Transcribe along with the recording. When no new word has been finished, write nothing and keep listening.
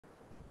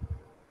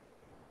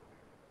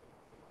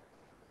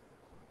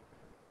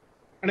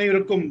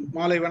அனைவருக்கும்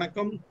மாலை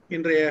வணக்கம்.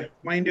 இன்றைய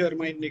மைண்ட் யுவர்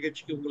மைண்ட்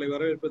நிகழ்ச்சிக்கு உங்களை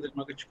வரவேற்பதில்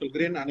மகிழ்ச்சி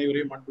கொள்கிறேன்.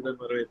 அனைவரையும் அன்புடன்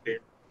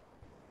வரவேற்கிறேன்.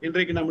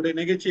 இன்றைக்கு நம்முடைய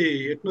நிகழ்ச்சி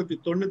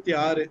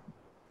 896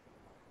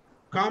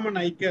 common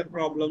I care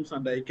problems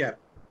and I care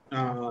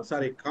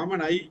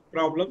common I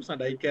problems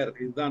and I care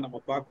இதுதான்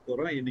நம்ம பார்க்க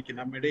போறோம். இன்னைக்கு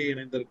நம்ம இடையே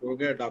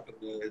இணைந்திருக்கிறவங்க டாக்டர்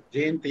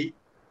ஜெயந்தி.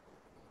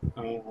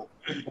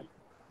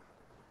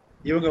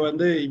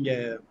 இவங்க இங்க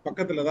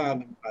பக்கத்துல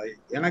தான்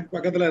எனக்கு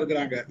பக்கத்துல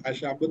இருக்கிறாங்க.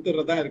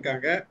 அம்பத்தூர்ல தான்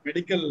இருக்காங்க.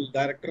 Medical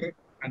director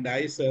and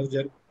I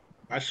surgeon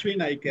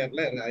Ashwin I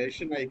கேர்ல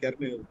Ashwin I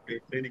கேர்னு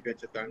clinic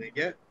வச்சிருக்காங்க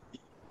இங்க.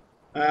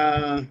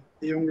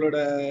 இவங்களோட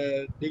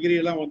டிகிரி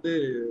எல்லாம்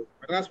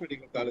மெட்ராஸ்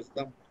மெடிக்கல் காலேஜ்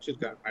தான்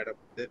முடிச்சிருக்காங்க மேடம்.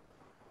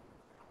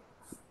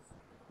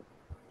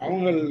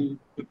 அவங்க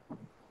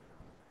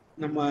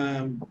நம்ம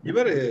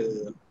இவரு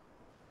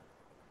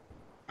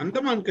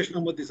அந்தமான்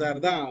கிருஷ்ணமூர்த்தி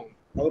சார் தான்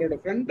அவரோட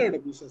ஃப்ரெண்டோட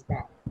பிசினஸ்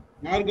தான்.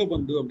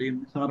 நார்கபந்து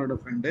அப்படின்னு சாரோட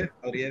ஃப்ரெண்டு.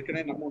 அவர்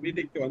ஏற்கனவே நம்ம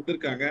மீட்டிங்க்கு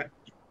வந்திருக்காங்க.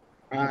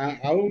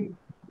 அவங்க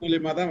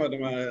மூலியமா தான்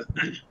நம்ம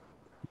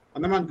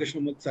அந்தமான்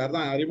கிருஷ்ணமூர்த்தி சார்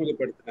தான்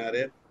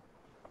அறிமுகப்படுத்தினாரு.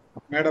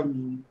 மேடம்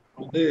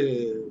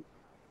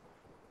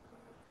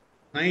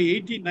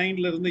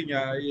 89ல இருந்து இங்க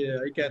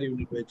ஐ கேர்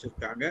யூனிட்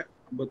வச்சிருக்காங்க.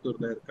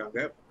 அம்பத்தூர்ல இருக்காங்க.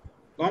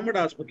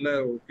 கவர்மெண்ட் ஹாஸ்பிட்டல்ல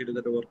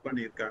கிட்டத்தட்ட ஒர்க்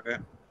பண்ணியிருக்காங்க.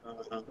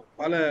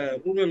 பல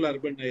ரூரல்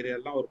அர்பன்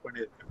ஏரியாலாம் ஒர்க்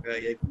பண்ணியிருக்காங்க.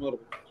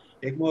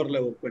 எக்மோர்ல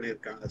ஒர்க்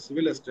பண்ணியிருக்காங்க.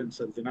 சிவில் அசிஸ்டன்ட்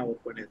சர்ஜனா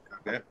ஒர்க்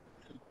பண்ணியிருக்காங்க.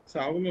 ஸோ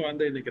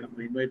அவங்க இன்னைக்கு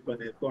நம்ம இன்வைட்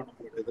பண்ணியிருக்கோம்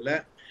நம்மளோட இதுல.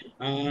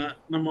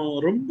 நம்ம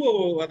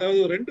அதாவது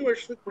 2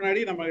 வருஷத்துக்கு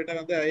முன்னாடி நம்ம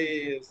கிட்ட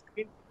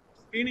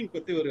ஸ்கிரீனிங்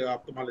பத்தி ஒரு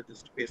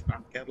ஆப்தமாலஜிஸ்ட்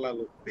பேசினாங்க.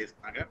 கேரளாவில்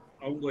பேசினாங்க.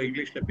 அவங்க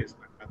இங்கிலீஷ்ல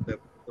பேசினாங்க. அந்த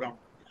ப்ரோக்ராம்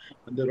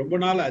ரொம்ப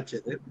நாள் ஆச்சு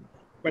அது.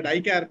 பட் ஐ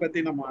கேர்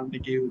பத்தி நம்ம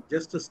அன்னைக்கு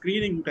ஜஸ்ட்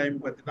ஸ்கிரீனிங் டைம்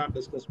பத்தி தான்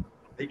டிஸ்கஸ் பண்ணோம்.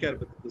 ஐ கேர்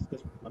பத்தி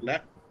டிஸ்கஸ் பண்ணல.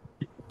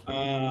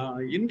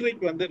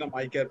 இன்றைக்கு நம்ம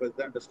ஐ கேர் பத்தி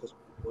தான் டிஸ்கஸ்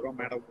பண்ண போறோம்.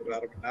 மேடம் ஒரு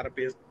 1/2 மணி நேரம்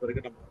பேசின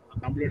பிறகு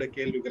நம்மளோட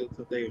கேள்விகள்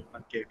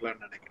சந்தேகங்கள்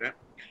கேட்கலாம்னு நினைக்கிறேன்.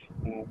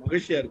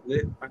 மகிழ்ச்சியா இருக்குது.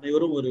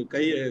 அனைவரும் ஒரு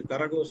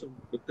கரகோஷம்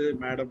கொடுத்து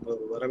மேடம்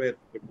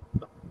வரவேற்பு.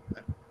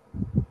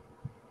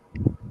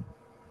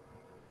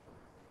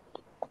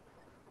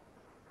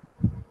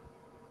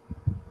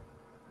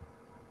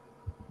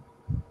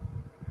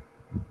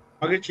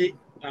 மகிழ்ச்சி.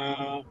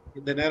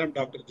 இந்த நேரம்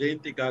டாக்டர்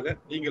ஜெயந்திக்காக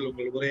நீங்கள்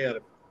உங்கள் உரையை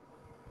ஆரம்பிங்க.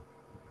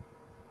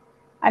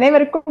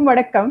 அனைவருக்கும்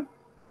வணக்கம்.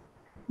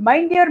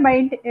 மைண்ட் யுவர்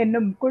மைண்ட்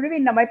என்னும்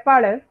குழுவின்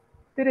அமைப்பாளர்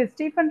திரு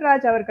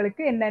ஸ்டீஃபன்ராஜ்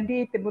அவர்களுக்கு என்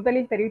நன்றியை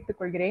முதலில் தெரிவித்துக்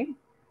கொள்கிறேன்.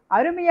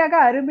 அருமையாக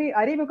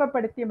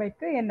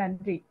அறிமுகப்படுத்தியமைக்கு என்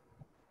நன்றி.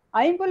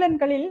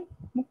 ஐம்புலன்களில்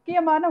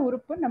முக்கியமான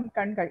உறுப்பு நம்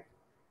கண்கள்.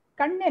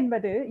 கண்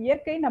என்பது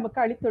இயற்கை நமக்கு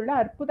அளித்துள்ள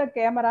அற்புத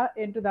கேமரா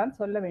என்றுதான்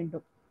சொல்ல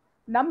வேண்டும்.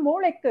 நம்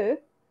மூளைக்கு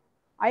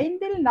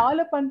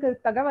 4 பங்கு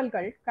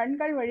தகவல்கள்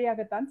கண்கள்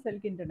வழியாகத்தான்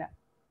செல்கின்றன.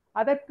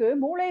 அதற்கு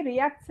மூளை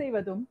ரியாக்ட்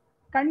செய்வதும்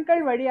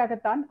கண்கள்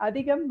வழியாகத்தான்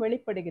அதிகம்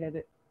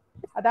வெளிப்படுகிறது.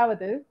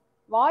 அதாவது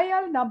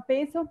வாயால் நாம்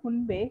பேசும்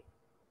முன்பே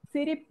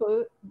சிரிப்பு,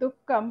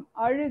 துக்கம்,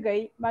 அழுகை,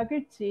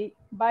 மகிழ்ச்சி,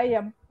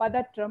 பயம்,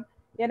 பதற்றம்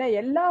என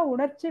எல்லா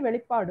உணர்ச்சி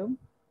வெளிப்பாடும்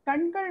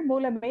கண்கள்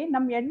மூலமே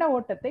நம் எண்ண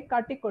ஓட்டத்தை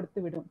காட்டிக்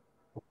கொடுத்துவிடும்.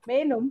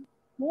 மேலும்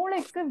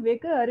மூளைக்கு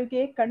வெகு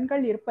அருகே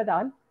கண்கள்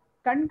இருப்பதால்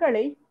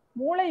கண்களை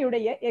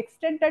மூளையுடைய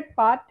எக்ஸ்டெண்டட்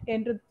பார்ட்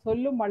என்று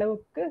சொல்லும்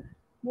அளவுக்கு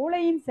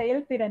மூளையின்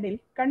செயல்திறனில்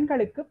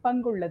கண்களுக்கு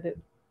பங்குள்ளது.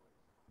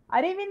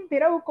 அறிவின்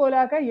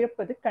திறவுகோலாக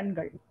இருப்பது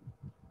கண்கள்.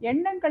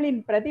 எண்ணங்களின்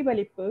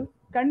பிரதிபலிப்பு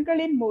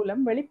கண்களின்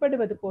மூலம்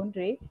வெளிப்படுவது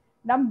போன்றே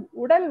நம்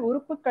உடல்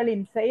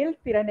உறுப்புகளின்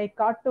செயல்திறனை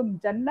காட்டும்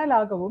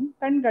ஜன்னலாகவும்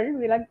கண்கள்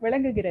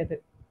விளங்குகிறது.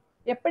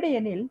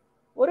 எப்படியெனில்,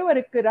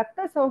 ஒருவருக்கு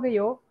இரத்த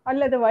சோகையோ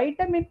அல்லது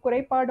வைட்டமின்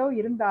குறைபாடோ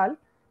இருந்தால்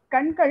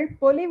கண்கள்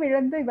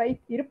பொலிவிழந்து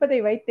இருப்பதை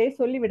வைத்தே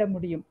சொல்லிவிட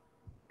முடியும்.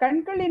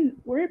 கண்களின்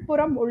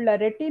உள்புறம் உள்ள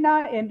ரெட்டினா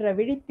என்ற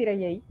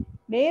விழித்திரையை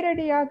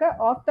நேரடியாக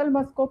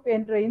ஆப்தல்மோஸ்கோப்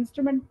என்ற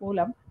இன்ஸ்ட்ருமெண்ட்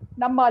மூலம்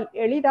நம்மால்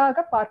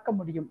எளிதாக பார்க்க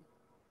முடியும்.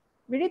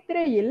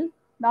 விழித்திரையில்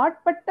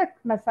நாட்பட்ட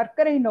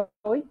சர்க்கரை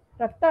நோய்,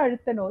 இரத்த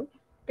அழுத்த நோய்,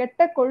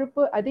 கெட்ட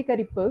கொழுப்பு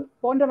அதிகரிப்பு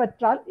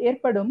போன்றவற்றால்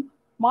ஏற்படும்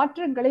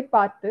மாற்றங்களை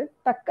பார்த்து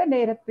தக்க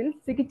நேரத்தில்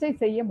சிகிச்சை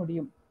செய்ய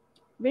முடியும்.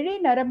 விழி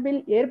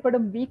நரம்பில்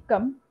ஏற்படும்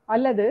வீக்கம்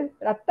அல்லது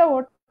இரத்த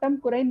ஓட்டம்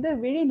குறைந்து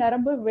விழி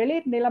நரம்பு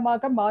வெளிர்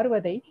நிலமாக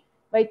மாறுவதை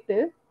வைத்து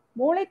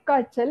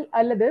மூளைக்காய்ச்சல்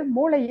அல்லது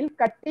மூளையில்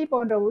கட்டி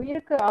போன்ற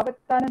உயிருக்கு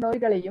ஆபத்தான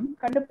நோய்களையும்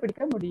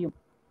கண்டுபிடிக்க முடியும்.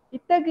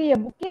 இத்தகைய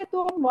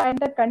முக்கியத்துவம்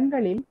வாய்ந்த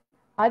கண்களில்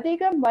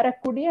அதிகம்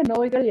வரக்கூடிய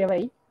நோய்கள்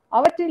எவை,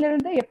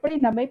 அவற்றிலிருந்து எப்படி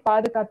நம்மை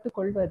பாதுகாத்துக்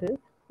கொள்வது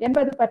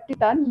என்பது பற்றி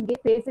தான் இங்கே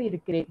பேச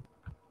இருக்கிறேன்.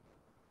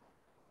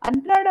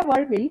 அன்றாட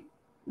வாழ்வில்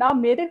நாம்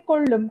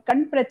எதிர்கொள்ளும்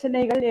கண்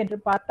பிரச்சனைகள் என்று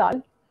பார்த்தால்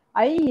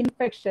ஐ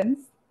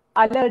இன்ஃபெக்ஷன்ஸ்,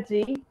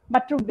 அலர்ஜி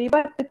மற்றும்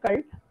விபத்துக்கள்,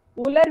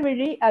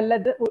 உலர்விழி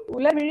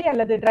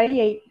அல்லது ட்ரை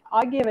ஐ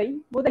ஆகியவை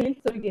முதலில்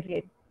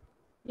சொல்கிறேன்.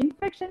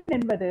 இன்ஃபெக்ஷன்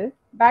என்பது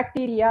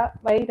பாக்டீரியா,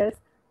 வைரஸ்,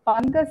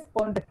 பங்கஸ்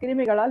போன்ற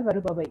கிருமிகளால்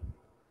வருபவை.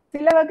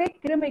 சில வகை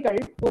கிருமிகள்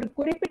ஒரு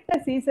குறிப்பிட்ட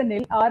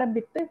சீசனில்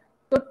ஆரம்பித்து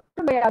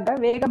தொற்றுநோயாக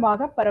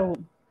வேகமாக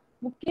பரவும்.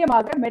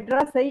 முக்கியமாக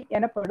மெட்ராஸை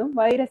எனப்படும்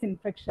வைரஸ்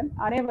இன்ஃபெக்ஷன்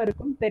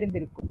அனைவருக்கும்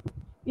தெரிந்திருக்கும்.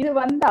 இது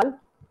வந்தால்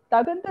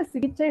தகுந்த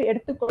சிகிச்சை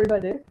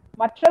எடுத்துக்கொள்வது,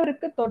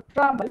 மற்றவருக்கு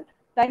தொற்றாமல்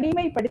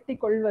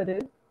தனிமைப்படுத்திக் கொள்வது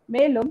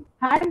மேலும்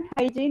ஹேண்ட்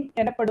ஹைஜீன்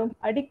எனப்படும்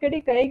அடிக்கடி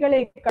கைகளை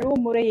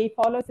கழுவும் முறையை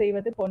ஃபாலோ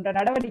செய்வது போன்ற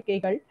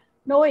நடவடிக்கைகள்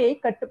நோயை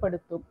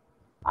கட்டுப்படுத்தும்.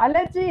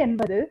 அலர்ஜி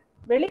என்பது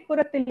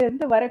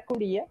வெளிப்புறத்திலிருந்து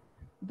வரக்கூடிய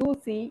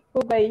தூசி,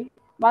 புகை,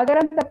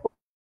 மகரந்த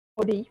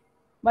பொடி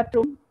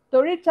மற்றும்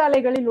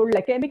தொழிற்சாலைகளில் உள்ள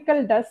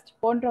கெமிக்கல் டஸ்ட்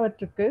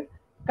போன்றவற்றுக்கு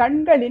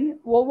கண்களின்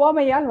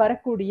ஒவ்வாமையால்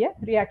வரக்கூடிய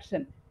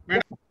ரியாக்ஷன்.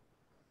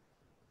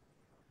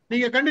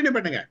 நீங்க கண்டினியூ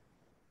பண்ணுங்க.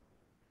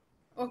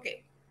 ஓகே.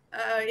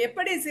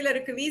 எப்படி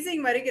சிலருக்கு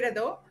வீசிங்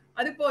வருகிறதோ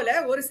அதுபோல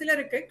ஒரு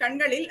சிலருக்கு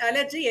கண்களில்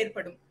அலர்ஜி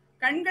ஏற்படும்.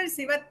 கண்கள்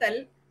சிவத்தல்,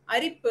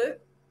 அரிப்பு,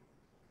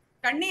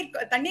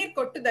 தண்ணீர்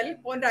கொட்டுதல்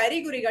போன்ற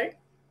அறிகுறிகள்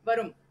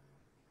வரும்.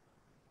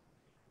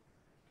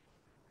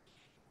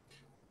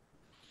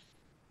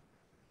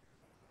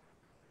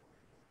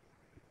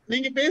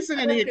 நீங்க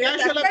பேசுங்க. நீங்க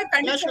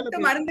கண் சொட்டு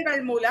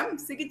மருந்துகள் மூலம்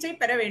சிகிச்சை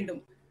பெற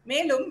வேண்டும்.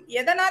 மேலும்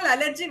எதனால்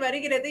அலர்ஜி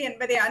வருகிறது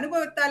என்பதை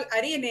அனுபவத்தால்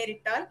அறிய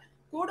நேரிட்டால்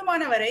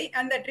கூடுமானவரை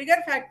அந்த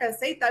ட்ரிகர்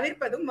ஃபேக்டர்ஸை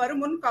தவிர்ப்பதும்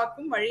வருமுன்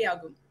காக்கும்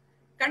வழியாகும்.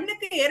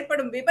 கண்ணுக்கு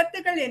ஏற்படும்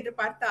விபத்துகள் என்று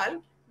பார்த்தால்,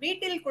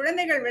 வீட்டில்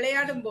குழந்தைகள்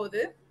விளையாடும்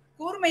போது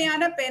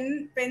கூர்மையான பென்,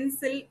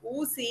 பென்சில்,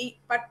 ஊசி,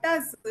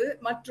 பட்டாசு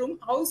மற்றும்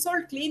ஹவுஸ்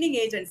ஹோல்ட் கிளீனிங்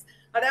ஏஜென்ட்ஸ்,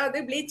 அதாவது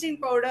bleaching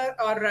powder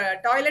R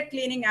toilet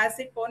cleaning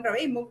acid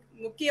போன்றவை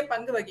முக்கிய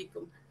பங்கு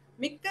வகிக்கும்.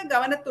 மிக்க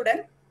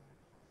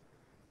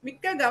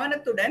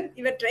கவனத்துடன்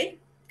இவற்றை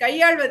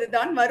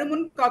கையாள்வதுதான்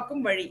வருமுன்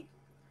காக்கும் வழி.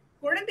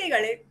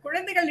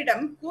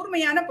 குழந்தைகளிடம்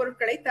கூர்மையான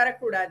பொருட்களை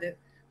தரக்கூடாது.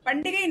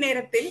 பண்டிகை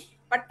நேரத்தில்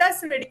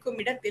பட்டாசு வெடிக்கும்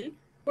இடத்தில்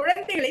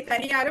குழந்தைகளை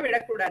தனியாக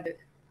விடக்கூடாது.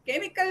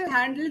 கெமிக்கல்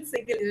ஹேண்டில்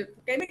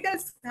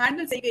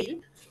செய்கையில்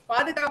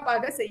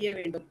பாதுகாப்பாக செய்ய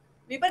வேண்டும்.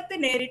 விபத்து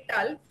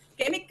நேரிட்டால்,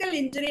 கெமிக்கல்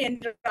இன்ஜுரி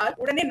என்றால்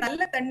உடனே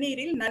நல்ல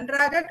தண்ணீரில்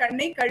நன்றாக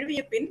கண்ணை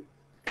கழுவிய பின்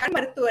கண்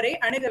மருத்துவரை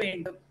அணுக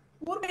வேண்டும்.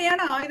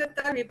 கூர்மையான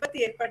ஆயுதத்தால் விபத்து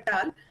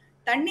ஏற்பட்டால்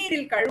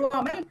தண்ணீரில்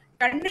கழுவாமல்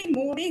கண்ணை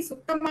மூடி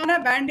சுத்தமான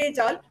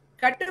பேண்டேஜால்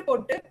கட்டு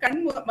போட்டு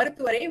கண்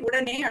மருத்துவரை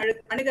உடனே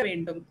அணுக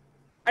வேண்டும்.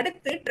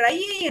 அடுத்து ட்ரை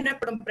ஐ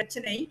எனப்படும்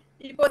பிரச்சனை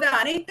இப்போது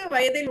அனைத்து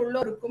வயதில்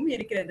உள்ளோருக்கும்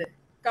இருக்கிறது.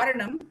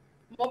 காரணம்,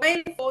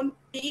 மொபைல் போன்,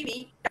 டிவி,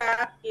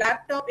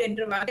 லேப்டாப்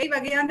என்று வகை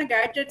வகையான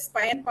கேட்ஜெட்ஸ்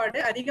பயன்பாடு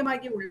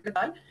அதிகமாகி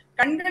உள்ளதால்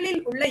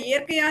கண்களில் உள்ள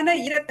இயற்கையான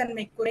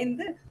ஈரத்தன்மை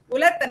குறைந்து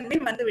உலர்த்தன்மை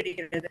வந்து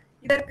விடுகிறது.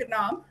 இதற்கு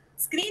நாம்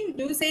ஸ்கிரீன்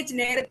யூசேஜ்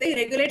நேரத்தை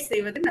ரெகுலேட்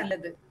செய்வது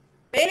நல்லது.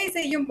 வேலை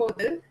செய்யும்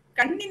போது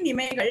கண்ணின்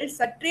இமைகள்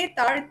சற்றே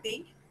தாழ்த்தி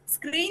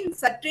ஸ்கிரீன்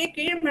சற்றே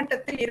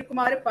கீழ்மட்டத்தில்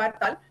இருக்குமாறு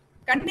பார்த்தால்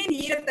கண்ணின்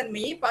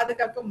ஈரத்தன்மையை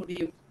பாதுகாக்க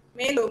முடியும்.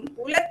 மேலும்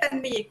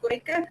உலர்த்தன்மையை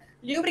குறைக்க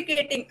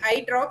லியூப்ரிகேட்டிங் ஐ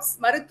டிராப்ஸ்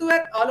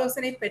மருத்துவர்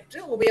ஆலோசனை பெற்று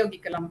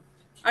உபயோகிக்கலாம்.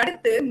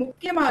 அடுத்து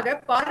முக்கியமாக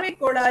பார்வை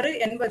கோளாறு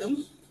என்பதும்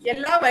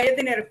எல்லா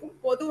வயதினருக்கும்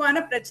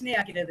பொதுவான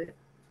பிரச்சனையாகிறது.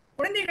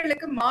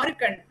 குழந்தைகளுக்கு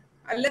மாறுகண்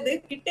அல்லது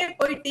கிட்டே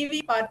போய்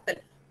டிவி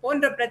பார்த்தல்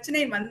போன்ற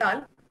பிரச்சனை வந்தால்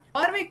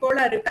பார்வை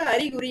கோளாறுக்கு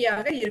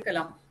அறிகுறியாக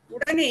இருக்கலாம்.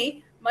 உடனே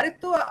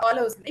மருத்துவ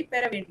ஆலோசனை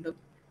பெற வேண்டும்.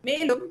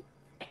 மேலும்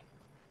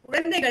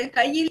குழந்தைகள்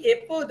கையில்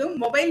எப்போதும்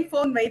மொபைல்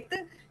போன் வைத்து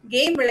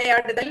கேம்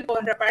விளையாடுதல்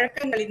போன்ற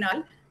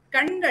பழக்கங்களினால்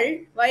கண்கள்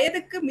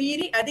வயதுக்கு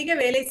மீறி அதிக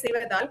வேலை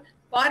செய்வதால்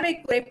பார்வை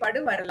குறைபாடு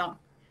வரலாம்.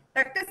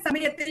 தக்க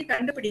சமயத்தில்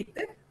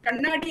கண்டுபிடித்து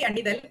கண்ணாடி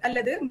அணிதல்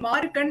அல்லது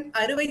மாறுகண்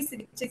அறுவை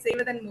சிகிச்சை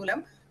செய்வதன்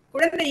மூலம்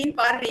குழந்தையின்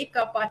பார்வையை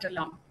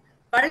காப்பாற்றலாம்.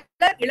 பல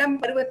இளம்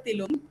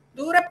பருவத்திலும்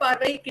தூர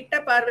பார்வை, கிட்ட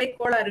பார்வை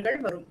கோளாறுகள்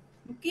வரும்.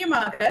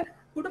 முக்கியமாக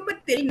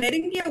குடும்பத்தில்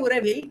நெருங்கிய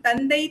உறவில்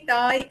தந்தை,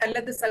 தாய்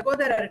அல்லது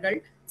சகோதரர்கள்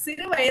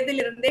சிறு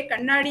வயதிலிருந்தே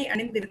கண்ணாடி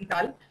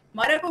அணிந்திருந்தால்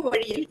மரபு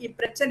வழியில்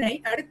இப்பிரச்சனை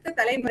அடுத்த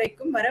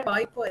தலைமுறைக்கும் வர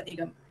வாய்ப்பு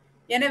அதிகம்.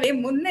 எனவே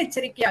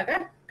முன்னெச்சரிக்கையாக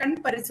கண்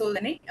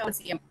பரிசோதனை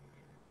அவசியம்.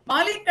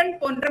 மாலைக்கண்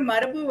போன்ற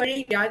மரபு வழி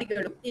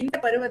வியாதிகளும் இந்த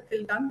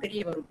பருவத்தில் தான்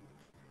தெரிய வரும்.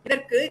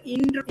 இதற்கு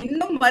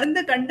இன்னும்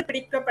மருந்து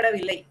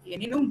கண்டுபிடிக்கப்படவில்லை.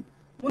 எனினும்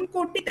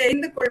முன்கூட்டி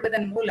தெரிந்து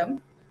கொள்வதன் மூலம்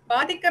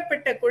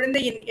பாதிக்கப்பட்ட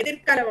குழந்தையின்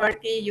எதிர்கால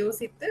வாழ்க்கையை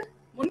யோசித்து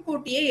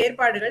முன்கூட்டியே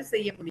ஏற்பாடுகள்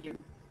செய்ய முடியும்.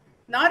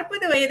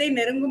 40 வயதை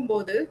நெருங்கும்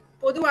போது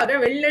பொதுவாக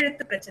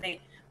வெள்ளெழுத்து பிரச்சனை,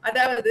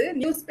 அதாவது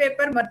நியூஸ்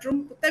பேப்பர் மற்றும்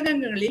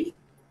புத்தகங்களில்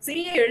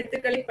சிறிய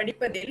எழுத்துக்களை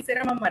படிப்பதில்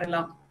சிரமம்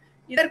வரலாம்.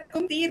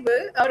 இதற்கும் தீர்வு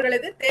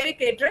அவர்களது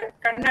தேவைக்கேற்ற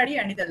கண்ணாடி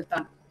அணிதல்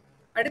தான்.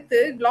 அடுத்து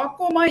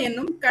கிளாக்கோமா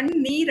என்னும் கண்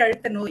நீர்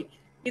அழுத்த நோய்.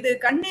 இது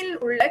கண்ணில்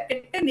உள்ள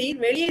கெட்ட நீர்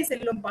வெளியே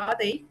செல்லும்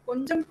பாதை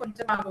கொஞ்சம்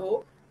கொஞ்சமாகவோ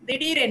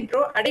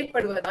திடீரென்றோ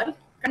அடைப்படுவதால்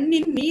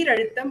கண்ணின் நீர்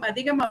அழுத்தம்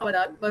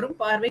அதிகமாவதால் வரும்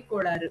பார்வை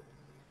கோளாறு.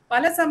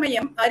 பல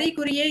சமயம்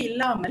அறிகுறியே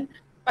இல்லாமல்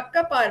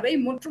பக்க பார்வை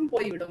முற்றும்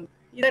போய்விடும்.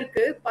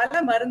 இதற்கு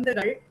பல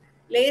மருந்துகள்,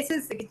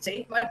 லேசர் சிகிச்சை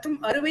மற்றும்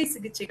அறுவை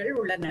சிகிச்சைகள்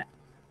உள்ளன.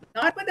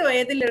 40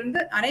 வயதிலிருந்து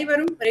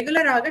அனைவரும்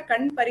ரெகுலராக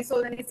கண்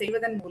பரிசோதனை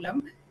செய்வதன்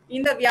மூலம்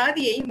இந்த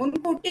வியாதியை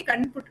முன்கூட்டி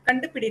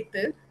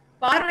கண்டுபிடித்து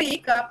பார்வையை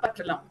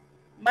காப்பாற்றலாம்.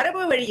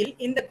 மரபு வழியில்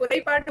இந்த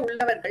குறைபாடு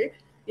உள்ளவர்கள்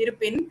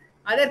இருப்பின்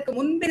அதற்கு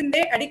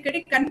முன்பிருந்தே அடிக்கடி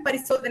கண்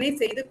பரிசோதனை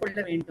செய்து கொள்ள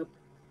வேண்டும்.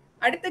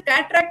 அடுத்து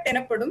கேட்ராக்ட்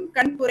எனப்படும்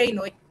கண்புரை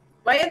நோய்.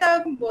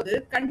 வயதாகும் போது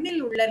கண்ணில்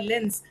உள்ள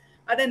லென்ஸ்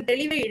அதன்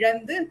தெளிவை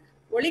இழந்து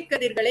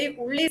ஒளிக்கதிர்களை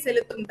உள்ளே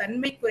செலுத்தும்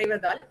தன்மை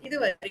குறைவதால் இது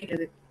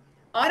வருகிறது.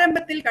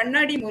 ஆரம்பத்தில்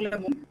கண்ணாடி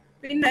மூலமும்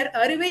பின்னர்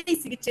அறுவை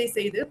சிகிச்சை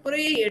செய்து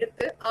புரையை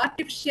எடுத்து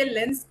ஆர்டிபிஷியல்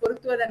லென்ஸ்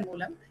பொருத்துவதன்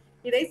மூலம்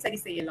இதை சரி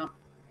செய்யலாம்.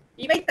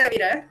 இவை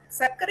தவிர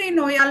சர்க்கரை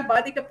நோயால்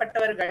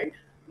பாதிக்கப்பட்டவர்கள்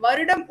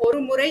வருடம் ஒரு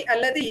முறை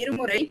அல்லது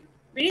இருமுறை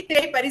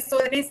விழித்திரை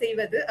பரிசோதனை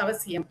செய்வது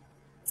அவசியம்.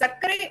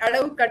 சர்க்கரை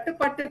அளவு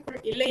கட்டுப்பாட்டுக்குள்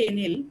இல்லை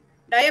எனில்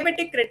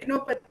டயபெட்டிக்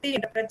ரெட்டினோபதி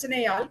என்ற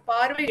பிரச்சனையால்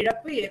பார்வை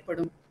இழப்பு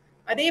ஏற்படும்.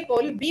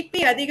 அதேபோல்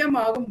பிபி அதிகம்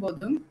ஆகும்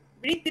போதும்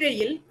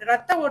விழித்திரையில்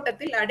இரத்த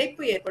ஓட்டத்தில்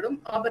அடைப்பு ஏற்படும்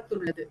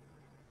ஆபத்துள்ளது.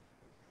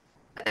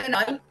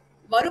 அதனால்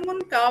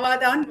வருமுன்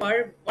காவாதான்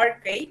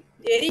வாழ்க்கை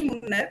எரி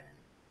முன்னர்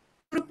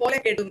போல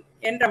கெடும்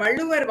என்ற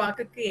வள்ளுவர்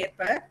வாக்குக்கு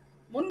ஏற்ப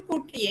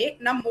முன்கூட்டியே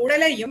நம்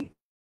உடலையும்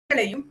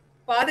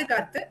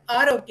பாதுகாத்து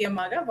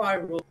ஆரோக்கியமாக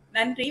வாழ்வோம்.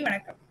 நன்றி,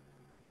 வணக்கம்.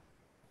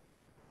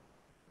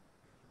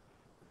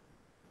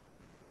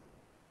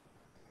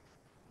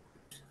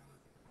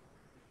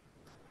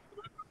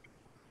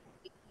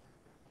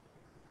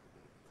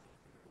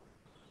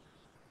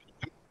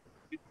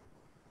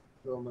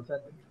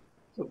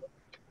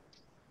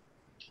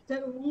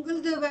 சார்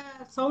உங்களது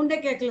சவுண்டே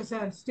கேட்கல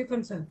சார்.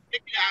 ஸ்டீஃபன் சார்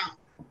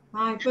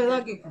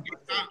இப்பதான்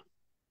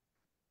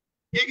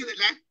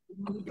கேக்குதுல்ல?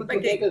 இப்ப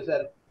கேக்குது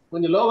சார்.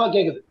 கொஞ்சம் லோவா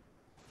கேக்குது.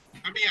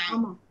 அப்படியா?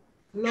 ஆமா,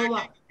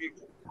 லோவா.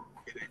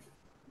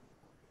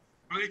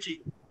 மகிழ்ச்சி.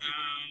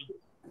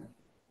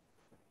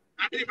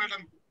 நன்றி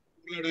மேடம்,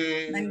 உங்களோட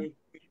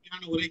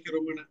உரைக்கு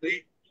ரொம்ப நன்றி.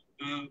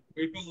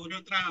 இப்போ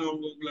ஒருத்தரா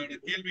உங்களோட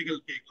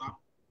கேள்விகள் கேட்கலாம்.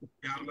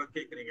 யாரெல்லாம்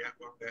கேக்குறீங்க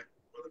வாங்க.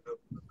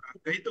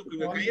 கை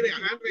தூக்குங்க, கையை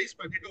ஹேண்ட் ரைஸ்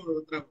பண்ணிட்டு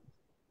ஒருத்தரா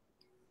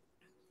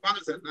வாங்க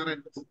சார்.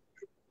 நாராயணன்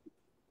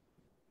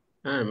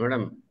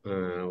மேடம்,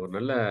 ஒரு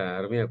நல்ல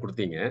அருமையா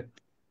கொடுத்தீங்க.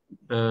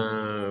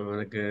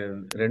 எனக்கு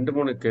ரெண்டு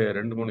மூணு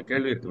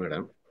கேள்வி இருக்கு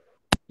மேடம்.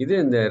 இது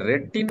இந்த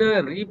ரெட்டினா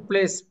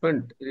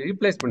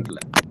ரீப்ளேஸ்மெண்ட்ல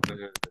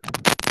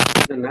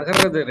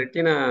நகர்றது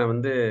ரெட்டினா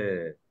வந்து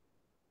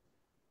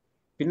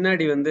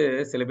பின்னாடி வந்து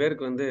சில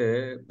பேருக்கு வந்து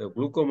இந்த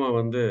குளுக்கோமா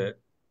வந்து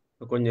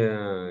கொஞ்சம்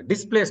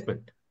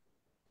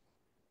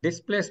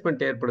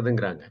டிஸ்பிளேஸ்மெண்ட்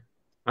ஏற்படுதுங்கிறாங்க.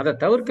 அதை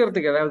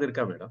தவிர்க்கிறதுக்கு ஏதாவது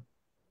இருக்கா மேடம்?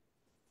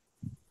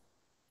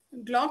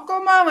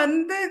 குளோக்கோமா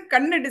வந்து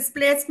கண்ணு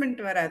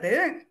டிஸ்பிளேஸ்மெண்ட் வராது.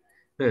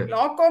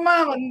 குளோக்கோமா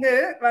வந்து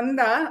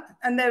வந்தா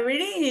அந்த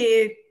விழி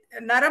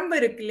நரம்பு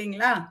இருக்கு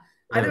இல்லைங்களா,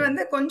 அது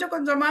வந்து கொஞ்சம்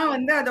கொஞ்சமா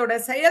வந்து அதோட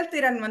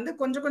செயல்திறன் வந்து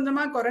கொஞ்சம்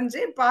கொஞ்சமா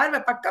குறைஞ்சு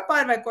பக்க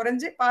பார்வை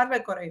குறைஞ்சு பார்வை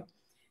குறையும்.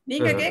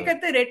 நீங்க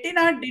கேட்கறது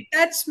ரெட்டினா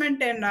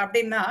டிட்டாச்மெண்ட்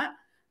அப்படின்னா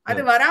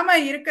அது வராம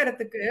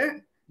இருக்கிறதுக்கு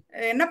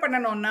என்ன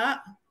பண்ணணும்னா,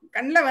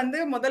 கண்ணில் வந்து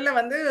முதல்ல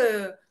வந்து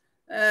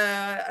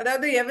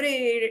அதாவது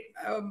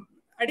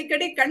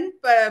அடிக்கடி கண்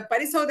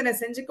பரிசோதனை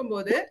செஞ்சுக்கும்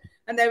போது,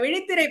 அந்த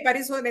விழித்திரை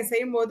பரிசோதனை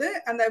செய்யும் போது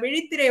அந்த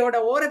விழித்திரையோட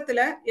ஓரத்துல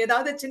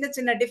ஏதாவது சின்ன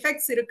சின்ன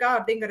டிஃபெக்ட்ஸ் இருக்கா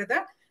அப்படிங்கறத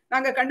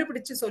நாங்க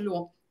கண்டுபிடிச்சு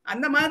சொல்லுவோம்.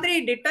 அந்த மாதிரி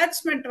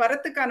டிட்டாச்மெண்ட்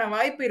வரத்துக்கான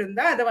வாய்ப்பு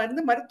இருந்தா அதை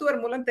வந்து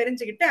மருத்துவர் மூலம்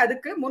தெரிஞ்சுக்கிட்டு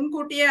அதுக்கு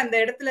முன்கூட்டியே அந்த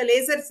இடத்துல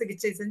லேசர்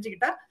சிகிச்சை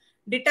செஞ்சுக்கிட்டா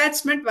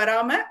டிட்டாச்மெண்ட்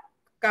வராம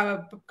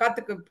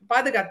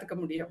பாதுகாத்துக்க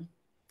முடியும்.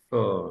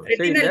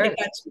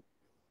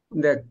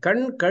 இந்த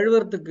கண்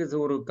கழுவுறதுக்கு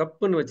ஒரு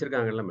கப்புன்னு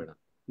வச்சிருக்காங்கல்ல மேடம்,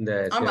 இந்த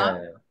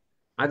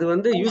அது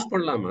வந்து யூஸ்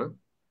பண்ணலாமா?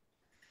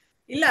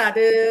 இல்ல,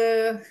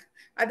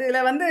 அதுல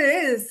வந்து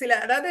சில,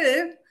 அதாவது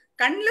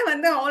கண்ணுல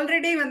வந்து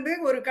ஆல்ரெடி வந்து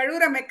ஒரு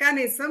கழுவுற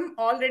மெக்கானிசம்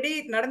ஆல்ரெடி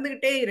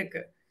நடந்துகிட்டே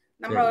இருக்கு.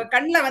 நம்ம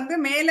கண்ணுல வந்து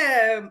மேல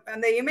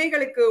அந்த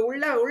இமைகளுக்கு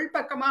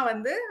உள்பக்கமா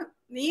வந்து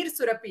நீர்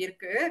சுரப்பி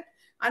இருக்கு.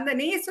 அந்த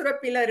நீர்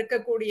சுரப்பில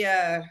இருக்கக்கூடிய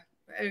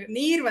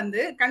நீர்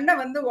வந்து கண்ணை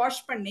வந்து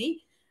வாஷ் பண்ணி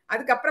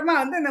அதுக்கப்புறமா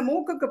வந்து அந்த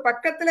மூக்குக்கு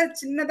பக்கத்துல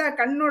சின்னதா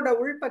கண்ணோட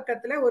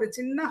உள்பக்கத்துல ஒரு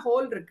சின்ன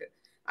ஹோல் இருக்கு.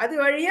 அது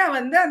வழியா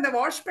வந்து அந்த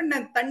வாஷ் பண்ண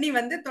தண்ணி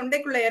வந்து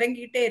தொண்டைக்குள்ள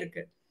இறங்கிட்டே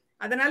இருக்கு.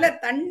 அதனால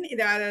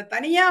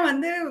தனியா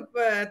வந்து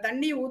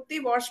தண்ணி ஊத்தி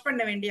வாஷ்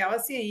பண்ண வேண்டிய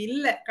அவசியம்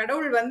இல்லை.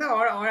 கடவுள் வந்து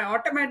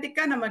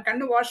ஆட்டோமேட்டிக்கா நம்ம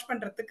கண்ணு வாஷ்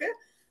பண்றதுக்கு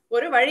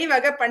ஒரு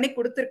வழிவகை பண்ணி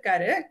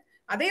கொடுத்துருக்காரு.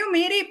 அதையும்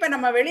மீறி இப்ப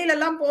நம்ம வெளியில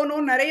எல்லாம்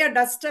போகணும், நிறைய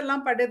டஸ்ட்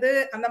எல்லாம் படுது,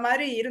 அந்த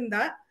மாதிரி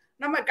இருந்தா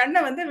நம்ம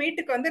கண்ணை வந்து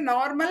வீட்டுக்கு வந்து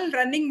நார்மல்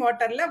ரன்னிங்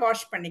வாட்டர்ல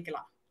வாஷ்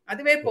பண்ணிக்கலாம்,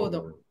 அதுவே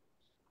போதும்.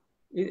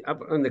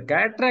 இந்த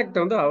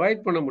கேட்ராக்ட் வந்து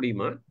அவாய்ட் பண்ண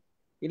முடியுமா,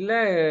 இல்ல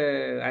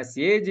as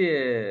age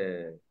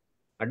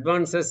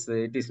advances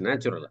it is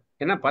natural?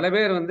 ஏன்னா பல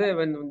பேர் வந்து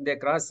when they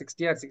cross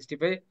 60 or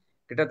 65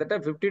 கிட்டத்தட்ட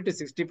 50 to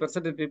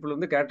 60% பீப்புள்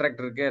வந்து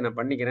கேட்ராக்ட் இருக்கு நான்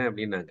பண்ணிக்கிறேன்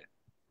அப்படின்னாங்க.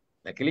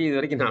 லக்கிலி இது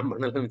வரைக்கும் நான்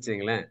பண்ணலாம்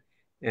வச்சுங்களேன்.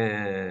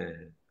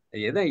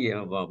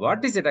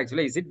 வாட் இஸ் இட்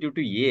ஆக்சுவலா? Is it due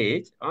to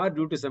age R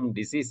due to some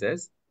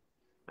diseases?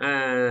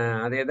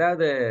 அது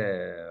ஏதாவது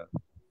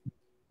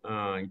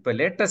இப்ப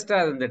லேட்டஸ்டா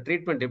இந்த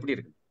ட்ரீட்மெண்ட் எப்படி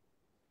இருக்கு?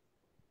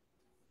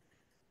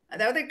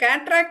 அதாவது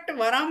கேட்ராக்ட்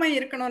வராம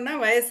இருக்கணும்னா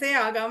வயசே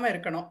ஆகாம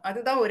இருக்கணும்,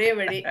 அதுதான் ஒரே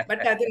வழி.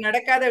 பட் அது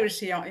நடக்காத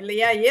விஷயம்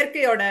இல்லையா,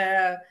 இயற்கையோட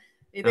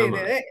இது.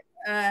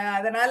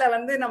 அதனால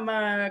வந்து நம்ம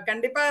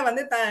கண்டிப்பா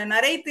வந்து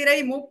நரைத்திரை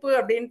மூப்பு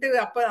அப்படின்ட்டு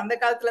அப்ப அந்த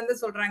காலத்துல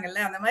இருந்து சொல்றாங்கல்ல,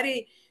 அந்த மாதிரி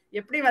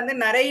எப்படி வந்து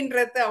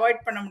நரைன்றது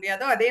அவாய்ட் பண்ண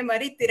முடியாதோ அதே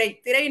மாதிரி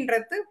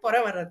திரைன்றது புற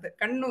வர்றது,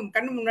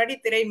 கண்ணு முன்னாடி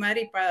திரை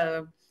மாதிரி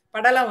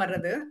படலம்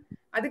வர்றது.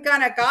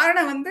 அதுக்கான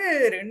காரணம் வந்து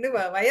ரெண்டு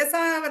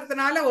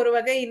வயசாகிறதுனால ஒரு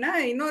வகைன்னா,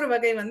 இன்னொரு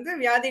வகை வந்து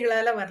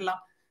வியாதிகளால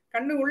வரலாம்.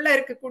 கண்ணு உள்ள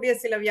இருக்கக்கூடிய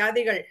சில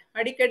வியாதிகள்,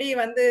 அடிக்கடி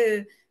வந்து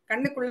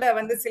கண்ணுக்குள்ள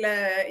வந்து சில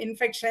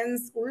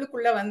இன்ஃபெக்ஷன்ஸ்,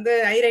 உள்ளுக்குள்ள வந்து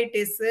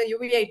ஐரைட்டிஸ்,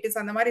 யூவிஐட்டிஸ்,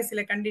 அந்த மாதிரி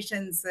சில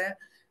கண்டிஷன்ஸ்,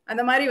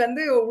 அந்த மாதிரி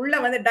வந்து உள்ள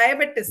வந்து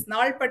டயபெட்டிஸ்,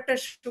 நாள்பட்ட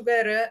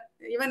சுகர்,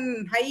 ஈவன்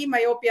ஹை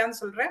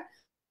மயோப்பியான்னு சொல்ற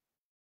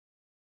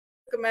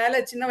மேல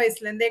சின்ன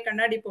வயசுல இருந்தே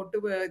கண்ணாடி போட்டு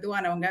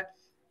இதுவானவங்க,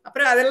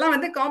 அப்புறம் அதெல்லாம்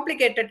வந்து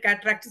காம்ப்ளிகேட்டட்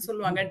கேட்ராக்ட்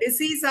சொல்லுவாங்க,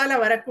 டிசீஸால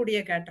வரக்கூடிய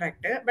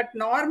கேட்ராக்ட். பட்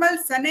நார்மல்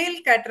சனைல்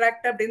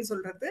கேட்ராக்ட் அப்படின்னு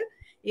சொல்றது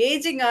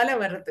ஏஜிங்கால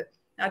வருது.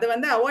 அது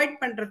வந்து அவாய்ட்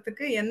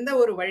பண்றதுக்கு எந்த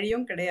ஒரு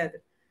வழியும் கிடையாது.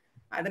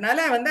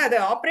 அதனால வந்து அதை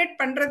ஆப்ரேட்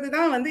பண்றது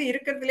தான் வந்து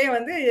இருக்கிறதுலே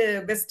வந்து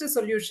பெஸ்ட்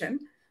சொல்யூஷன்.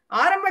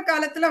 ஆரம்ப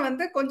காலத்துல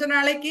வந்து கொஞ்ச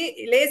நாளைக்கு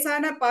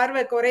லேசான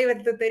பார்வை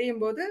குறைவது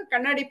தெரியும் போது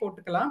கண்ணாடி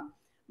போட்டுக்கலாம்.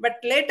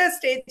 பட் லேட்டர்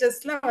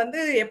ஸ்டேஜஸ்ல வந்து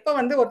எப்ப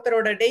வந்து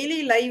ஒருத்தரோட டெய்லி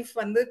லைஃப்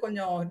வந்து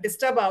கொஞ்சம்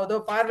டிஸ்டர்ப் ஆகுதோ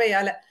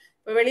பார்வையால,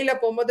 இப்போ வெளியில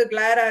போகும்போது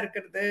கிளாரா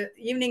இருக்கிறது,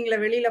 ஈவினிங்ல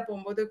வெளியில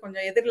போகும்போது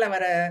கொஞ்சம் எதிரில்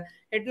வர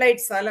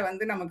ஹெட்லைட்ஸால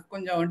வந்து நமக்கு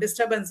கொஞ்சம்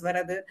டிஸ்டர்பன்ஸ்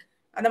வர்றது,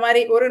 அந்த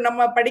மாதிரி ஒரு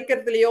நம்ம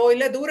படிக்கிறதுலயோ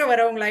இல்ல தூரம்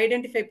வரவங்களை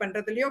ஐடென்டிஃபை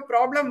பண்றதுலயோ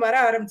ப்ராப்ளம் வர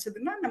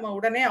ஆரம்பிச்சதுன்னா நம்ம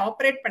உடனே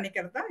ஆப்ரேட்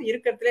பண்ணிக்கிறது தான்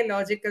இருக்கிறதுலே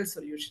லாஜிக்கல்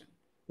சொல்யூஷன்.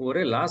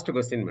 ஒரே லாஸ்ட்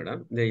கொஸ்டின் மேடம்.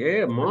 இந்த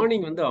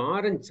மார்னிங் வந்து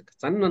ஆரஞ்சு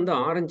சன் வந்து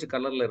ஆரஞ்சு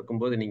கலர்ல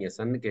இருக்கும்போது நீங்க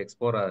சன்னுக்கு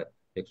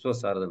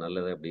எக்ஸ்போஸ் ஆகிறது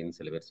நல்லது அப்படின்னு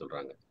சில பேர்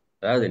சொல்றாங்க.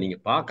 அதாவது நீங்க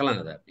பார்க்கலாம்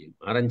அதை அப்படின்னு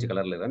ஆரஞ்சு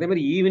கலர்ல இருக்கு. அதே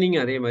மாதிரி ஈவினிங்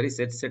அதே மாதிரி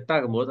செட்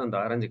ஆகும்போது அந்த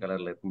ஆரஞ்சு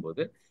கலர்ல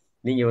இருக்கும்போது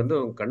நீங்க வந்து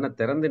உங்க கண்ணை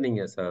திறந்து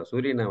நீங்க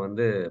சூரியனை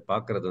வந்து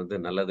பாக்குறது வந்து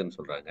நல்லதுன்னு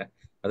சொல்றாங்க.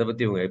 அதை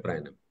பத்தி உங்க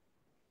அபிப்பிராயம் என்ன?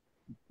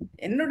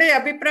 என்னுடைய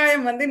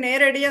அபிப்பிராயம் வந்து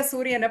நேரடியா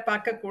சூரியனை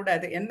பார்க்க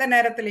கூடாது எந்த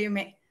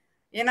நேரத்திலயுமே.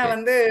 ஏன்னா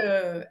வந்து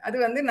அது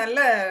வந்து நல்ல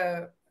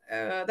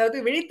அதாவது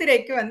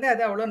விழித்திரைக்கு வந்து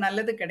அது அவ்வளவு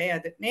நல்லது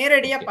கிடையாது,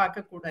 நேரடியா பார்க்க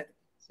கூடாது.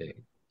 சரி,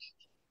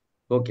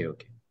 okay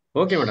okay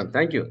okay madam.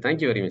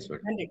 Thank you very much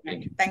madam.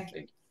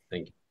 நன்றி.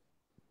 தேங்க்யூ.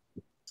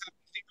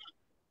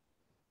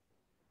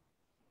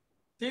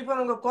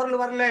 ஸ்டீபன் உங்க குரல்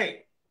வரல.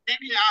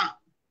 கேக்குதா?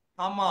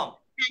 ஆமா,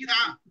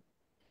 கேக்குதா?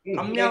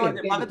 கம்மியா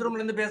வருது. பக்கத்து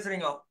ரூம்ல இருந்து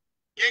பேசுறீங்க.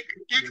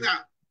 கேக்குதா?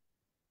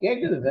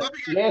 கேக்குது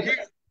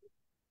சார்.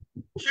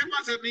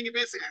 சார் நீங்க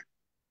பேசுங்க.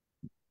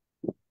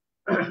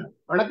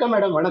 வணக்கம்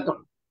மேடம்.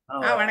 வணக்கம்.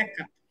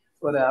 வணக்கம்.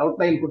 ஒரு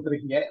அவுட்லைன்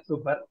கொடுத்துருக்கீங்க,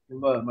 சூப்பர்,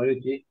 ரொம்ப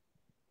மகிழ்ச்சி.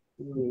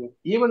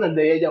 Even at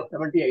the age of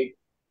 78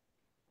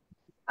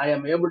 I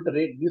am able to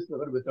read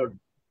newspaper without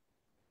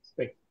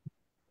specs.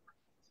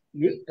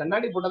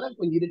 கண்ணாடி போட்டாதான்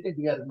கொஞ்சம்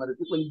இரிட்டேட்டிங்கா இருக்க மாதிரி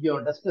இருக்கு,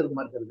 கொஞ்சம் டஸ்ட் இருக்க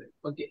மாதிரி இருக்குது.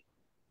 ஓகே,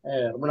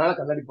 ரொம்ப நாளா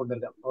கண்ணாடி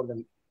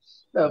போட்டிருக்கேன்.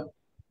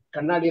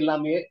 கண்ணாடி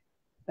எல்லாமே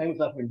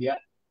டைம்ஸ் ஆஃப் இந்தியா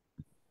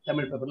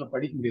தமிழ் பேப்பர்ல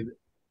படிக்க முடியுது.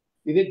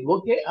 Is it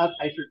okay or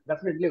I should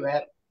definitely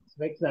wear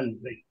specs and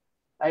read?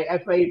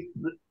 If I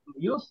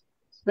use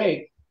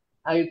specs,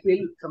 I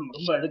feel some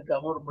ரொம்ப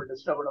அழுக்காம ரொம்ப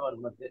டிஸ்டர்படாம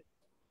இருக்கு.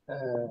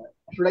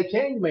 Should I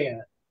change my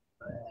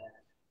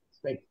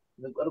specs?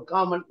 ஒரு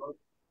காமன்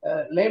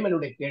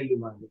லேமனுடைய கேள்வி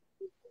மாதிரி.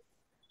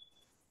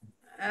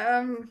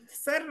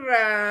 Sir,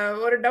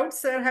 ஒரு doubt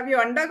sir. Have you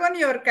undergone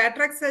your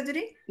cataract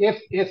surgery?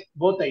 Yes,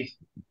 both eyes.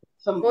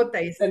 Both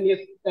eyes. 10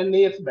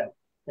 years back.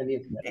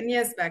 10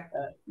 years back.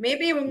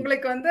 Maybe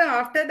உங்களுக்கு வந்து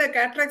after the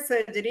cataract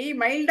surgery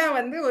மைல்டா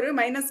வந்து ஒரு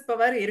மைனஸ்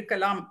பவர்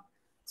இருக்கலாம்.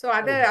 So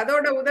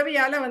அதோட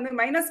உதவியால வந்து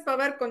மைனஸ்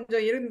பவர்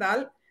கொஞ்சம்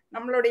இருந்தால்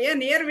நம்மளுடைய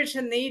நியர்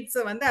விஷன் நீட்ஸ்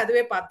வந்து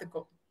அதுவே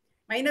பார்த்துக்கும்.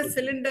 Minus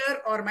cylinder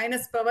R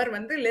minus power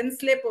வந்து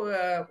லென்ஸ்லே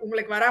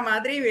உங்களுக்கு வரா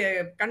மாதிரி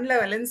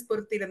கண்ணில் லென்ஸ்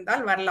பொருத்தி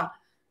இருந்தால் வரலாம்.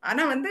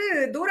 ஆனா வந்து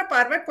தூர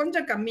பார்வை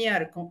கொஞ்சம் கம்மியா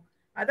இருக்கும்.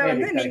 அத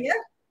வந்து நீங்க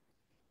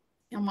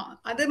ஆமா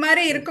அது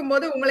மாதிரி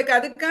இருக்கும்போது உங்களுக்கு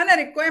அதுக்கான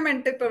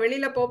ரிக்குவயர்மெண்ட் இப்ப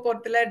வெளியில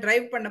போறது இல்ல,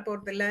 டிரைவ் பண்ண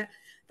போறது இல்ல,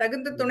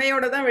 தகுந்த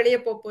துணையோட தான் வெளியே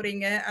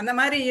போறீங்க, அந்த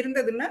மாதிரி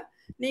இருந்ததுன்னா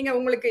நீங்க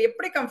உங்களுக்கு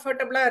எப்படி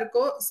கம்ஃபர்டபுளா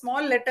இருக்கோ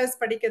ஸ்மால் லெட்டர்ஸ்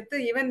படிக்கிறது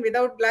ஈவன்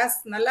வித்வுட் கிளாஸ்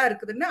நல்லா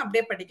இருக்குதுன்னா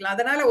அப்படியே படிக்கலாம்.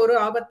 அதனால ஒரு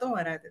ஆபத்தும்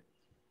வராது.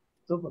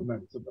 Super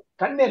madam, super.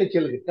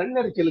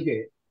 கண்ணெரிச்சலுக்கு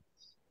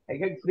I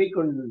get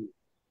frequent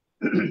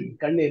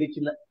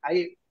கண்ணெரிச்சல். I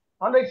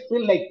always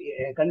feel like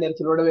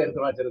கண்ணெரிச்சலோடவே இருக்க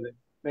மாட்டேங்குது.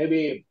 மேபி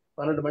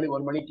 12 மணி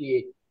 1 மணிக்கு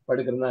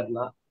படுக்கிறதா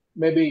இருக்கலாம்,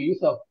 மேபி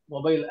யூஸ் ஆஃப்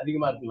மொபைல்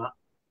அதிகமா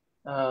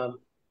இருக்கலாம்.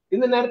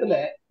 இந்த நேரத்துல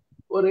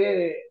ஒரு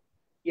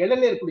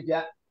இளநீர்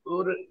குடிச்சா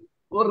ஒரு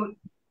ஒரு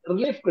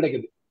ரிலீஃப்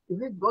கிடைக்குது.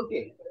 இது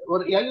ஓகே.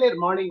 ஒரு இளநீர்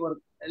மார்னிங் ஒரு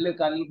இளநீர்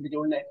காலையில் குடிச்ச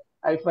உடனே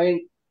ஐ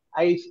ஃபைண்ட்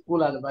ஐஸ்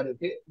கூல் ஆகுற மாதிரி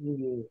இருக்கு.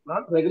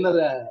 நாட்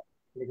ரெகுலரா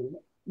கிடைக்குது.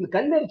 இந்த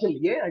கண்ணெரிச்சல்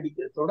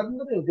ஏன்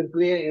தொடர்ந்து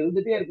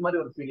இருந்துட்டே இருக்க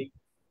மாதிரி ஒரு ஃபீலிங்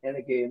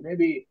எனக்கு.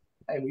 Maybe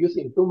I am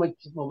using too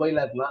much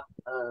மொபைலா இருக்கலாம்.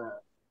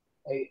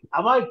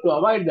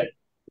 Avoid that.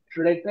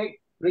 Should I take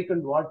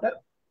frequent water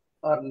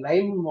R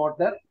Lime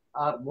water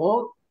R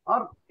more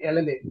or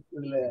இளநீர்?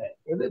 இதுல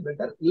எது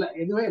பெட்டர்? இல்ல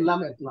எதுவே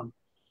இல்லாம இருக்கலாம்?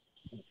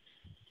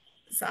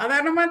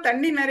 சாதாரணமா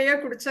தண்ணி நிறைய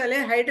குடிச்சாலே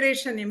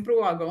ஹைட்ரேஷன்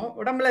இம்ப்ரூவ் ஆகும்.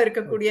 உடம்புல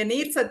இருக்கக்கூடிய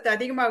நீர் சத்து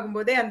அதிகமாகும்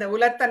போதே அந்த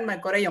உலர்த்தன்மை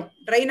குறையும்,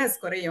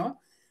 ட்ரைனஸ் குறையும்.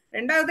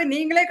 ரெண்டாவது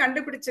நீங்களே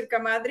கண்டுபிடிச்சிருக்க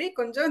மாதிரி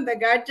கொஞ்சம் இந்த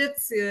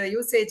கேட்ஜெட்ஸ்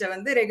யூசேஜை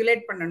வந்து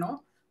ரெகுலேட் பண்ணணும்.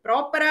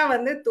 ப்ராப்பரா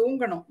வந்து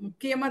தூங்கணும்,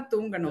 முக்கியமா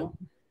தூங்கணும்.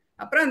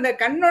 அப்புறம் இந்த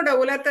கண்ணோட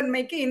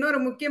உலர்த்தன்மைக்கு இன்னொரு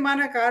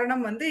முக்கியமான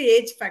காரணம் வந்து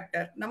ஏஜ்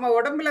ஃபேக்டர். நம்ம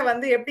உடம்புல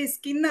வந்து எப்படி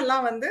ஸ்கின்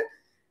எல்லாம் வந்து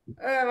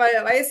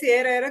வயசு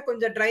ஏற ஏற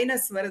கொஞ்சம்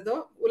ட்ரைனஸ் வருதோ,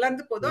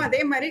 உலர்ந்து போதோ, அதே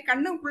மாதிரி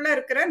கண்ணுக்குள்ள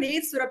இருக்கிற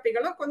நீர்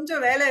சுரப்பிகளும்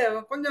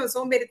கொஞ்சம்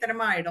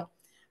சோம்பேறித்தனமா ஆயிடும்.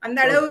 அந்த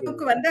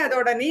அளவுக்கு வந்து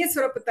அதோட நீர்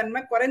சுரப்பு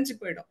தன்மை குறைஞ்சு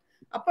போயிடும்.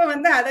 அப்ப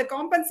வந்து அதை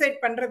காம்பன்சேட்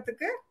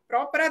பண்றதுக்கு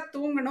ப்ராப்பரா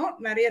தூங்கணும்,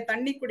 நிறைய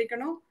தண்ணி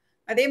குடிக்கணும்.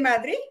 அதே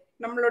மாதிரி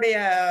நம்மளுடைய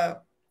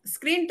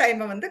ஸ்கிரீன்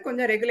டைமை வந்து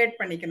கொஞ்சம் ரெகுலேட்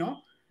பண்ணிக்கணும்.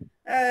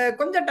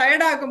 கொஞ்சம்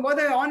டயர்ட்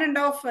ஆகும்போது ஆன் அண்ட்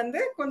ஆஃப் வந்து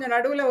கொஞ்சம்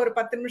நடுவில் ஒரு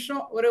 10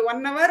 நிமிஷம், ஒரு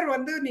 1 ஹவர்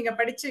வந்து நீங்க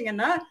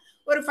படிச்சீங்கன்னா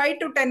ஒரு 5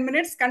 to 10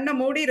 மினிட்ஸ் கண்ணை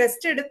மூடி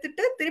ரெஸ்ட்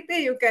எடுத்துட்டு திருப்பி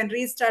you can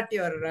restart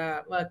your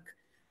work.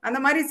 அந்த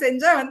மாதிரி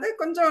செஞ்சா வந்து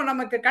கொஞ்சம்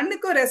நமக்கு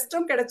கண்ணுக்கும்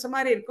ரெஸ்டும் கிடைச்ச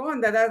மாதிரி இருக்கும்.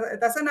 அந்த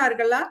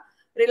தசநார்கள்லாம்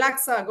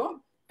ரிலாக்ஸ் ஆகும்,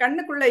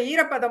 கண்ணுக்குள்ள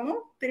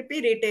ஈரப்பதமும் திருப்பி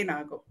ரீட்டைன்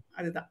ஆகும்.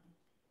 அதுதான்.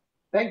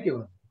 தேங்க்யூ,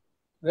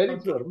 வெரி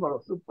ரொம்ப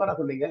சூப்பரா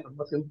சொன்னீங்க,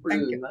 ரொம்ப சிம்பிள்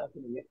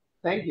சொன்னீங்க.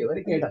 Thank you,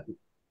 very kind of you.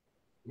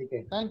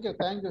 Thank you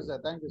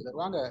sir.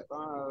 வாங்க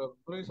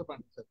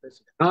சார்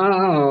பேசுங்க.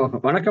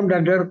 வணக்கம்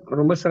டாக்டர்,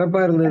 ரொம்ப சிறப்பா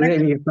இருந்தது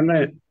நீங்க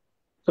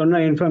சொன்ன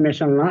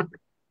இன்ஃபர்மேஷன்லாம்.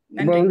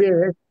 இப்போ வந்து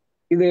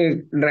இது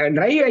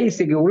ட்ரை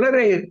ஐஸுக்கு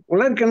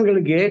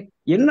உலர்கண்களுக்கு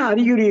என்ன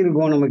அறிகுறி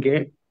இருக்கும் நமக்கு?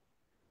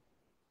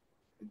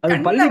 அது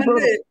பள்ளி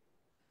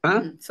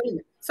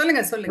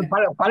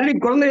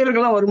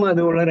குழந்தைகளுக்கெல்லாம் வருமா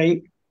அது உலரை?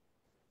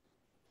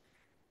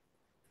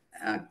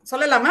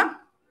 சொல்லலாமா?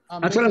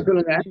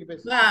 சொல்லுங்க.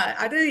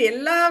 அது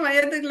எல்லா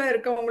வயதுல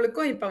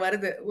இருக்கவங்களுக்கும் இப்ப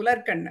வருது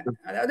உலர்கண்.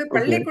 அதாவது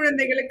பள்ளி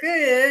குழந்தைகளுக்கு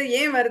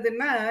ஏன்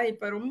வருதுன்னா,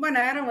 இப்ப ரொம்ப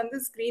நேரம் வந்து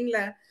ஸ்கிரீன்ல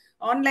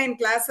ஆன்லைன்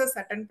கிளாஸஸ்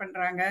அட்டென்ட்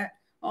பண்றாங்க,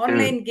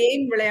 ஆன்லைன்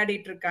கேம்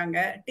விளையாடிட்டு இருக்காங்க,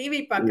 டிவி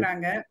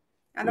பாக்குறாங்க.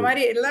 அந்த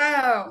மாதிரி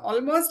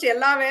ஆல்மோஸ்ட்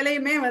எல்லா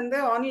வேலையுமே வந்து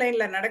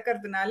ஆன்லைன்ல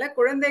நடக்கிறதுனால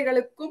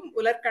குழந்தைகளுக்கும்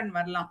உலர்கண்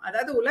வரலாம்.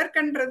 அதாவது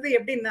உலர்கண்றது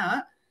எப்படின்னா,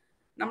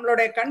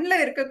 நம்மளோட கண்ணுல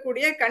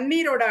இருக்கக்கூடிய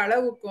கண்ணீரோட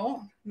அளவுக்கும்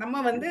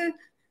நம்ம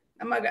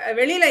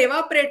வெளியில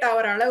எவாபரேட்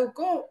ஆகிற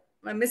அளவுக்கும்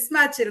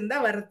மிஸ்மேட்ச் இருந்தா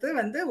வர்றது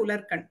வந்து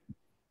உலர்கண்.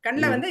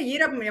 கண்ணுல வந்து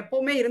ஈரம்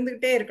எப்பவுமே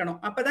இருந்துகிட்டே இருக்கணும்.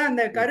 அப்பதான்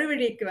அந்த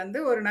கருவிழிக்கு வந்து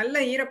ஒரு நல்ல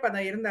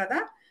ஈரப்பதம்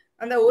இருந்தாதான்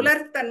அந்த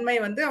உலர்த்தன்மை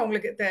வந்து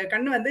அவங்களுக்கு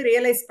கண்ணு வந்து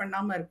ரியலைஸ்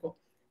பண்ணாம இருக்கும்.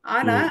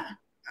 ஆனா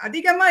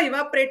அதிகமா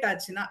இவாபரேட்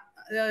ஆச்சுன்னா,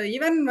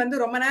 ஈவன் வந்து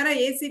ரொம்ப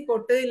நேரம் ஏசி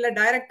போட்டு இல்ல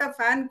டைரக்டா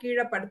ஃபேன்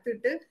கீழே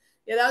படுத்துட்டு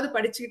ஏதாவது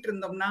படிச்சுக்கிட்டு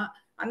இருந்தோம்னா,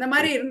 அந்த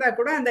மாதிரி இருந்தா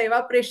கூட அந்த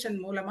எவாபரேஷன்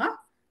மூலமா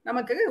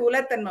நமக்கு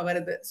உலர்த்தன்மை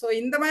வருது. சோ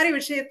இந்த மாதிரி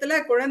விஷயத்துல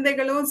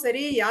குழந்தைகளும்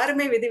சரி,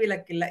 யாருமே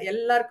விதிவிலக்கு இல்லை,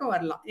 எல்லாருக்கும்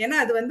வரலாம். ஏன்னா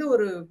அது வந்து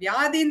ஒரு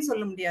வியாதின்னு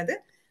சொல்ல முடியாது,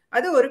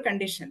 அது ஒரு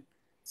கண்டிஷன்.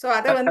 சோ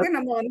அத வந்து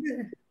நம்ம வந்து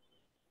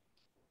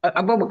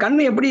அப்போ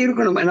கண்ணு எப்படி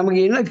இருக்கணும்,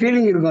 நமக்கு என்ன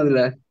ஃபீலிங் இருக்கும்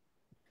அதுல?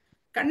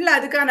 கண்ணுல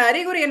அதுக்கான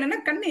அறிகுறி என்னன்னா,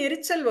 கண்ணு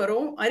எரிச்சல்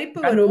வரும், அரிப்பு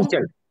வரும்.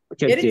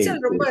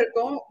 எரிச்சல் ரொம்ப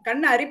இருக்கும்,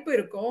 கண்ணு அரிப்பு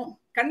இருக்கும்.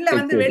 கண்ணுல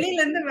வந்து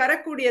வெளியில இருந்து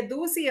வரக்கூடிய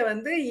தூசிய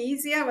வந்து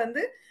ஈஸியா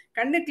வந்து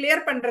கண்ணு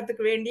கிளியர்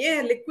பண்றதுக்கு வேண்டிய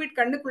லிக்விட்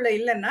கண்ணுக்குள்ள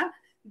இல்லைன்னா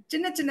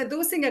சின்ன சின்ன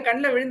தூசிங்க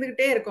கண்ணுல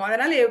விழுந்துகிட்டே இருக்கும்.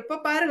 அதனால எப்ப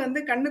பாரு வந்து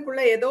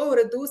கண்ணுக்குள்ள ஏதோ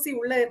ஒரு தூசி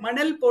உள்ள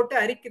மணல் போட்டு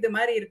அரிக்குது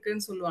மாதிரி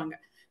இருக்குன்னு சொல்லுவாங்க.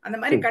 அந்த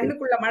மாதிரி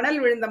கண்ணுக்குள்ள மணல்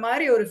விழுந்த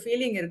மாதிரி ஒரு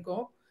ஃபீலிங்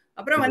இருக்கும்.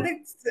 அப்புறம் வந்து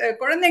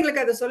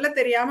குழந்தைங்களுக்கு அதை சொல்ல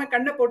தெரியாம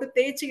கண்ணை போட்டு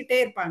தேய்ச்சிக்கிட்டே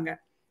இருப்பாங்க.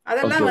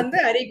 அதெல்லாம் வந்து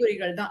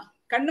அறிகுறிகள் தான்.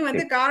 கண்ணு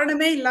வந்து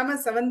காரணமே இல்லாம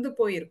செவந்து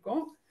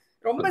போயிருக்கும்.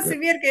 ரொம்ப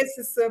சிவியர்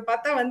கேசஸ்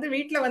பார்த்தா வந்து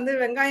வீட்டுல வந்து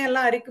வெங்காயம்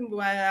எல்லாம்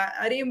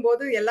அறியும்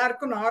போது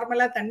எல்லாருக்கும்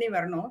நார்மலா தண்ணி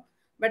வரணும்.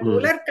 பட்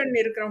உலர்கண்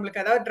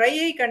இருக்கிறவங்களுக்கு, அதாவது ட்ரை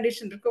ஐ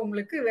கண்டிஷன்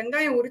இருக்கவங்களுக்கு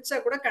வெங்காயம் உரிச்சா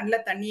கூட கண்ணுல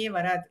தண்ணியே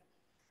வராது.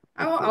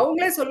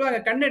 அவங்களே சொல்லுவாங்க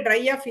கண்ணு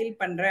ட்ரையா ஃபீல்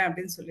பண்றேன்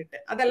அப்படின்னு சொல்லிட்டு.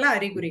 அதெல்லாம்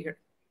அறிகுறிகள்.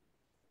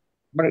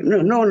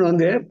 இன்னொன்னு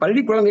வந்து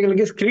பள்ளி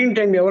குழந்தைகளுக்கு ஸ்கிரீன்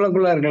டைம்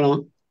எவ்வளவுக்குள்ள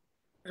இருக்கணும்?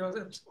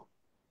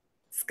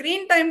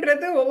 ஸ்கிரீன்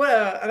டைம்ன்றது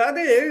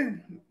அதாவது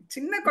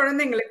சின்ன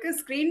குழந்தைங்களுக்கு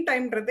ஸ்கிரீன்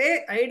டைம்ன்றதே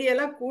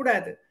ஐடியலா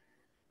கூடாது.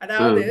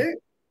 அதாவது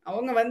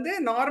அவங்க வந்து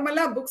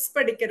நார்மலா புக்ஸ்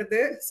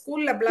படிக்கிறது,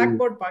 ஸ்கூல்ல பிளாக்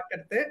போர்ட்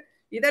பாக்குறது,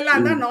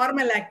 இதெல்லாம் தான்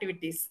நார்மல்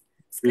ஆக்டிவிட்டிஸ்.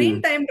 ஸ்கிரீன்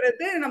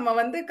டைம்ன்றது நம்ம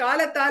வந்து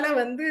காலத்தால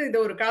வந்து இது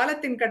ஒரு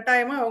காலத்தின்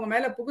கட்டாயமா அவங்க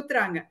மேல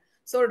புகுத்துறாங்க.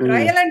 சோ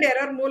ட்ரையல் அண்ட்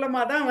எரர்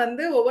மூலமா தான்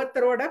வந்து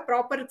ஒவ்வொருத்தரோட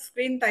ப்ராப்பர்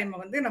ஸ்கிரீன் டைம்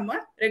வந்து நம்ம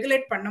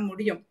ரெகுலேட் பண்ண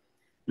முடியும்.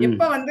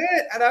 எப்ப வந்து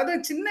அதாவது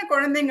சின்ன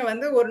குழந்தைங்க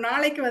வந்து ஒரு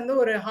நாளைக்கு வந்து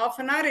ஒரு ½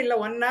 an hour இல்ல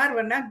 1 hour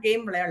வேணா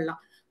கேம்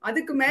விளையாடலாம்.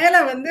 அதுக்கு மேல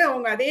வந்து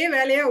அவங்க அதே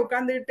வேலையா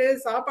உட்கார்ந்துட்டு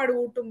சாப்பாடு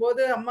ஊட்டும்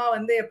போது அம்மா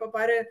வந்து எப்ப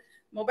பாரு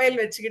மொபைல்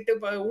வச்சுக்கிட்டு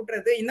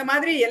ஊட்டுறது, இந்த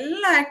மாதிரி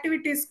எல்லா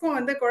ஆக்டிவிட்டிஸ்க்கும்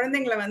வந்து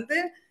குழந்தைங்களை வந்து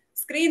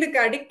ஸ்கிரீனுக்கு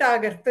அடிக்ட்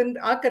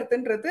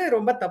ஆக்கிறதுன்றது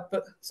ரொம்ப தப்பு.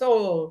 ஸோ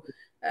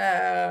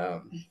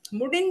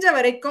முடிஞ்ச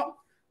வரைக்கும்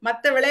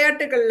மற்ற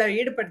விளையாட்டுகள்ல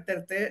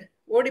ஈடுபடுத்துறது,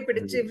 ஓடி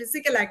பிடிச்சு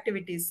பிசிக்கல்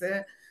ஆக்டிவிட்டிஸ்,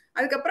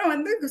 அதுக்கப்புறம்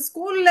வந்து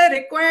ஸ்கூல்ல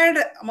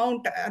ரெக்வயர்டு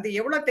அமௌண்ட் அது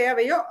எவ்வளவு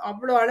தேவையோ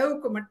அவ்வளோ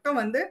அளவுக்கு மட்டும்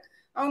வந்து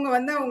அவங்க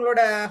வந்து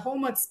அவங்களோட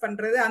ஹோம்ஒர்க்ஸ்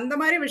பண்றது, அந்த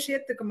மாதிரி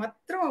விஷயத்துக்கு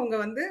மாத்திரம் அவங்க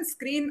வந்து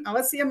ஸ்கிரீன்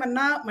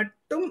அவசியம்னா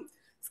மட்டும்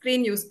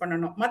ஸ்கிரீன் யூஸ்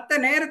பண்ணணும். மற்ற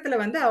நேரத்துல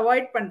வந்து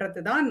அவாய்ட்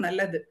பண்றது தான்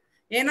நல்லது.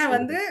 ஏன்னா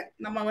வந்து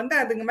நம்ம வந்து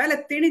அதுங்க மேல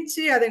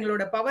திணிச்சு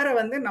அதுங்களோட பவரை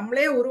வந்து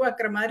நம்மளே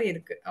உருவாக்குற மாதிரி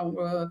இருக்கு.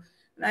 அவங்க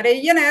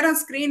நிறைய நேரம்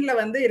ஸ்கிரீன்ல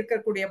வந்து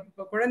இருக்கக்கூடிய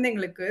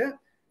குழந்தைங்களுக்கு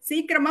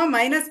சீக்கிரமா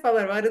மைனஸ்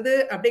பவர் வருது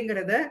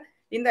அப்படிங்கறத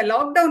இந்த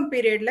லாக்டவுன்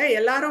பீரியட்ல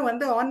எல்லாரும்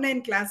வந்து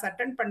ஆன்லைன் கிளாஸ்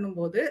அட்டென்ட்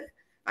பண்ணும்போது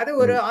அது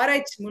ஒரு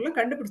ஆராய்ச்சி மூலம்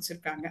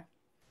கண்டுபிடிச்சிருக்காங்க.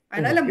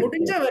 அதனால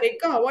முடிஞ்ச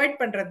வரைக்கும் அவாய்ட்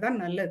பண்றது தான்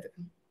நல்லது.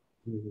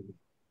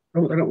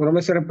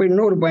 ரொம்ப சிறப்பு.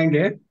 இன்னொரு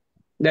பாயிண்ட்,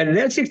 இந்த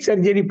லேசிக்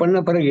சர்ஜரி பண்ண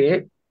பிறகு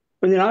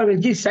கொஞ்ச நாள்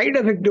கழிச்சு சைடு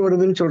எஃபெக்ட்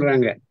வருதுன்னு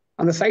சொல்றாங்க.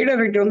 அந்த சைடு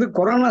எஃபெக்ட் வந்து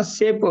கொரோனா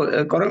ஷேப்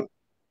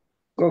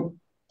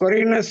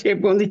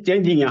வந்து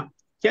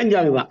சேஞ்ச்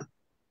ஆகுதான்.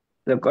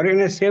 இந்த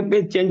கொரோனா ஷேப்பே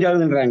சேஞ்ச்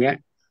ஆகுதுன்றாங்க.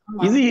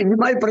 இது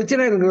மாதிரி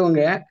பிரச்சனை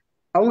இருக்கிறவங்க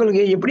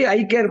அவங்களுக்கு எப்படி ஐ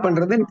கேர்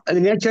பண்றது, அது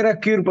நேச்சரா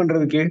கியூர்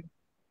பண்றதுக்கு?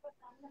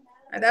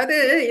 அதாவது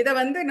இத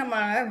வந்து நம்ம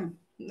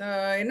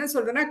என்ன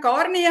சொல்றதுன்னா,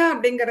 கார்னியா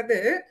அப்படிங்கிறது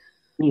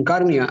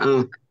கார்னியா.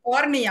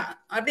 கார்னியா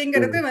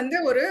அப்படிங்கிறது வந்து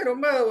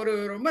ஒரு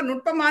ரொம்ப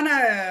நுட்பமான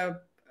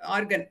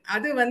ஆர்கன்.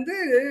 அது வந்து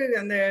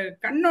அந்த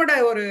கண்ணோட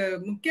ஒரு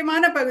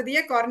முக்கியமான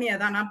பகுதியே கார்னியா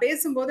தான். நான்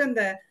பேசும்போது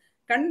அந்த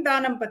கண்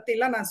தானம்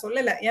பத்திலாம் நான்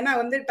சொல்லல. ஏன்னா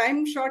வந்து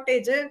டைம்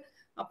ஷார்ட்டேஜ்,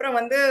 அப்புறம்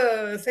வந்து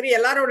சரி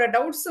எல்லாரோட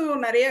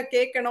டவுட்ஸும் நிறைய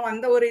கேட்கணும்,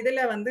 அந்த ஒரு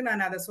இதுல வந்து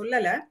நான் அதை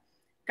சொல்லல.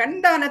 கண்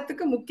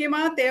தானத்துக்கு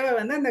முக்கியமா தேவை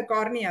வந்து அந்த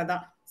கார்னியா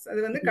தான். அது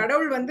வந்து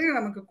கடவுள் வந்து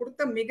நமக்கு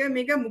கொடுத்த மிக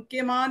மிக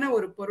முக்கியமான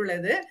ஒரு பொருள்,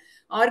 அது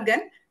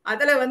ஆர்கன்.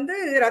 அதுல வந்து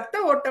ரத்த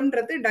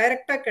ஓட்டம்ன்றது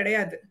டைரக்டா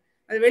கிடையாது.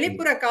 அது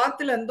வெளிப்புற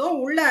காத்துல இருந்தும்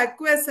உள்ள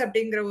அக்வஸ்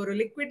அப்படிங்கிற ஒரு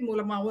லிக்விட்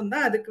மூலமாவும்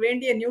தான் அதுக்கு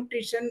வேண்டிய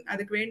நியூட்ரிஷன்,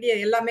 அதுக்கு வேண்டிய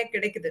எல்லாமே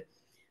கிடைக்குது.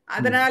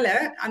 அதனால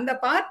அந்த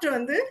பார்ட்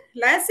வந்து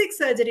லாசிக்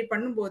சர்ஜரி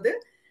பண்ணும்போது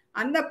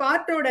அந்த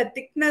பார்ட்டோட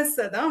திக்னஸ்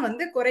தான்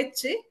வந்து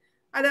குறைச்சி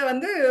அதை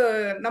வந்து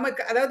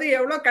நமக்கு, அதாவது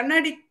எவ்வளவு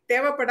கண்ணாடி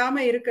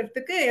தேவைப்படாம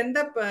இருக்கிறதுக்கு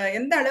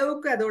எந்த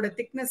அளவுக்கு அதோட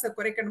திக்னஸை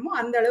குறைக்கணுமோ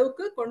அந்த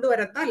அளவுக்கு கொண்டு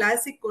வரதான்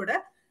லாசிக்கோட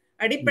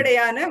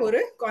அடிப்படையான ஒரு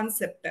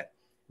கான்செப்ட்.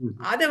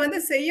 அதை வந்து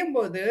செய்யும்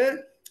போது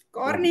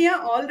கார்னியா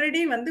ஆல்ரெடி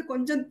வந்து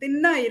கொஞ்சம்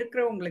தின்னா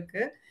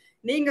இருக்கிறவங்களுக்கு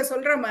நீங்க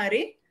சொல்ற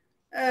மாதிரி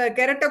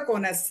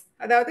கெரட்டோகோனஸ்,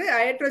 அதாவது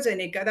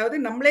ஹைட்ரோஜெனிக், அதாவது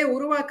நம்மளே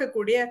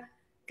உருவாக்கக்கூடிய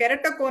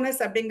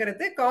கெரட்டோகோனஸ்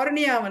அப்படிங்கிறது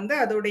கார்னியா வந்து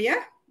அதோடைய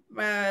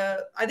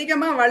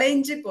அதிகமா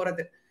வளைஞ்சு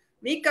போறது,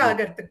 வீக்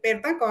ஆகிறதுக்கு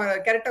பேர் தான்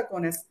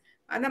கெரட்டோகோனஸ்.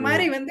 அந்த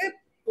மாதிரி வந்து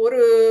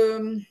ஒரு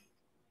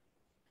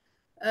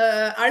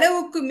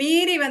அளவுக்கு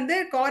மீறி வந்து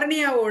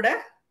கார்னியாவோட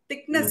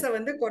திக்னஸை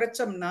வந்து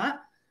குறைச்சோம்னா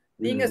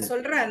நீங்க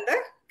சொல்ற அந்த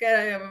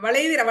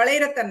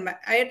வளைரத்தன்மை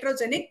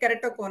ஹைட்ரோஜெனிக்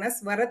கெரட்டோகோனஸ்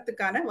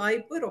வரத்துக்கான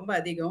வாய்ப்பு ரொம்ப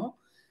அதிகம்.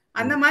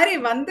 அந்த மாதிரி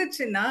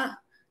வந்துச்சுன்னா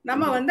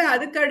நம்ம வந்து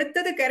அதுக்கு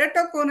அடுத்தது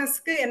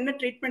கெரட்டோகோனஸ்க்கு என்ன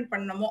ட்ரீட்மெண்ட்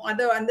பண்ணணுமோ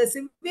அது அந்த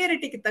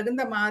சிவியரிட்டிக்கு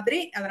தகுந்த மாதிரி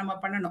அதை நம்ம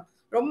பண்ணணும்.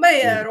 ரொம்ப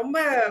ரொம்ப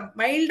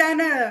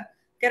மைல்டான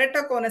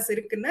கெரட்டோகோனஸ்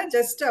இருக்குன்னா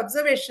ஜஸ்ட்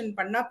அப்சர்வேஷன்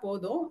பண்ணா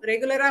போதும்.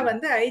 ரெகுலரா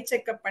வந்து ஐ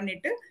செக்அப்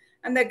பண்ணிட்டு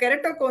அந்த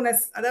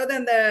கெரட்டோகோனஸ், அதாவது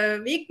அந்த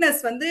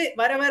வீக்னஸ் வந்து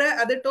வர வர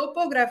அது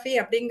டோபோகிராஃபி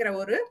அப்படிங்கிற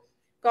ஒரு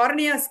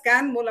கார்னியா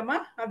ஸ்கேன் மூலமா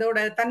அதோட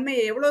தன்மை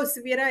எவ்வளவு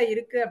சிவியரா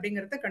இருக்கு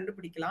அப்படிங்கறத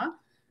கண்டுபிடிக்கலாம்.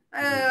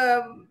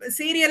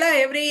 சீரியலா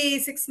எவ்ரி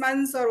 6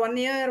 months or 1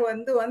 year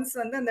வந்து ஒன்ஸ்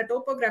வந்து அந்த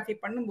டோபோகிராஃபி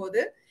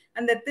பண்ணும்போது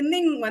அந்த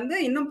தின்னிங் வந்து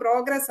இன்னும்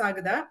ப்ராக்ரஸ்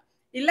ஆகுதா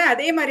இல்ல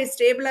அதே மாதிரி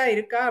ஸ்டேபிளா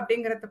இருக்கா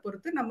அப்படிங்கறத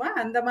பொறுத்து நம்ம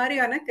அந்த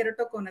மாதிரியான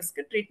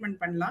கெரட்டோகோனஸ்க்கு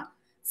ட்ரீட்மெண்ட் பண்ணலாம்.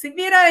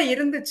 சிவியரா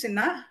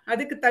இருந்துச்சுன்னா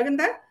அதுக்கு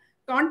தகுந்த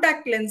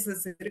கான்டாக்ட்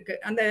லென்சஸ் இருக்கு.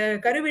 அந்த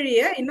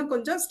கருவிழியை இன்னும்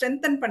கொஞ்சம்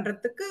ஸ்ட்ரென்தன்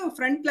பண்றதுக்கு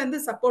ஃப்ரண்ட்ல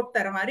இருந்து சப்போர்ட்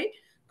தர மாதிரி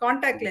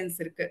கான்டாக்ட் லென்ஸ்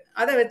இருக்கு,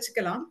 அதை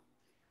வச்சுக்கலாம்.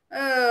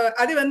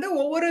 அது வந்து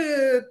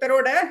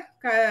ஒவ்வொருத்தரோட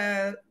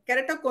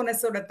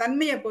கெரட்டோகோனஸோட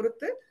தன்மையை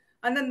பொறுத்து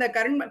அந்தந்த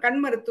கண்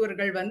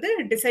மருத்துவர்கள் வந்து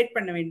டிசைட்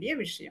பண்ண வேண்டிய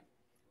விஷயம்.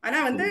 ஆனா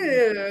வந்து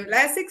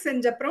லாசிக்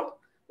செஞ்சப்புறம்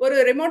ஒரு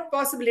ரிமோட்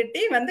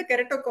பாசிபிலிட்டி வந்து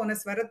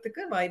கெரட்டோகோனஸ்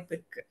வரத்துக்கு வாய்ப்பு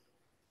இருக்கு.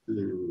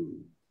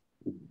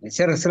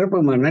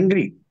 சிறப்புமா,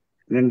 நன்றி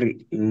நன்றி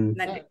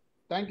நன்றி.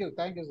 Thank you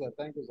sir.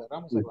 Thank you sir.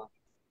 Rama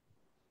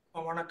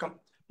sir வணக்கம்.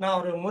 நான்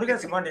ஒரு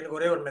முருகேசன் எனக்கு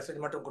ஒரே ஒரு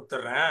மெசேஜ் மட்டும்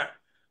கொடுத்துட்றேன்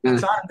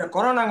சார். இந்த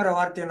கொரோனாங்கிற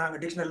வார்த்தையை நாங்க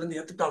டிக்ஷனரில இருந்து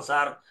எடுத்துட்டோம்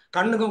சார்.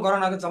 கண்ணுக்கும்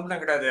கொரோனாக்கும்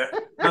சம்பந்தம் கிடையாது.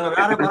 நாங்க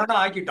வேற கொரோனா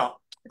ஆக்கிட்டோம்.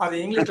 அது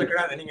இங்கிலீஷ்ல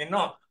கிடையாது. நீங்க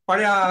இன்னும்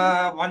பழைய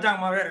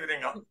பஞ்சாங்கமாவே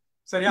இருக்கிறீங்க.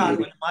 சரியா?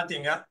 அது கொஞ்சம்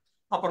மாத்தீங்க.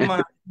 அப்புறமா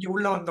இங்க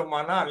உள்ள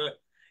வந்தோம்னா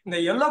இந்த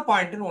எல்லோ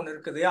பாயிண்ட்னு ஒண்ணு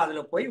இருக்குது,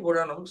 அதுல போய்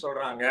விழணும்னு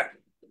சொல்றாங்க.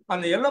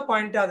 அந்த எல்லோ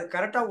பாயிண்ட் அது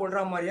கரெக்டா விடுற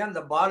மாதிரியா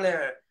அந்த பாலை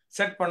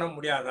செட் பண்ண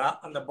முடியாதா?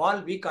 அந்த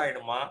பால் வீக்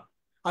ஆயிடுமா?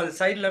 அது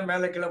சைட்ல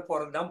மேல கீழே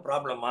போறது தான்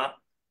ப்ராப்ளமா?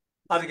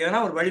 அதுக்கு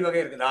எதனா ஒரு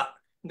வழிவகை இருக்குதா?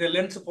 இந்த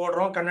லென்ஸ்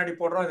போடுறோம், கண்ணாடி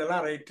போடுறோம்,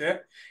 இதெல்லாம் ரைட்டு.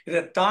 இதை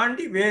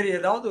தாண்டி வேறு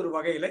ஏதாவது ஒரு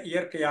வகையில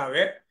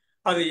இயற்கையாவே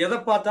அது எதை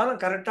பார்த்தாலும்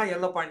கரெக்டா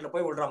எல்லோ பாயிண்ட்ல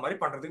போய் விடுற மாதிரி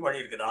பண்றதுக்கு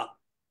வழி இருக்குதா?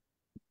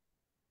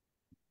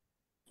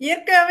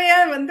 இயற்கையாவே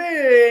வந்து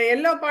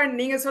எல்லோ பாயிண்ட்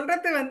நீங்க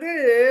சொல்றது வந்து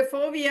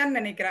ஃபோவியான்னு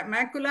நினைக்கிறேன்,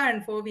 மேக்குலா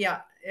அண்ட் ஃபோவியா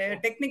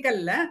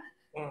டெக்னிக்கல்ல.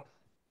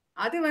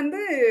 அது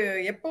வந்து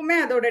எப்பவுமே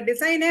அதோட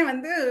டிசைனே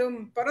வந்து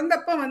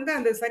பிறந்தப்ப வந்து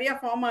அது சரியா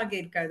ஃபார்ம் ஆகி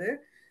இருக்காது.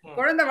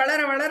 குழந்தை வளர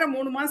வளர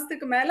 3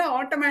 மாசத்துக்கு மேல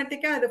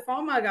ஆட்டோமேட்டிக்கா அது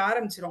ஃபார்ம் ஆக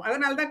ஆரம்பிச்சிடும்.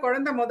 அதனாலதான்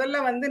குழந்தை முதல்ல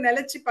வந்து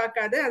நிலைச்சு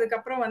பார்க்காது.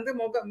 அதுக்கப்புறம் வந்து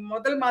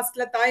முதல்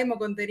மாசத்துல தாய்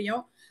முகம்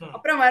தெரியும்.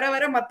 அப்புறம் வர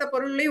வர மத்த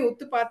பொருள்லையும்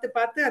உத்து பார்த்து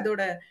பார்த்து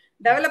அதோட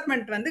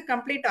டெவலப்மெண்ட் வந்து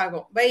கம்ப்ளீட்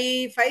ஆகும். பை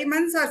 5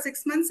 months or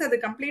 6 months அது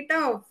கம்ப்ளீட்டா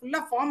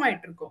ஃபுல்லா ஃபார்ம்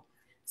ஆயிட்டு இருக்கும்.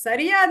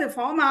 சரியா அது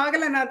ஃபார்ம்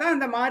ஆகலைன்னா தான்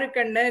அந்த மாறு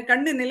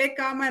கண்ணு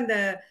நிலைக்காம அந்த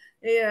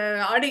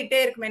ஆடிட்டே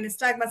இருக்குமே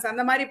நிஸ்டாக்மஸ்,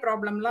 அந்த மாதிரி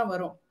ப்ராப்ளம்லாம்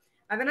வரும்.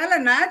 அதனால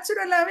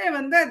நேச்சுரலாவே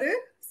வந்து அது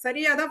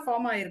சரியா தான்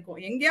ஃபார்ம் ஆயிருக்கும்.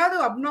 எங்கேயாவது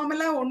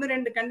அப்நார்மலா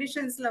 1-2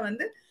 கண்டிஷன்ஸ்ல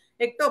வந்து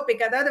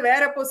எக்டோபிக், அதாவது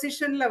வேற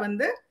பொசிஷன்ல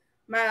வந்து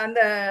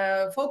அந்த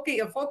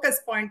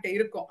ஃபோக்கஸ் பாயிண்ட்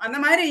இருக்கும். அந்த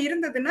மாதிரி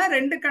இருந்ததுன்னா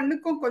 2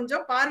 கண்ணுக்கும்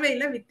கொஞ்சம்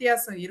பார்வையில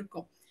வித்தியாசம்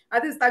இருக்கும்.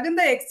 அது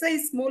தகுந்த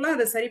எக்ஸசைஸ் மூலம்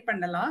அதை சரி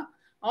பண்ணலாம்.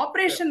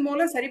 ஆபரேஷன்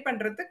மூலம் சரி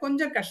பண்றது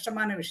கொஞ்சம்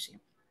கஷ்டமான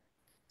விஷயம்.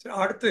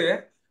 அடுத்து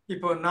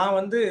இப்போ நான்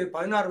வந்து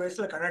 16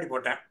 வயசுல கண்ணாடி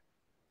போட்டேன்.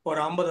 ஒரு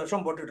 50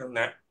 வருஷம் போட்டுட்டு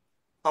இருந்தேன்.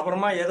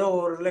 அப்புறமா ஏதோ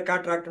ஒரு இல்லை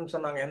கேட்ராக்ட்னு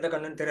சொன்னாங்க, எந்த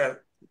கண்ணுன்னு தெரியாது.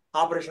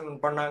 ஆப்ரேஷன்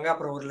பண்ணாங்க,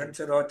 அப்புறம் ஒரு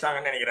லென்ஸ் ஏதோ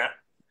வச்சாங்கன்னு நினைக்கிறேன்.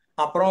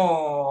 அப்புறம்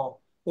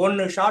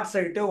ஒன்று ஷார்ட்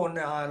சைட்டு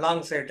ஒன்று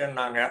லாங்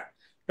சைட்டுன்னாங்க.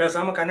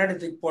 பேசாமல் கண்ணாடி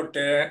தூக்கி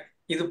போட்டு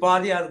இது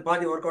பாதி அது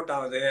பாதி ஒர்க் அவுட்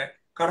ஆகுது.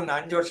 கடந்த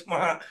 5 வருஷமா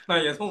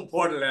நான் எதுவும்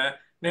போடல,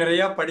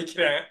 நிறைய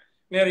படிக்கிறேன்,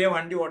 நிறைய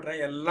வண்டி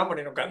ஓட்டுறேன், எல்லாம்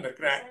பண்ணிட்டு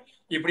உட்காந்துருக்கிறேன்.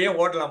 இப்படியே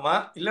ஓட்டலாமா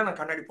இல்லை நான்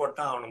கண்ணாடி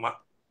போட்டா ஆகணுமா?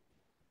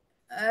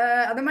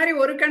 அது மாதிரி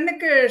ஒரு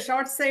கண்ணுக்கு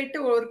ஷார்ட் சைட்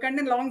ஒரு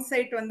கண்ணு லாங்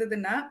சைட்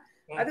வந்ததுன்னா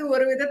அது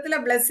ஒரு விதத்துல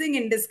பிளெஸிங்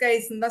இன்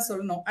டிஸ்கைஸ் தான்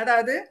சொல்லணும்.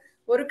 அதாவது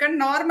ஒரு கண்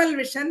நார்மல்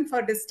விஷன்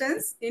ஃபார்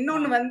டிஸ்டன்ஸ்,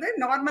 இன்னொன்னு வந்து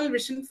normal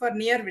vision for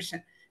near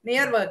vision,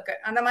 near work.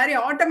 அந்த மாதிரி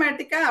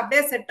ஆட்டோமேட்டிக்கா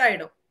அப்படியே செட்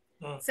ஆயிடும்.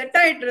 செட்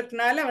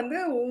ஆயிட்டுறதுனால வந்து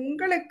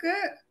உங்களுக்கு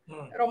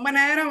ரொம்ப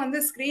நேரம் வந்து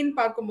ஸ்கிரீன்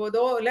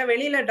பார்க்கும்போதோ இல்ல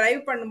வெளியில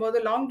டிரைவ் பண்ணும்போதோ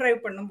லாங் டிரைவ்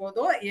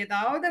பண்ணும்போதோ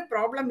ஏதாவது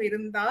ப்ராப்ளம்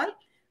இருந்தால்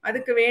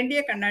அதுக்கு வேண்டிய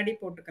கண்ணாடி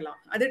போட்டுக்கலாம்.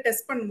 அது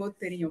டெஸ்ட் பண்ணும்போது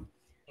தெரியும்.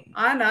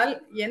 ஆனால்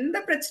எந்த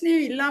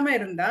பிரச்சனையும் இல்லாம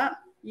இருந்தா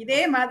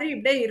இதே மாதிரி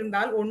இப்படியே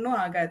இருந்தால் ஒன்னும்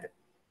ஆகாது.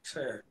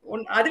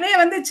 அதுவே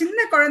வந்து சின்ன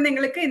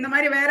குழந்தைங்களுக்கு இந்த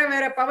மாதிரி வேற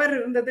வேற பவர்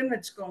இருந்ததுன்னு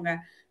வச்சுக்கோங்க,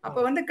 அப்ப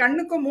வந்து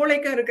கண்ணுக்கும்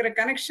மூளைக்கும் இருக்கிற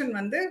கனெக்ஷன்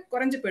வந்து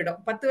குறைஞ்சு போயிடும்.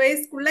 10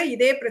 வயசுக்குள்ள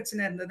இதே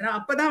பிரச்சனை இருந்ததுன்னா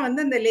அப்பதான்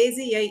வந்து இந்த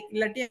லேசி ஐ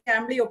இல்லாட்டி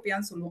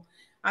ஆம்பிளியோபியான்னு சொல்லுவோம்,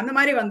 அந்த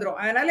மாதிரி வந்துடும்.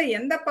 அதனால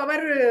எந்த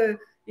பவர்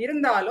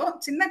இருந்தாலும்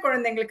சின்ன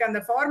குழந்தைங்களுக்கு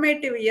அந்த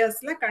ஃபார்மேட்டிவ்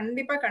இயர்ஸ்ல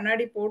கண்டிப்பா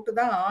கண்ணாடி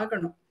போட்டுதான்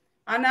ஆகணும்.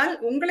 ஆனால்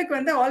உங்களுக்கு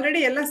வந்து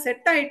ஆல்ரெடி எல்லாம்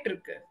செட் ஆயிட்டு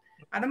இருக்கு,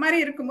 அந்த மாதிரி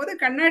இருக்கும்போது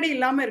கண்ணாடி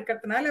இல்லாம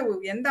இருக்கிறதுனால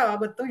எந்த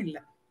ஆபத்தும்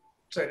இல்லை.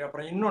 சரி,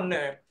 அப்புறம்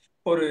இன்னொன்னு,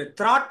 ஒரு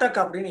திராட்டக்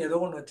அப்படின்னு ஏதோ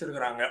ஒன்று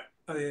வச்சிருக்கிறாங்க.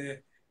 அது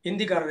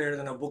ஹிந்திக்காரர்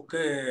எழுதின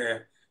புக்கு.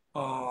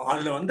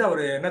 அதில் வந்து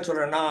அவர் என்ன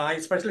சொல்றேன்னா,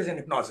 ஸ்பெஷலிஸ்ட்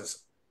இன் ஹிப்னாசிஸ்.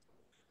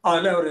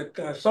 அதில் ஒரு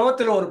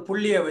சுகத்தில் ஒரு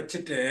புள்ளியை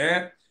வச்சுட்டு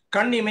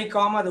கண்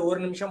இமைக்காம அது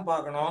 1 நிமிஷம்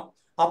பார்க்கணும்,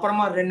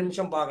 அப்புறமா 2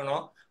 நிமிஷம்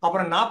பார்க்கணும்,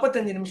 அப்புறம்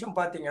 45 நிமிஷம்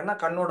பார்த்தீங்கன்னா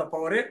கண்ணோட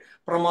பவர்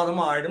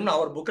பிரமாதமா ஆயிடும்னு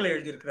அவர் புக்கில்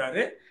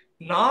எழுதியிருக்கிறாரு.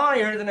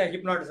 நான் எழுதின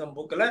ஹிப்னாட்டிசம்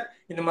புக்கில்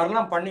இந்த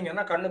மாதிரிலாம்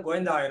பண்ணீங்கன்னா கண்ணு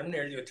கோயந்தா ஆயிரும்னு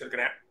எழுதி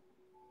வச்சிருக்கிறேன்.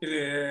 இது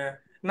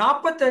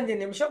 45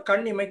 நிமிஷம்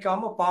கண்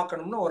இமைக்காம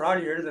பார்க்கணும்னு ஒரு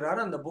ஆள் எழுதுறாரு,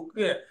 அந்த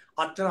புக்கு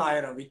அத்தனை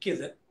 1000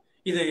 விற்கிது.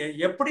 இது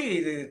எப்படி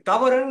இது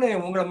தவறுன்னு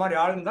உங்களை மாதிரி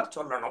ஆளுங்க தான்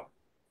சொல்லணும்,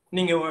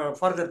 நீங்க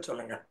ஃபர்தர்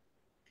சொல்லுங்க.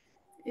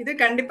 இது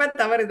கண்டிப்பா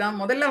தவறுதான்.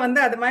 முதல்ல வந்து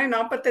அது மாதிரி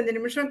 45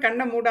 நிமிஷம்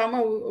கண்ணை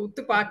மூடாம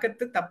உத்து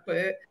பார்க்கறது தப்பு.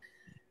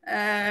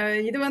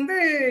 இது வந்து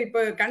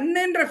இப்ப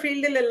கண்ணுன்ற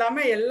ஃபீல்டில்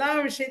இல்லாம எல்லா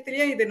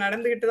விஷயத்திலயும் இது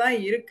நடந்துகிட்டு தான்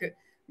இருக்கு.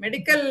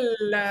 மெடிக்கல்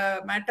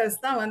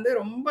மேட்டர்ஸ் தான் வந்து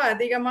ரொம்ப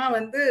அதிகமா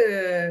வந்து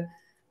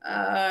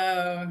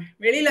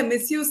வெளியில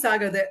மிஸ்யூஸ்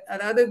ஆகுது.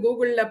 அதாவது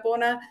கூகுள்ல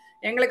போனா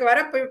எங்களுக்கு வர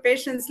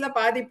பேஷண்ட்ஸ்ல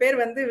பாதி பேர்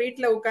வந்து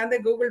வீட்டுல உட்காந்து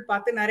கூகுள்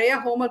பார்த்து நிறைய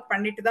ஹோம்ஒர்க்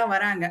பண்ணிட்டு தான்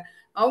வராங்க.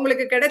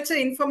 அவங்களுக்கு கிடைச்ச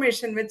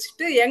இன்ஃபர்மேஷன்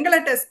வச்சுட்டு எங்களை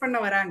டெஸ்ட் பண்ண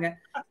வராங்க.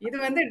 இது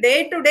வந்து டே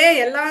டு டே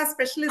எல்லா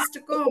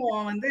ஸ்பெஷலிஸ்டுக்கும்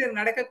வந்து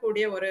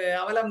நடக்கக்கூடிய ஒரு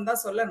அவலம்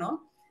தான் சொல்லணும்.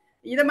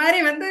 இது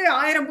மாதிரி வந்து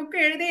 1000 புக்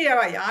எழுதி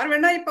யார்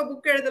வேணா இப்ப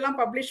புக் எழுதலாம்,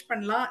 பப்ளிஷ்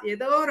பண்ணலாம்,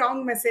 ஏதோ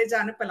ராங் மெசேஜ்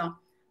அனுப்பலாம்.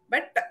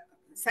 பட்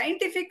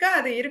சயின்டிபிக்கா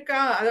அது இருக்கா,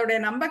 அதோட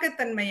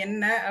நம்பகத்தன்மை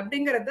என்ன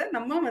அப்படிங்கறத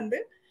நம்ம வந்து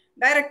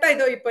டைரக்டா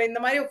இதோ இப்ப இந்த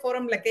மாதிரி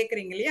ஃபோரம்ல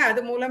கேக்குறீங்க இல்லையா,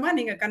 அது மூலமா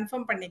நீங்க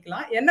கன்ஃபார்ம்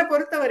பண்ணிக்கலாம். என்னை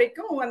பொறுத்த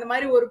வரைக்கும் அந்த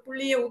மாதிரி ஒரு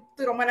புள்ளியை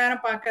உத்து ரொம்ப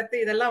நேரம் பார்க்கறது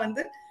இதெல்லாம்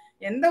வந்து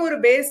எந்த ஒரு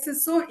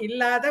பேசிஸும்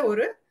இல்லாத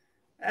ஒரு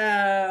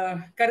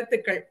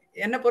கருத்துக்கள்.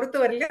 என்னை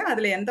பொறுத்தவரையிலும்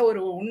அதுல எந்த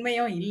ஒரு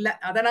உண்மையும் இல்லை.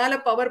 அதனால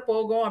பவர்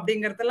போகும்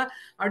அப்படிங்கறதெல்லாம்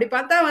அப்படி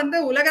பார்த்தா வந்து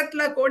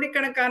உலகத்துல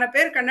கோடிக்கணக்கான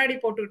பேர் கண்ணாடி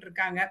போட்டுக்கிட்டு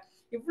இருக்காங்க.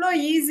 இவ்வளோ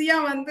ஈஸியா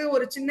வந்து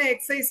ஒரு சின்ன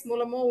எக்ஸசைஸ்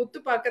மூலமோ உத்து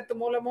பார்க்கறது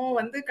மூலமோ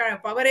வந்து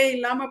பவரே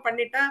இல்லாம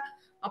பண்ணிட்டா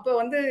அப்ப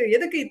வந்து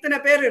எதுக்கு இத்தனை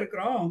பேர்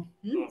இருக்கிறோம்?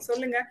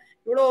 சொல்லுங்க.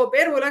 இவ்வளோ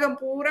பேர் உலகம்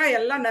பூரா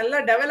எல்லாம் நல்ல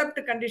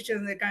டெவலப்டு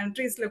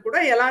கண்ட்ரீஸ்ல கூட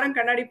எல்லாரும்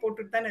கண்ணாடி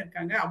போட்டுட்டு தானே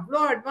இருக்காங்க.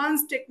 அவ்வளோ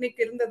அட்வான்ஸ்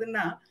டெக்னிக்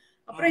இருந்ததுன்னா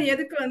அப்புறம்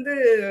எதுக்கு வந்து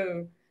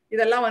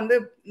இதெல்லாம் வந்து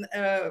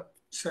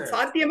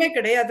சாத்தியமே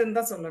கிடையாதுன்னு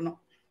தான் சொல்லணும்.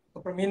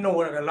 அப்புறம் இன்னும்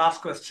ஒரு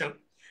லாஸ்ட் கொஸ்டின்.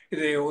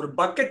 இது ஒரு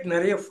பக்கெட்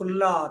நிறைய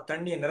ஃபுல்லா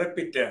தண்ணியை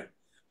நிரப்பிட்டு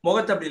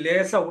முகத்தை அப்படி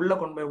லேசா உள்ள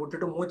கொண்டு போய்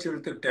விட்டுட்டு மூச்சு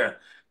இழுத்துக்கிட்டு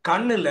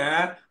கண்ணுல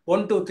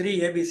 1 2 3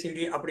 ABCD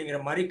அப்படிங்கிற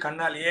மாதிரி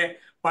கண்ணாலேயே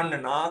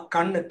பண்ணுனா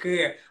கண்ணுக்கு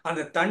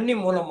அந்த தண்ணி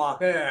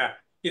மூலமாக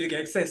இதுக்கு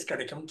எக்ஸசைஸ்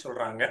கிடைக்கும்னு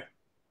சொல்றாங்க.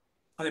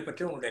 அதை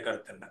பற்றி உங்களுடைய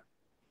கருத்து என்ன?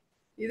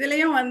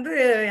 இதுலயும் வந்து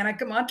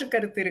எனக்கு மாற்று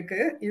கருத்து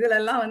இருக்கு. இதுல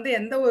எல்லாம் வந்து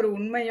எந்த ஒரு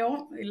உண்மையும்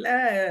இல்ல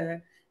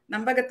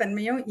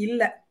நம்பகத்தன்மையும்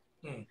இல்லை.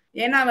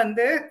 ஏன்னா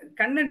வந்து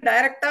கண்ணு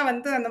டைரக்டா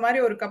வந்து அந்த மாதிரி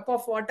ஒரு கப்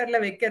ஆஃப் வாட்டர்ல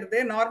வைக்கிறது,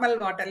 நார்மல்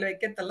வாட்டர்ல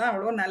வைக்கிறதெல்லாம்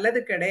அவ்வளோ நல்லது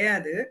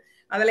கிடையாது.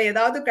 அதுல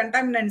ஏதாவது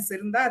கண்டாமினன்ஸ்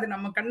இருந்தா அது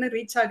நம்ம கண்ணு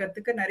ரீச்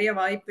ஆகிறதுக்கு நிறைய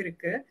வாய்ப்பு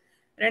இருக்கு.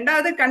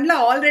 ரெண்டாவது,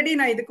 கண்ணில் ஆல்ரெடி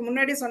நான் இதுக்கு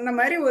முன்னாடி சொன்ன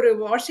மாதிரி ஒரு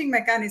வாஷிங்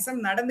மெக்கானிசம்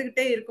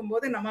நடந்துகிட்டே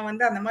இருக்கும்போது நம்ம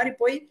வந்து அந்த மாதிரி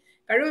போய்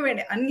கழுவ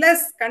வேண்டிய,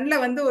 அன்லஸ்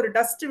கண்ணில் வந்து ஒரு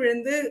டஸ்ட்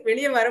விழுந்து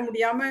வெளியே வர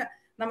முடியாம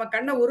நம்ம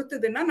கண்ணை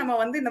உறுத்துதுன்னா நம்ம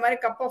வந்து இந்த மாதிரி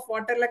கப் ஆஃப்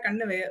வாட்டர்ல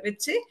கண்ணு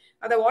வச்சு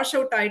அதை வாஷ்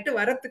அவுட் ஆயிட்டு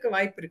வரத்துக்கு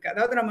வாய்ப்பு இருக்கு.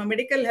 அதாவது நம்ம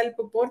மெடிக்கல்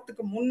ஹெல்ப்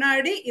போறதுக்கு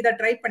முன்னாடி இதை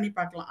ட்ரை பண்ணி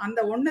பார்க்கலாம்.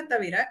 அந்த ஒண்ணு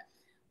தவிர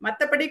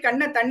மற்றபடி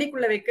கண்ணை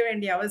தண்ணிக்குள்ள வைக்க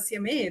வேண்டிய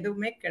அவசியமே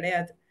எதுவுமே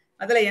கிடையாது.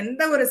 அதுல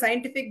எந்த ஒரு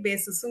சயின்டிபிக்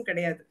பேசிஸும்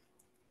கிடையாது.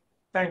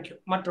 தேங்க்யூ.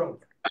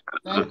 மற்றவங்க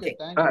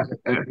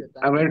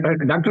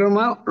டாக்டர்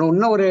அம்மா,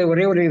 இன்னும்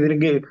ஒரே ஒரு இது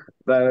இருக்கு.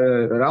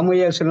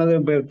 ராமையா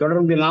சொன்னது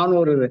தொடர்ந்து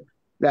நானும் ஒரு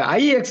இந்த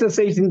ஐ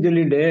எக்ஸசைஸ்ன்னு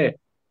சொல்லிட்டு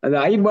அது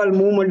ஐபால்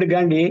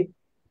மூவ்மெண்ட்டுக்காண்டி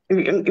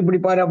இப்படி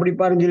பாரு அப்படி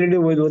பாருன்னு சொல்லிட்டு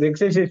ஒரு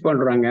எக்ஸசைஸ்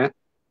பண்றாங்க.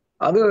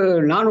 அது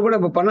நானும் கூட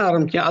இப்போ பண்ண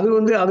ஆரம்பிச்சேன். அது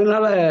வந்து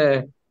அதனால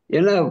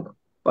என்ன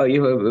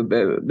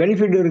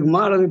பெனிஃபிட்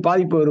இருக்குமா அல்லது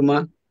பாதிப்பு வருமா?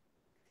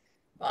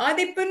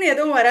 பாதிப்புன்னு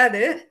எதுவும்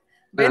வராது.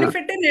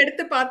 பெனிஃபிட்னு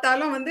எடுத்து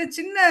பார்த்தாலும் வந்து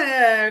சின்ன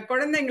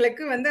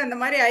குழந்தைங்களுக்கு வந்து அந்த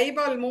மாதிரி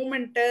ஐபால்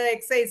மூவ்மெண்ட்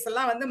எக்ஸசைஸ்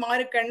எல்லாம் வந்து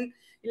மாறுக்கண்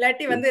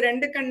இல்லாட்டி வந்து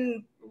ரெண்டு கண்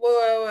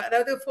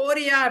அதாவது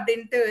ஃபோரியா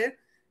அப்படின்ட்டு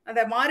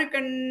அந்த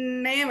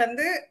மாறுக்கண்ணே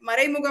வந்து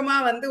மறைமுகமா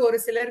வந்து ஒரு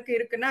சிலருக்கு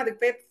இருக்குன்னா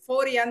அதுக்கு பேர்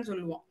ஃபோரியான்னு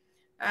சொல்லுவோம்.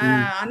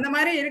 அந்த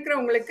மாதிரி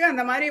இருக்கிறவங்களுக்கு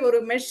அந்த மாதிரி ஒரு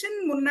மெஷின்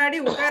முன்னாடி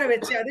உட்கார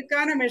வச்சு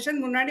அதுக்கான மெஷின்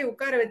முன்னாடி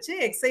உட்கார வச்சு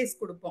எக்ஸசைஸ்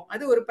கொடுப்போம்.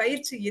 அது ஒரு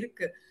பயிற்சி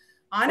இருக்கு.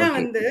 ஆனா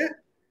வந்து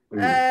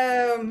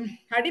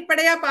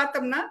அடிப்படையா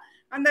பார்த்தோம்னா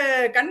அந்த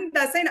கண்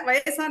தசை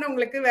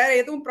வயசானவங்களுக்கு வேற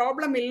எதுவும்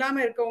ப்ராப்ளம்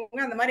இல்லாம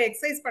இருக்கவங்க அந்த மாதிரி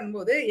எக்ஸசைஸ்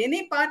பண்ணும்போது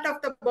any part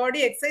of the body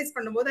exercise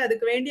பண்ணும்போது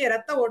அதுக்கு வேண்டிய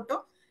ரத்த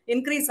ஓட்டம்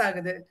இன்க்ரீஸ்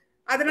ஆகுது.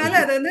 அதனால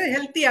அது வந்து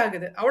ஹெல்த்தி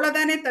ஆகுது.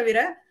 அவ்வளவுதானே தவிர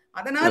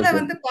அதனால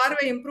வந்து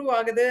பார்வை இம்ப்ரூவ்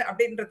ஆகுது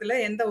அப்படின்றதுல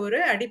எந்த ஒரு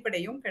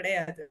அடிப்படையும்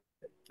கிடையாது.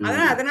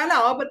 அதனால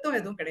ஆபத்தும்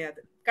எதுவும் கிடையாது.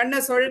 கண்ணை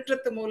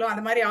சுழற்றது மூலம்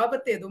அந்த மாதிரி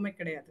ஆபத்து எதுவுமே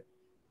கிடையாது.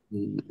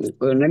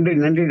 நன்றி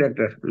நன்றி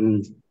டாக்டர்.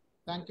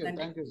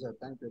 Thank you sir.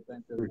 தேங்க்யூ.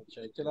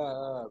 ஆக்சுவலா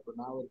இப்போ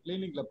நான் ஒரு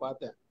கிளினிக்ல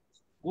பார்த்தேன்,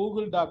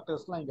 கூகுள்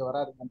டாக்டர்ஸ்லாம் இங்க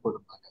வராதுன்னு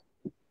போட்டிருப்பாங்க.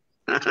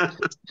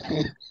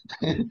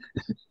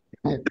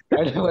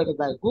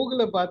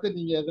 கூகுளை பார்த்து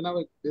நீங்க எதனா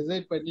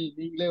டிசைட் பண்ணி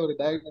நீங்களே ஒரு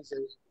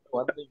டயக்னோசிஸ்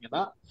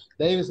வந்தீங்கன்னா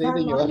தயவு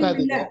செய்து இங்க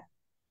வராதீங்க.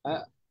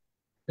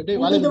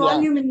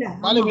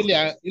 வால்யூம்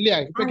இல்லையா?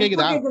 இப்ப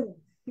கேக்குதா?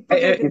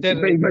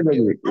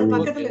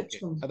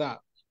 அதான்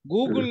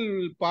கூகுள்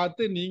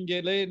பார்த்து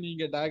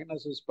நீங்க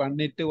டயக்னோசிஸ்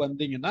பண்ணிட்டு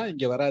வந்தீங்கன்னா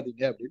இங்க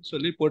வராதீங்க அப்படின்னு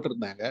சொல்லி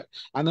போட்டிருந்தாங்க.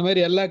 அந்த மாதிரி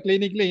எல்லா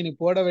கிளினிக்லயும் இனி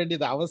போட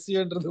வேண்டியது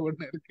அவசியம்ன்றது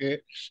ஒண்ணு இருக்கு.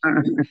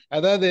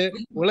 அதாவது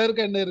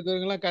உலர்கண்ணு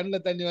இருக்கிறவங்க எல்லாம் கண்ணுல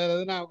தண்ணி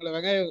வராதுன்னா அவங்கள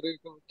வெங்காயம்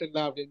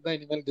விட்டுலாம் அப்படின்னு தான்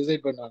இனிமேல்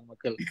டிசைட் பண்ணுவாங்க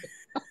மக்கள்.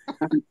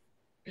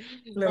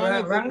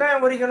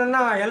 வெங்காயம்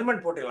உரிக்கணும்னா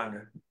ஹெல்மெட் போட்டுக்கலாங்க,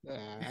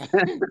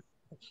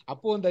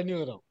 அப்பவும் தண்ணி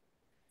வரும்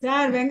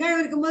சார். வெங்காயம்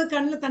இருக்கும்போது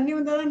கண்ணுல தண்ணி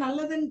வந்தாதான்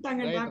நல்லதுன்னு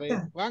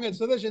டாக்டர். வாங்க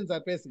சுதர்ஷன்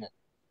சார் பேசுங்க.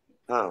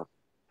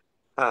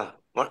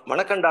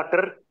 வணக்கம்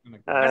டாக்டர்.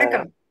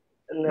 வணக்கம்.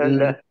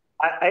 இந்த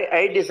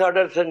ஐ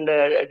டிசார்டர்ஸ் அண்ட்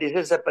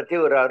டிசீஸை பத்தி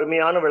ஒரு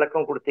அருமையான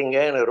விளக்கம் கொடுத்தீங்க.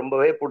 எனக்கு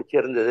ரொம்பவே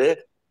பிடிச்சிருந்தது.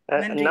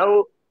 நவ்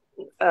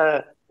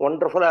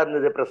ஒண்டர்ஃபுல்லா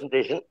இருந்தது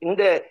பிரசன்டேஷன்.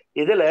 இந்த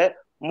இதுல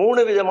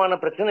 3 விதமான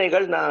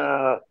பிரச்சனைகள் நான்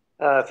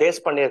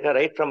ஃபேஸ் பண்ணியிருக்கேன்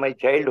ரைட் ஃப்ரம் மை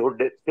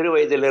சைல்ட்ஹுட், சிறு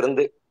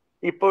வயதிலிருந்து.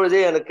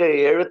 இப்பொழுதே எனக்கு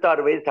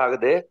 76 வயசு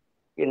ஆகுது.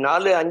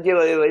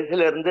 4-5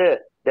 வயசுல இருந்து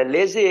இந்த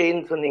லேசி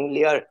ஐன்னு சொன்னீங்க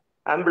இல்லையா,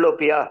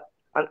 ஆம்பிளோப்பியா,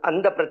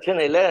 அந்த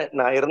பிரச்சனையில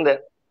நான்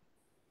இருந்தேன்.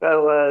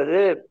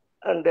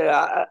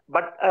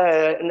 பட்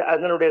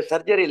அதனுடைய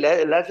சர்ஜரியில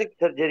லாசிக்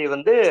சர்ஜரி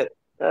வந்து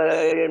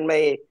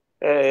my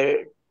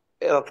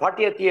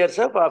 40th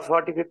இயர்ஸோ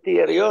 45th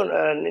இயரையோ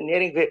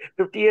nearing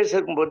 50 years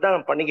இருக்கும்போது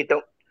தான்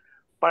பண்ணிக்கிட்டோம்.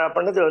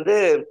 பண்ணது வந்து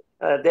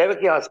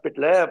தேவகி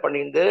ஹாஸ்பிட்டலில்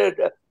பண்ணியிருந்து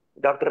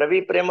doctor Ravi,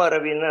 Prema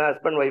ரவின்னு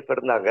husband wife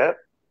இருந்தாங்க.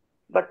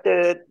 But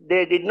they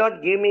did not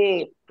give me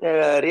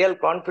real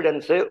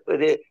confidence.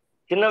 இது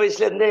சின்ன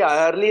வயசுல இருந்தே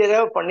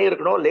அர்லியராக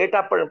பண்ணியிருக்கணும்,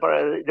 லேட்டாக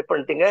இது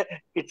பண்ணிட்டீங்க.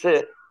 It's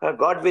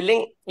God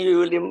willing you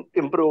will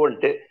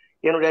இம்ப்ரூவ்ன்ட்டு.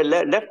 என்னுடைய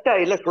லெஃப்ட்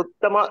ஐல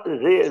சுத்தமாக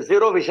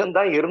 0 விஷன்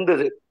தான்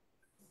இருந்தது.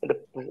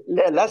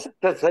 இந்த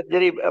லாஸ்ட்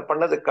சர்ஜரி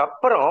பண்ணதுக்கு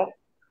அப்புறம்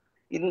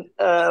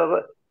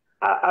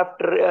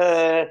after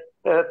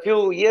few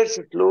years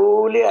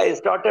slowly I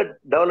started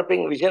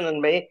developing vision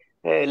in my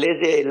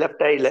lazy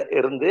left ஐல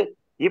இருந்து.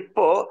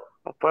 இப்போ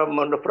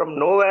from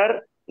nowhere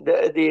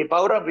the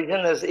power of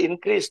vision has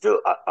increased to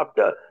up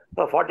to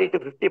 40 to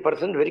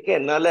 50% வரைக்கும்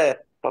என்னால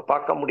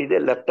பார்க்க முடியுது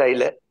left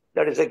ஐல.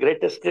 That is the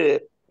greatest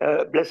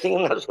blessing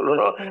நான்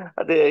சொல்லணும்.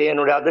 அது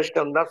என்னுடைய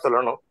அதிர்ஷ்டம் தான்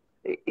சொல்லணும்.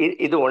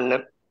 இது ஒண்ணு.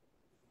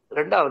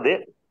 ரெண்டாவது,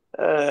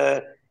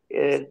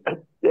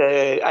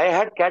 ஐ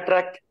had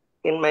cataract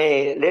in my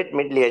late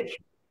middle age.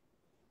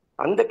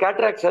 அந்த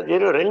கேட்ராக்ட்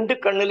சர்ஜரி 2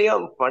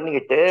 கண்ணுலையும்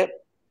பண்ணிக்கிட்டு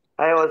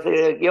I was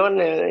given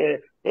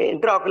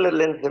intraocular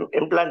lens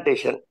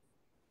implantation.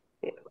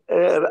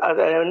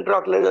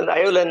 Intraocular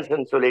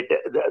அயோலென்ஸ்ன்னு சொல்லிட்டு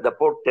இதை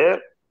போட்டு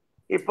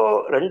இப்போ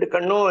 2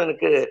 கண்ணும்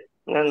எனக்கு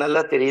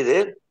நல்லா தெரியுது.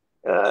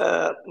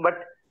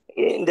 பட்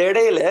இந்த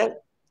இடையில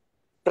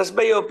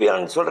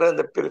ப்ரெஸ்பயோபியான்னு சொல்ற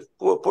இந்த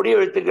பொடி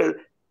எழுத்துக்கள்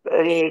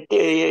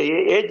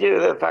ஏஜ்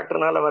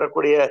ஃபேக்டர்னால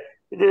வரக்கூடிய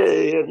இது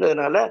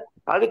இருந்ததுனால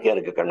அதுக்கு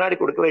எனக்கு கண்ணாடி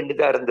கொடுக்க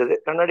வேண்டியதா இருந்தது.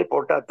 கண்ணாடி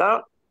போட்டா தான்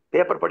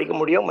பேப்பர் படிக்க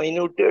முடியும்,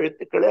 மைன்யூட்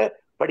எழுத்துக்களை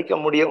படிக்க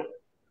முடியும்.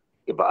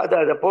 இப்போ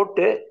அதை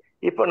போட்டு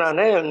இப்போ நான்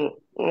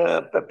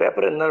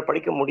பேப்பர் என்னால்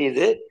படிக்க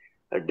முடியுது.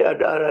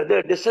 அது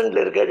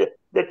டிஸ்டன்ட்ல இருக்க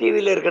இந்த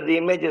டிவியில இருக்கிறது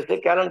இமேஜஸ்,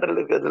 கேலண்டர்ல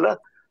இருக்கிறதுலாம்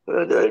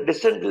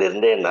டிஸ்டன்ட்ல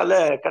இருந்து என்னால்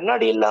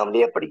கண்ணாடி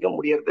இல்லாமலேயே படிக்க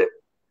முடியாது.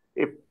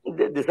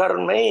 This R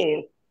my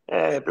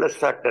plus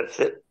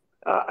factors.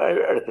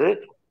 அடுத்து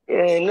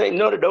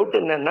இன்னொரு டவுட்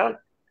என்னன்னா,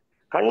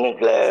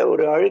 கண்ணுக்குள்ள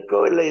ஒரு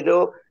அழுக்கோ இல்லை இதோ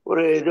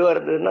ஒரு இதுவாக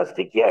இருந்ததுன்னா,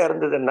 ஸ்டிக்கியா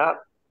இருந்ததுன்னா,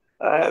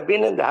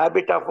 பீன் இந்த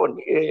habit of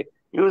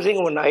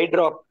using one I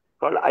drop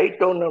கால்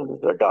ஐடோன்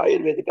அப்படின்னு சொல்லிட்டு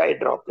ஆயுர்வேதிக் ஐ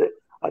ட்ராப்ஸ்.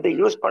 அதை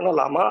யூஸ்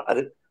பண்ணலாமா?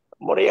 அது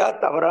முறையா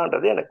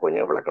தவறான்றது எனக்கு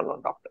கொஞ்சம்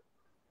விளக்கணும் டாக்டர்.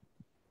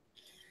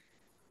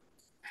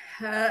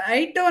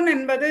 ஐட்டோன்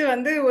என்பது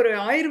வந்து ஒரு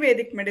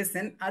ஆயுர்வேதிக்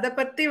மெடிசின். அதை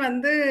பத்தி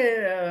வந்து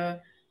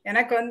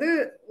எனக்கு வந்து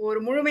ஒரு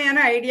முழுமையான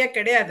ஐடியா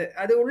கிடையாது.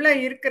 அது உள்ள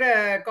இருக்கிற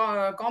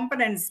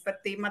காம்பனன்ட்ஸ்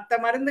பத்தி. மற்ற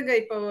மருந்துங்க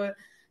இப்போ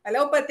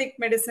அலோபதிக்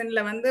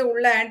மெடிசின்ல வந்து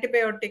உள்ள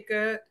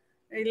ஆன்டிபயோட்டிக்கு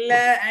இல்ல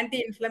ஆன்டி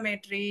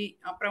இன்ஃப்ளமேட்டரி,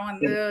 அப்புறம்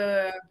வந்து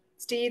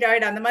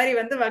ஸ்டீராய்டு, அந்த மாதிரி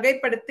வந்து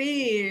வகைப்படுத்தி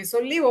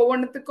சொல்லி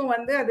ஒவ்வொன்றுத்துக்கும்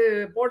வந்து அது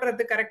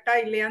போடுறது கரெக்டா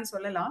இல்லையான்னு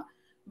சொல்லலாம்.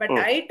 பட்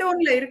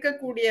ஐட்டோன்ல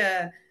இருக்கக்கூடிய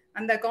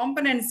அந்த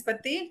காம்பனன்ட்ஸ்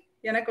பத்தி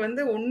எனக்கு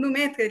வந்து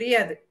ஒண்ணுமே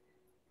தெரியாது.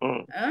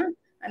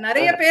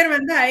 நிறைய பேர்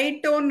வந்து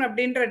ஐட்டோன்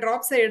அப்படின்ற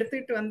டிராப்ஸை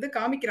எடுத்துட்டு வந்து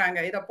காமிக்கிறாங்க,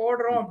 இத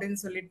போடுறோம் அப்படின்னு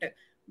சொல்லிட்டு.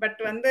 பட்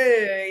வந்து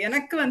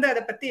எனக்கு வந்து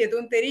அதை பத்தி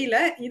எதுவும் தெரியல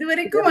இது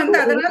வரைக்கும். வந்து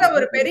அதனால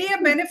ஒரு பெரிய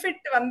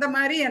பெனிஃபிட் வந்த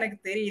மாதிரி எனக்கு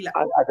தெரியல.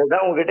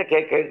 அதுதான் உங்ககிட்ட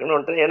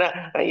கேட்கணும். ஏன்னா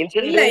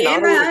இல்ல,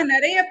 ஏன்னா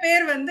நிறைய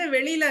பேர் வந்து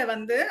வெளியில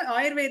வந்து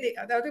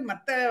ஆயுர்வேதிக், அதாவது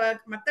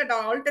மத்த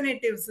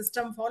ஆல்டர்னேட்டிவ்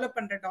சிஸ்டம் ஃபாலோ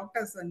பண்ற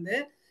டாக்டர்ஸ் வந்து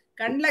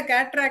கண்ணுல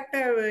கேட்ராக்ட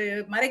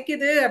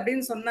மறைக்குது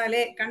அப்படின்னு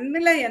சொன்னாலே,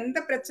 கண்ணுல எந்த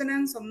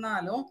பிரச்சனைன்னு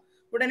சொன்னாலும்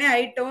உடனே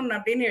ஐட்டோன்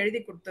அப்படின்னு எழுதி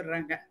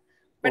கொடுத்துடுறாங்க.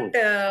 பட்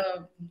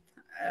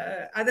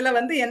அதுல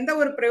வந்து எந்த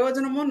ஒரு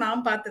பிரயோஜனமும்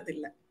நான் பார்த்தது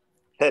இல்லை.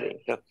 சரி,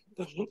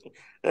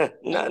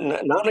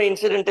 நானும்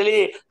incidentally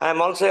I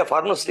am also a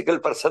pharmaceutical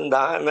person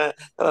தான்.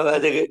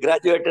 அது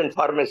கிராஜுவேட் இன்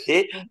ஃபார்மசி.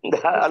 இந்த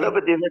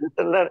அலோபதி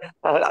மெடிசன்ல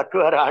அக்கு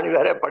ஆணி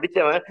வேற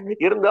படித்தவன்.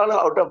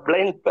 இருந்தாலும் அவுட் ஆஃப்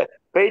பிளைண்ட்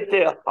போயிட்டு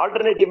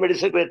ஆல்டர்னேட்டிவ்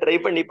மெடிசனுக்கு ட்ரை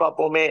பண்ணி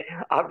பார்ப்போமே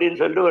அப்படின்னு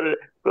சொல்லிட்டு ஒரு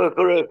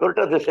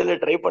குருட்ட திசையில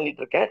ட்ரை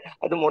பண்ணிட்டு இருக்கேன்.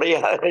 அது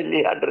முறையாக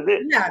இல்லையான்றது.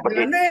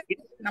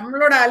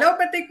 நம்மளோட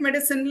அலோபதிக்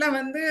மெடிசன்ல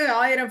வந்து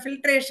 1000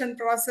 ஃபில்ட்ரேஷன்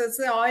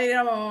ப்ராசஸ்,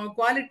 1000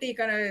 குவாலிட்டி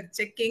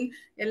செக்கிங்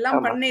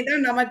எல்லாம் பண்ணி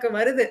தான் நமக்கு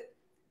வருது.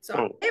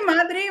 அதே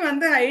மாதிரி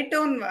வந்து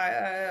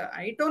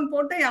ஐட்டோன்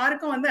போட்டு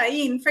யாருக்கும் வந்து ஐ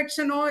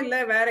இன்ஃபெக்ஷனோ இல்ல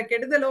வேற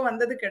கெடுதலோ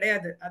வந்தது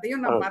கிடையாது.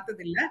 அதையும் நான்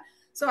பார்த்தது இல்ல.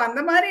 சோ அந்த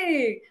மாதிரி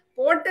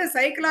போட்டு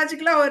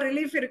சைக்கலாஜிக்கலா ஒரு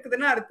ரிலீஃப்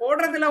இருக்குதுன்னா அது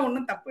போடுறதுல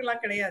ஒன்றும் தப்பு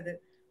எல்லாம் கிடையாது.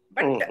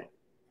 பட்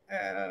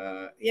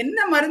என்ன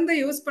மருந்து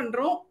யூஸ்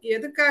பண்றோம்,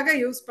 எதுக்காக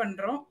யூஸ்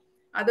பண்றோம்,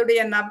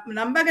 அதோடைய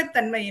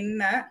நம்பகத்தன்மை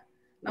என்ன,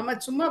 நம்ம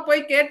சும்மா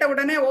போய் கேட்ட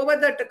உடனே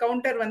ஓவர் த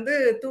கவுண்டர் வந்து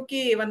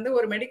தூக்கி வந்து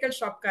ஒரு மெடிக்கல்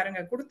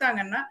ஷாப்காரங்க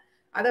கொடுத்தாங்கன்னா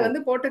அதை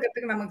வந்து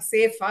போட்டுக்கிறதுக்கு நமக்கு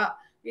சேஃபா,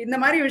 இந்த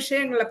மாதிரி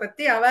விஷயங்களை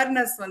பத்தி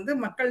அவேர்னஸ் வந்து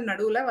மக்கள்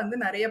நடுவுல வந்து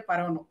நிறைய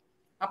பரவணும்.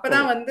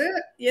 அப்பதான் வந்து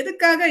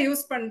எதுக்காக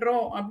யூஸ்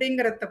பண்றோம்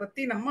அப்படிங்கறத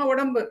பத்தி நம்ம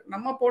உடம்பு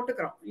நம்ம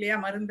போட்டுக்கிறோம் இல்லையா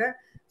மருந்த.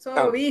 So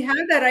we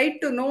have the right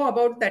to know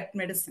about that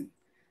medicine.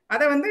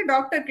 அதை வந்து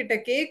டாக்டர் கிட்ட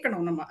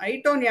கேட்கணும். நம்ம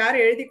ஐட்டோன்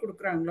யார் எழுதி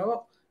கொடுக்குறாங்களோ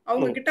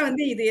அவங்க கிட்ட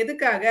வந்து இது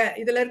எதுக்காக,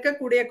 இதுல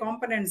இருக்கக்கூடிய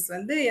காம்பனன்ட்ஸ்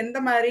வந்து எந்த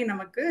மாதிரி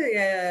நமக்கு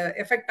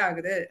எஃபெக்ட்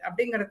ஆகுது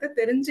அப்படிங்கறத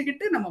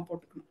தெரிஞ்சுக்கிட்டு நம்ம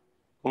போட்டுக்கணும்.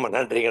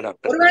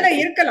 ஒருவேளை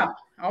இருக்கலாம்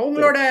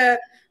அவங்களோட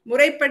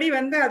முறைப்படி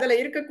வந்து அதுல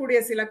இருக்கக்கூடிய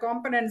சில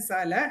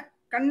காம்பனன்ட்ஸால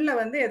கண்ணுல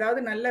வந்து ஏதாவது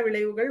நல்ல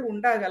விளைவுகள்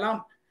உண்டாகலாம்.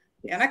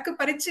 எனக்கு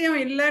பரிச்சயம்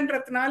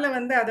இல்லைன்றதுனால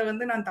வந்து அதை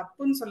வந்து நான்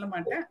தப்புன்னு சொல்ல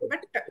மாட்டேன்.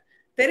 பட்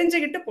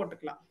தெரிஞ்சுக்கிட்டு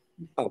போட்டுக்கலாம்.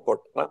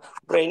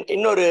 அப்புறம்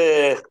இன்னொரு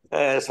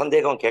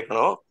சந்தேகம்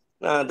கேட்கணும்.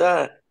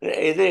 அதான்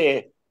இது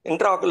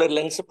இன்ட்ராகுலர்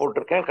லென்ஸ்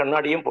போட்டிருக்கேன்,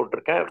 கண்ணாடியும்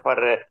போட்டிருக்கேன்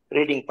ஃபார்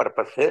ரீடிங்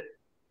பர்பஸ்.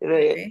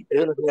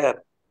 இதனுடைய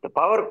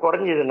பவர்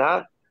குறைஞ்சதுன்னா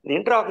இந்த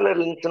இன்ட்ராகுலர்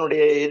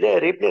லென்ஸினுடைய இதை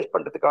ரீப்ளேஸ்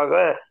பண்றதுக்காக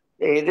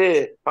இது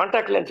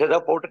கான்டாக்ட் லென்ஸ்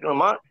ஏதாவது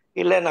போட்டுக்கணுமா,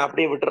 இல்லை நான்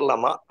அப்படியே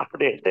விட்டுறலாமா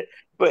அப்படின்ட்டு.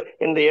 இப்போ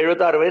இந்த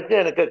 76 வயசு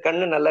எனக்கு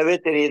கண்ணு நல்லாவே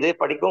தெரியுது,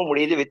 படிக்கவும்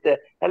முடியுது. வித்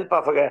ஹெல்ப்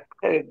ஆஃப்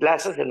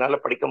கிளாஸஸ்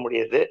என்னால் படிக்க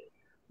முடியுது.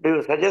 To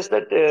you suggest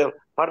that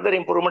further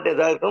improvement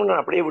ஏதாவது இருக்கணும்,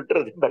 நான் அப்படியே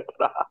விட்டுறது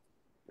பெட்டரா?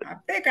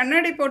 அப்படியே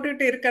கண்ணாடி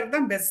போட்டுக்கிட்டு இருக்கிறது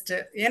தான் பெஸ்ட்.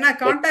 ஏன்னா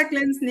கான்டாக்ட்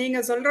லென்ஸ் நீங்க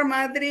சொல்ற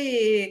மாதிரி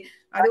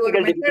அது ஒரு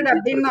மெத்தட்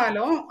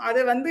அப்படின்னாலும்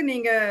அது வந்து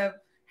நீங்க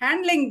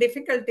ஹேண்ட்லிங்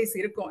டிஃபிகல்டிஸ்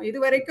இருக்கும். இது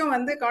வரைக்கும்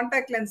வந்து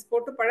கான்டாக்ட் லென்ஸ்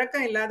போட்டு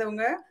பழக்கம்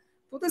இல்லாதவங்க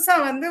புதுசா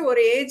வந்து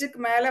ஒரு ஏஜுக்கு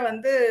மேல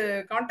வந்து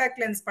கான்டாக்ட்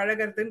லென்ஸ்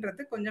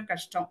பழகிறதுன்றது கொஞ்சம்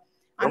கஷ்டம்.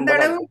 அந்த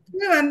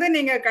அளவுக்கு வந்து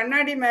நீங்க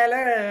கண்ணாடி மேல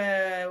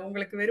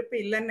உங்களுக்கு வெறுப்பு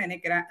இல்லைன்னு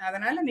நினைக்கிறேன்.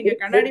 அதனால நீங்க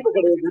கண்ணாடி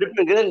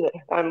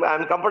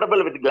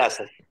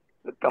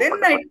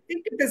then I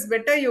think it is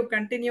better you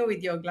continue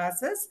with your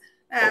glasses.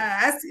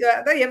 As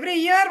every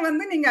year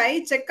வந்து நீங்க ஐ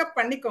செக்அப்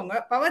பண்ணிக்கோங்க.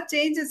 பவர்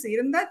சேஞ்சஸ்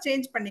இருந்தா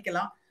சேஞ்ச்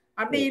பண்ணிக்கலாம்.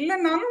 அப்படி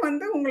இல்லைன்னாலும்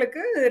வந்து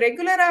உங்களுக்கு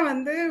ரெகுலரா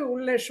வந்து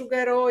உள்ள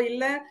சுகரோ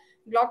இல்ல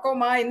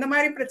குளோக்கோமா இந்த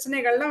மாதிரி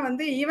பிரச்சனைகள்லாம்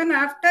வந்து ஈவன்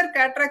ஆஃப்டர்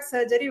கேட்ராக்ட்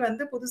சர்ஜரி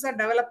வந்து புதுசா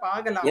டெவலப்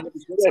ஆகலாம்.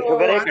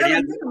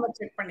 நம்ம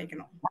செக்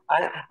பண்ணிக்கணும்.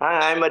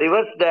 I am a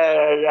reverse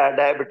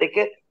diabetic.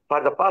 For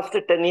the past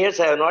 10 years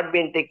I have not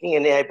been taking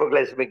any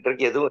hypoglycemic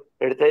drug. எதுவும்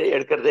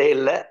எடுக்கிறதே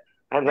இல்லை.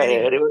 I am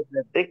a reverse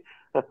diabetic.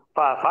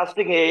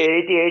 Fasting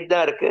 88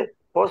 தான் இருக்கு.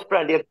 போஸ்ட்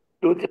பிராண்டியல்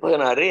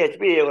 116,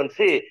 HbA1c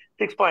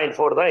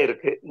 6.4 தான்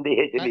இருக்கு இந்த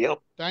ஏஜ்லயும்.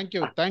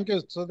 Thank you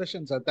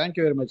Sudarshan sir,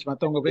 thank you very much.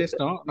 மத்தவங்க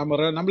பேசிட்டோம்,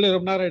 நம்மளே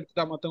ரொம்ப நேரம்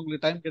எடுத்துட்டா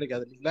மத்தவங்களுக்கு டைம்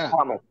கிடைக்காது இல்லைங்களா?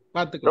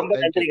 பாத்துக்கிறோம்.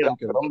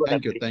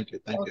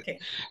 தேங்க்யூ.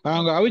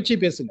 அவங்க அவிச்சி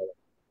பேசுங்க.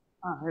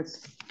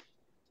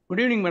 Good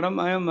evening, madam.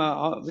 I am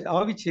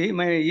Avichi.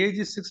 My age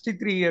is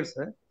 63 years.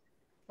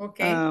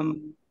 Okay.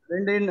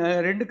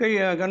 ரெண்டு கை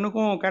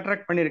கண்ணுக்கும்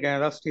கேட்ராக்ட்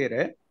பண்ணியிருக்கேன் லாஸ்ட்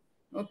இயர்.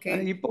 Okay.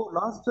 இப்போ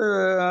last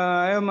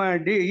I am a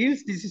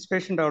Eels disease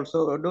patient also.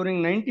 During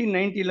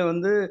 1990ல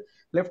வந்து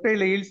லெஃப்ட்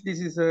ஐல ஹீல்ஸ்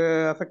டிசீஸ்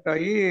அஃபெக்ட்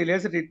ஆகி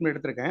லேசர் ட்ரீட்மெண்ட்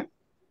எடுத்திருக்கேன்.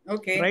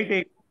 Okay right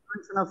I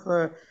of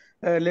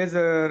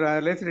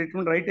laser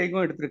treatment right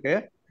ஐக்கும் எடுத்திருக்கு.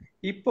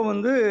 இப்போ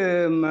வந்து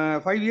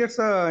 5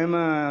 இயர்ஸாக I'm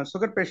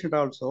sugar patient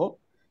also.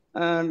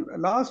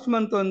 Last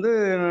month வந்து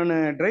நான்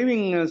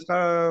டிரைவிங்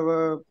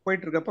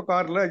போயிட்டு இருக்கப்போ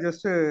காரில்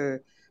ஜஸ்ட்டு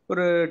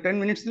ஒரு 10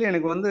 மினிட்ஸ்லேயே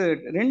எனக்கு வந்து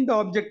 2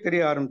 ஆப்ஜெக்ட்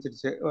தெரிய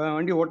ஆரம்பிச்சிருச்சு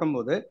வண்டி ஓட்டும்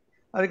போது.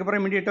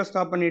 அதுக்கப்புறம் இமீடியட்டாக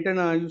ஸ்டாப் பண்ணிவிட்டு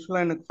நான்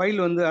யூஸ்வலாக எனக்கு ஃபைல்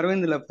வந்து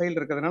அரவிந்தில் ஃபைல்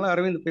இருக்கிறதுனால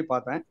அரவிந்த் போய்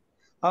பார்த்தேன்.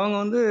 அவங்க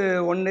வந்து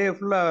 1 டே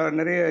ஃபுல்லாக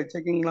நிறைய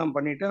செக்கிங்லாம்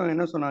பண்ணிவிட்டு அவங்க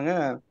என்ன சொன்னாங்க,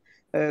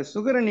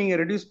 சுகரை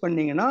நீங்கள் ரெடியூஸ்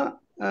பண்ணிங்கன்னா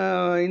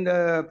இந்த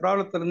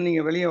ப்ராப்ளத்துலேருந்து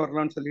நீங்கள் வெளியே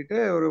வரலாம்னு சொல்லிட்டு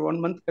ஒரு 1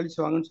 மந்த் கழிச்சு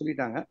வாங்கன்னு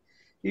சொல்லிட்டாங்க.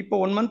 இப்போ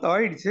 1 மந்த்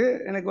ஆயிடுச்சு.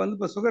 எனக்கு வந்து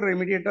இப்போ சுகர்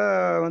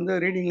இமீடியட்டாக வந்து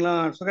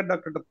ரீடிங்லாம் சுகர்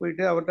டாக்டர்கிட்ட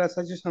போயிட்டு அவர்கிட்ட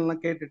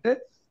சஜஷன்லாம் கேட்டுட்டு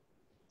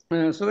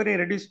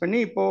சுகரையும் ரெடியூஸ் பண்ணி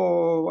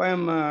இப்போது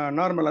ஐஎம்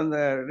நார்மல். அந்த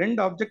 2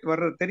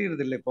 ஆப்ஜெக்ட்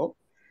தெரியறது இல்லை இப்போது.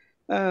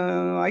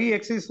 ஐ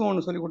எக்ஸசைஸும்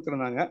ஒன்று சொல்லி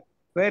கொடுத்துருந்தாங்க.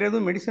 வேறு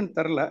எதுவும் மெடிசன்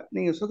தரல.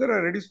 நீங்கள் சுகரை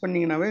ரெடியூஸ்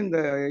பண்ணிங்கனாவே இந்த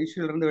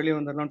இஷ்யூலேருந்து வெளியே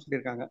வந்துடலாம்னு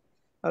சொல்லியிருக்காங்க.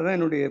 அதுதான்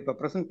என்னுடைய இப்போ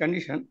ப்ரெசன்ட்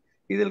கண்டிஷன்.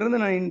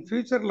 இதிலிருந்து நான் இன்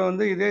ஃபியூச்சரில்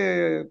வந்து இதே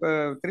இப்போ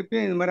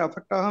திருப்பியும் இது மாதிரி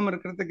அஃபெக்ட் ஆகாமல்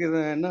இருக்கிறதுக்கு இது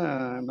என்ன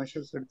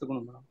மெஷர்ஸ்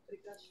எடுத்துக்கணும் மேடம்?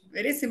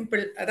 Very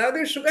simple. அதாவது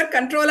சுகர்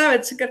கண்ட்ரோலா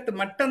வச்சுக்கிறது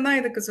மட்டும்தான்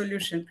இதுக்கு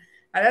சொல்யூஷன்.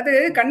 அதாவது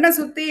கண்ணை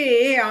சுத்தி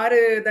 6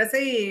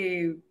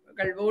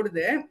 தசைகள்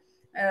ஓடுது,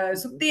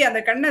 சுத்தி அந்த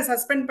கண்ணை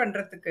சஸ்பெண்ட்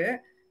பண்றதுக்கு.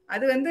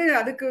 அது வந்து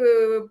அதுக்கு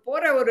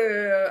போற ஒரு,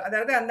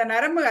 அதாவது அந்த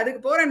நரம்பு, அதுக்கு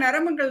போற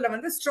நரம்புகள்ல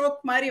வந்து ஸ்ட்ரோக்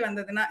மாதிரி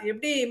வந்ததுன்னா,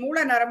 எப்படி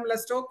மூல நரம்புல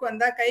ஸ்ட்ரோக்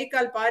வந்தா கை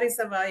கால்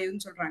பாரிச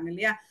வாயுன்னு சொல்றாங்க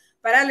இல்லையா,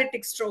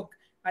 பராலிட்டிக் ஸ்ட்ரோக்,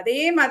 அதே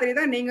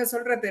மாதிரிதான் நீங்க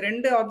சொல்றது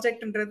 2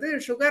 ஆப்ஜெக்ட்ன்றது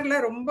சுகர்ல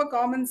ரொம்ப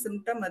காமன்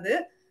சிம்டம். அது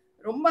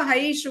ரொம்ப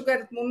ஹை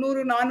சுகர்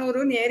 300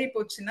 400ன்னு ஏறி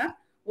போச்சுன்னா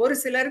ஒரு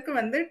சிலருக்கு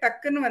வந்து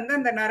டக்குன்னு வந்து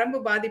அந்த நரம்பு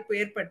பாதிப்பு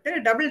ஏற்பட்டு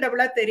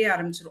டபுளா தெரிய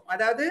ஆரம்பிச்சிடும்.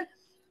 அதாவது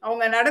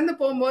அவங்க நடந்து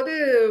போகும்போது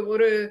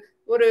ஒரு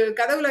ஒரு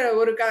கதவுல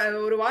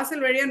ஒரு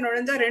வாசல் வழியா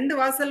நுழைஞ்சா 2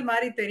 வாசல்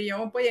மாதிரி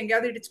தெரியும், போய்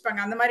எங்கேயாவது இடிச்சுப்பாங்க,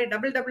 அந்த மாதிரி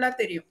டபுளா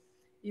தெரியும்.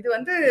 இது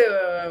வந்து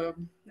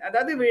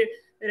அதாவது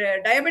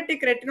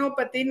டயபெட்டிக்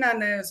ரெட்டினோபத்தின்னு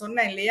நான்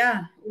சொன்னேன் இல்லையா,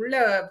 உள்ள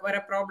வர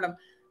ப்ராப்ளம்.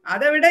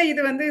 அதை விட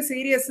இது வந்து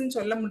சீரியஸ்ன்னு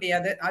சொல்ல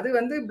முடியாது. அது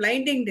வந்து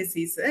பிளைண்டிங்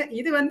டிசீஸ்.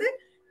 இது வந்து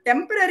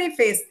டெம்பரரி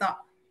ஃபேஸ் தான்.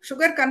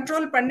 சுகர்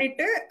கண்ட்ரோல்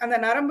பண்ணிட்டு அந்த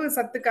நரம்பு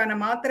சத்துக்கான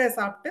மாத்திரை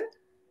சாப்பிட்டு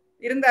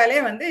இருந்தாலே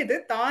வந்து இது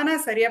தானா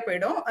சரியா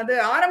போயிடும். அது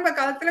ஆரம்ப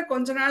காலத்துல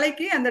கொஞ்ச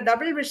நாளைக்கு அந்த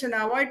டபுள் விஷன்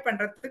அவாய்ட்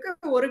பண்றதுக்கு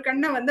ஒரு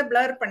கண்ணை வந்து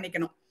பிளர்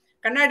பண்ணிக்கணும்,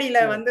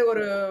 கண்ணாடியில வந்து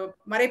ஒரு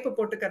மறைப்பு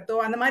போட்டுக்கிறதோ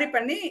அந்த மாதிரி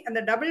பண்ணி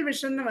அந்த டபுள்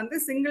விஷன் வந்து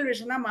சிங்கிள்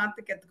விஷனா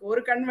மாத்திக்கிறதுக்கு,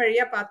 ஒரு கண்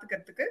வழியா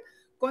பாத்துக்கிறதுக்கு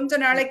கொஞ்ச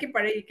நாளைக்கு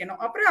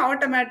பழகிக்கணும். அப்புறம்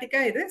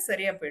ஆட்டோமேட்டிக்கா இது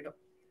சரியா போயிடும்.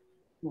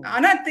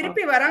 ஆனா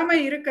திருப்பி வராம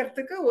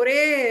இருக்கிறதுக்கு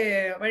ஒரே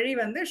வழி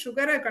வந்து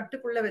சுகரை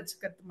கட்டுக்குள்ள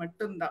வச்சுக்கிறது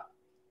மட்டும்தான்.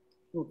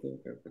 Okay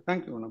okay okay,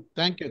 thank you madam.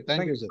 Thank you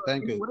sir,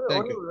 thank you.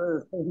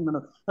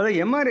 Madam அதாவது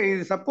எம்ஆர்ஐ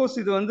சப்போஸ்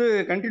இது வந்து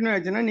கண்டினியூ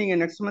ஆச்சுன்னா நீங்க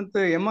நெக்ஸ்ட் மந்த்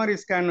எம்ஆர்ஐ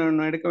ஸ்கேன்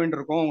எடுக்க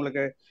வேண்டியிருக்கும்,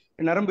 உங்களுக்கு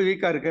நரம்பு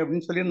வீக்கா இருக்கு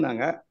அப்படின்னு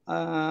சொல்லியிருந்தாங்க.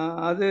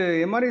 அது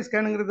எம்ஆர்ஐ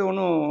ஸ்கேனுங்கிறது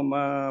ஒன்றும்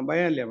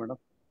பயம் இல்லையா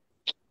மேடம்?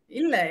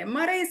 இல்ல,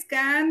 எம்ஆர்ஐ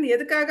ஸ்கேன்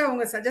எதுக்காக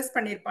அவங்க சஜஸ்ட்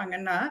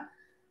பண்ணியிருப்பாங்கன்னா,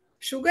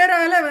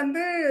 சுகரால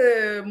வந்து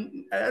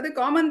அதாவது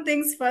காமன்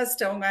திங்ஸ்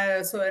ஃபர்ஸ்ட் அவங்க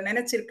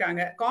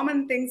நினைச்சிருக்காங்க.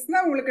 காமன்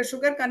திங்ஸ்னா உங்களுக்கு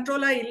சுகர்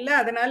கண்ட்ரோலா இல்லை,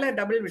 அதனால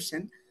டபுள்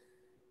விஷன்.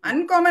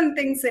 அன்காமன்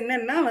திங்ஸ்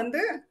என்னன்னா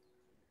வந்து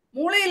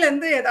மூளையில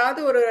இருந்து ஏதாவது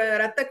ஒரு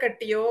ரத்த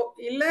கட்டியோ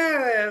இல்ல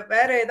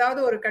வேற ஏதாவது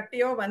ஒரு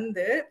கட்டியோ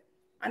வந்து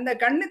அந்த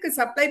கண்ணுக்கு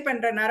சப்ளை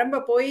பண்ற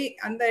நரம்ப போய்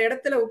அந்த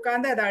இடத்துல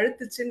உட்கார்ந்து அதை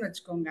அழுத்துச்சுன்னு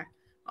வச்சுக்கோங்க,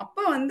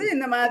 அப்போ வந்து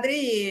இந்த மாதிரி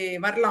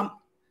வரலாம்,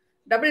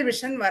 டபுள்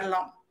விஷன்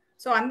வரலாம்.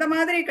 ஸோ அந்த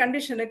மாதிரி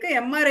கண்டிஷனுக்கு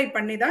எம்ஆர்ஐ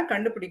பண்ணி தான்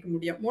கண்டுபிடிக்க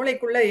முடியும்.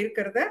 மூளைக்குள்ள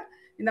இருக்கிறத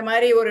இந்த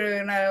மாதிரி ஒரு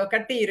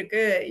கட்டி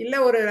இருக்கு, இல்ல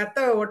ஒரு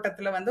ரத்த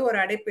ஓட்டத்துல வந்து ஒரு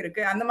அடைப்பு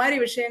இருக்கு, அந்த மாதிரி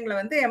விஷயங்களை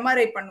வந்து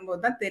எம்ஆர்ஐ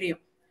பண்ணும்போது தான்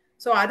தெரியும்.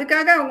 ஸோ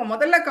அதுக்காக அவங்க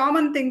முதல்ல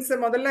காமன் திங்ஸ்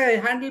முதல்ல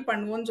ஹேண்டில்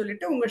பண்ணுவோம்னு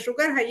சொல்லிட்டு உங்க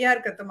சுகர் ஹையா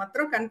இருக்கிறத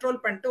மாத்திரம்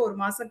கண்ட்ரோல் பண்ணிட்டு 1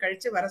 மாசம்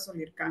கழிச்சு வர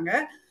சொல்லியிருக்காங்க.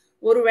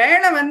 ஒரு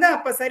வேளை வந்து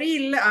அப்ப சரி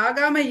இல்லை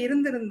ஆகாம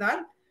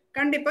இருந்திருந்தால்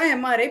கண்டிப்பா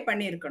எம்ஆர்ஐ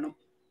பண்ணியிருக்கணும்.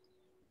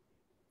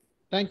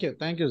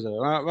 Thank you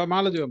sir.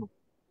 Malathi ma'am.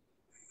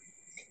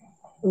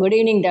 Good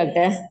evening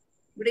doctor.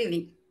 Good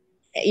evening.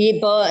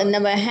 இப்போ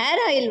நம்ம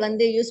ஹேர் ஆயில்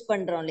வந்து யூஸ்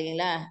பண்றோம்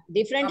இல்லைங்களா,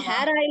 டிஃப்ரெண்ட்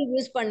ஹேர் ஆயில்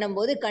யூஸ்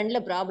பண்ணும்போது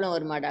கண்ணில் ப்ராப்ளம்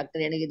வருமா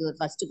டாக்டர்? எனக்கு இது ஒரு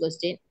ஃபர்ஸ்ட்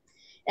கொஸ்டின்.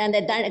 அந்த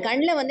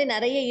கண்ணில் வந்து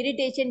நிறைய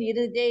இரிட்டேஷன்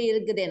இருந்துட்டே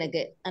இருக்குது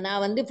எனக்கு.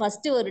 நான் வந்து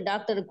ஃபர்ஸ்ட் ஒரு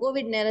டாக்டர்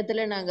கோவிட்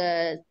நேரத்தில்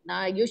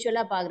நான்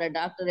யூஸ்வலாக பார்க்குற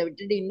டாக்டரை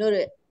விட்டுட்டு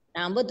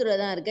நான் அம்பத்தூர்ல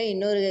தான் இருக்கேன்,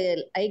 இன்னொரு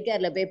ஐ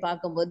கேர்ல போய்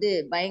பார்க்கும்போது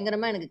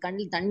பயங்கரமா எனக்கு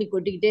கண்ணில் தண்ணி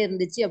கொட்டிக்கிட்டே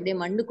இருந்துச்சு, அப்படியே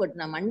மண்ணு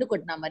கொட்டினா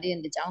மாதிரி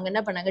இருந்துச்சு. அவங்க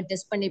என்ன பண்ணாங்க,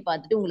 டெஸ்ட் பண்ணி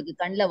பார்த்துட்டு உங்களுக்கு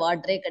கண்ணில்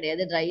வாட்டரே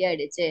கிடையாது, ட்ரை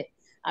ஆயிடுச்சு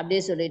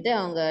அப்படியே சொல்லிட்டு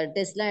அவங்க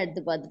டெஸ்ட்லாம்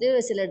எடுத்து பார்த்துட்டு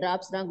சில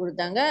டிராப்ஸ்லாம்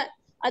கொடுத்தாங்க.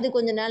 அது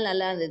கொஞ்ச நாள்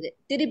நல்லா இருந்தது.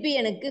 திருப்பி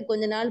எனக்கு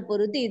கொஞ்ச நாள்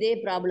பொறுத்து இதே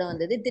ப்ராப்ளம்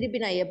வந்தது. திருப்பி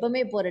நான்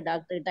எப்பவுமே போற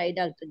டாக்டர் ஐ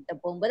டாக்டர் கிட்ட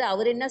போகும்போது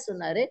அவர் என்ன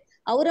சொன்னாரு,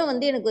 அவரும்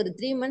வந்து எனக்கு ஒரு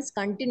 3 months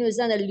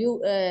கண்டினியூஸா அந்த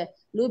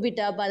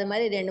லூபிடாப் அது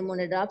மாதிரி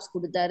 2-3 டிராப்ஸ்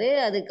கொடுத்தாரு.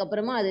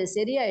 அதுக்கப்புறமா அது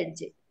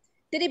சரியாயிடுச்சு.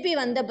 திருப்பி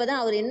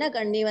வந்தப்பதான் அவர் என்ன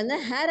நீ வந்து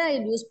ஹேர்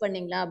ஆயில் யூஸ்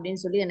பண்ணீங்களா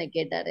அப்படின்னு சொல்லி என்னை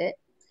கேட்டாரு.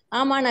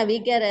 ஆமா நான்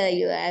வீக்கேர்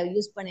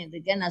யூஸ் பண்ணிட்டு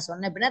இருக்கேன் நான்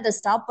சொன்ன பின்ன அதை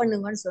ஸ்டாப்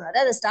பண்ணுங்கன்னு சொன்னாரு.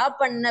 அதை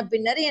ஸ்டாப் பண்ண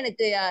பின்னாடி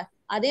எனக்கு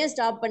அதையும்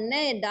ஸ்டாப்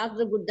பண்ணேன்.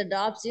 டாக்டர் கொடுத்த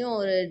ட்ராப்ஸையும்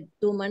ஒரு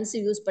 2 months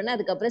யூஸ் பண்ணேன்.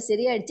 அதுக்கப்புறம்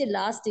சரியாயிடுச்சு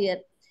லாஸ்ட்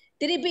இயர்.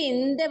 திருப்பி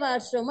இந்த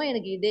வருஷமும்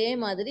எனக்கு இதே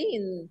மாதிரி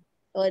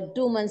ஒரு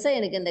 2 months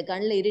எனக்கு இந்த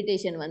கண்ணில்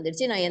இரிட்டேஷன்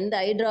வந்துடுச்சு. நான் எந்த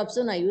ஐ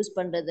ட்ராப்ஸும் நான் யூஸ்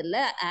பண்றது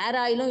இல்லை, ஹேர்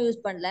ஆயிலும்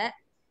யூஸ் பண்ணல.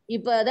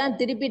 இப்போதான்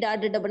திருப்பி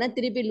டாக்டர்கிட்ட போனால்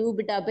திருப்பி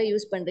லூபிட்டாப்பே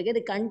யூஸ் பண்றதுக்கு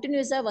இது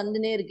கண்டினியூஸாக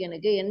வந்துனே இருக்கு.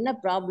 எனக்கு என்ன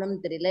ப்ராப்ளம்னு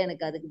தெரியல.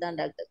 எனக்கு அதுக்கு தான்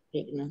டாக்டர்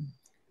கேட்கணும்.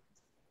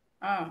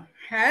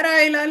 ஹேர்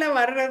ஆயிலால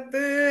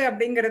வர்றது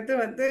அப்படிங்கிறது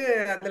வந்து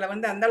அதுல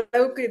வந்து அந்த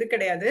அளவுக்கு இது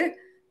கிடையாது.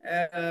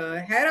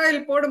 ஹேர்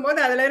ஆயில் போடும்போது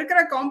அதுல இருக்கிற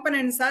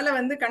காம்பனன்ட்ஸால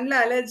வந்து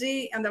கண்ணில் அலர்ஜி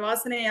அந்த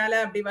வாசனையால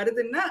அப்படி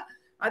வருதுன்னா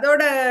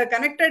அதோட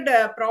கனெக்டட்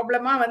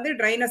ப்ராப்ளமா வந்து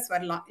ட்ரைனஸ்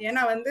வரலாம்.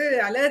 ஏன்னா வந்து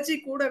அலர்ஜி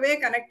கூடவே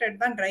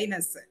கனெக்டட் தான்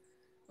ட்ரைனஸ்.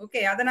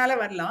 ஓகே, அதனால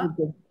வரலாம்.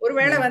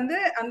 ஒருவேளை வந்து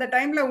அந்த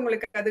டைம்ல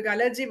உங்களுக்கு அதுக்கு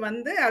அலர்ஜி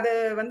வந்து அதை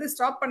வந்து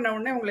ஸ்டாப் பண்ண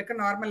உடனே உங்களுக்கு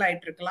நார்மல்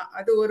ஆயிட்டு இருக்கலாம்.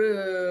 அது ஒரு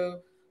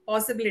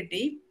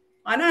பாசிபிலிட்டி.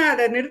 ஆனா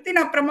அதை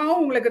நிறுத்தின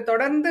அப்புறமாவும் உங்களுக்கு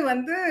தொடர்ந்து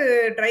வந்து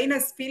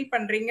ட்ரைனஸ் ஃபீல்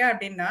பண்றீங்க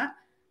அப்படின்னா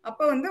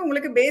அப்ப வந்து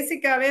உங்களுக்கு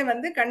பேசிக்காவே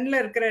வந்து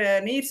கண்ணுல இருக்கிற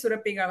நீர்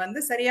சுரப்பிகள்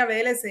வந்து சரியா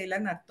வேலை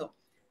செய்யலன்னு அர்த்தம்.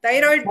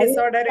 தைராய்டு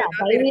டிசார்டர்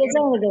 5 years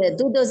எனக்கு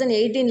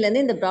 2018ல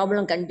இருந்து இந்த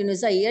ப்ராப்ளம்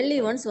கண்டினியூஸா இயர்லி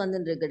ஒன்ஸ்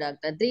வந்துட்டு இருக்கு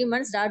டாக்டர். 3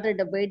 months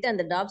டாக்டர்கிட்ட போயிட்டு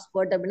அந்த டாப்ஸ்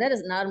போட்ட பின்னர்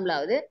நார்மல்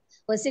ஆகுது.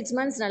 ஒரு 6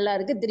 months நல்லா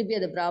இருக்கு, திருப்பி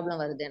அது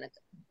ப்ராப்ளம் வருது எனக்கு.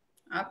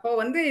 அப்போ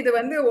வந்து இது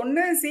வந்து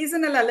ஒண்ணு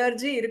சீசனல்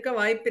அலர்ஜி இருக்க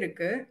வாய்ப்பு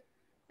இருக்கு.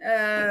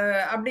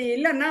 அப்படி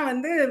இல்லைன்னா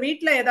வந்து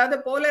வீட்டுல ஏதாவது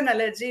போலன்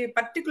அலர்ஜி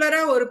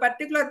பர்டிகுலரா ஒரு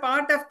particular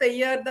part of the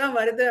year தான்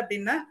வருது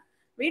அப்படின்னா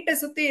வீட்டை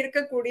சுத்தி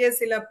இருக்கக்கூடிய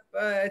சில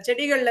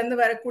செடிகள்ல இருந்து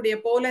வரக்கூடிய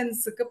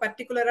போலன்ஸுக்கு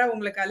பர்டிகுலரா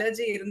உங்களுக்கு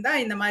அலர்ஜி இருந்தா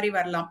இந்த மாதிரி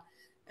வரலாம்.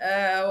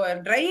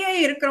 ட்ரையே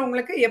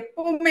இருக்கிறவங்களுக்கு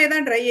எப்பவுமே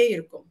தான் ட்ரையே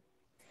இருக்கும்.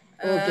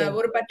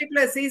 ஒரு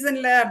பர்டிகுலர்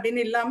சீசன்ல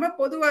அப்படின்னு இல்லாம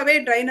பொதுவாகவே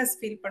ட்ரைனஸ்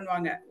ஃபீல்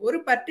பண்ணுவாங்க. ஒரு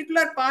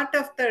பர்டிகுலர் பார்ட்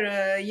ஆஃப் த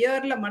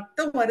இயர்ல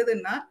மட்டும்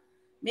வருதுன்னா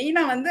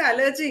மெயினா வந்து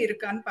அலர்ஜி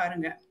இருக்கான்னு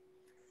பாருங்க.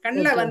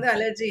 கண்ணில் வந்து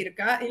அலர்ஜி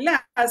இருக்கா, இல்ல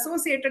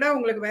அசோசியேட்டடா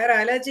உங்களுக்கு வேற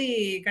அலர்ஜி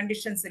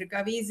கண்டிஷன்ஸ் இருக்கா,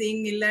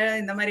 வீசிங் இல்ல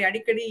இந்த மாதிரி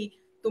அடிக்கடி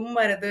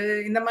தும்மறது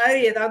இந்த மாதிரி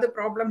ஏதாவது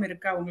ப்ராப்ளம்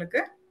இருக்கா உங்களுக்கு?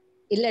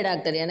 இல்ல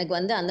டாக்டர், எனக்கு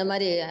வந்து அந்த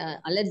மாதிரி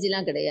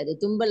அலர்ஜிலாம் கிடையாது,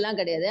 தும்பல்லாம்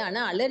கிடையாது.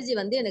 ஆனா அலர்ஜி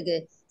வந்து எனக்கு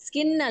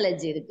ஸ்கின்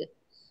அலர்ஜி இருக்கு.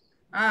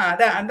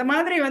 அதான் அந்த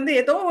மாதிரி வந்து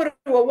ஏதோ ஒரு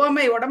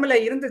ஒவ்வாமை உடம்புல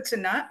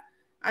இருந்துச்சுன்னா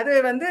அது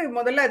வந்து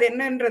முதல்ல அது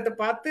என்னன்றதை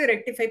பார்த்து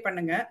ரெக்டிஃபை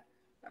பண்ணுங்க.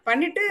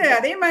 பண்ணிட்டு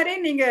அதே மாதிரி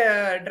நீங்க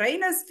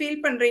ட்ரைனஸ்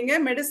ஃபீல் பண்றீங்க,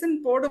 மெடிசின்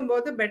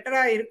போடும்போது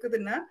பெட்டரா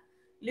இருக்குதுன்னா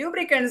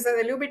லியூப்ரிகன்ஸ்,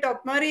 அந்த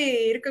லியூபிடாப் மாதிரி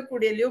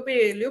இருக்கக்கூடிய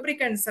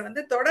லியூப்ரிகன்ஸை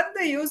வந்து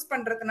தொடர்ந்து யூஸ்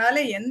பண்றதுனால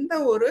எந்த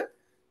ஒரு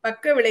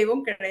பக்க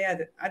விளைவும்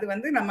கிடையாது. அது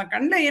வந்து நம்ம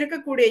கண்ணில்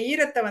இருக்கக்கூடிய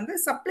ஈரத்தை வந்து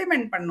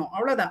சப்ளிமெண்ட் பண்ணும்,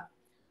 அவ்வளவுதான்.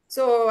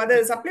 ஸோ அது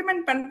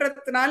சப்ளிமெண்ட்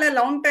பண்றதுனால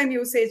லாங் டைம்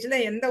யூசேஜ்ல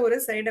எந்த ஒரு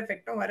சைடு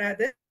எஃபெக்டும்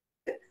வராது.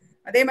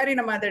 அதே மாதிரி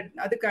நம்ம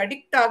அதுக்கு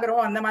அடிக்ட்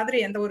ஆகிறோம் அந்த மாதிரி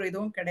எந்த ஒரு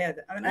இதுவும் கிடையாது.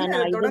 அதனால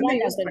தொடர்ந்து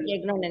யூஸ் பண்ணலாம்.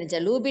 கேட்கணும்னு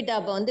நினைச்சேன்,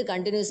 லூபிடாப்ப வந்து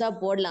கண்டினியூஸா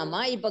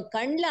போடலாமா? இப்ப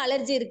கண்ணுல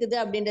அலர்ஜி இருக்குது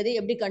அப்படின்றது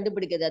எப்படி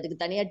கண்டுபிடிக்கிறது?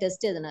 அதுக்கு தனியா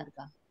டெஸ்ட் எதுனா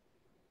இருக்கா?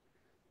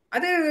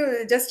 அது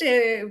ஜஸ்ட்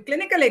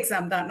கிளினிக்கல்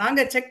எக்ஸாம் தான்,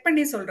 நாங்க செக்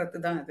பண்ணி சொல்றது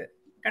தான். அது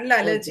கண்ணில்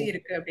அலர்ஜி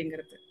இருக்கு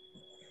அப்படிங்கிறது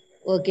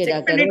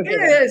செக் பண்ணிட்டு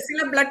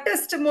சில பிளட்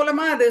டெஸ்ட்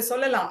மூலமா அது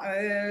சொல்லலாம்.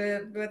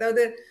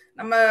 அதாவது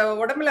நம்ம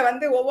உடம்புல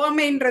வந்து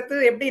ஒவ்வாமைன்றது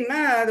எப்படின்னா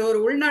அது ஒரு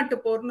உள்நாட்டு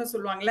போர்னு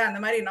சொல்லுவாங்களே, அந்த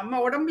மாதிரி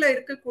நம்ம உடம்புல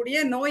இருக்கக்கூடிய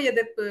நோய்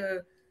எதிர்ப்பு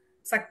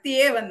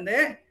சக்தியே வந்து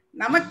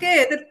நமக்கே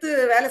எதிர்த்து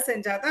வேலை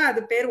செஞ்சாதான்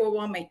அது பேர்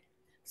ஒவ்வாமை.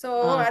 சோ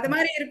அது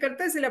மாதிரி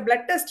இருக்கிறது சில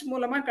பிளட் டெஸ்ட்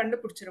மூலமா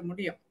கண்டுபிடிச்சிட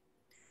முடியும்.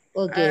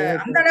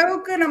 அந்த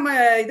அளவுக்கு நம்ம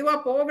இதுவா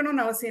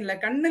போகணும்னு அவசியம் இல்லை.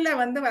 கண்ணுல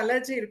வந்து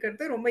அலர்ஜி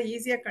இருக்கிறது ரொம்ப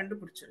ஈஸியா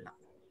கண்டுபிடிச்சிடலாம்,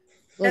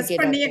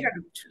 டெஸ்ட் பண்ணியே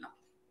கண்டுபிடிச்சிடலாம்.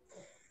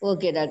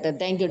 Okay doctor,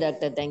 thank you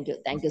doctor, thank you,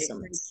 thank you so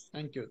much.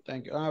 Thank you,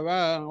 thank you.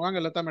 வாங்க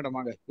லதா மேடம்,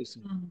 வாங்க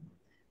பேசுங்க.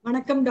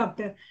 வணக்கம்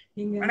டாக்டர்,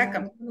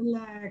 நீங்க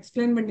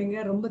எக்ஸ்பிளைன் பண்ணீங்க,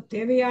 ரொம்ப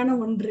தேவையான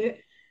ஒன்று.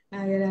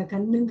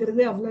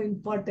 கண்ணுங்கிறது அவ்வளோ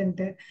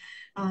இம்பார்ட்டன்ட்.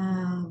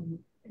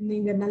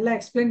 நீங்க நல்லா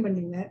எக்ஸ்பிளைன்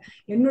பண்ணீங்க.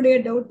 என்னுடைய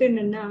டவுட்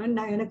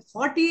என்னன்னா, எனக்கு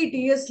 48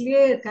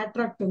 இயர்ஸ்லயே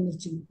கேட்ராக்ட்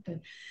வந்துருச்சு.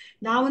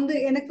 நான் வந்து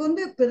எனக்கு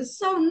வந்து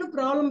பெருசா ஒன்றும்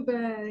ப்ராப்ளம்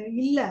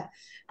இல்லை.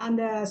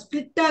 அந்த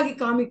ஸ்பிளிட் ஆகி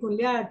காமிக்கும்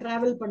இல்லையா,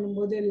 டிராவல்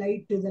பண்ணும்போது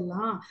லைட்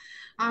இதெல்லாம்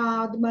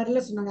அது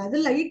மாதிரிலாம் சொன்னாங்க. அது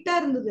லைட்டா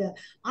இருந்தது.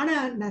 ஆனா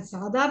நான்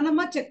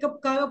சாதாரணமா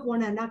செக்கப்புக்காக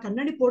போனேன். நான்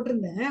கண்ணாடி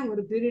போட்டிருந்தேன்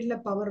ஒரு பீரியட்ல,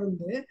 பவர்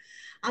வந்து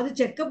அது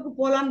செக்கப்புக்கு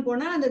போலான்னு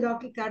போனா அந்த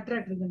டாக்டர்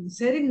கேட்ராக்ட் இருக்காங்க.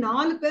 சரி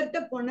 4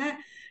 பேர்கிட்ட போனேன்.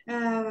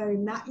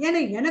 ஏன்னா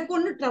எனக்கு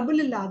ஒன்றும்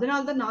ட்ரபிள் இல்லை,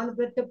 அதனாலதான் 4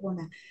 பேர்கிட்ட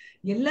போனேன்.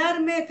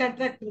 எல்லாருமே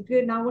கேட்ராக்ட் இருக்கு,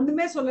 நான்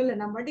ஒண்ணுமே சொல்லலை,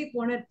 நான் மறுபடி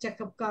போனேன்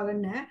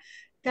செக்கப்புக்காகன்னு.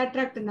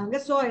 கேட்ராக்ட்னாங்க.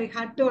 So I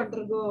had to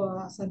undergo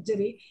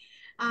surgery.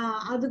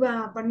 அது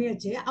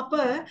பண்ணியாச்சு.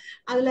 அப்ப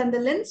அதுல அந்த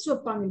லென்ஸ்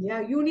வைப்பாங்க இல்லையா,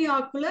 யூனி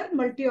ஆக்குலர்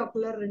மல்டி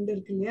ஆக்குலர் 2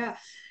 இருக்கு இல்லையா.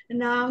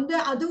 நான் வந்து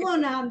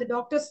அதுவும் நான் அந்த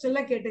டாக்டர்ஸ்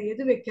எல்லாம் கேட்டேன்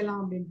எது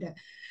வைக்கலாம் அப்படின்ட்டு.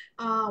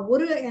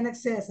 ஒரு எனக்கு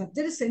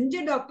சர்ஜரி செஞ்ச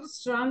டாக்டர்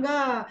ஸ்ட்ராங்கா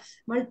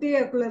மல்டி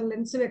ஆக்குலர்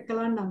லென்ஸ்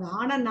வைக்கலாம்னாங்க.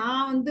 ஆனா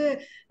நான் வந்து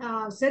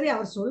சரி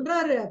அவர்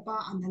சொல்றாரு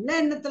நல்ல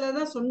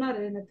எண்ணத்துலதான் சொன்னாரு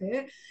எனக்கு.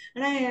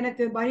 ஆனா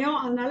எனக்கு பயம்,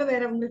 அதனால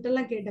வேற உங்கள்கிட்ட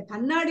எல்லாம் கேட்டேன்.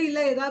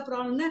 கண்ணாடியில ஏதாவது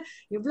ப்ராப்ளம்னா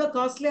எவ்வளவு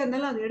காஸ்ட்லியா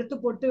இருந்தாலும் அதை எடுத்து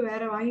போட்டு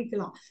வேற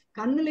வாங்கிக்கலாம்,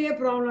 கண்ணுலயே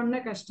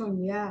ப்ராப்ளம்னா கஷ்டம்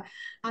இல்லையா,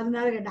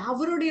 அதனால கேட்டேன்.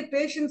 அவருடைய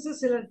பேஷண்ட்ஸ்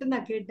சிலர்கிட்ட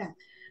நான் கேட்டேன்.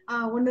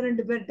 ஒன்று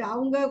ரெண்டு பேர்கிட்ட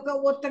அவங்க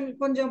ஒருத்தங்க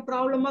கொஞ்சம்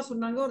ப்ராப்ளமா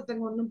சொன்னாங்க,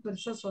 ஒருத்தங்க ஒன்றும்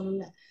பெருசா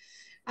சொல்லல.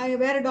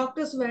 வேற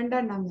டாக்டர்ஸ்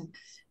வேண்டான்னாங்க.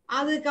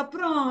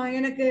 அதுக்கப்புறம்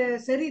எனக்கு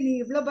சரி நீ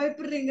இவ்வளவு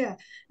பயப்படுறீங்க,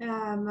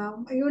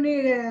 யூனி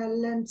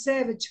லென்ஸே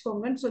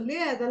வச்சுக்கோங்கன்னு சொல்லி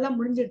அதெல்லாம்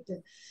முடிஞ்சிடுது.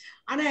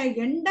 ஆனா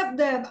எண்ட் ஆஃப்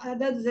த,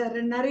 அதாவது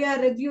நிறைய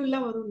ரிவ்யூ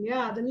எல்லாம் வரும் இல்லையா,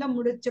 அதெல்லாம்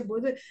முடிச்ச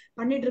போது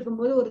பண்ணிட்டு இருக்கும்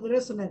போது ஒரு தடவை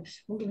சொன்னார்,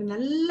 உங்களுக்கு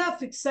நல்லா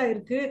ஃபிக்ஸ்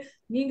ஆயிருக்கு,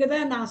 நீங்க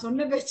தான் நான்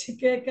சொன்ன பேச்சு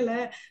கேட்கல,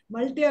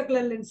 மல்டி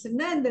ஆக்குலர்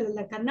லென்ஸ்ன்னா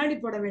இந்த கண்ணாடி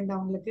போட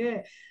வேண்டாம், உங்களுக்கு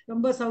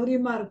ரொம்ப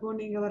சௌரியமா இருக்கும்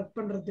நீங்க ஒர்க்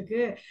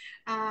பண்றதுக்கு,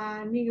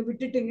 நீங்க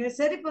விட்டுட்டீங்க,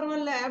 சரி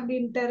பரவாயில்ல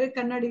அப்படின்ட்டாரு.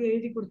 கண்ணாடி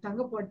எழுதி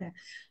கொடுத்தாங்க, போட்டேன்.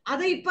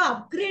 அதை இப்ப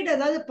அப்கிரேட்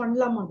ஏதாவது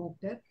பண்ணலாமா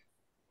டாக்டர்?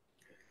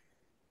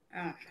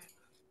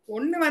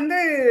 ஒன்று வந்து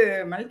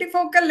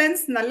மல்டிஃபோக்கல்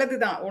லென்ஸ் நல்லது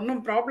தான்,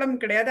 ஒன்றும் ப்ராப்ளம்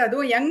கிடையாது.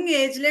 அதுவும் யங்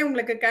ஏஜ்லேயே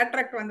உங்களுக்கு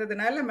கேட்ராக்ட்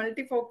வந்ததுனால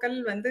மல்டிஃபோக்கல்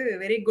வந்து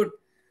வெரி குட்.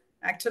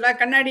 ஆக்சுவலாக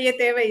கண்ணாடியே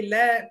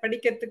தேவையில்லை,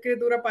 படிக்கிறதுக்கு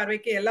தூர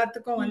பார்வைக்கு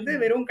எல்லாத்துக்கும் வந்து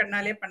வெறும்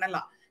கண்ணாலே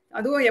பண்ணலாம்.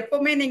 அதுவும்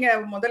எப்பவுமே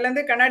நீங்கள் முதல்ல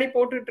இருந்து கண்ணாடி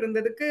போட்டுட்டு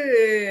இருந்ததுக்கு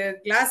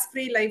கிளாஸ்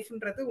ஃப்ரீ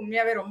லைஃப்ன்றது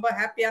உண்மையாகவே ரொம்ப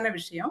ஹாப்பியான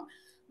விஷயம்.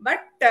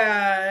 பட்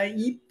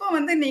இப்போ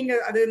வந்து நீங்க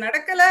அது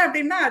நடக்கல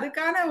அப்படின்னா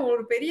அதுக்கான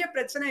ஒரு பெரிய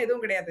பிரச்சனை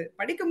எதுவும் கிடையாது.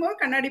 படிக்கும்போது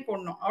கண்ணாடி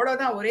போடணும்,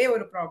 அவ்வளவுதான் ஒரே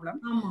ஒரு ப்ராப்ளம்.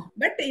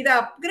 பட் இதை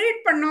அப்கிரேட்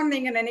பண்ணோம்னு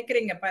நீங்க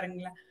நினைக்கிறீங்க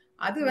பாருங்களேன்,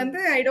 அது வந்து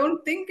I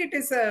don't think it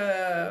is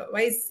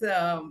wise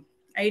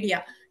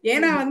idea.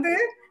 ஏன்னா வந்து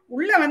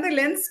உள்ள வந்து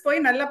லென்ஸ்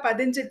போய் நல்லா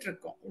பதிஞ்சிட்டு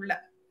இருக்கும் உள்ள.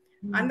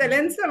 அந்த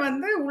லென்ஸை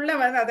வந்து உள்ள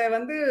வந்து அதை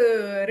வந்து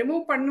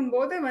ரிமூவ்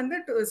பண்ணும்போது வந்து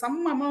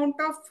சம்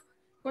அமௌண்ட் ஆஃப்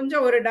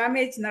கொஞ்சம் ஒரு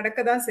டேமேஜ் நடக்க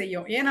தான்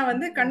செய்யும். ஏன்னா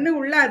வந்து கண்ணு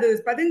உள்ள அது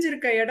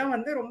பதிஞ்சிருக்க இடம்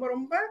வந்து ரொம்ப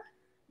ரொம்ப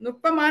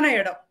நுட்பமான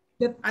இடம்.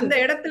 அந்த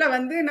இடத்துல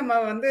வந்து நம்ம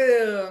வந்து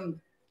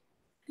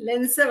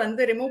லென்ஸை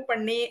வந்து ரிமூவ்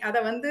பண்ணி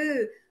அதை வந்து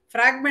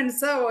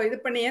ஃப்ராக்மெண்ட்ஸா இது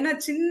பண்ணி, ஏன்னா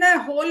சின்ன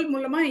ஹோல்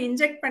மூலமா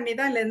இன்ஜெக்ட் பண்ணி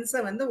தான்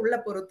லென்ஸை வந்து உள்ள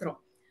பொருத்துறோம்.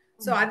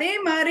 ஸோ அதே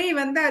மாதிரி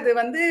வந்து அது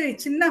வந்து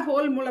சின்ன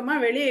ஹோல் மூலமா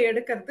வெளியே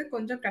எடுக்கிறது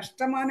கொஞ்சம்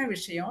கஷ்டமான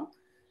விஷயம்.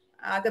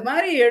 அது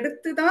மாதிரி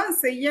எடுத்து தான்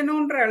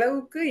செய்யணுன்ற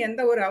அளவுக்கு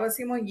எந்த ஒரு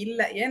அவசியமும்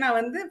இல்லை. ஏன்னா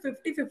வந்து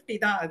 50-50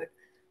 தான், அது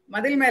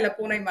மதில் மேல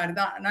பூனை மாதிரி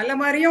தான். நல்ல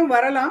மாதிரியும்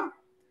வரலாம்,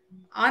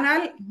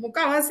 ஆனால்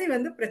முக்கால்வாசி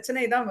வந்து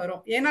பிரச்சனை தான்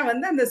வரும். ஏன்னா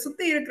வந்து அந்த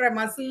சுத்தி இருக்கிற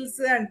மசில்ஸ்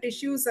அண்ட்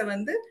டிஷ்யூஸை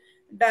வந்து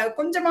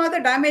கொஞ்சமாவது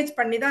டேமேஜ்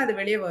பண்ணி தான் அது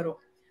வெளியே வரும்.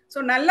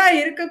 ஸோ நல்லா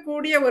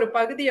இருக்கக்கூடிய ஒரு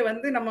பகுதியை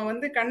வந்து நம்ம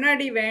வந்து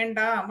கண்ணாடி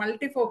வேண்டாம்,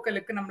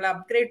 மல்டிஃபோக்கலுக்கு நம்மளை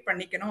அப்கிரேட்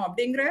பண்ணிக்கணும்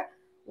அப்படிங்கிற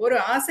ஒரு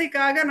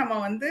ஆசைக்காக நம்ம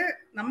வந்து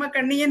நம்ம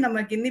கண்ணையே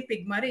நம்ம கின்னி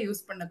பிக் மாதிரி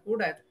யூஸ்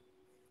பண்ணக்கூடாது.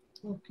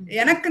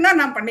 எனக்குன்னா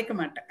நான் பண்ணிக்க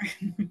மாட்டேன்.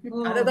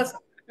 அதுதான்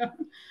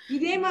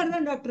இதே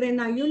மாதிரிதான் டாக்டர்,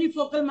 நான்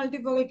யூனிஃபோக்கல்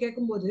மல்டிஃபோக்கல்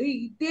கேட்கும்போது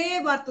இதே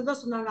வார்த்தை தான்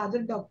சொன்னாங்க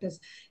அதர் டாக்டர்ஸ்.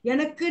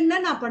 எனக்குன்னா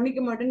நான் பண்ணிக்க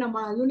மாட்டேன்,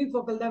 நம்ம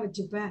யூனிஃபோக்கல் தான்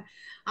வச்சுப்பேன்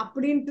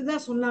அப்படின்ட்டு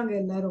தான் சொன்னாங்க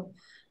எல்லாரும்.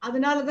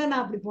 அதனாலதான்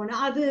நான் அப்படி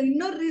போனேன். அது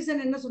இன்னொரு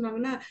ரீசன் என்ன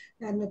சொன்னாங்கன்னா,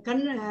 அந்த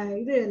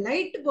இது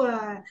லைட்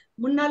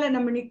முன்னால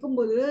நம்ம நிற்கும்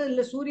போது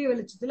இல்ல சூரிய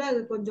வெளிச்சத்துல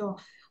அது கொஞ்சம்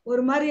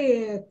ஒரு மாதிரி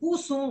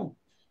கூசும்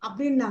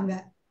அப்படின்னாங்க.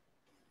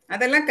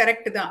 அதெல்லாம்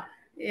கரெக்ட் தான்.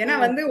 ஏன்னா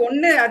வந்து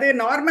ஒண்ணு அது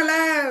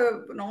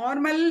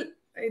நார்மல்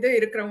இது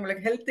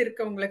இருக்கிறவங்களுக்கு, ஹெல்த்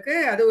இருக்கிறவங்களுக்கு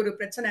அது ஒரு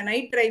பிரச்சனை.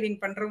 நைட் டிரைவிங்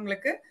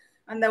பண்றவங்களுக்கு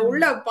அந்த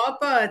உள்ள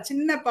பாப்பா,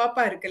 சின்ன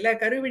பாப்பா இருக்குல்ல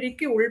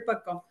கருவிழிக்கு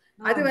உள்பக்கம்,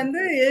 அது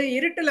வந்து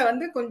இருட்டுல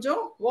வந்து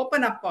கொஞ்சம்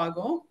ஓபன் அப்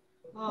ஆகும்.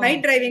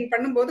 நைட் டிரைவிங்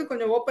பண்ணும்போது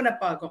கொஞ்சம் ஓபன்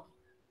அப் ஆகும்.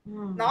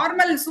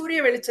 நார்மல் சூரிய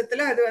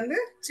வெளிச்சத்துல அது வந்து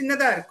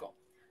சின்னதா இருக்கும்.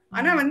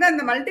 ஆனா வந்து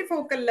அந்த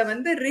மல்டிஃபோக்கல்ல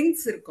வந்து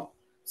ரிங்ஸ் இருக்கும்.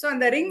 ஸோ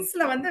அந்த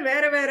ரிங்ஸ்ல வந்து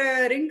வேற வேற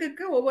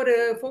ரிங்குக்கு ஒவ்வொரு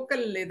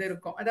ஃபோக்கல் இது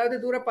இருக்கும். அதாவது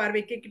தூர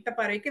பார்வைக்கு கிட்ட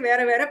பார்வைக்கு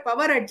வேற வேற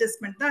பவர்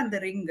அட்ஜஸ்ட்மெண்ட் தான் அந்த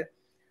ரிங்கு.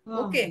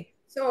 ஓகே,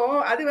 ஸோ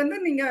அது வந்து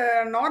நீங்க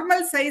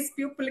நார்மல் சைஸ்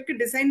பியூப்பிளுக்கு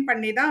டிசைன்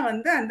பண்ணி தான்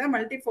வந்து அந்த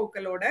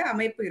மல்டிஃபோக்கலோட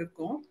அமைப்பு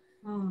இருக்கும்.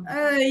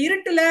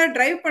 இருட்டுல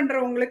டிரைவ்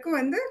பண்றவங்களுக்கு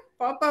வந்து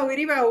பாப்பா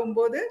விரிவாகும்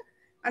போது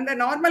அந்த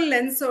நார்மல்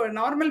லென்ஸோ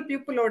நார்மல்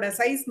பியூப்பிளோட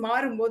சைஸ்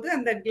மாறும்போது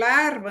அந்த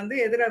கிளார் வந்து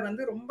எதிர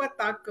வந்து ரொம்ப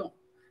தாக்கும்.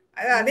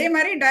 அதே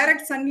மாதிரி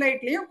டைரக்ட்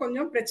சன்லைட்லயும்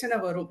கொஞ்சம் பிரச்சனை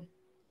வரும்.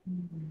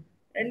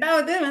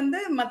 ரெண்டாவது வந்து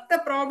மற்ற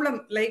ப்ராப்ளம்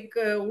லைக்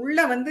உள்ள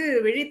வந்து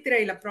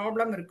விழித்திரையில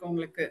ப்ராப்ளம் இருக்கு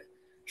உங்களுக்கு,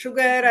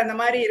 சுகர் அந்த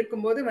மாதிரி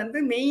இருக்கும்போது வந்து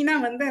மெயினா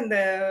வந்து அந்த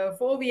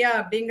ஃபோபியா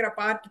அப்படிங்கிற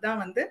பார்ட் தான்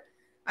வந்து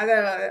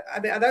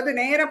அதாவது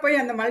நேரா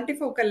போய் அந்த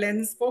மல்டிஃபோக்கல்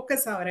லென்ஸ்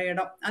ஃபோக்கஸ் ஆகிற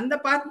இடம், அந்த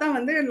பார்ட் தான்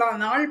வந்து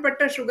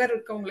நாள்பட்ட சுகர்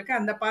இருக்கவங்களுக்கு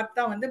அந்த பார்ட்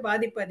தான் வந்து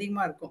பாதிப்பு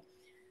அதிகமா இருக்கும்.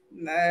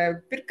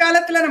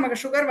 பிற்காலத்துல நமக்கு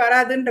சுகர்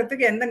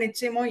வராதுன்றதுக்கு எந்த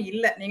நிச்சயமும்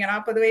இல்லை. நீங்க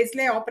 40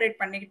 வயசுலயே ஆப்ரேட்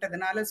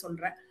பண்ணிக்கிட்டதுனால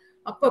சொல்றேன்.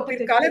 அப்போ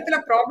பிற்காலத்துல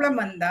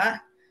ப்ராப்ளம் வந்தா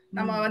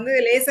நம்ம வந்து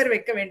லேசர்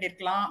வைக்க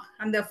வேண்டியிருக்கலாம்,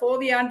 அந்த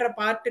ஃபோபியான்ற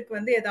பார்ட்டுக்கு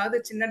வந்து ஏதாவது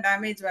சின்ன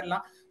டேமேஜ்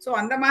வரலாம். ஸோ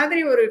அந்த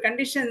மாதிரி ஒரு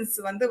கண்டிஷன்ஸ்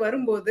வந்து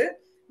வரும்போது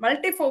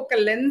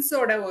மல்டிஃபோக்கல்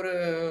லென்ஸோட ஒரு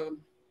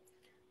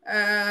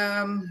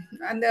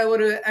அந்த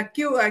ஒரு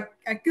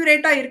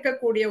அக்யூரேட்டா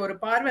இருக்கக்கூடிய ஒரு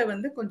பார்வை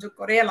வந்து கொஞ்சம்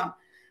குறையலாம்.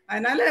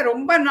 அதனால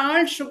ரொம்ப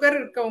நாள் சுகர்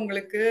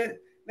இருக்கவங்களுக்கு,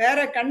 வேற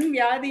கண்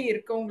வியாதி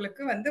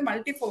இருக்கவங்களுக்கு வந்து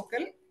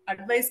மல்டிஃபோக்கல்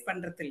அட்வைஸ்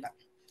பண்றது இல்லை.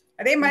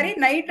 அதே மாதிரி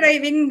நைட்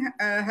டிரைவிங்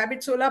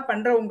ஹேபிச்சுவலா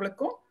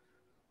பண்றவங்களுக்கும்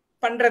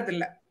பண்றது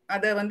இல்லை,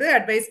 அதை வந்து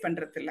அட்வைஸ்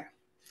பண்றது இல்லை.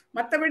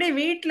 மற்றபடி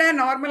வீட்டில்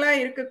நார்மலா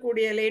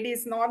இருக்கக்கூடிய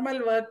லேடிஸ்,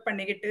 நார்மல் ஒர்க்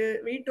பண்ணிக்கிட்டு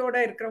வீட்டோட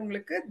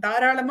இருக்கிறவங்களுக்கு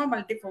தாராளமா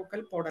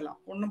மல்டிஃபோக்கல்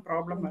போடலாம், ஒன்றும்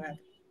ப்ராப்ளம் வராது.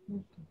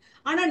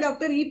 ஆனா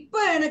டாக்டர்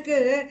இப்ப எனக்கு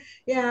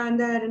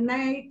அந்த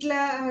நைட்ல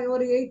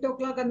ஒரு 8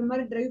 o'clock அந்த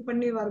மாதிரி டிரைவ்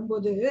பண்ணி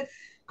வரும்போது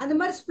அந்த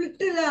மாதிரி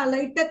ஸ்பிளிட்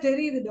லைட்டா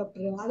தெரியுது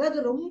டாக்டர். அதாவது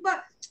ரொம்ப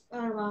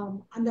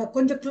அந்த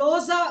கொஞ்சம்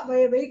க்ளோஸா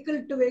வெஹிக்கிள்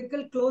டு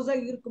வெஹிக்கிள் க்ளோஸா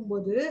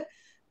இருக்கும்போது,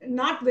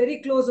 நாட் வெரி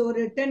க்ளோஸ்,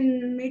 ஒரு 10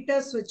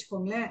 meters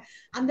வச்சுக்கோங்களேன்,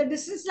 அந்த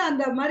டிஸ்டன்ஸ்ல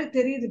அந்த மாதிரி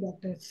தெரியுது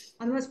டாக்டர்.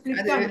 அந்த மாதிரி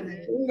ஸ்பிளிட் ஆனது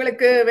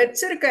உங்களுக்கு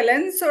வச்சிருக்க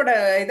லென்ஸோட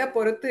இதை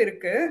பொறுத்து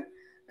இருக்கு.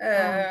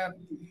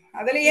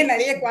 அதுலயே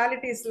நிறைய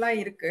குவாலிட்டிஸ் எல்லாம்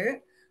இருக்கு.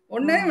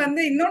 ஒண்ணு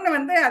வந்து இன்னொன்னு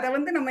வந்து அதை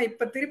வந்து நம்ம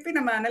இப்ப திருப்பி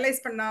நம்ம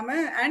அனலைஸ் பண்ணாம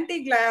ஆன்டி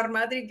கிளார்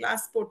மாதிரி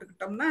கிளாஸ்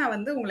போட்டுக்கிட்டோம்னா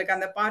வந்து உங்களுக்கு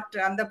அந்த பார்ட்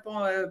அந்த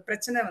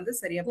பிரச்சனை வந்து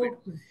சரியா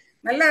போயிடும்.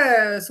 நல்ல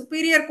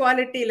சுப்பீரியர்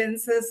குவாலிட்டி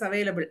லென்சஸ்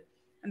அவைலபிள்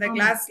அந்த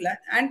கிளாஸ்ல.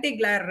 ஆன்டி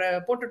கிளார்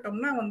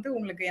போட்டுட்டோம்னா வந்து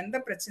உங்களுக்கு எந்த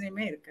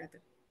பிரச்சனையுமே இருக்காது.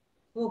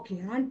 Okay,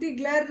 anti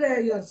glare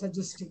you are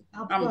suggesting.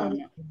 அப்ப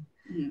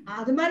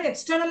அது மாதிரி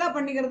எக்ஸ்டர்னலா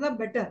பண்ணிக்கிறது தான்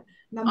பெட்டர்.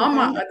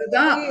 ஆமா,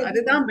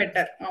 அதுதான்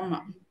பெட்டர். ஆமா.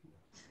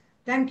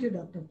 Thank you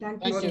doctor.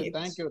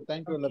 Thank you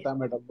Latha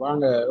madam.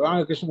 வாங்க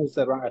கிருஷ்ணன்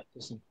சார், வாங்க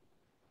கிருஷ்ணன்.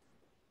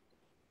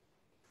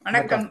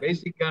 வணக்கம்.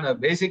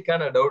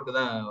 பேசிக்கான டவுட்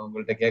தான்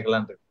உங்கள்ட்ட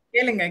கேட்கலான்னு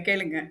இருக்கு.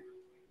 கேளுங்க.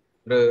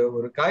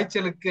 ஒரு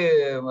காய்ச்சலுக்கு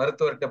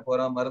மருத்துவர்கிட்ட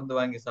போறோம், மருந்து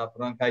வாங்கி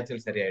சாப்பிடுறோம்,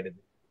 காய்ச்சல் சரியாயிடுது.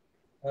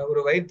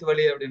 ஒரு வயிற்று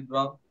வலி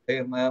அப்படின்றோம்,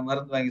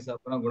 மருந்து வாங்கி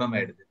சாப்பிடுறோம்,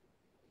 குணமாயிடுது.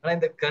 ஆனா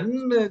இந்த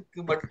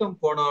கண்ணுக்கு மட்டும்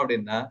போனோம்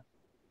அப்படின்னா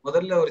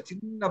முதல்ல ஒரு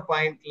சின்ன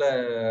பாயிண்ட்ல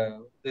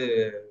வந்து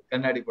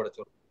கண்ணாடி போட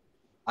சொல்றோம்.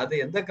 அது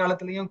எந்த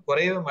காலத்திலயும்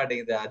குறையவே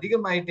மாட்டேங்குது,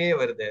 அதிகமாயிட்டே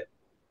வருது.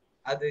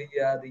 அது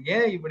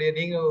ஏன் இப்படி?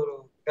 நீங்க ஒரு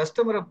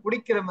கஸ்டமரை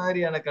பிடிக்கிற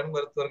மாதிரியான கண்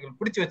மருத்துவர்கள்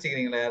பிடிச்சு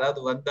வச்சுக்கிறீங்களா?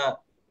 யாராவது வந்தா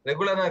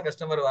ரெகுலரா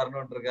கஸ்டமர்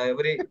வரணும்னு இருக்கா?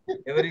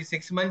 எவரி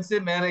 6 months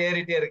மேல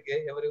ஏறிட்டே இருக்கு,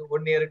 எவரி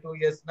 1 year 2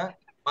 yearsனா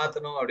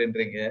மாத்தணும்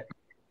அப்படின்றீங்க.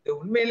 இது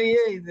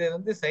உண்மையிலேயே இது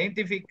வந்து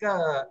சயின்டிபிக்கா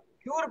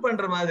கியூர்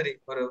பண்ற மாதிரி?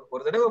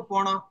 ஒரு தடவை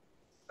போனோம்,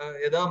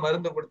 ஏதாவது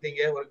மருந்து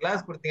கொடுத்தீங்க, ஒரு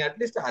கிளாஸ் கொடுத்தீங்க,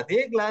 அட்லீஸ்ட் அதே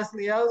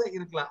கிளாஸ்லயாவது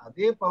இருக்கலாம்,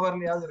 அதே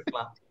பவர்லயாவது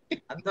இருக்கலாம்.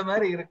 அந்த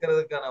மாதிரி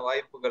இருக்கிறதுக்கான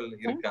வாய்ப்புகள்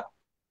இருக்கா?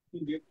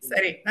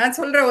 சரி, நான்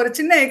சொல்றேன். ஒரு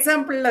சின்ன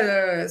எக்ஸாம்பிள்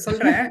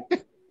சொல்றேன்.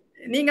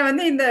 நீங்க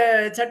வந்து இந்த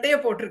சட்டையை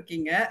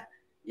போட்டிருக்கீங்க,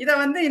 இத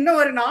வந்து இன்னும்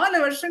ஒரு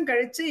 4 வருஷம்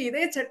கழிச்சு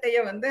இதே சட்டைய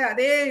வந்து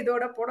அதே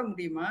இதோட போட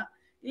முடியுமா?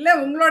 இல்ல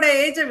உங்களோட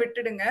ஏஜை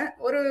விட்டுடுங்க,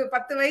 ஒரு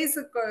 10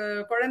 வயசு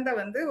குழந்தை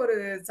வந்து ஒரு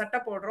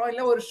சட்டை போடுறோம்,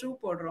 இல்ல ஒரு ஷூ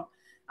போடுறோம்,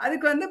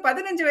 அதுக்கு வந்து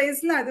 15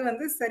 வயசுல அது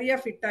வந்து சரியா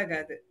ஃபிட்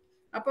ஆகாது.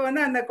 அப்ப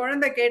வந்து அந்த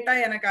குழந்தை கேட்டா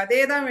எனக்கு அதே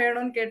தான்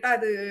வேணும்னு கேட்டா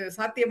அது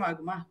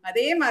சாத்தியமாகுமா?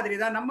 அதே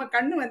மாதிரிதான் நம்ம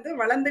கண்ணு வந்து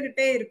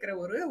வளர்ந்துகிட்டே இருக்கிற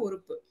ஒரு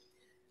உறுப்பு.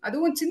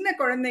 அதுவும் சின்ன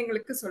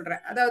குழந்தைங்களுக்கு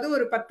சொல்றேன். அதாவது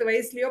ஒரு 10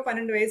 வயசுலயோ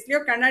 12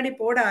 வயசுலயோ கண்ணாடி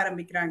போட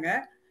ஆரம்பிக்கிறாங்க.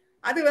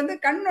 அது வந்து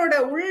கண்ணோட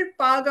உள்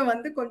பாகம்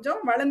வந்து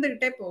கொஞ்சம்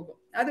வளர்ந்துகிட்டே போகும்.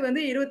 அது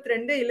வந்து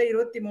 22 இல்ல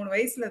 23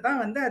 வயசுல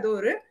தான் வந்து அது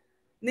ஒரு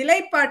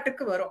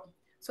நிலைப்பாட்டுக்கு வரும்.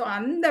 ஸோ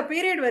அந்த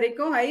பீரியட்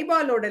வரைக்கும்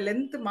ஐபாலோட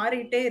லென்த்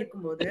மாறிக்கிட்டே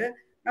இருக்கும்போது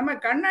நம்ம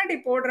கண்ணாடி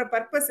போடுற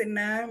பர்பஸ்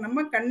என்ன?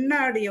 நம்ம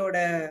கண்ணாடியோட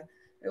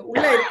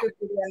உள்ள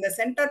இருக்கக்கூடிய அந்த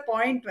சென்டர்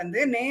பாயிண்ட் வந்து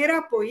நேரா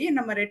போய்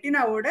நம்ம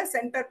ரெட்டினாவோட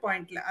சென்டர்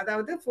பாயிண்ட்ல,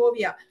 அதாவது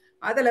ஃபோவியா,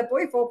 அதுல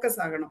போய் ஃபோக்கஸ்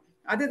ஆகணும்.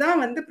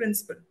 அதுதான் வந்து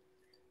பிரின்சிபல்.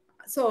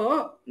 ஸோ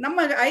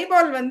நம்ம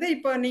ஐபால் வந்து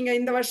இப்போ நீங்க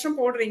இந்த வருஷம்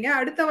போடுறீங்க,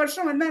 அடுத்த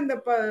வருஷம் வந்து அந்த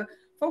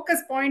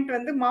ஃபோக்கஸ் பாயிண்ட்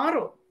வந்து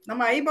மாறும்,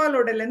 நம்ம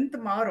ஐபாலோட லென்த்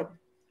மாறும்,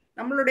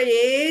 நம்மளுடைய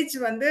ஏஜ்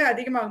வந்து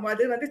அதிகமாகும்.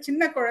 அது வந்து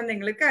சின்ன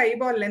குழந்தைங்களுக்கு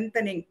ஐபால்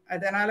லென்த்தனிங்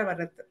அதனால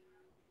வர்றது.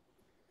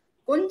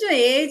 கொஞ்சம்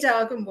ஏஜ்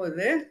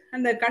ஆகும்போது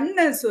அந்த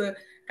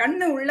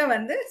கண்ணு உள்ள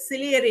வந்து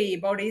சிலியரி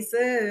பாடிஸ்,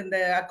 இந்த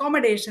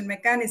அகாமடேஷன்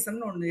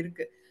மெக்கானிசம்னு ஒண்ணு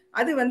இருக்கு,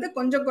 அது வந்து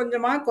கொஞ்சம்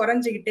கொஞ்சமா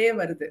குறைஞ்சிக்கிட்டே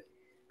வருது.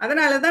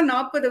 அதனாலதான்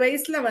 40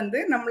 வயசுல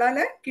வந்து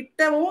நம்மளால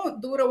கிட்டவும்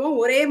தூரவும்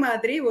ஒரே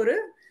மாதிரி ஒரு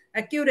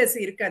அக்யூரசி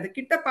இருக்காது.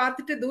 கிட்ட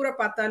பார்த்துட்டு தூரம்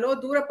பார்த்தாலோ,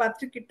 தூரம்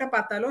பார்த்துட்டு கிட்ட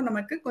பார்த்தாலோ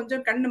நமக்கு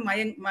கொஞ்சம் கண்ணு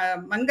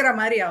மங்குற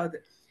மாதிரி ஆகுது.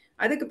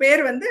 அதுக்கு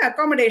பேர் வந்து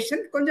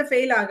அகாமடேஷன் கொஞ்சம்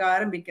ஃபெயில் ஆக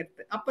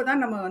ஆரம்பிக்கிறது.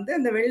 அப்பதான் நம்ம வந்து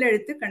அந்த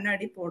வெள்ளெழுத்து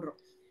கண்ணாடி போடுறோம்.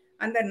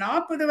 அந்த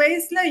 40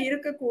 வயசுல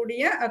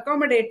இருக்கக்கூடிய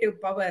அகாமடேட்டிவ்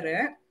பவர்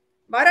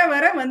வர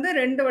வர வந்து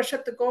 2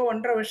 வருஷத்துக்கோ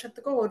 1.5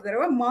 வருஷத்துக்கோ ஒரு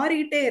தடவை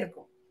மாறிக்கிட்டே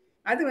இருக்கும்.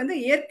 அது வந்து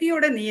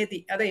இயற்கையோட நியதி,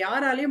 அதை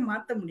யாராலையும்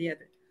மாற்ற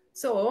முடியாது.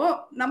 ஸோ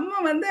நம்ம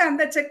வந்து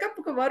அந்த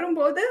செக்கப்புக்கு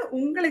வரும்போது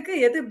உங்களுக்கு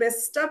எது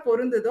பெஸ்டா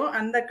பொருந்துதோ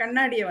அந்த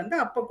கண்ணாடியை வந்து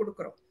அப்ப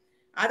கொடுக்குறோம்.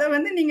 அதை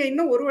வந்து நீங்க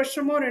இன்னும் 1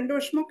 வருஷமோ 2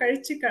 வருஷமோ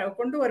கழிச்சு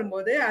கொண்டு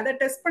வரும்போது அதை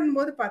டெஸ்ட்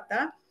பண்ணும்போது பார்த்தா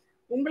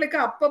உங்களுக்கு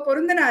அப்ப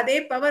பொருந்தின அதே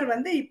பவர்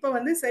வந்து இப்ப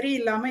வந்து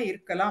சரியில்லாம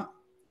இருக்கலாம்.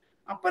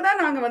 அப்பதான்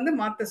நாங்க வந்து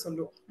மாத்த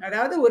சொல்லுவோம்.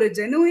 அதாவது ஒரு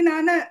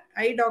ஜெனுவினான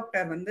ஐ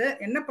டாக்டர் வந்து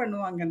என்ன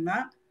பண்ணுவாங்கன்னா,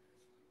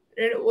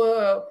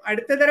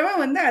 அடுத்த தடவை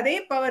வந்து அதே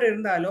பவர்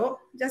இருந்தாலோ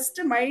ஜஸ்ட்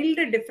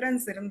மைல்டு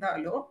டிஃபரன்ஸ்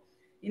இருந்தாலோ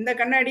இந்த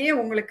கண்ணாடியே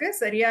உங்களுக்கு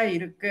சரியா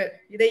இருக்கு,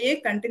 இதையே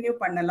கண்டினியூ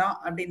பண்ணலாம்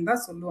அப்படின்னு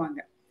தான் சொல்லுவாங்க.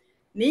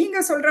 நீங்க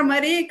சொல்ற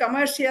மாதிரி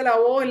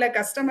கமர்ஷியலாவோ இல்ல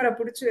கஸ்டமரை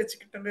பிடிச்சி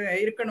வச்சுக்கிட்டு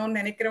இருக்கணும்னு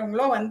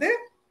நினைக்கிறவங்களோ வந்து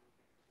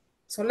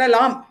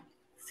சொல்லலாம்.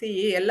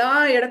 எல்லா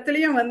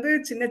இடத்துலயும் வந்து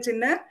சின்ன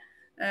சின்ன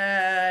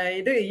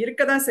இது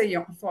இருக்கதான்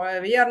செய்யும்.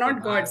 we are not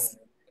gods.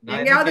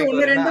 எங்கயாவது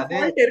 1-2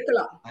 ஃபால்ட்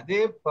இருக்கலாம்.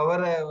 அதே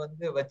பவரை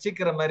வந்து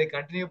வச்சிக்கிற மாதிரி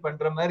கண்டினியூ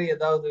பண்ற மாதிரி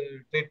ஏதாவது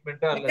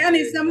ட்ரீட்மென்ட்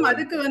மெக்கானிசம்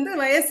அதுக்கு வந்து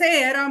வயசே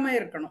ஏறாம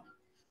இருக்கணும்,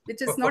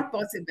 which is not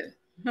possible.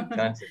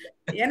 Chance இல்ல.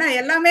 ஏன்னா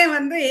எல்லாமே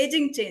வந்து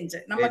ஏஜிங் சேஞ்ச்.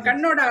 நம்ம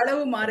கண்ணோட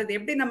அளவு மாறுது.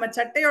 எப்படி நம்ம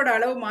சட்டையோட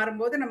அளவு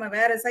மாறும்போது நம்ம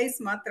வேற சைஸ்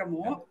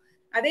மாத்துறோமோ,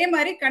 அதே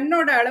மாதிரி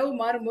கண்ணோட அளவு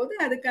மாறும்போது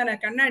அதுக்கான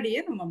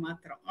கண்ணாடியை நம்ம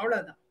மாத்துறோம்.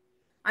 அவ்வளவுதான்.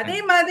 அதே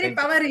மாதிரி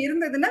பவர்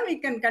இருந்ததுன்னா we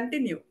can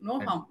continue, no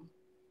harm.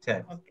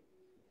 சரி. ஓகே.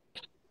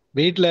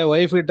 வீட்ல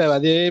வைஃப் கிட்ட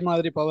அதே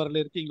மாதிரி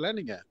பவர்ல இருக்கீங்களா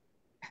நீங்க?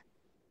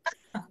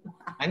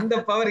 அந்த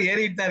பவர்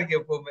ஏறிட்டு தான் இருக்கு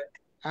எப்பவுமே.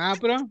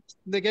 அப்புறம்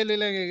இந்த கேள்வி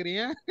எல்லாம்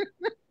கேக்குறீங்க?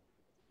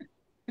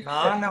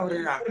 நான் ஒரு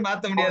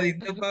மாத்த முடியாது.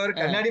 இந்த பவர்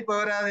கண்ணாடி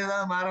பவர்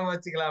ஏதாவது மாற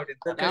வச்சுக்கலாம்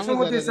அப்படின்னு.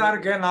 கிருஷ்ணமூர்த்தி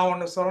சாருக்கு நான்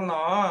ஒண்ணு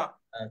சொல்லணும்.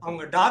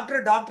 அவங்க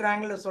டாக்டர்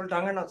ஆங்கிள்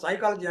சொல்லிட்டாங்க, நான்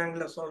சைக்காலஜி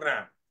ஆங்கிள்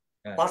சொல்றேன்.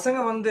 பசங்க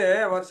வந்து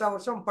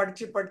வருஷம்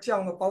படிச்சு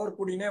அவங்க பவர்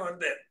கூடினே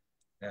வருது.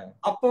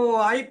 அப்போ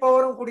ஹை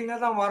பவரும் கூடினே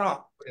தான் வரும்.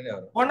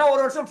 ஒன்னா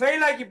ஒரு வருஷம்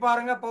ஃபெயில் ஆக்கி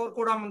பாருங்க, பவர்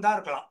கூடாம தான்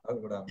இருக்கலாம்.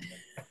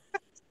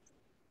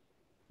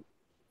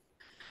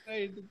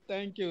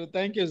 Thank you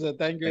sir,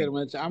 thank you very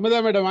much. Amudha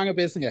madam வாங்க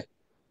பேசுங்க.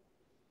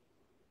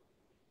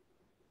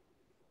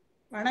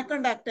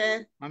 வணக்கம் டாக்டர்.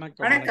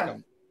 வணக்கம்.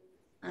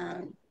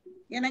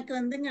 எனக்கு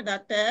வந்துங்க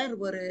டாக்டர்,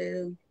 ஒரு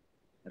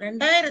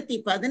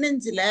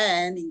 2015ல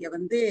நீங்க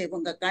வந்து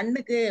உங்க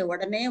கண்ணுக்கு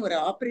உடனே ஒரு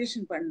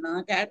ஆபரேஷன்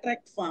பண்ணோம்,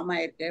 கேட்ராக்ட் ஃபார்ம்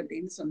ஆயிருக்கு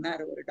அப்படின்னு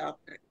சொன்னாரு ஒரு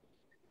டாக்டர்.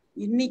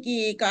 இன்னைக்கு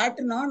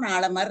காட்டணும்,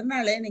 நாளை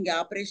மறுநாளே நீங்க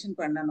ஆபரேஷன்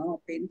பண்ணணும்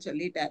அப்படின்னு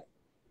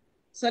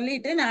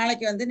சொல்லிட்டு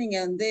நாளைக்கு வந்து நீங்க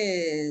வந்து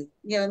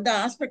இங்க வந்து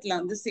ஹாஸ்பிட்டல்ல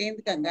வந்து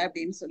சேர்ந்துக்கங்க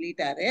அப்படின்னு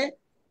சொல்லிட்டாரு.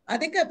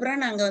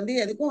 அதுக்கப்புறம் நாங்க வந்து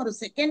எதுக்கும் ஒரு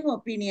செகண்ட்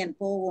ஒப்பீனியன்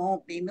போவோம்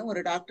அப்படின்னு ஒரு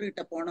டாக்டர்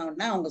கிட்ட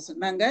போனோம்னா அவங்க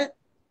சொன்னாங்க,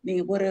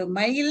 நீங்க ஒரு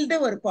மைல்டு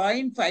ஒரு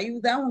 0.5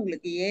 தான்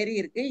உங்களுக்கு ஏறி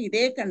இருக்கு,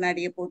 இதே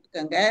கண்ணாடியை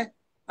போட்டுக்கங்க,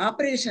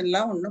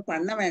 ஆப்ரேஷன்லாம் ஒன்றும்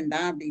பண்ண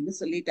வேண்டாம் அப்படின்னு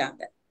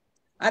சொல்லிட்டாங்க.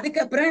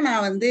 அதுக்கப்புறம்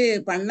நான் வந்து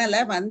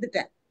பண்ணல,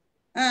 வந்துட்டேன்.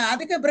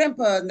 அதுக்கப்புறம்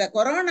இப்போ இந்த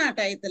கொரோனா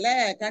டயத்துல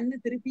கண்ணு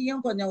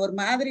திருப்பியும் கொஞ்சம் ஒரு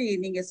மாதிரி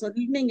நீங்க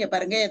சொன்னீங்க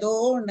பாருங்க, ஏதோ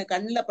ஒண்ணு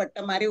கண்ணுல பட்ட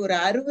மாதிரி ஒரு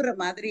அறுவுற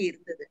மாதிரி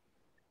இருந்தது.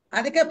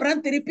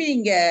 அதுக்கப்புறம் திருப்பி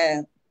இங்க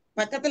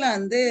பக்கத்துல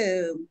வந்து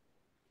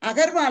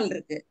அகர்வால்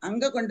இருக்கு,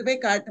 அங்க கொண்டு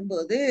போய்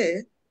காட்டும்போது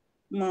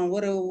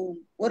ஒரு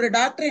ஒரு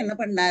டாக்டர் என்ன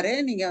பண்ணாரு,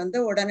 நீங்க வந்து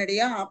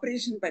உடனடியா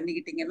ஆபரேஷன்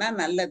பண்ணிக்கிட்டீங்கன்னா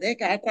நல்லது,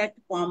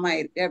 கேட்ராக்ட் ஃபார்ம்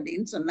ஆயிருக்கு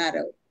அப்படின்னு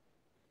சொன்னாரு.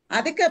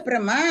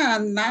 அதுக்கப்புறமா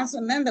நான்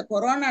சொன்னேன், இந்த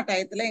கொரோனா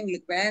டயத்துல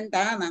எங்களுக்கு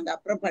வேண்டாம், நாங்க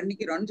அப்புறம்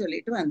பண்ணிக்கிறோம்னு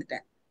சொல்லிட்டு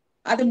வந்துட்டேன்.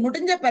 அது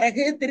முடிஞ்ச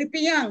பிறகு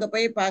திருப்பியும் அங்க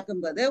போய்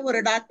பார்க்கும்போது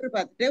ஒரு டாக்டர்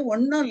பார்த்துட்டு,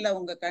 ஒன்றும் இல்லை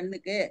உங்க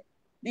கண்ணுக்கு,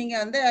 நீங்க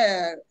வந்து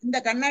இந்த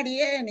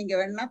கண்ணாடியே நீங்க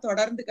வேணா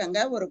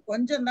தொடர்ந்துக்கங்க, ஒரு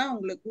கொஞ்சம் தான்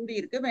உங்களுக்கு கூடி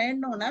இருக்கு,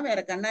 வேணும்னா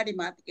வேற கண்ணாடி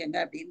மாத்திக்கங்க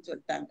அப்படின்னு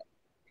சொல்லிட்டாங்க.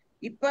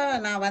 இப்ப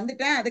நான்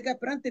வந்துட்டேன்.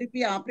 அதுக்கப்புறம்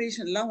திருப்பி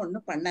ஆப்ரேஷன்லாம்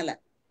ஒன்றும் பண்ணல.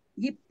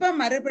 இப்ப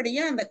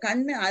மறுபடியும் அந்த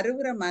கண்ணு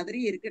அறுவுற மாதிரி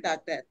இருக்கு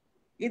டாக்டர்.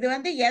 இது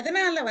வந்து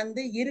எதனால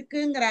வந்து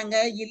இருக்குங்கிறாங்க,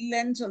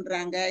 இல்லைன்னு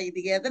சொல்றாங்க,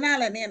 இது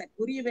எதனாலன்னு எனக்கு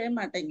புரியவே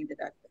மாட்டேங்குது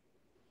டாக்டர்.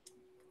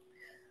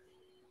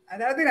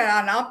 அதாவது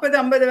 40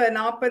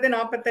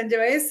 45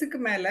 வயசுக்கு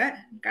மேல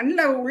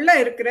கண்ணுல உள்ள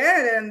இருக்கிற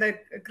அந்த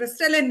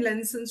கிறிஸ்டலின்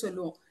லென்ஸ்ன்னு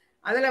சொல்லுவோம்,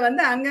 அதுல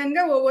வந்து அங்கங்க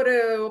ஒவ்வொரு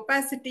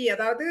ஒபாசிட்டி,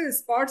 அதாவது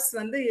ஸ்பாட்ஸ்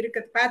வந்து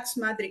இருக்கிறது, பேட்ச்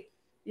மாதிரி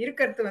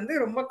இருக்கிறது வந்து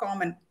ரொம்ப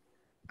காமன்.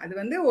 அது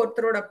வந்து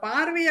ஒருத்தரோட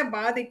பார்வையை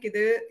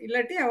பாதிக்குது,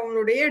 இல்லாட்டி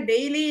அவங்களுடைய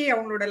டெய்லி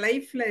அவங்களோட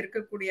லைஃப்ல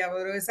இருக்கக்கூடிய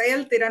ஒரு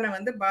செயல்திறனை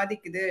வந்து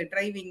பாதிக்குது,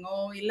 டிரைவிங்கோ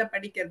இல்லை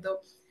படிக்கிறதோ,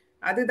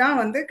 அதுதான்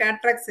வந்து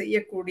கேட்ராக்ட்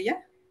செய்யக்கூடிய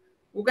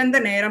உகந்த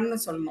நேரம்னு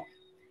சொல்லணும்.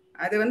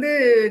 அது வந்து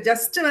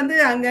ஜஸ்ட் வந்து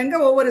அங்கங்க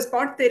ஒவ்வொரு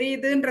ஸ்பாட்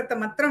தெரியுதுன்றத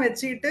மாத்திரம்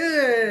வச்சுக்கிட்டு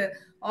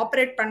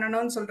ஆப்ரேட்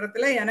பண்ணணும்னு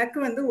சொல்றதுல எனக்கு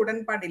வந்து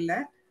உடன்பாடு இல்லை.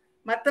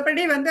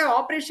 மற்றபடி வந்து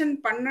ஆப்ரேஷன்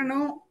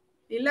பண்ணணும்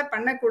இல்லை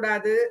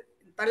பண்ணக்கூடாது,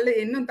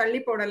 இன்னும் தள்ளி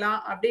போடலாம்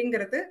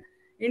அப்படிங்கிறது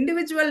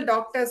இண்டிவிஜுவல்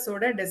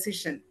டாக்டர்ஸோட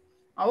டெசிஷன்.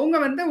 அவங்க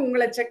வந்து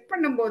உங்களை செக்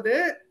பண்ணும்போது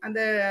அந்த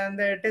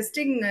அந்த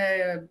டெஸ்டிங்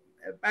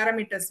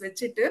பேராமீட்டர்ஸ்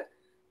வச்சுட்டு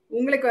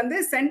உங்களுக்கு வந்து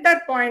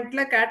சென்டர்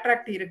பாயிண்ட்ல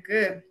கேட்ராக்ட்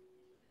இருக்கு,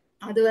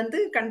 அது வந்து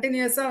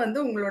கண்டினியூஸா வந்து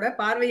உங்களோட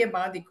பார்வையை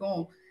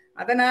பாதிக்கும்,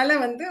 அதனால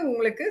வந்து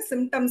உங்களுக்கு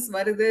சிம்டம்ஸ்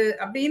வருது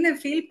அப்படின்னு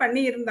ஃபீல்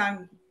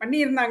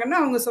பண்ணியிருந்தாங்கன்னா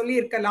அவங்க சொல்லி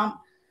இருக்கலாம்.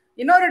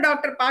 இன்னொரு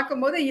டாக்டர்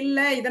பார்க்கும்போது இல்ல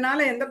இதனால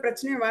எந்த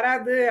பிரச்சனையும்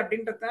வராது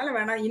அப்படின்றதுனால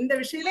வேணாம். இந்த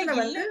விஷயத்துல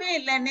வந்து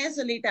இல்லன்னே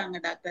சொல்லிட்டாங்க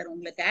டாக்டர்,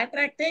 உங்களுக்கு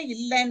கேட்ராக்டே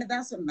இல்லன்னு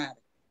தான் சொன்னாரு.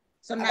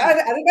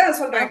 அதுதான்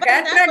சொல்றேன்,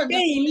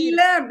 கேட்ராக்டே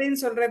இல்ல அப்படின்னு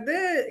சொல்றது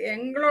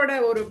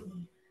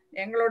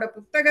எங்களோட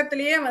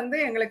புத்தகத்திலேயே வந்து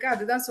எங்களுக்கு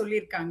அதுதான்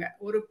சொல்லியிருக்காங்க.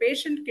 ஒரு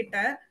பேஷண்ட் கிட்ட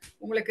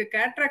உங்களுக்கு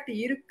கேட்ராக்ட்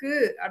இருக்கு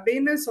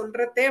அப்படின்னு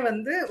சொல்றதே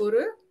வந்து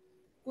ஒரு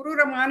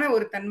குரூரமான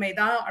ஒரு தன்மை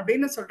தான்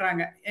அப்படின்னு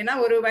சொல்றாங்க. ஏன்னா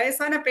ஒரு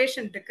வயசான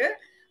பேஷண்ட்டுக்கு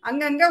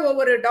அங்கங்க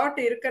ஒவ்வொரு டாட்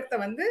இருக்கிறத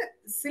வந்து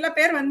சில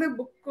பேர் வந்து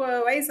புக்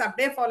வைஸ்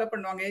அப்படியே ஃபாலோ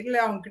பண்ணுவாங்க, இல்லை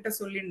அவங்க கிட்ட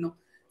சொல்லிடணும்.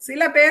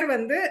 சில பேர்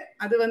வந்து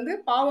அது வந்து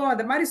பாவம்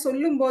அந்த மாதிரி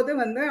சொல்லும் போது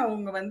வந்து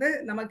அவங்க வந்து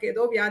நமக்கு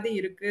ஏதோ வியாதி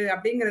இருக்கு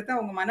அப்படிங்கறது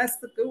அவங்க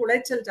மனசுக்கு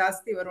உளைச்சல்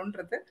ஜாஸ்தி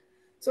வரும்ன்றது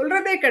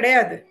சொல்றதே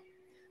கிடையாது.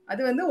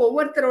 அது வந்து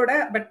ஒவ்வொருத்தரோட.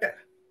 பட்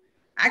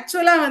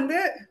ஆக்சுவலா வந்து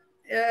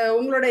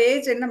உங்களோட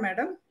ஏஜ் என்ன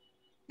மேடம்?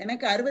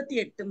 எனக்கு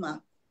 68மா.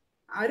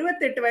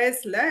 68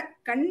 வயசுல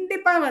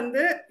கண்டிப்பா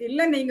வந்து இல்ல,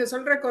 நீங்க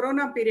சொல்ற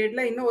கொரோனா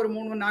பீரியட்ல இன்னும் ஒரு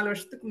 3-4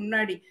 வருஷத்துக்கு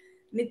முன்னாடி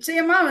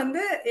நிச்சயமா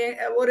வந்து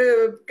ஒரு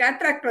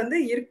கேட்ராக்ட் வந்து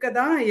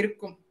இருக்கதான்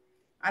இருக்கும்.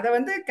 அதை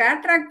வந்து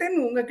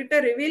கேட்ராக்ட்னு உங்ககிட்ட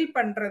ரிவீல்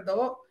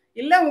பண்றதோ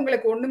இல்ல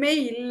உங்களுக்கு ஒண்ணுமே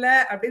இல்ல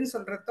அப்படின்னு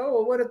சொல்றதோ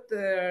ஒவ்வொரு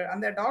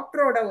அந்த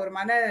டாக்டரோட ஒரு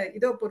மன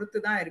இதோ பொறுத்து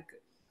தான் இருக்கு.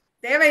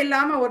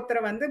 தேவையில்லாம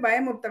ஒருத்தரை வந்து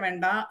பயமுறுத்த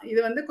வேண்டாம். இது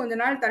வந்து கொஞ்ச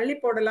நாள் தள்ளி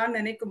போடலாம்னு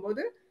நினைக்கும்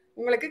போது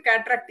உங்களுக்கு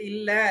கேட்ராக்ட்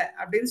இல்ல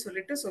அப்படின்னு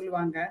சொல்லிட்டு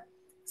சொல்லுவாங்க.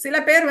 சில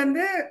பேர்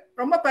வந்து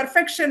ரொம்ப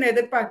பர்ஃபெக்ஷன்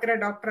எதிர்பார்க்கிற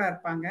டாக்டரா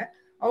இருப்பாங்க.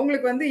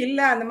 அவங்களுக்கு வந்து இல்ல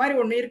அந்த மாதிரி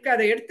ஒண்ணு இருக்கு,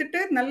 அதை எடுத்துட்டு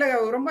நல்ல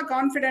ரொம்ப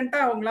கான்பிடென்ட்டா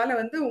அவங்களால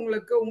வந்து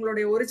உங்களுக்கு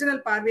உங்களுடைய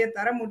ஒரிஜினல் பார்வையை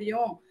தர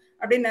முடியும்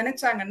அப்படின்னு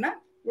நினைச்சாங்கன்னா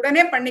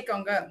உடனே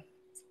பண்ணிக்கோங்க.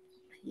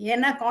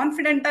 ஏன்னா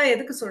கான்பிடென்ட்டா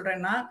எதுக்கு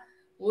சொல்றேன்னா,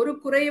 ஒரு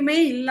குறையுமே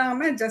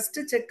இல்லாம ஜஸ்ட்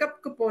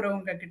செக்அப்க்கு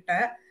போறவங்க கிட்ட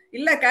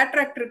இல்ல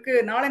கேட்ராக்ட் இருக்கு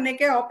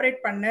நாளன்னைக்கே ஆப்ரேட்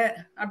பண்ணு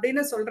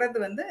அப்படின்னு சொல்றது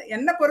வந்து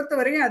என்னை பொறுத்த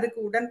வரையும் அதுக்கு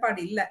உடன்பாடு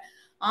இல்லை.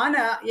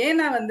 ஆனா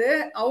ஏன்னா வந்து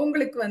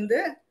அவங்களுக்கு வந்து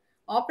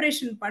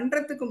ஆப்ரேஷன்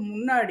பண்றதுக்கு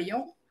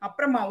முன்னாடியும்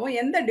அப்புறமாவும்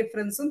எந்த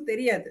டிஃபரன்ஸும்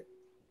தெரியாது.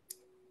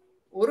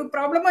 ஒரு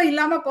ப்ராப்ளமும்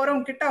இல்லாம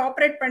போறவங்க கிட்ட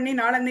ஆப்ரேட் பண்ணி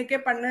நாளன்னைக்கே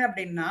பண்ணு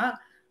அப்படின்னா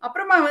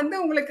அப்புறமா வந்து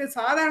உங்களுக்கு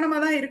சாதாரணமா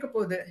தான் இருக்க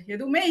போகுது.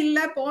 எதுவுமே இல்ல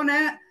போன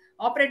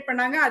ஆப்ரேட்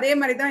பண்ணாங்க அதே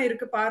மாதிரி தான்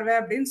இருக்கு பார்வை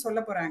அப்படின்னு சொல்ல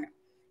போறாங்க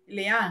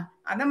இல்லையா?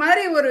 அந்த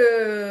மாதிரி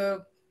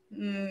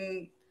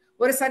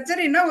ஒரு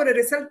சர்ஜரினா ஒரு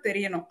ரிசல்ட்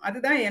தெரியணும்,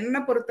 அதுதான் என்னை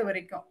பொறுத்த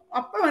வரைக்கும்.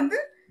 அப்ப வந்து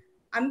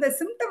அந்த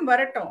சிம்டம்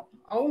வரட்டும்,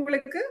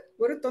 அவங்களுக்கு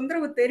ஒரு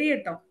தொந்தரவு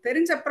தெரியட்டும்,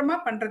 தெரிஞ்ச அப்புறமா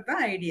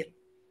பண்றதுதான் ஐடியல்.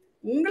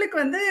 உங்களுக்கு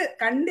வந்து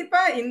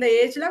கண்டிப்பா இந்த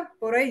ஏஜ்ல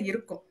குறை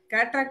இருக்கும்,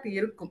 கேட்ராக்ட்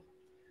இருக்கும்.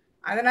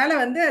 அதனால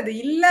வந்து அது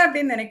இல்லை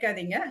அப்படின்னு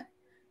நினைக்காதீங்க.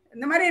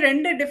 இந்த மாதிரி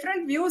 2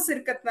 டிஃப்ரெண்ட் வியூஸ்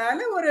இருக்கிறதுனால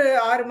ஒரு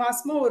 6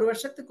 மாசமோ 1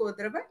 வருஷத்துக்கு ஒரு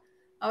தடவை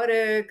அவரு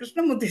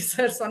கிருஷ்ணமூர்த்தி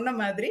சார் சொன்ன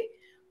மாதிரி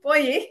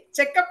போய்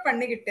செக்அப்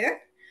பண்ணிக்கிட்டு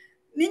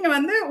நீங்க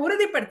வந்து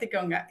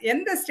உறுதிப்படுத்திக்கோங்க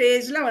எந்த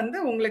ஸ்டேஜ்ல வந்து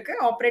உங்களுக்கு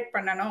ஆப்ரேட்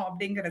பண்ணணும்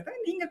அப்படிங்கறத.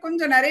 நீங்க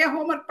கொஞ்சம் நிறைய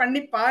ஹோம்ஒர்க்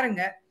பண்ணி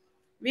பாருங்க.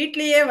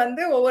 வீட்லயே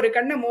வந்து ஒவ்வொரு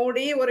கண்ணை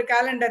மூடி ஒரு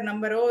கேலண்டர்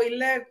நம்பரோ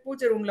இல்ல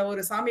பூஜை ரூம்ல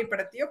ஒரு சாமி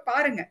படத்தையோ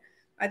பாருங்க.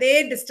 அதே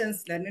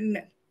டிஸ்டன்ஸ்ல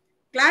நின்று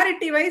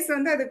கிளாரிட்டி வைஸ்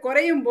வந்து அது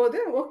குறையும் போது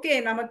ஓகே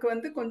நமக்கு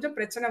வந்து கொஞ்சம்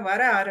பிரச்சனை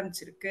வர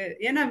ஆரம்பிச்சிருக்கு.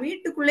 ஏன்னா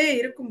வீட்டுக்குள்ளே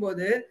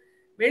இருக்கும்போது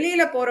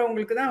வெளியில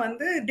போறவங்களுக்கு தான்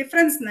வந்து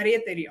டிஃபரன்ஸ் நிறைய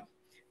தெரியும்.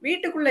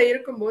 வீட்டுக்குள்ள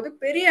இருக்கும்போது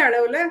பெரிய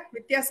அளவுல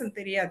வித்தியாசம்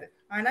தெரியாது.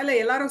 அதனால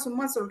எல்லாரும்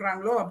சும்மா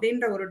சொல்றாங்களோ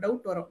அப்படின்ற ஒரு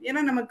டவுட் வரும்.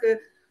 ஏன்னா நமக்கு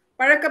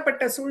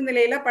பழக்கப்பட்ட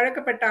சூழ்நிலையில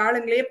பழக்கப்பட்ட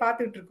ஆளுங்களையே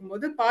பார்த்துட்டு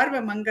இருக்கும்போது பார்வை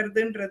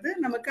மங்கிறதுன்றது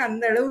நமக்கு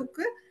அந்த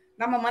அளவுக்கு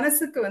நம்ம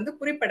மனசுக்கு வந்து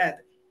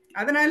புரிப்படாது.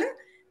 அதனால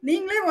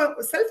நீங்களே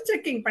செல்ஃப்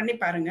செக்கிங் பண்ணி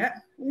பாருங்க.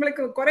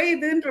 உங்களுக்கு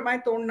குறையுதுன்ற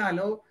மாதிரி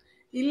தோணினாலோ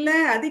இல்ல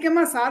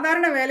அதிகமா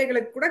சாதாரண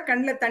வேலைகளுக்கு கூட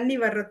கண்ணில் தண்ணி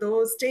வர்றதோ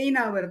ஸ்டெயின்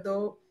ஆவறதோ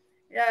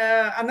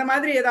அந்த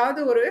மாதிரி ஏதாவது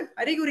ஒரு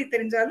அறிகுறி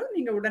தெரிஞ்சாலும்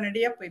நீங்க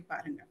உடனடியா போய்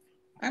பாருங்க.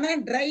 ஆனா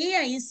ட்ரை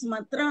ஐஸ்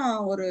மாத்திரம்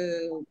ஒரு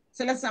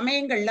சில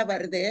சமயங்கள்ல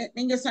வருது.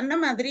 நீங்க சொன்ன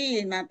மாதிரி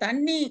நான்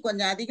தண்ணி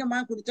கொஞ்சம் அதிகமா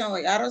குடிச்சோம்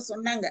யாரோ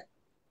சொன்னாங்க,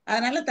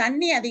 அதனால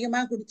தண்ணி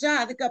அதிகமா குடிச்சா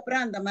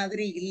அதுக்கப்புறம் அந்த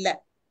மாதிரி இல்ல.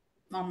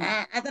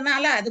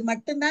 அதனால அது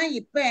மட்டும்தான்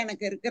இப்ப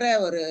எனக்கு இருக்கிற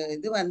ஒரு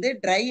இது வந்து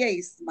ட்ரை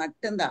ஐஸ்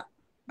மட்டும்தான்.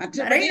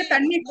 மற்றபடி நிறைய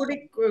தண்ணி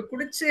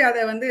குடிச்சு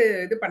அதை வந்து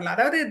இது பண்ணலாம்.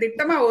 அதாவது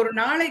திட்டமா ஒரு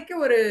நாளைக்கு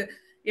ஒரு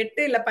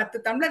 8 இல்ல 10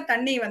 டம்ளர்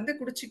தண்ணி வந்து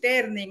குடிச்சிட்டே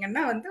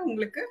இருந்தீங்கன்னா வந்து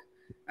உங்களுக்கு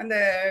அந்த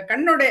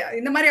கண்ணோட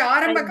இந்த மாதிரி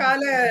ஆரம்ப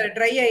கால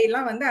ட்ரை ஐ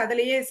எல்லாம் வந்து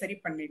அதுலயே சரி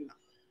பண்ணிடலாம்.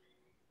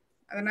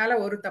 அதனால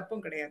ஒரு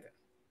தப்பும் கிடையாது.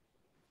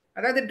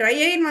 அதாவது ட்ரை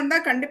ஐன்னு வந்தா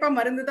கண்டிப்பா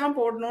மருந்து தான்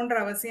போடணும்ன்ற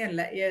அவசியம்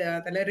இல்லை.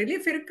 அதுல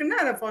ரிலீஃப் இருக்குன்னா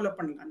அதை ஃபாலோ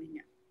பண்ணலாம் நீங்க.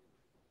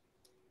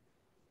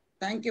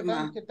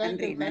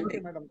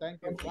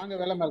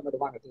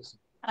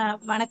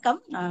 வணக்கம்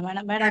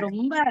மேடம்.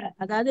 ரொம்ப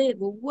அதாவது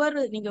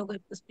ஒவ்வொரு நீங்க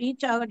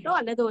ஸ்பீச் ஆகட்டும்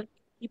அல்லது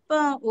இப்ப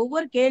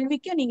ஒவ்வொரு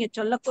கேள்விக்கும் நீங்க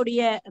சொல்லக்கூடிய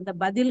அந்த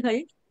பதில்கள்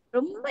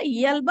ரொம்ப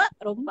இயல்பா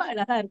ரொம்ப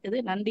அழகா இருக்குது.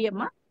 நன்றி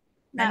அம்மா.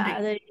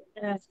 அது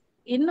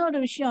இன்னொரு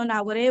விஷயம்,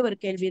 நான் ஒரே ஒரு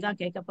கேள்விதான்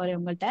கேட்க போறேன்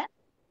உங்கள்கிட்ட.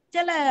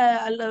 சில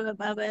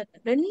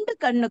 2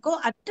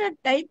 கண்ணுக்கும் at a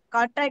time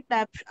contract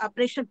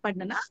operation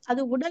பண்ணுனா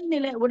அது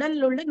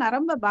உடல்ல உள்ள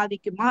நரம்ப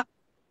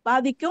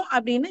பாதிக்கும்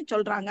அப்படின்னு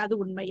சொல்றாங்க, அது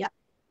உண்மையா?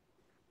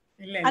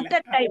 அட்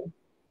அ டைம்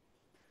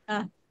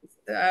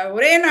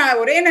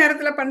ஒரே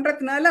நேரத்துல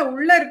பண்றதுனால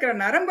உள்ள இருக்கிற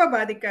நரம்ப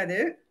பாதிக்காது.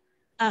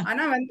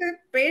 ஆனா வந்து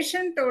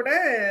பேஷண்டோட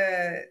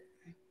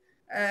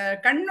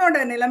கண்ணோட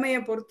நிலைமையை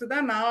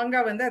பொறுத்துதான் நாங்க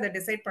வந்து அதை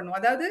டிசைட் பண்ணுவோம்.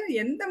 அதாவது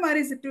எந்த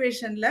மாதிரி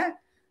சிச்சுவேஷன்ல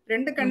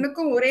 2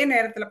 கண்ணுக்கும் ஒரே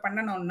நேரத்துல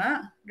பண்ணணும்னா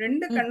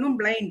 2 கண்ணும்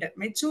பிளைண்ட்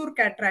மெச்சூர்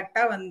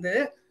கேட்ராக்டா வந்து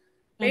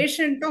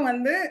பேஷண்ட்டும்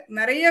வந்து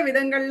நிறைய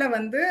விதங்கள்ல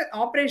வந்து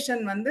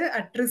ஆப்ரேஷன் வந்து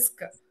அட்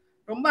ரிஸ்க்,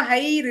 ரொம்ப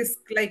high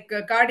risk like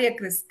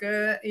cardiac risk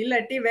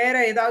இல்லாட்டி வேற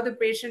ஏதாவது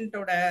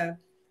பேஷண்டோட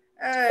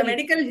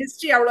மெடிக்கல்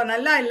ஹிஸ்டரி அவ்வளவு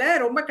நல்லா இல்ல,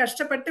 ரொம்ப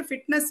கஷ்டப்பட்டு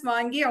ஃபிட்னஸ்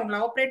வாங்கி அவங்களை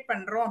ஆப்ரேட்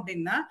பண்றோம்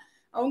அப்படின்னா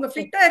அவங்க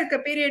ஃபிட்டா இருக்க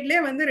பீரியட்லயே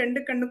வந்து 2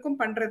 கண்ணுக்கும்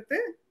பண்றது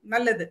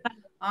நல்லது.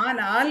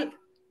 ஆனால்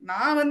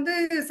நான் வந்து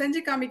செஞ்சு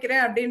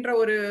காமிக்கிறேன் அப்படின்ற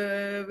ஒரு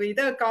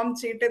இதை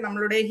காமிச்சுக்கிட்டு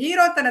நம்மளுடைய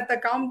ஹீரோத்தனத்தை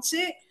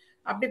காமிச்சு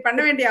அப்படி பண்ண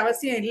வேண்டிய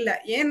அவசியம் இல்லை.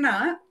 ஏன்னா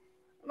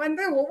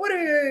வந்து ஒவ்வொரு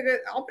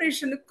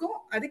ஆப்ரேஷனுக்கும்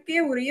அதுக்கே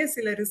உரிய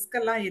சில ரிஸ்க்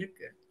எல்லாம்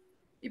இருக்கு.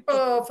 இப்போ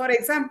ஃபார்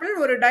எக்ஸாம்பிள்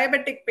ஒரு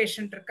டயபெட்டிக்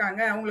பேஷண்ட்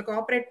இருக்காங்க, அவங்களுக்கு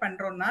ஆப்ரேட்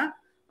பண்றோம்னா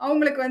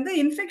அவங்களுக்கு வந்து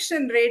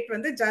இன்ஃபெக்ஷன் ரேட்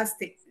வந்து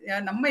ஜாஸ்தி.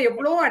 நம்ம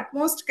எவ்வளோ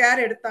அட்மோஸ்ட்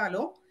கேர்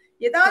எடுத்தாலும்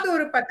ஏதாவது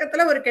ஒரு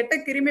பக்கத்துல ஒரு கெட்ட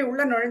கிருமி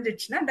உள்ள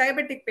நுழைஞ்சிச்சுன்னா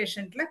டயபெட்டிக்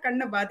பேஷண்ட்ல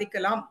கண்ணை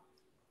பாதிக்கலாம்.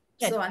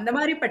 ஸோ அந்த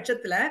மாதிரி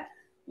பட்சத்துல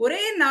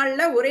ஒரே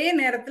நாள்ல ஒரே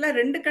நேரத்துல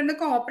 2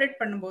 கண்ணுக்கும் ஆப்ரேட்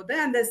பண்ணும்போது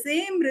அந்த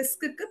சேம்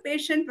ரிஸ்க்கு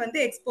பேஷண்ட் வந்து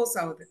எக்ஸ்போஸ்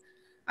ஆகுது.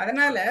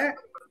 அதனால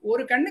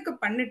ஒரு கண்ணுக்கு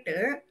பண்ணிட்டு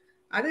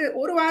அது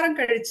ஒரு வாரம்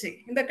கழிச்சு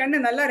இந்த கண்ணு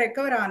நல்லா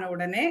ரெக்கவர் ஆன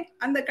உடனே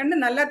அந்த கண்ணு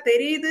நல்லா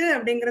தெரியுது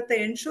அப்படிங்கறத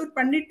என்ஷூர்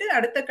பண்ணிட்டு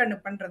அடுத்த கண்ணு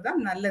பண்றதுதான்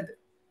நல்லது.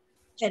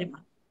 சரிம்மா.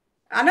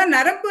 ஆனா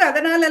நரம்பு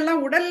அதனால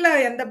எல்லாம் உடல்ல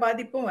எந்த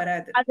பாதிப்பும்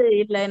வராது. அது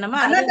இல்ல என்னமா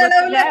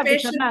மனதளவுல அப்படி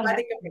பேஷண்ட் சொன்னாங்க.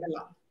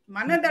 பாதிக்கப்படலாம்.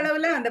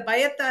 மனதளவுல அந்த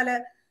பயத்தால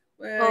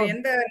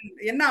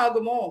என்ன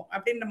ஆகுமோ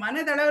அப்படின்ற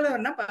மனதளவுல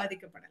வேணா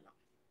பாதிக்கப்படலாம்.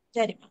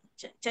 சரிம்மா,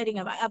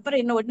 சரிங்க.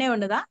 அப்புறம் இன்னும்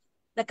ஒண்ணுதான்,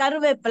 இந்த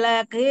கருவேப்பிலை,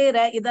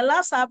 கீரை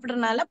இதெல்லாம்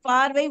சாப்பிடுறதுனால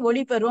பார்வை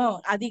ஒளி பெறும்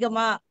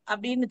அதிகமா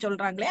அப்படின்னு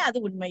சொல்றாங்களே, அது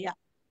உண்மையா?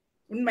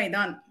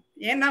 உண்மைதான்.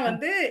 ஏன்னா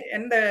வந்து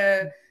இந்த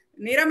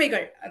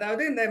நிறமிகள்,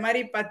 அதாவது இந்த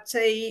மாதிரி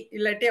பச்சை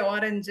இல்லாட்டி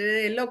orange,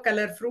 yellow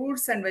colour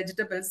fruits and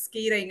vegetables,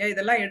 கீரைங்க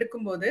இதெல்லாம்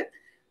எடுக்கும்போது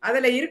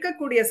அதுல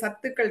இருக்கக்கூடிய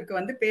சத்துக்களுக்கு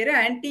வந்து பேரு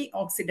ஆன்டி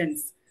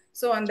ஆக்சிடென்ட்ஸ்.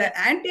 ஸோ அந்த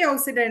ஆன்டி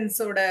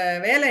ஆக்சிடென்ட்ஸோட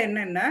வேலை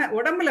என்னன்னா,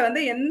 உடம்புல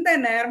வந்து எந்த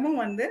நேரமும்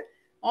வந்து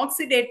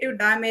ஆக்சிடேட்டிவ்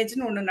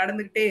டேமேஜ்னு ஒன்று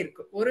நடந்துகிட்டே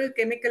இருக்கும். ஒரு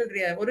கெமிக்கல்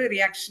ஒரு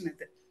ரியாக்ஷன்,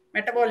 அது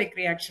மெட்டபாலிக்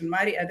ரியாக்ஷன்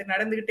மாதிரி அது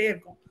நடந்துகிட்டே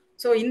இருக்கும்.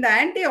 ஸோ இந்த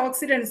ஆன்டி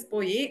ஆக்சிடென்ட்ஸ்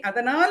போய்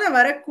அதனால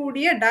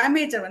வரக்கூடிய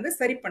டேமேஜை வந்து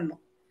சரி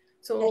பண்ணும்.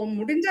 ஸோ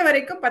முடிஞ்ச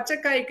வரைக்கும் பச்சை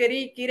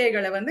காய்கறி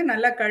கீரைகளை வந்து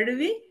நல்லா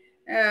கழுவி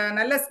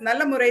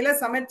நல்ல முறையில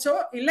சமைச்சோ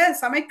இல்ல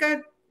சமைக்க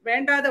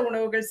வேண்டாத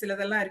உணவுகள்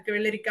சிலதெல்லாம் இருக்கு,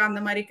 வெள்ளரிக்காய்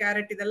அந்த மாதிரி,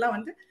 கேரட் இதெல்லாம்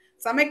வந்து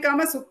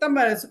சமைக்காம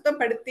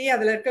சுத்தப்படுத்தி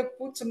அதுல இருக்க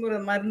பூச்சி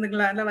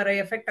மருந்துகளால வர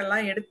எஃபெக்ட்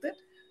எல்லாம் எடுத்து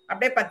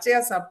அப்படியே பச்சையா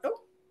சாப்பிட்டோம்.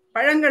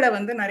 பழங்களை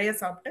வந்து நிறைய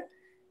சாப்பிட்டு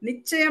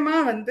நிச்சயமா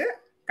வந்து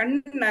கண்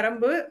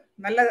நரம்பு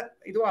நல்ல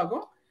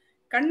இதுவாகும்,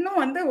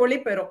 கண்ணும் வந்து ஒளி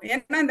பெறும்.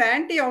 ஏன்னா இந்த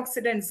ஆன்டி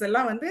ஆக்சிடென்ட்ஸ்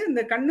எல்லாம் வந்து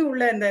இந்த கண்ணு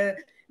உள்ள இந்த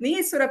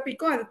நீர்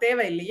சுரப்பிக்கும் அது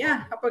தேவை இல்லையா?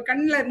 அப்ப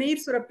கண்ணுல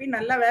நீர் சுரப்பி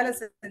நல்லா வேலை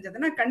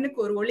செஞ்சதுன்னா கண்ணுக்கு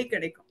ஒரு ஒளி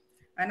கிடைக்கும்.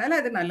 அதனால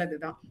அது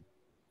நல்லதுதான்.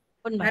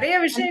 நிறைய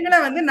விஷயங்களை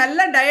வந்து நல்ல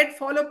டயட்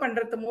ஃபாலோ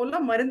பண்றது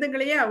மூலம்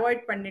மருந்துகளையே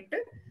அவாய்ட் பண்ணிட்டு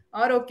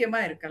ஆரோக்கியமா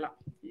இருக்கலாம்.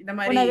 இந்த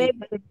மாதிரி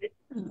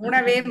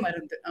உணவே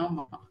மருந்து.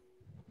 ஆமா,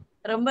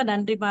 ரொம்ப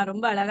நன்றிமா,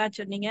 ரொம்ப அழகா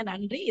சொன்னீங்க.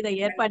 நன்றி. இதை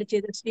ஏற்பாடு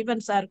செய்த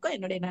ஸ்டீபன் சாருக்கும்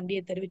என்னுடைய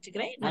நன்றியை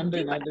தெரிவிச்சுக்கிறேன்.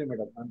 நன்றி. நன்றி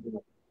மேடம். நன்றி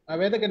மேடம்.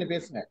 வேதகனி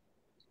பேசுங்க.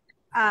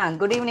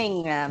 Good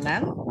evening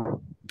ma'am.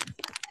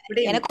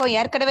 எனக்கும்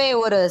ஏற்கனவே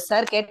ஒரு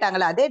சார்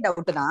கேட்டாங்களா, அதே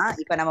டவுட் தான்.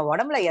 இப்ப நம்ம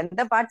உடம்புல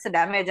எந்த பார்ட்ஸ்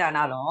டேமேஜ்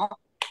ஆனாலும்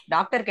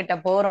டாக்டர் கிட்ட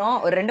போறோம்,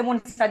 ஒரு 2-3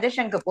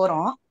 சஜஷனுக்கு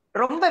போறோம்,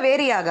 ரொம்ப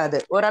வேரி ஆகாது,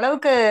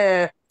 ஓரளவுக்கு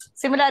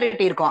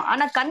சிமிலாரிட்டி இருக்கும்.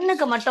 ஆனா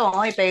கண்ணுக்கு மட்டும்,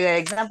 இப்ப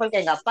எக்ஸாம்பிளுக்கு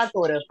எங்க அப்பாவுக்கு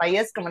ஒரு 5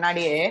 இயர்ஸ்க்கு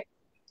முன்னாடியே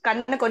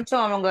கண்ணு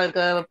கொஞ்சம்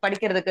அவங்களுக்கு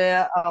படிக்கிறதுக்கு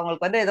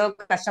அவங்களுக்கு வந்து ஏதோ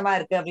கஷ்டமா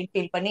இருக்கு அப்படின்னு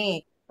ஃபீல் பண்ணி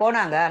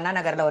போனாங்க. அண்ணா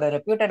நகர்ல ஒரு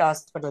ரெப்யூட்டட்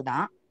ஹாஸ்பிட்டல்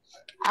தான்.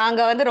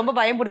 அங்க வந்து ரொம்ப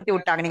பயன்படுத்தி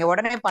விட்டாங்க, நீங்க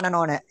உடனே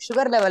பண்ணணும்னு.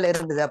 சுகர் லெவல்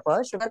இருந்தது, அப்போ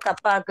சுகர்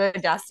அப்பாவுக்கு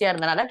ஜாஸ்தியா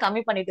இருந்தனால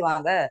கம்மி பண்ணிட்டு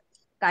வாங்க,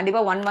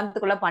 கண்டிப்பா 1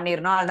 மந்த்துக்குள்ள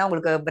பண்ணிடணும், அதனால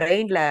உங்களுக்கு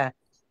பிரெயின்ல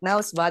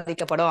நர்வ்ஸ்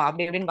பாதிக்கப்படும்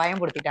அப்படி இப்படின்னு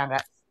பயன்படுத்திட்டாங்க.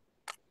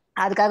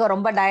 அதுக்காக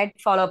ரொம்ப டயட்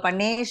ஃபாலோ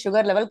பண்ணி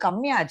சுகர் லெவல்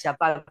கம்மியாச்சு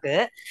அப்பாவுக்கு.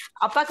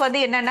 அப்பாவுக்கு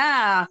வந்து என்னன்னா,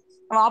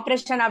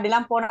 ஆப்ரேஷன்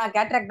அப்படிலாம் போனா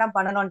கேட்ராக்ட் தான்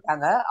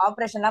பண்ணணும்ட்டாங்க.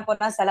 ஆப்ரேஷன்லாம்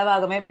போனா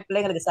செலவாகுமே,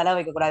 பிள்ளைங்களுக்கு செலவு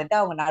வைக்க கூடாதுட்டு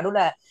அவங்க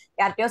நடுவுல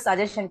யார்கிட்டயோ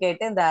சஜஷன்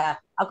கேட்டு இந்த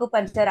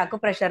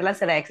அக்குப்ரெஷர்லாம்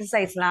சில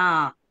எக்ஸசைஸ்லாம்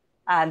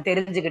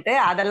தெரிஞ்சுக்கிட்டு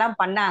அதெல்லாம்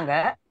பண்ணாங்க.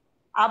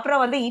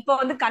 அப்புறம் வந்து இப்ப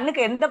வந்து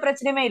கண்ணுக்கு எந்த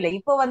பிரச்சனையுமே இல்லை.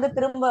 இப்போ வந்து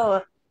திரும்ப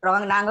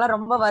நாங்களாம்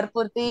ரொம்ப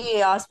வற்புறுத்தி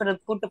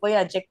ஹாஸ்பிட்டலுக்கு கூட்டு போய்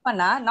அதை செக்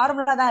பண்ணா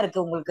நார்மலா தான் இருக்கு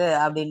உங்களுக்கு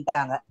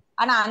அப்படின்ட்டாங்க.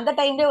 ஆனா அந்த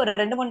டைம்லயே ஒரு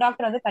 2-3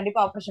 டாக்டர் வந்து கண்டிப்பா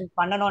ஆப்ரேஷன்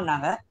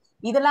பண்ணணும்னாங்க.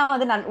 இதெல்லாம்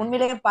வந்து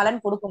உண்மையிலேயே பலன்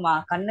கொடுக்குமா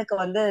கண்ணுக்கு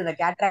வந்து இந்த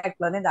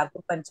கேட்ராக்ட்ல வந்து இந்த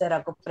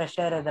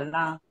அக்குப்ரெஷர்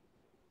இதெல்லாம்?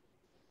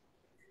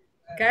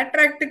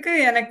 கேட்ராக்டுக்கு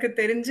எனக்கு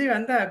தெரிஞ்சு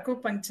வந்து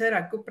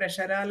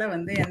அக்குப்ரெஷரால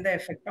வந்து எந்த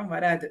எஃபெக்டும்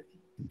வராது.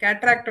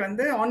 கேட்ராக்ட்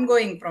வந்து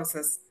ஆன்கோயிங்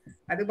ப்ராசஸ்,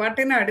 அது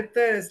பாட்டுன்னு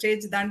அடுத்த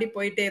ஸ்டேஜ் தாண்டி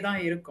போயிட்டே தான்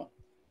இருக்கும்.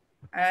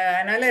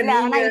 அதனால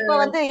நீங்க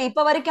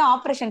இப்ப வரைக்கும்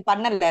ஆபரேஷன்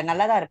பண்ணல,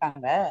 நல்லாதான்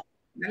இருக்காங்க.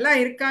 நல்லா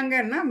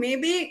இருக்காங்கன்னா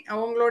மேபி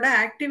அவங்களோட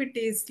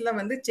ஆக்டிவிட்டீஸ்ல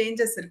வந்து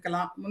சேஞ்சஸ்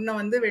இருக்கலாம். முன்ன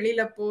வந்து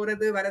வெளியில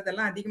போறது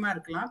வரதெல்லாம் அதிகமா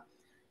இருக்கலாம்.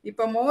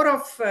 இப்ப மோர்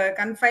ஆஃப்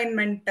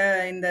கன்ஃபைன்மெண்ட்,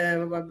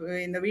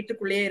 இந்த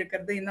வீட்டுக்குள்ளேயே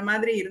இருக்கிறது இந்த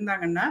மாதிரி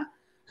இருந்தாங்கன்னா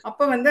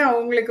அப்ப வந்து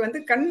அவங்களுக்கு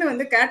வந்து கண்ணு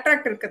வந்து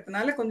கேட்ராக்ட்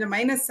இருக்கிறதுனால கொஞ்சம்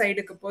மைனஸ்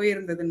சைடுக்கு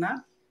போயிருந்ததுன்னா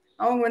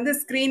அவங்க வந்து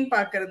ஸ்கிரீன்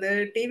பார்க்கறது,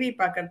 டிவி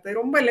பார்க்கறது,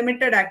 ரொம்ப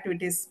லிமிட்டட்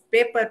ஆக்டிவிட்டிஸ்,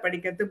 பேப்பர்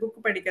படிக்கிறது,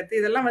 புக் படிக்கிறது,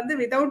 இதெல்லாம் வந்து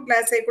விதவுட்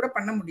கிளாஸே கூட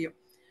பண்ண முடியும்.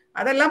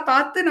 அதெல்லாம்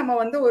பார்த்து நம்ம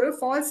வந்து ஒரு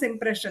ஃபால்ஸ்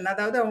இம்ப்ரெஷன்,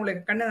 அதாவது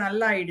அவங்களுக்கு கண்ணு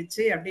நல்லா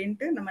ஆயிடுச்சு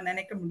அப்படின்ட்டு நம்ம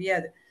நினைக்க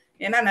முடியாது.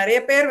 ஏன்னா நிறைய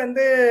பேர்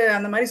வந்து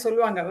அந்த மாதிரி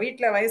சொல்லுவாங்க,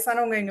 வீட்டுல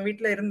வயசானவங்க எங்க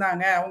வீட்டுல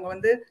இருந்தாங்க, அவங்க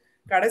வந்து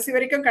கடைசி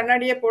வரைக்கும்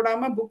கண்ணாடியே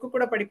போடாம புக்கு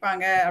கூட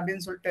படிப்பாங்க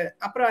அப்படின்னு சொல்லிட்டு.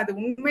 அப்புறம் அது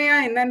உண்மையா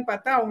என்னன்னு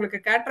பார்த்தா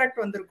அவங்களுக்கு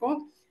கேட்ராக்ட் வந்திருக்கும்,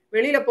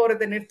 வெளியில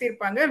போறதை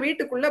நிறுத்திருப்பாங்க,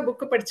 வீட்டுக்குள்ள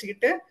புக்கு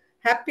படிச்சுக்கிட்டு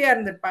ஹாப்பியா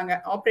இருந்திருப்பாங்க,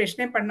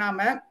 ஆப்ரேஷனே பண்ணாம.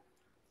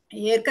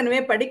 ஏற்கனவே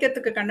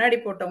படிக்கிறதுக்கு கண்ணாடி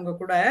போட்டவங்க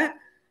கூட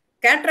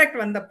கேட்ராக்ட்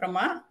வந்த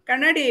அப்புறமா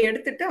கண்ணாடியை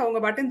எடுத்துட்டு அவங்க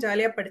பாட்டும்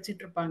ஜாலியா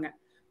படிச்சுட்டு இருப்பாங்க.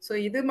 ஸோ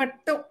இது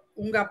மட்டும்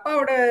உங்க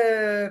அப்பாவோட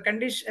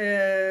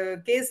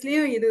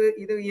கேஸ்லயும்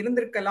இது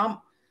இருந்திருக்கலாம்.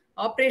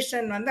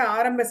 ஆப்ரேஷன் வந்து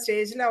ஆரம்ப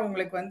ஸ்டேஜ்ல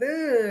அவங்களுக்கு வந்து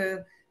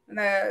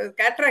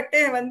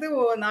கேட்ராக்டே வந்து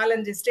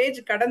 4-5 ஸ்டேஜ்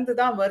கடந்து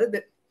தான் வருது.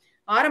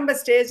 ஆரம்ப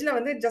ஸ்டேஜ்ல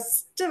வந்து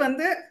ஜஸ்ட்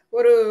வந்து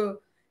ஒரு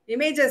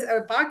இமேஜஸ்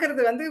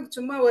பாக்குறது வந்து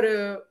சும்மா ஒரு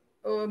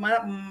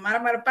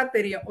மரமரப்பா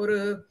தெரியும். ஒரு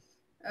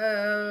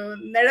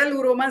நிழல்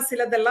உருவமா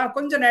சிலதெல்லாம்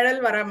கொஞ்சம் நிழல்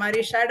வர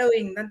மாதிரி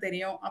ஷேடோவிங் தான்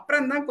தெரியும்.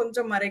 அப்புறம் தான்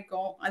கொஞ்சம்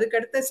மறைக்கும். அதுக்கு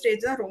அடுத்த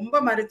ஸ்டேஜ் தான்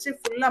ரொம்ப மறைச்சு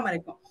ஃபுல்லா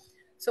மறைக்கும்.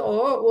 ஸோ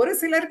ஒரு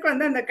சிலருக்கு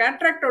வந்து அந்த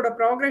கேட்ராக்டோட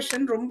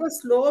ப்ராக்ரஷன் ரொம்ப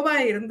ஸ்லோவா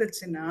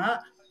இருந்துச்சுன்னா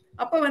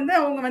அப்ப வந்து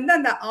அவங்க வந்து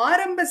அந்த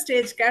ஆரம்ப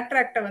ஸ்டேஜ்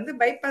கேட்ராக்டை வந்து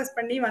பைபாஸ்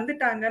பண்ணி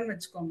வந்துட்டாங்கன்னு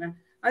வச்சுக்கோங்க.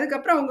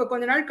 அதுக்கப்புறம் அவங்க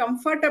கொஞ்ச நாள்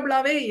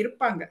கம்ஃபர்டபுளாவே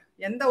இருப்பாங்க,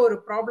 எந்த ஒரு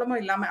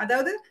ப்ராப்ளமும் இல்லாம.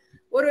 அதாவது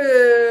ஒரு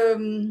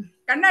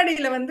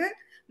கண்ணாடியில வந்து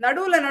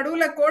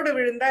நடுவுல கோடு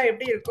விழுந்தா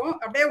எப்படி இருக்கும்,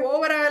 அப்படியே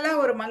ஓவராலா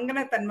ஒரு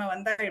மங்கன தன்மை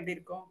வந்தா எப்படி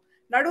இருக்கும்.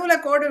 நடுவுல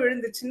கோடு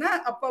விழுந்துச்சுன்னா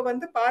அப்ப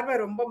வந்து பார்வை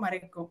ரொம்ப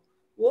மறைக்கும்.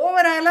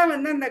 ஓவராலா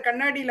வந்து அந்த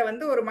கண்ணாடியில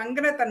வந்து ஒரு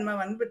மங்கன தன்மை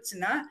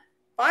வந்துச்சுன்னா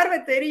பார்வை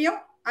தெரியும்,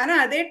 ஆனா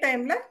அதே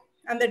டைம்ல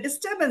அந்த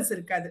டிஸ்டர்பன்ஸ்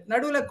இருக்காது.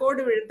 நடுவுல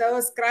கோடு விழுதோ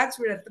ஸ்கிராச்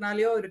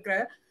விழுறதுனாலயோ இருக்கிற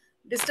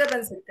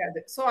டிஸ்டர்பன்ஸ் இருக்காது.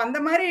 ஸோ அந்த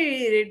மாதிரி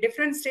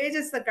டிஃப்ரெண்ட்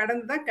ஸ்டேஜஸ்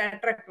கடந்து தான்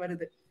கேட்ராக்ட்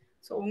வருது.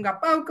 ஸோ உங்க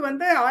அப்பாவுக்கு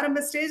வந்து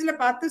ஆரம்ப ஸ்டேஜ்ல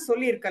பார்த்து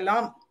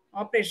சொல்லியிருக்கலாம்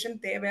ஆப்ரேஷன்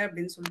தேவை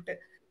அப்படின்னு சொல்லிட்டு.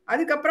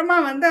 அதுக்கப்புறமா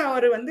வந்து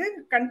அவர் வந்து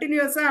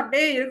கண்டினியூஸா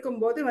அப்படியே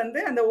இருக்கும்போது வந்து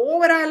அந்த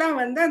ஓவராலா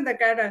வந்து அந்த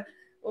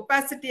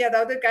ஒபாசிட்டி,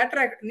 அதாவது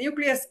கேட்ராக்ட்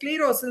நியூக்ளியஸ்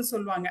ஸ்க்ளீரோஸ்ன்னு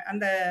சொல்லுவாங்க,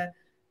 அந்த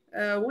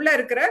உள்ள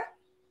இருக்கிற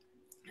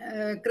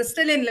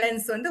கிறிஸ்டலின்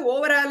லென்ஸ் வந்து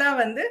ஓவராலா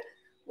வந்து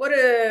ஒரு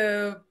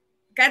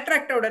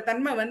கேட்ராக்டோட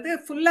தன்மை வந்து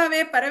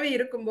ஃபுல்லாவே பரவி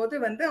இருக்கும்போது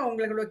வந்து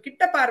அவங்களோட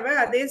கிட்ட பார்வை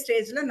அதே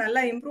ஸ்டேஜ்ல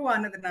நல்லா இம்ப்ரூவ்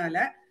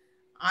ஆனதுனால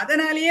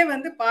அதனாலேயே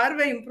வந்து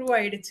பார்வை இம்ப்ரூவ்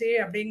ஆயிடுச்சு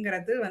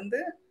அப்படிங்கிறது வந்து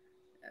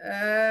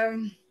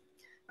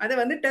அதை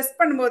வந்து டெஸ்ட்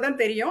பண்ணும்போது தான்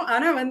தெரியும்.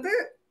 ஆனா வந்து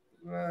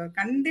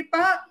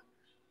கண்டிப்பா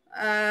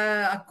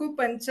அக்கு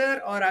பஞ்சர்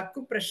ஒரு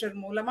அக்கு பிரஷர்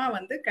மூலமா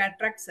வந்து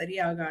cataract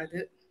சரியாகாது.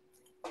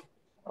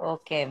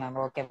 Okay ma'am,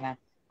 okay ma'am.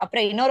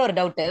 அப்புறம் இன்னொரு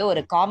டவுட்,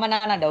 ஒரு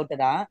காமனான டவுட்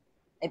தான்.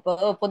 இப்போ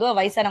பொதுவா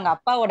வயசானவங்க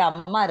அப்பாவோட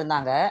அம்மா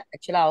இருந்தாங்க,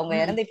 ஆக்சுவலா அவங்க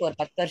இறந்து இப்போ ஒரு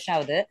 10 வருஷம்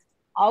ஆகுது.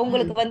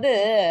 அவங்களுக்கு வந்து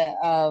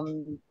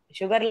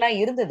சுகர்லாம்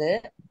இருந்தது.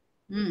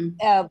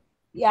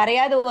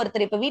 யாரையாவது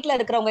ஒருத்தர் இப்ப வீட்டுல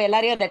இருக்கிறவங்க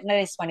எல்லாரையும்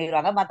ரெக்கக்னைஸ்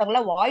பண்ணிடுவாங்க, மத்தவங்க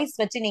எல்லாம் வாய்ஸ்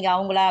வச்சு நீங்க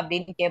அவங்களா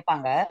அப்படின்னு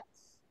கேட்பாங்க.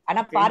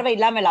 ஆனா பார்வை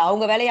இல்லாம இல்ல,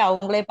 அவங்க வேலையை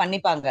அவங்களே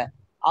பண்ணிப்பாங்க.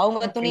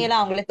 அவங்க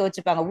துணியெல்லாம் அவங்களே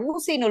துவச்சுப்பாங்க,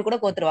 ஊசி நூல் கூட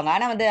கோத்துருவாங்க.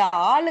 ஆனா வந்து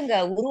ஆளுங்க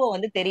உருவம்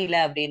வந்து தெரியல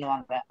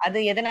அப்படின்னுவாங்க. அது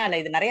எதனால?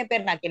 இது நிறைய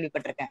பேர் நான்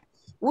கேள்விப்பட்டிருக்கேன்.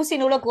 ஊசி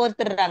நூலை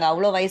கோர்த்துடுறாங்க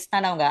அவ்வளவு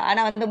வயசானவங்க,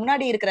 ஆனா வந்து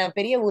முன்னாடி இருக்கிற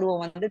பெரிய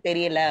உருவம் வந்து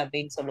தெரியல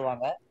அப்படின்னு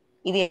சொல்லுவாங்க.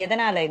 இது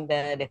எதனால இந்த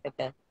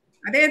டிஃபெக்ட்?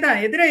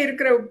 அதேதான், எதிர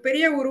இருக்கிற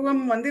பெரிய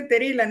உருவம் வந்து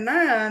தெரியலன்னா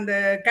அந்த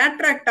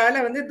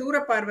கேட்ராக்டால வந்து தூர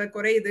பார்வை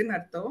குறையுதுன்னு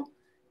அர்த்தம்.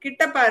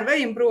 கிட்ட பார்வை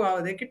இம்ப்ரூவ்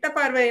ஆகுது. கிட்ட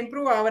பார்வை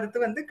இம்ப்ரூவ் ஆகிறது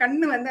வந்து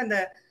கண்ணு வந்து அந்த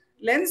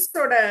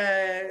லென்ஸோட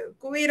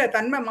குவிற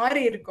தன்மை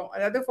மாறி இருக்கும்,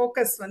 அதாவது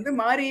ஃபோக்கஸ் வந்து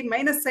மாறி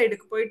மைனஸ்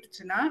சைடுக்கு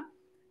போயிடுச்சுன்னா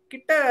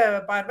கிட்ட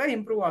பார்வை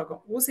இம்ப்ரூவ்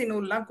ஆகும், ஊசி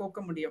நூல்லாம்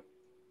கோக்க முடியும்.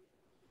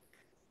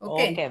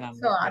 ஓகே,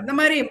 ஸோ அந்த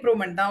மாதிரி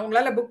இம்ப்ரூவ்மெண்ட் தான்.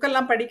 அவங்களால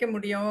புக்கெல்லாம் படிக்க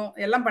முடியும்,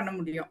 எல்லாம் பண்ண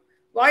முடியும்.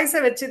 வாய்ஸை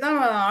வச்சு தான்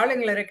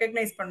ஆளுங்களை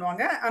ரெக்கக்னைஸ்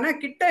பண்ணுவாங்க, ஆனா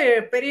கிட்ட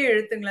பெரிய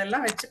எழுத்துங்களை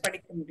எல்லாம் வச்சு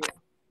படிக்க முடியும்.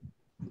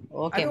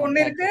 அது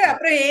ஒண்ணு இருக்கு.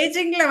 அப்புறம்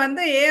ஏஜிங்ல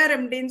வந்து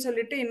ஏஆர்எம்டின்னு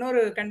சொல்லிட்டு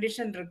இன்னொரு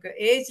கண்டிஷன் இருக்கு,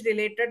 ஏஜ்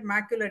ரிலேட்டட்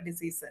மேக்குலர்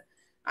டிசீஸ்.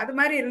 அது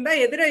மாதிரி இருந்தா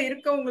எதிர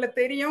இருக்கவங்களை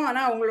தெரியும், ஆனா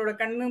அவங்களோட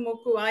கண்ணு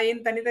மூக்கு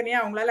வாயின்னு தனித்தனியா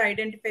அவங்களால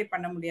ஐடென்டிஃபை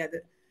பண்ண முடியாது.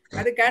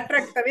 அது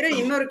கேட்ராக்ட் தவிர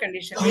இன்னொரு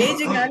கண்டிஷன்,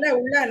 ஏஜிங்கால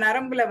உள்ள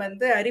நரம்புல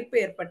வந்து அரிப்பு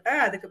ஏற்பட்டா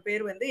அதுக்கு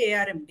பேர் வந்து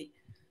ஏஆர்எம்டி.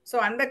 ஸோ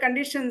அந்த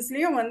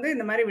கண்டிஷன்ஸ்லயும் வந்து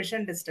இந்த மாதிரி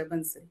விஷன்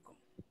டிஸ்டர்பன்ஸ் இருக்கும்.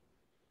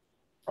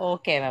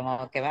 Okay ma'am,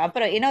 okay ma'am.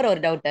 அப்புறம் இன்னொரு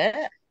ஒரு டவுட்,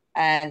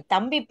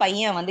 தம்பி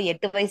பையன் வந்து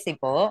 8 வயசு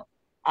இப்போ.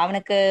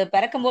 அவனுக்கு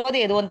பிறக்கும் போது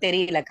எதுவும்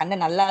தெரியல, கண்ணு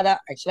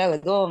நல்லாதான் ஆக்சுவலா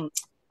எதுவும்.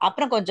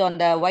 அப்புறம் கொஞ்சம்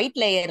அந்த ஒயிட்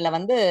லேயர்ல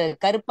வந்து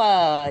கருப்பா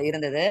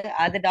இருந்தது.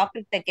 அது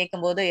டாக்டர் கிட்ட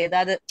கேட்கும் போது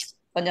ஏதாவது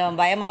கொஞ்சம்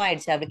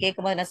பயமாயிடுச்சு. அப்படி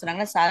கேட்கும்போது என்ன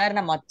சொன்னாங்கன்னா,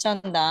 சாதாரண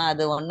மச்சம் தான்,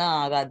 அது ஒன்றும்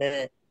ஆகாது,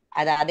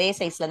 அது அதே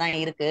சைஸ்ல தான்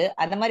இருக்கு.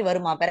 அந்த மாதிரி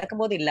வருமா?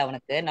 பிறக்கும் போது இல்ல,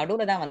 அவனுக்கு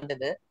நடுவுல தான்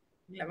வந்தது.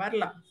 இல்ல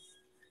வரலாம்,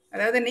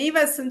 அதாவது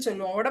நீவஸ்ன்னு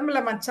சொல்லுவோம்,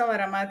 உடம்புல மச்சம்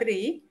வர மாதிரி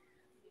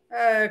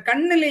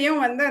கண்ணுலயும்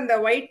வந்து அந்த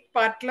ஒயிட்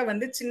பார்ட்ல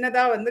வந்து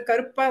சின்னதா வந்து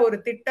கருப்பா ஒரு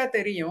திட்டா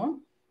தெரியும்.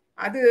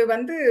 அது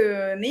வந்து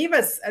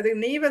நீவஸ், அது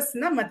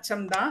நீவஸ்னா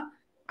மச்சம் தான்.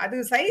 அது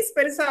சைஸ்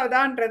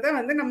பெருசாதான்றத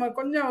வந்து நம்ம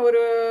கொஞ்சம்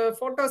ஒரு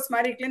போட்டோஸ்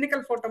மாதிரி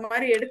கிளினிக்கல் போட்டோ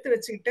மாதிரி எடுத்து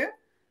வச்சுக்கிட்டு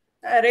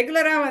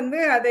ரெகுலரா வந்து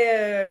அதை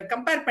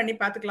கம்பேர் பண்ணி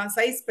பார்த்துக்கலாம்,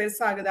 சைஸ்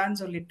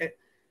பெருசாகுதான்னு சொல்லிட்டு.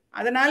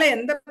 அதனால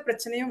எந்த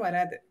பிரச்சனையும்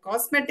வராது.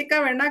 காஸ்மெட்டிக்கா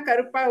வேணா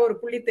கருப்பா ஒரு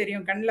புள்ளி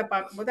தெரியும் கண்ணில்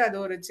பார்க்கும்போது, அது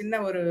ஒரு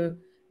சின்ன ஒரு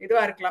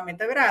இதுவா இருக்கலாமே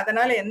தவிர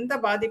அதனால எந்த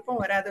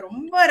பாதிப்பும் வராது.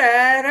 ரொம்ப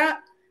ரேரா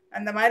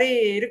அந்த மாதிரி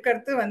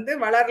இருக்கிறது வந்து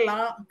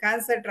வளரலாம்,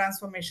 கேன்சர்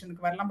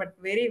டிரான்ஸ்ஃபர்மேஷனுக்கு வரலாம், but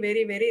very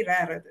very very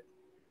rare அது.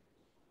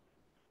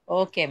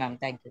 Okay ma'am,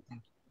 thank you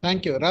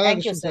thank you.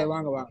 Radhakrishnan sir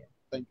வாங்க வாங்க.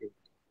 தேங்க்யூ.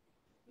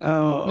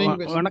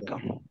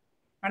 வணக்கம்.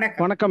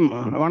 வணக்கம். வணக்கம்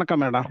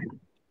வணக்கம் மேடம்.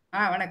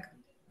 வணக்கம்.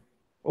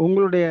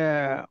 உங்களுடைய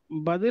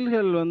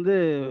பதில்கள் வந்து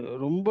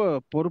ரொம்ப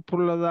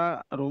பொறுப்புள்ளதா,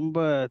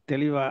 ரொம்ப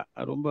தெளிவா,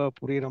 ரொம்ப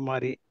புரியுற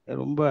மாதிரி,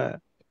 ரொம்ப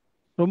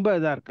ரொம்ப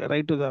இதா இருக்கு,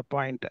 ரைட் டு த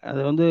பாயிண்ட்.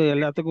 அது வந்து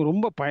எல்லாத்துக்கும்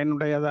ரொம்ப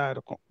பயனுடையதா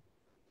இருக்கும்.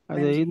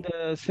 அது இந்த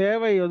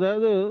சேவை,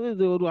 அதாவது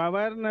இது ஒரு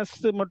அவேர்னஸ்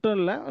மட்டும்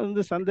இல்லை,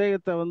 வந்து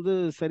சந்தேகத்தை வந்து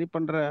சரி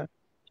பண்ற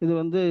இது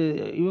வந்து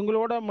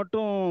இவங்களோட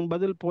மட்டும்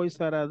பதில் போய்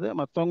சேராது,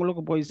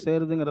 மற்றவங்களுக்கும் போய்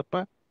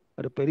சேருதுங்கிறப்ப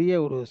ஒரு பெரிய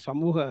ஒரு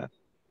சமூக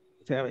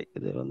சேவை.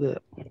 இது வந்து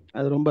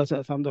அது ரொம்ப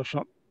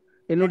சந்தோஷம்.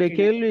 என்னுடைய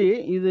கேள்வி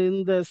இது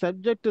இந்த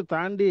சப்ஜெக்ட்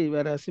தாண்டி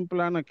வேற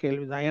சிம்பிளான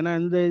கேள்வி தான். ஏன்னா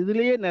இந்த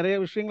இதுலயே நிறைய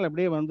விஷயங்கள்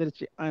அப்படியே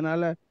வந்துருச்சு.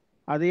 அதனால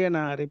அதையே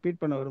நான்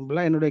ரிப்பீட் பண்ண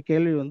விரும்பல. என்னுடைய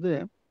கேள்வி வந்து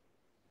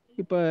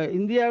இப்ப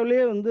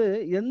இந்தியாவிலேயே வந்து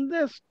எந்த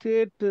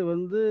ஸ்டேட்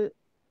வந்து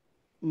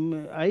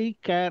ஐ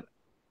கேர்,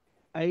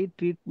 ஐ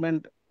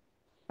ட்ரீட்மெண்ட்,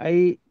 ஐ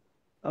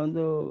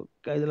வந்து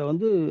இதுல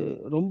வந்து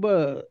ரொம்ப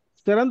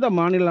சிறந்த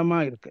மாநிலமா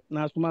இருக்கு?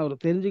 நான் சும்மா ஒரு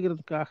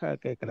தெரிஞ்சுக்கிறதுக்காக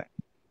கேட்குறேன்.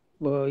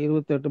 இப்போ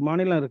 28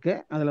 மாநிலம் இருக்கு.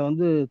 அதுல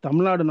வந்து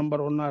தமிழ்நாடு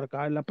நம்பர் 1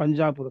 இருக்கா, இல்ல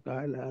பஞ்சாப் இருக்கா,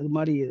 இல்ல அது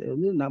மாதிரி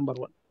வந்து நம்பர்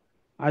 1?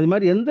 அது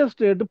மாதிரி எந்த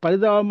ஸ்டேட்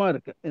பரிதாபமா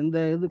இருக்கு இந்த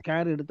இது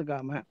கேர்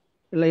எடுத்துக்காம,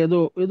 இல்ல ஏதோ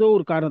ஏதோ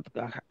ஒரு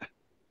காரணத்துக்காக?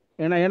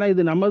 ஏன்னா ஏன்னா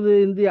இது நமது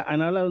இந்தியா,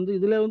 அதனால வந்து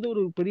இதுல வந்து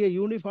ஒரு பெரிய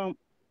யூனிஃபார்ம்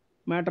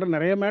மேட்டர்,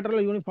 நிறைய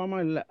மேட்டர்ல யூனிஃபார்மா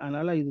இல்லை.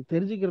 அதனால இது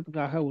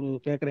தெரிஞ்சுக்கிறதுக்காக ஒரு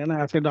கேட்குறேன். ஏன்னா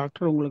ஆஸ் ஏ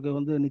டாக்டர் உங்களுக்கு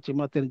வந்து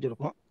நிச்சயமா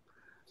தெரிஞ்சிருக்கும்.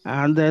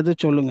 அந்த இது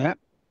சொல்லுங்க.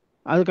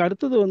 அதுக்கு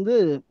அடுத்தது வந்து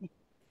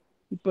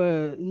இப்போ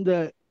இந்த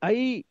ஐ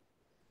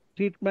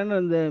ட்ரீட்மெண்ட்,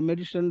 அந்த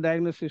மெடிசன்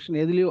டயக்னோசிஸேஷன்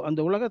எதுலேயோ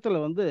அந்த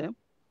உலகத்தில் வந்து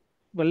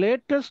இப்போ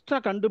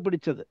லேட்டஸ்ட்டாக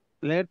கண்டுபிடிச்சது,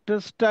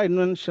 லேட்டஸ்ட்டாக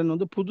இன்வென்ஷன்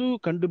வந்து புது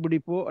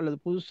கண்டுபிடிப்போ அல்லது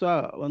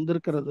புதுசாக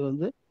வந்திருக்கிறது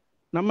வந்து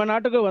நம்ம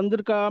நாட்டுக்கு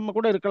வந்திருக்காம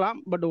கூட இருக்கலாம்.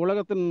 பட்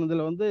உலகத்தின்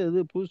இதில் வந்து இது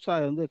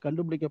புதுசாக வந்து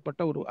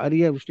கண்டுபிடிக்கப்பட்ட ஒரு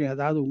அரிய விஷயம்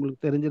ஏதாவது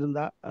உங்களுக்கு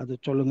தெரிஞ்சிருந்தா அது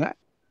சொல்லுங்க.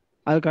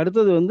 அதுக்கு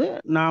அடுத்தது வந்து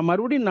நான்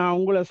மறுபடியும் நான்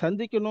உங்களை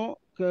சந்திக்கணும்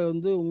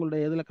வந்து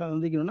உங்களுடைய இதில்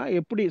சந்திக்கணும்னா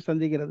எப்படி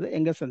சந்திக்கிறது,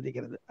 எங்கே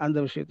சந்திக்கிறது, அந்த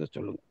விஷயத்த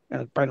சொல்லுங்க.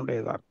 எனக்கு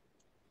பயனுடையதா இருக்கும்.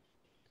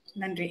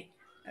 நன்றி.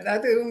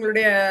 அதாவது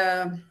உங்களுடைய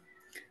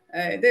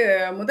இது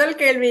முதல்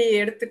கேள்வி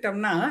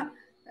எடுத்துட்டோம்னா,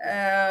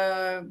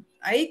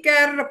 ஐ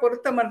கேர்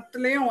பொறுத்த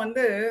மட்டிலையும்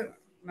வந்து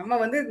நம்ம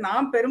வந்து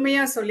நாம்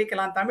பெருமையா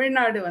சொல்லிக்கலாம்,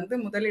 தமிழ்நாடு வந்து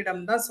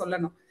முதலிடம் தான்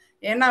சொல்லணும்.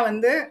 ஏன்னா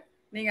வந்து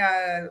நீங்க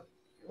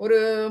ஒரு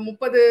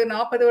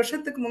 30-40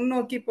 வருஷத்துக்கு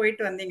முன்னோக்கி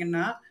போயிட்டு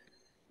வந்தீங்கன்னா,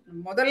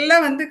 முதல்ல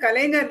வந்து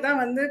கலைஞர் தான்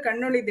வந்து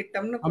கண்ணொளி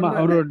திட்டம்னு ஆமா, கொண்டு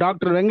அவரு வந்தார்.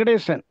 டாக்டர்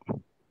வெங்கடேசன்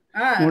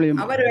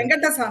அவர்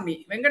வெங்கடசாமி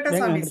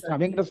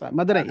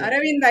மதுரை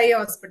அரவிந்த் ஐ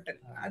ஹாஸ்பிட்டல்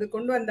அது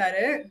கொண்டு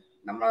வந்தாரு.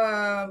 நம்ம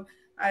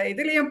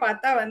இதுலயும்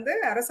பார்த்தா வந்து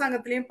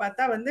அரசாங்கத்திலயும்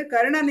பார்த்தா வந்து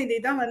கருணாநிதி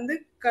தான் வந்து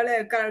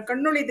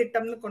கண்ணொளி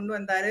திட்டம்னு கொண்டு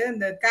வந்தாரு,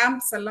 இந்த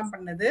கேம்ப்ஸ் எல்லாம்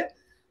பண்ணது.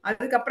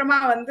 அதுக்கப்புறமா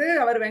வந்து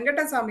அவர்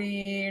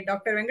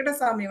டாக்டர்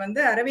வெங்கடசாமி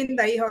வந்து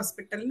அரவிந்த் ஐ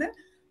ஹாஸ்பிட்டல்னு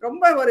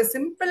ரொம்ப ஒரு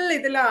சிம்பிள்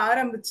இதுல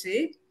ஆரம்பிச்சு,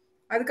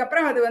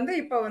 அதுக்கப்புறம் அது வந்து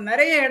இப்போ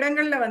நிறைய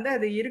இடங்கள்ல வந்து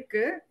அது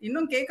இருக்கு.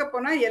 இன்னும் கேட்க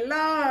போனா எல்லா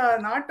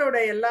நாட்டோட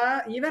எல்லா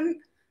ஈவன்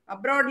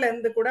அப்ராட்ல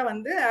இருந்து கூட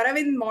வந்து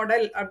அரவிந்த்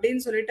மாடல்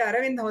அப்படின்னு சொல்லிட்டு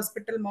அரவிந்த்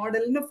ஹாஸ்பிட்டல்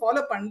மாடல்னு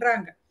ஃபாலோ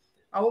பண்றாங்க.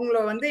 அவங்கள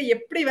வந்து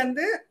எப்படி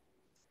வந்து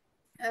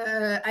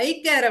ஐ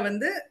கேரை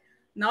வந்து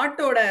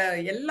நாட்டோட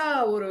எல்லா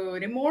ஒரு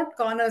ரிமோட்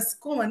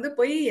கார்னர்ஸ்க்கும் வந்து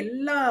போய்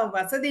எல்லா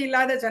வசதி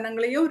இல்லாத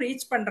ஜனங்களையும்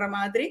ரீச் பண்ற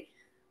மாதிரி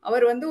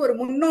அவர் வந்து ஒரு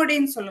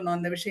முன்னோடின்னு சொல்லணும்.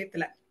 அந்த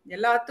விஷயத்துல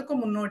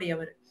எல்லாத்துக்கும் முன்னோடி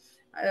அவர்.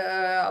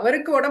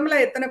 அவருக்கு உடம்புல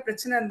எத்தனை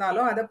பிரச்சனை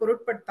இருந்தாலும் அதை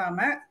பொருட்படுத்தாம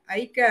ஐ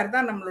கேர்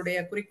தான் நம்மளுடைய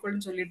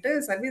குறிக்கோள்னு சொல்லிட்டு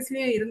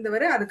சர்வீஸ்லயும்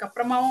இருந்தவர்.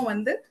 அதுக்கப்புறமாவும்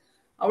வந்து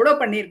அவ்வளோ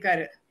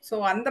பண்ணியிருக்காரு. ஸோ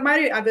அந்த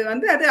மாதிரி அது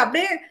வந்து அது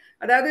அப்படியே,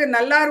 அதாவது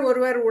நல்லார்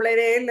ஒருவர்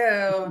உளரேல்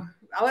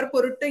அவர்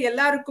பொருட்டு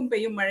எல்லாருக்கும்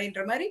பெய்யும்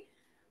மழைன்ற மாதிரி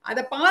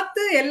அதை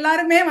பார்த்து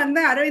எல்லாருமே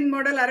வந்து அரவிந்த்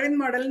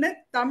மாடல்னு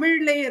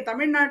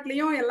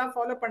தமிழ்நாட்டிலையும் எல்லாம்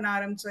ஃபாலோ பண்ண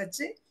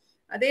ஆரம்பிச்சாச்சு.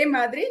 அதே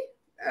மாதிரி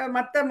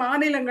மற்ற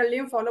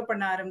மாநிலங்கள்லயும் ஃபாலோ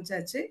பண்ண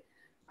ஆரம்பிச்சாச்சு.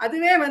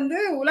 அதுவே வந்து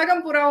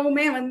உலகம்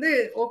புறாவுமே வந்து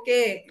ஓகே,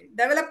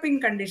 டெவலப்பிங்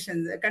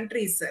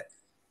கண்ட்ரீஸ்,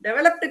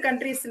 டெவலப்டு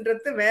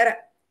கண்ட்ரீஸ்ன்றது வேற.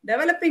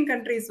 டெவலப்பிங்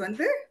கண்ட்ரீஸ்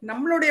வந்து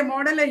நம்மளுடைய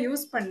மாடலை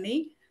யூஸ் பண்ணி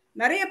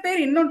நிறைய பேர்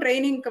இன்னும்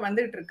ட்ரைனிங்க்கு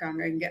வந்துட்டு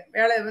இருக்காங்க. இங்க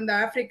வேலை இந்த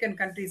ஆப்பிரிக்கன்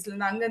கண்ட்ரீஸ்ல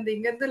இருந்து அங்கிருந்து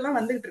இங்கிருந்து எல்லாம்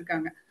வந்துட்டு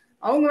இருக்காங்க.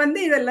 அவங்க வந்து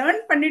இதை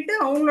லேர்ன் பண்ணிட்டு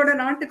அவங்களோட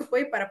நாட்டுக்கு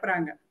போய்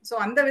பரப்புறாங்க. ஸோ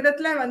அந்த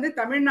விதத்துல வந்து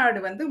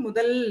தமிழ்நாடு வந்து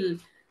முதல்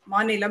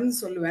மாநிலம்னு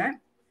சொல்லுவேன்.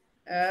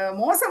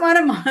 மோசமான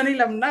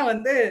மாநிலம்னா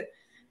வந்து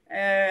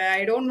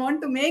I don't want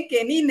to make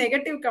any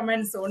negative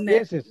comments on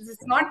it. This is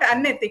not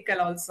unethical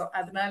also.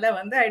 அதனால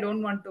வந்து I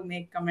don't want to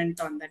make comment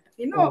on that.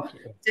 இன்னும்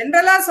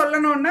ஜெனரலா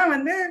சொல்லணும்னா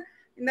வந்து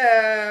இந்த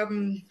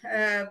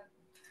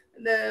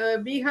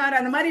பீகார்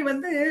அந்த மாதிரி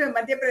வந்து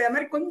மத்திய பிரதேச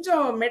மாதிரி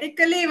கொஞ்சம்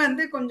மெடிக்கலி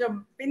வந்து கொஞ்சம்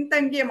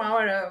பின்தங்கிய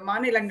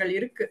மாநிலங்கள்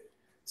இருக்கு.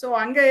 ஸோ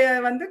அங்க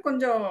வந்து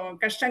கொஞ்சம்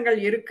கஷ்டங்கள்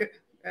இருக்கு.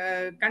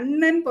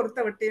 கண்ணன் பொறுத்த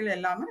வட்டியில்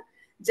இல்லாம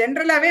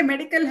ஜென்ரலாவே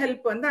மெடிக்கல்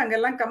ஹெல்ப் வந்து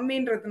அங்கெல்லாம்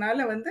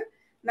கம்மின்றதுனால வந்து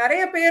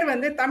நிறைய பேர்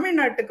வந்து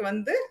தமிழ்நாட்டுக்கு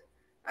வந்து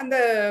அந்த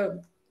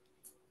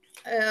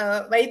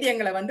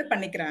வைத்தியங்களை வந்து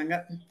பண்ணிக்கிறாங்க.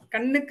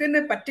 கண்ணுக்குன்னு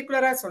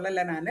பர்டிகுலரா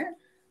சொல்லலை நான்,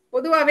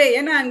 பொதுவாகவே.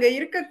 ஏன்னா அங்க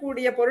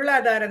இருக்கக்கூடிய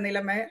பொருளாதார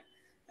நிலைமை,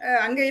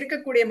 அங்க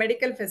இருக்கக்கூடிய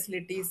மெடிக்கல்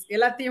ஃபெசிலிட்டிஸ்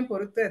எல்லாத்தையும்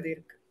பொறுத்து அது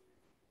இருக்கு.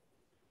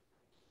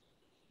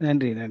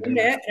 நன்றி.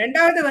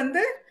 ரெண்டாவது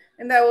வந்து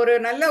இந்த ஒரு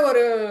நல்ல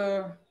ஒரு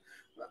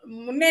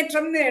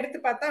முன்னேற்றம்னு எடுத்து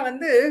பார்த்தா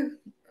வந்து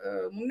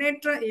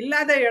முன்னேற்றம்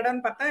இல்லாத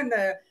இடம் பார்த்தா இந்த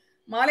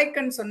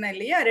மாலைக்கண் சொன்னேன்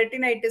இல்லையா,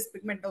 ரெட்டினைட்டிஸ்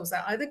பிக்மெண்டோசா,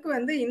 அதுக்கு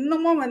வந்து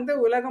இன்னமும் வந்து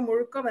உலகம்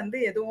முழுக்க வந்து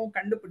எதுவும்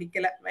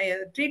கண்டுபிடிக்கல,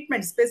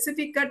 ட்ரீட்மெண்ட்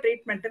ஸ்பெசிஃபிக்கா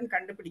ட்ரீட்மெண்ட்னு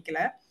கண்டுபிடிக்கல.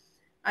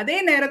 அதே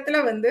நேரத்துல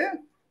வந்து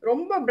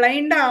ரொம்ப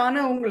பிளைண்டா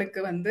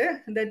ஆனவங்களுக்கு வந்து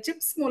இந்த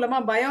சிப்ஸ் மூலமா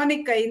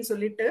பயோனிக் ஐன்னு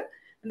சொல்லிட்டு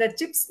இந்த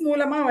சிப்ஸ்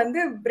மூலமா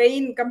வந்து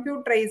பிரெயின்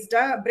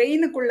கம்ப்யூட்டரைஸ்டா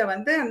பிரெயினுக்குள்ள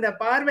வந்து அந்த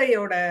பார்வையை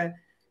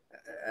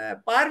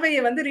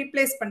வந்து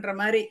ரீப்ளேஸ் பண்ற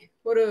மாதிரி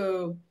ஒரு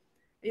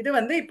இது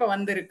வந்து இப்ப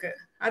வந்திருக்கு.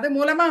 அது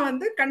மூலமா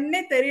வந்து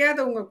கண்ணே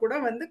தெரியாதவங்க கூட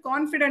வந்து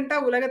கான்பிடென்ட்டா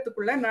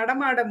உலகத்துக்குள்ள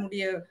நடமாட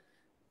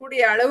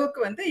கூடிய அளவுக்கு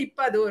வந்து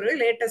இப்ப அது ஒரு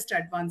லேட்டஸ்ட்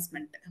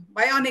அட்வான்ஸ்மெண்ட்.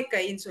 பயோனிக்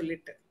ஐன்னு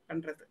சொல்லிட்டு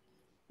பண்றது.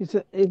 Is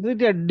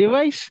it a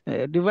device?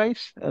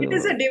 Device? It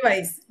is a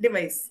device.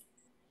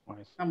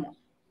 ஆமா.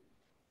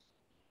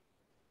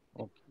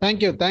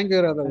 Thank you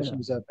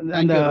Radhakrishnan sir.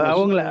 அந்த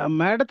அவங்கள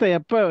மேடத்தை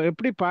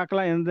எப்படி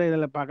பார்க்கலாம், எந்த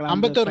இதுல பார்க்கலாம்?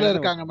 அம்பத்தூர்ல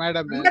இருக்காங்க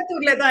மேடம்.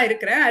 அம்பத்தூர்ல தான்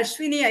இருக்கிறேன்.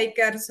 அஸ்வினி ஐ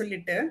கேர்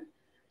சொல்லிட்டு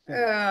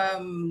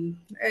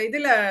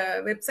இதுல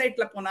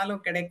வெப்சைட்ல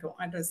போனாலும் கிடைக்கும்,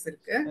 அட்ரஸ்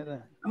இருக்கு.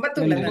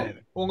 அம்பத்தூர்ல தான்.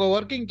 உங்க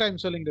ஒர்க்கிங் டைம்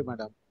சொல்லுங்க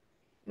மேடம்.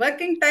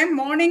 ஒர்க்கிங் டைம்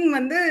மார்னிங்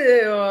வந்து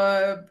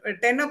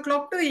 10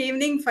 o'clock to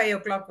evening 5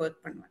 o'clock work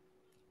பண்ணுவேன்.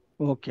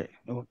 Okay.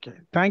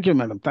 Thank you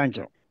madam.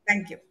 Thank you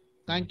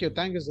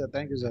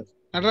sir.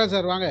 Nataraj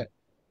sir வாங்க.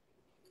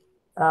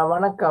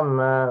 வணக்கம்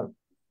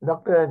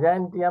டாக்டர்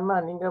ஜெயந்தி அம்மா.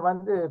 நீங்க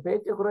வந்து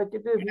பேச்சை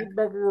குறைச்சிட்டு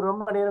ஃபீட்பேக்கு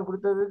ரொம்ப நேரம்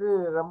கொடுத்ததுக்கு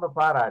ரொம்ப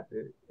பாராட்டு.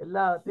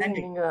 எல்லாத்தையும்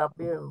நீங்க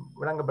அப்படியே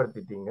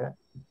விளங்கப்படுத்திட்டீங்க.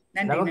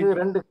 நமக்கு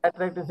 2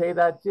 கேட்ராக்டும்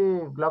செய்தாச்சு.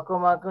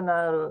 குளோக்கோமாக்கும்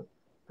நான்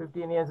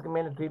 15 இயர்ஸ்க்கு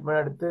மேல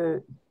ட்ரீட்மெண்ட் எடுத்து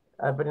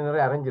அதை பற்றி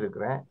நிறைய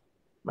அறிஞ்சிருக்கிறேன்.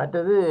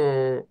 மற்றது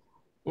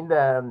இந்த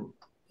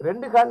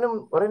 2 கண்ணும்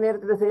ஒரே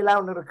நேரத்தில்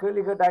செய்யலாம்னு ஒரு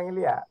கேள்வி கேட்டாங்க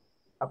இல்லையா?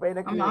 அப்ப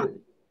எனக்கு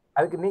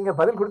அதுக்கு நீங்க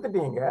பதில்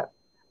கொடுத்துட்டீங்க.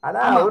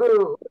 ஆனா ஒரு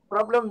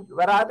ப்ராப்ளம்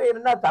வராது.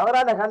 என்ன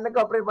தவறான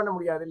கண்ணுக்கு ஆப்ரேட் பண்ண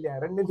முடியாது இல்லையா?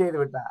 2ம் செய்து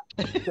விட்டா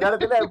சில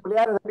இடத்துல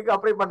பிள்ளையார கண்ணுக்கு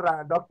ஆப்ரேட்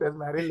பண்றாங்க டாக்டர்ஸ்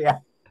மாதிரி இல்லையா?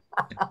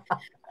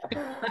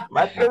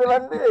 மற்றது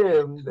வந்து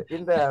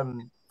இந்த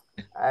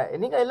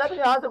நீங்க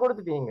எல்லாத்துக்கும் ஆசை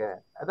கொடுத்துட்டீங்க.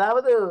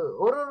 அதாவது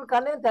ஒரு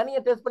கண்ணையும்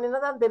தனியா டெஸ்ட்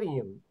பண்ணினா தான்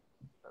தெரியும்.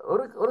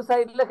 ஒரு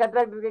சைட்ல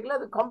கட்ராக்ட் இருக்கீங்களா,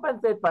 அது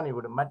கம்பன்சேட்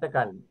பண்ணிவிடும் மற்ற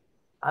கண்.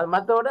 அது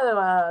மற்றோட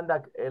அந்த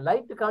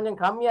லைட்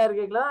கொஞ்சம் கம்மியா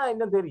இருக்கீங்களா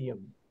இன்னும்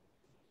தெரியும்.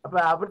 அப்ப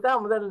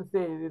அப்படித்தான் முதல்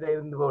இதை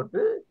இருந்து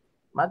போட்டு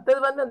மற்றது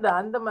வந்து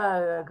அந்த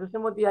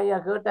கிருஷ்ணமூர்த்தி ஐயா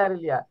கேட்டார்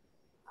இல்லையா,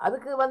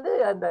 அதுக்கு வந்து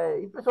அந்த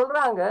இப்ப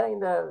சொல்றாங்க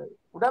இந்த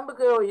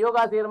உடம்புக்கு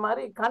யோகா செய்யற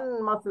மாதிரி கண்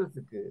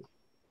மசில்ஸுக்கு.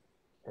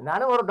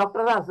 நானும் ஒரு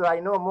டாக்டர் தான், I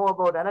know move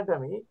about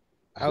anatomy.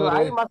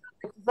 I muscle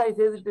exercise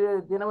செய்துட்டு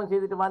தினமும்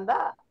செய்துட்டு வந்தா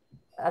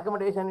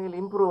அக்கமடேஷன் வில்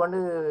இம்ப்ரூவ்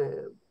வந்து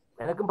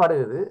எனக்கும்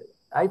படுகுது.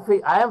 ஐ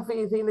ஆம்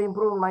feeling the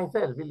improve my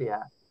self இல்லையா?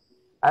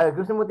 அது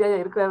கிருஷ்ணமூர்த்தி ஐயா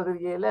இருக்கிற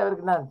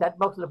அவருக்கு நான்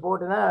சாட் பாக்ஸ்ல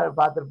போட்டுனா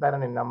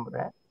பார்த்துருப்பாருன்னு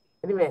நம்புறேன்.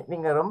 எனிவே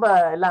நீங்க ரொம்ப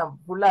எல்லாம்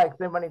ஃபுல்லா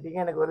எக்ஸ்பிளைன் பண்ணிட்டீங்க.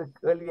 எனக்கு ஒரு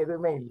கேள்வி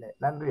எதுவுமே இல்லை.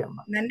 நன்றி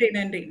அம்மா. நன்றி.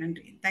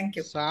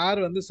 தேங்க்யூ. சார்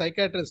வந்து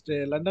சைக்காட்ரிஸ்ட்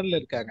லண்டன்ல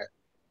இருக்காங்க.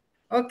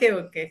 ஓகே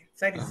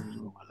சரி.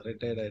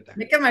 ரிட்டையர்ட் ஆயிட்டாங்க.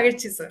 மிக்க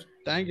மகிழ்ச்சி sir.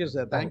 Thank you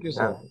sir.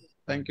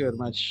 Thank you very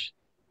much.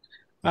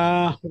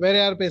 வேற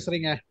யார்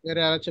பேசுறீங்க? வேற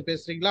யாராச்சும்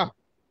பேசுறீங்களா?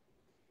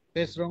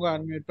 பேசுறவங்க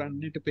அன்மியூட்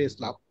பண்ணிட்டு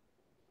பேசலாம்.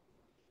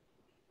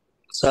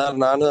 சார்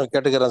நானும்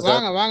கேட்டுக்கிறேன்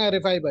சார். வாங்க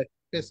ரிஃபை பாய்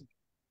பேசுங்க.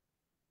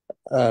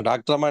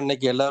 டாக்டர் அம்மா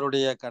இன்னைக்கு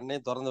எல்லாருடைய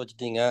கண்ணையும் திறந்து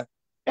வச்சுட்டீங்க.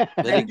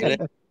 வெரி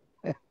கிரேட்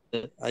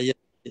ஐயா.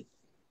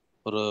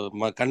 ஒரு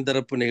கண்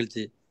திறப்பு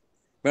நிகழ்ச்சி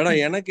மேடம்.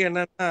 எனக்கு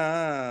என்னன்னா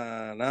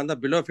நான்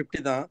தான் பிலோ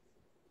 50 தான்.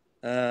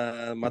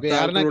 மற்ற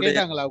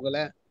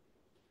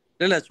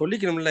இல்ல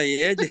சொல்லிக்கணும்ல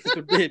ஏஜ்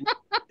சுட்டி.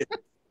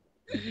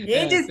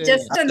 Age is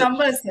just a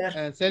number, sir.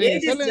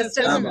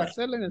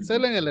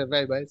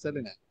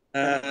 சொல்லுங்க.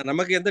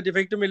 நமக்கு எந்த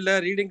டிஃபெக்டும் இல்லை.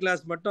 ரீடிங்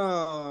கிளாஸ் மட்டும்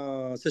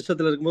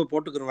சிஸ்டத்தில் இருக்கும்போது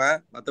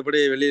போட்டுக்கிருவேன். மற்றபடி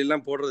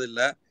வெளியெல்லாம் போடுறது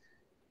இல்லை.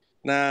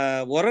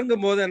 நான்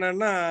உறங்கும் போது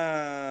என்னன்னா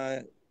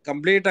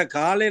கம்ப்ளீட்டாக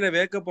காலையில்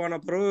வேக்கப் போன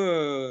பிறகு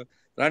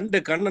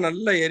 2 கண்ணு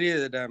நல்லா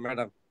எரியுது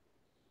மேடம்.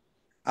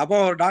 அப்போ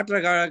ஒரு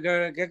டாக்டரை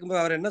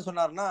கேட்கும்போது அவர் என்ன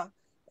சொன்னார்னா,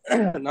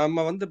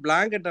 நம்ம வந்து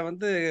பிளாங்கெட்டை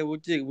வந்து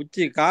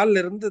உச்சி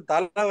காலில் இருந்து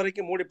தலை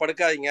வரைக்கும் மூடி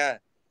படுக்காதீங்க.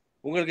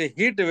 உங்களுக்கு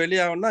ஹீட்டு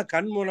வெளியாகும்னா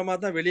கண் மூலமாக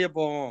தான் வெளியே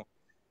போகும்.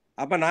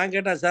 அப்போ நான்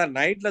கேட்டேன், சார்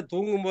நைட்டில்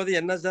தூங்கும்போது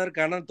என்ன சார்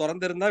கண்ணன்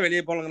திறந்துருந்தா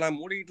வெளியே போகலங்களா,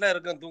 மூடிக்கிட்டுலாம்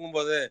இருக்கேன்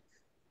தூங்கும்போது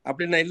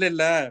அப்படின்னா.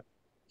 இல்லை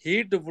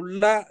ஹீட்டு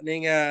ஃபுல்லாக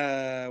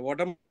நீங்கள்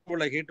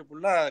உடம்புல ஹீட்டு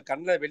ஃபுல்லாக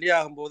கண்ணில்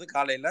வெளியாகும் போது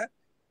காலையில்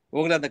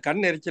உங்களுக்கு அந்த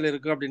கண் எரிச்சல்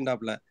இருக்குது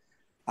அப்படின்றாப்புல.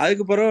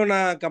 அதுக்கு பிறகு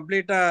நான்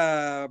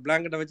கம்ப்ளீட்டாக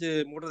பிளாங்கெட்டை வச்சு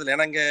மூடுறதில்லை.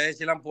 ஏன்னா இங்கே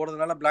ஏசிலாம்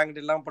போடுறதுனால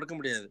பிளாங்கெட் இல்லாமல் படுக்க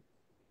முடியாது.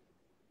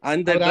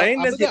 அந்த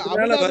ட்ரைனஸ்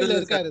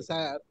இருக்காரு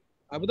சார்,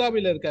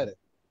 அபுதாபியில் இருக்காரு.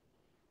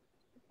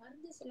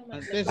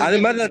 அது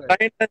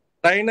மாதிரி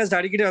ட்ரைனஸ்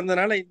அடிக்கடி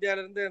வந்ததுனால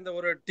இந்தியாவில இருந்து இந்த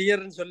ஒரு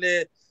டியர்ன்னு சொல்லி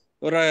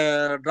ஒரு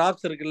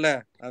டிராப்ஸ் இருக்குல்ல,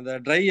 அந்த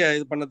ட்ரை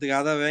இது பண்ணதுக்கு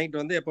அதை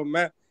வாங்கிட்டு வந்து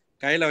எப்பவுமே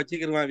கையில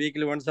வச்சுக்கிருவேன்.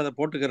 வீக்லி ஒன்ஸ் அதை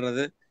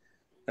போட்டுக்கிறது.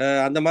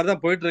 அந்த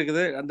மாதிரிதான் போயிட்டு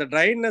இருக்குது. அந்த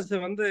ட்ரைனஸ்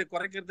வந்து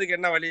குறைக்கிறதுக்கு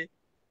என்ன வழி?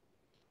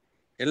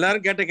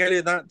 எல்லாரும் கேட்ட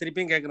கேள்விதான்,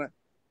 திருப்பியும் கேட்கிறேன்.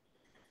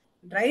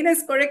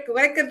 ட்ரைனஸ்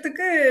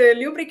குறைக்கிறதுக்கு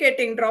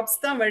லியூப்ரிகேட்டிங்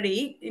டிராப்ஸ் தான் வழி.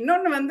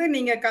 இன்னொன்னு வந்து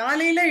நீங்க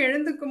காலையில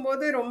எழுந்துக்கும்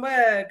போது ரொம்ப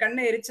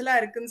கண்ணு எரிச்சலா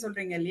இருக்குன்னு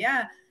சொல்றீங்க இல்லையா,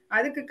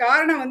 அதுக்கு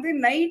காரணம் வந்து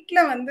நைட்ல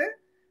வந்து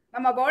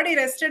நம்ம பாடி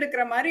ரெஸ்ட்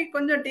எடுக்கிற மாதிரி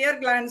கொஞ்சம் டியர்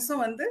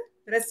கிளாண்ட்ஸும் வந்து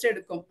ரெஸ்ட்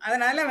எடுக்கும்.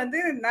 அதனால வந்து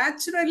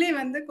நேச்சுரலி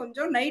வந்து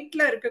கொஞ்சம்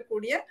நைட்ல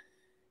இருக்கக்கூடிய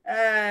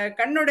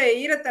கண்ணோட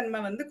ஈரத்தன்மை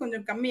வந்து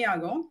கொஞ்சம்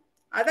கம்மியாகும்.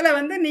 அதுல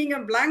வந்து நீங்க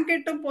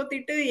பிளாங்கெட்டும்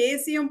போத்திட்டு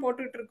ஏசியும்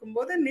போட்டுட்டு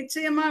இருக்கும்போது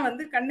நிச்சயமா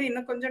வந்து கண்ணு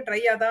இன்னும் கொஞ்சம்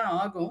ட்ரையா தான்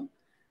ஆகும்.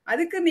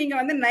 அதுக்கு நீங்க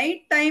வந்து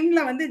நைட் டைம்ல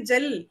வந்து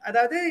ஜெல்,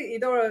 அதாவது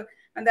இதோ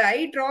அந்த ஐ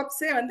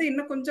டிராப்ஸே வந்து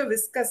இன்னும் கொஞ்சம்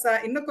விஸ்கஸா,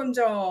 இன்னும்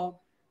கொஞ்சம்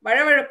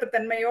வழவழப்பு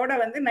தன்மையோட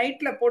வந்து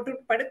நைட்ல போட்டு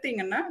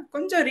படுத்தீங்கன்னா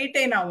கொஞ்சம்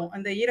ரீட்டைன் ஆகும்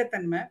அந்த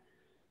ஈரத்தன்மை.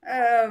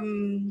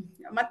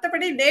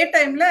 மற்றபடி டே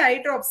டைம்ல ஐ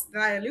டிராப்ஸ்,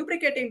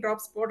 லியூப்ரிகேட்டிங்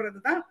டிராப்ஸ்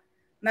போடுறது தான்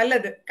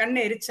நல்லது கண்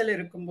எரிச்சல்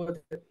இருக்கும்போது.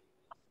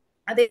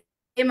 அதே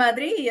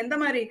மாதிரி எந்த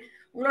மாதிரி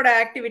உங்களோட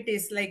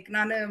ஆக்டிவிட்டிஸ், லைக்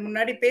நான்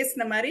முன்னாடி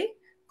பேசின மாதிரி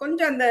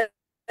கொஞ்சம் அந்த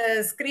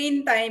ஸ்கிரீன்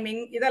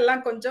டைமிங்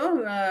இதெல்லாம் கொஞ்சம்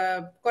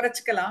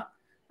குறைச்சிக்கலாம்.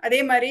 அதே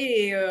மாதிரி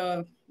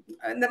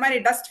இந்த மாதிரி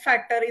டஸ்ட்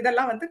ஃபேக்டர்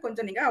இதெல்லாம் வந்து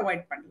கொஞ்சம் நீங்க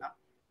அவாய்ட் பண்ணலாம்.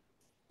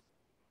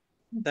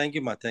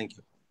 தேங்க்யூமா.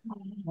 தேங்க்யூ.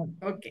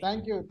 ஓகே,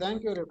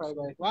 தேங்க்யூ ரிஃபாய்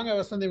பாய். வாங்க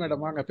வசந்தி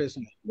மேடம், வாங்க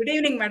பேசுங்க. Good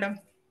evening madam.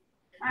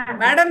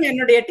 மேடம்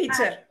என்னுடைய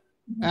டீச்சர்.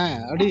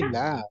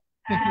 அப்படிங்களா?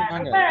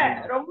 ரொம்ப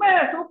ரொம்ப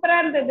சூப்பரா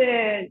இருந்தது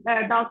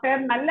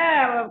டாக்டர். நல்ல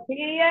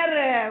கிளியர்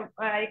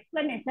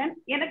எக்ஸ்பிளனேஷன்.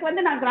 எனக்கு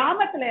வந்து நான்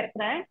கிராமத்துல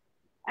இருக்கிறேன்.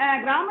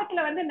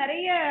 கிராமத்துல வந்து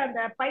நிறைய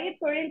அந்த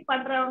பயிர் தொழில்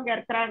பண்றவங்க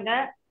இருக்கிறாங்க.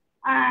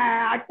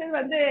 அடுத்தது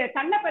வந்து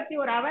கண்ணை பத்தி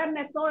ஒரு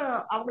அவேர்னஸும்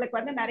அவங்களுக்கு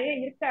வந்து நிறைய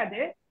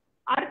இருக்காது.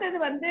 அடுத்தது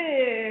வந்து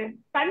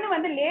கண்ணு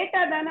வந்து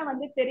லேட்டா தானே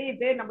வந்து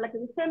தெரியுது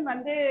நம்மளுக்கு. விஷன்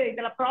வந்து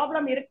இதுல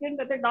ப்ராப்ளம்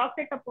இருக்குன்றது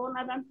டாக்டர்கிட்ட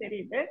போனாதான்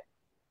தெரியுது.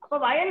 அப்போ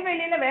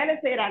வயல்வெளியில வேலை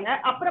செய்யறாங்க.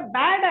 அப்புறம்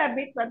பேட்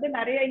ஹேபிட் வந்து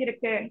நிறைய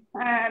இருக்கு.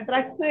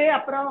 ட்ரக்ஸ்,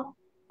 அப்புறம்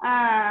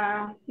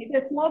இது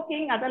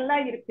ஸ்மோக்கிங்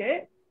அதெல்லாம் இருக்கு.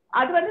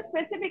 அது வந்து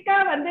ஸ்பெசிபிக்கா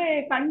வந்து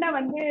கண்ணை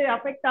வந்து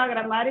அஃபெக்ட் ஆகுற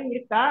மாதிரி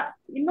இருக்கா?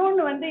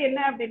 இன்னொன்னு வந்து என்ன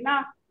அப்படின்னா,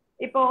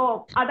 இப்போ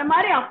அத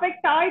மாதிரி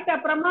அஃபெக்ட் ஆயிட்ட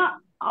அப்புறமா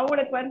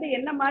அவங்களுக்கு வந்து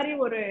என்ன மாதிரி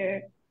ஒரு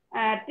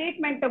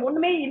ட்ரீட்மெண்ட்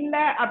ஒண்ணுமே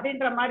இல்லை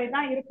அப்படின்ற மாதிரி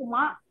தான்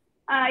இருக்குமா?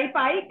 இப்ப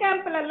ஐ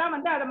கேம்ப்ல எல்லாம்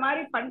வந்து அத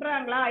மாதிரி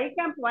பண்றாங்களா? ஐ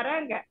கேம்ப்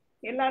வராங்க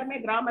எல்லாருமே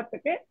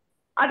கிராமத்துக்கு.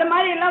 அது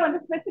மாதிரி எல்லாம் வந்து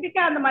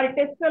ஸ்பெசிபிக்கா அந்த மாதிரி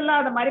டெஸ்ட் எல்லாம்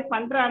அந்த மாதிரி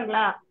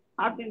பண்றாங்களா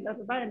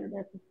அப்படின்றதுதான்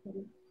என்னுடைய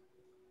கொஸ்டின்.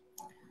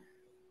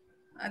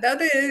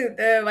 அதாவது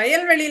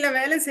வயல்வெளியில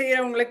வேலை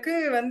செய்யறவங்களுக்கு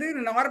வந்து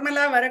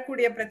நார்மலா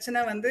வரக்கூடிய பிரச்சனை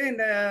வந்து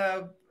இந்த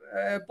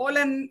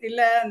போலன்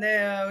இல்ல அந்த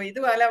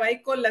இதுவால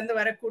வைக்கோல்ல இருந்து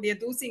வரக்கூடிய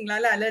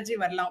தூசிங்களால அலர்ஜி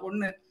வரலாம்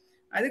ஒண்ணு.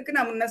 அதுக்கு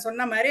நான் முன்ன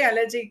சொன்ன மாதிரி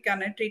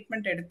அலர்ஜிக்கான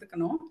ட்ரீட்மெண்ட்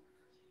எடுத்துக்கணும்.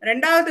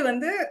 ரெண்டாவது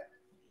வந்து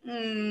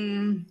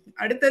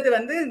அடுத்தது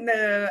வந்து இந்த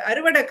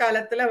அறுவடை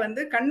காலத்துல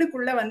வந்து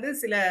கண்ணுக்குள்ள வந்து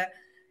சில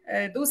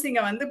தூசிங்க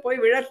வந்து போய்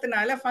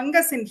விழறதுனால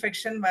ஃபங்கஸ்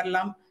இன்ஃபெக்ஷன்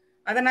வரலாம்.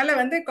 அதனால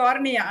வந்து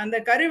கார்னியா, அந்த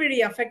கருவிழி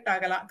அஃபெக்ட்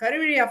ஆகலாம்.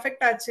 கருவிழி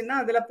அஃபெக்ட் ஆச்சுன்னா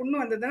அதுல புண்ணு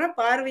வந்ததுன்னா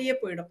பார்வையே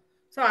போயிடும்.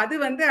 ஸோ அது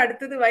வந்து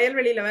அடுத்தது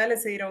வயல்வெளியில வேலை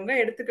செய்யறவங்க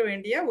எடுத்துக்க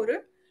வேண்டிய ஒரு,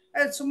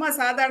 சும்மா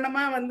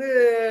சாதாரணமா வந்து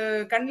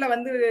கண்ணில்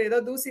வந்து ஏதோ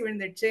தூசி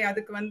விழுந்துடுச்சு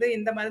அதுக்கு வந்து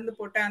இந்த மருந்து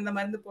போட்டேன் அந்த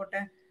மருந்து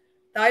போட்டேன்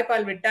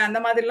தாய்ப்பால் விட்டேன் அந்த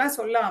மாதிரிலாம்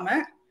சொல்லாம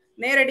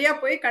நேரடியா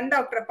போய் கண்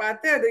டாக்டரை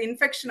பார்த்து அது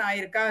இன்ஃபெக்ஷன்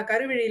ஆயிருக்கா,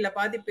 கருவிழியில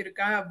பாதிப்பு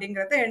இருக்கா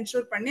அப்படிங்கிறத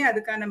என்ஷூர் பண்ணி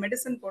அதுக்கான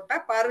மெடிசன் போட்டா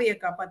பார்வையை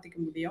காப்பாத்திக்க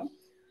முடியும்.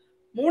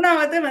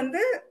 மூணாவது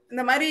வந்து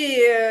இந்த மாதிரி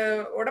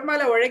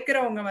உடம்பால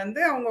உழைக்கிறவங்க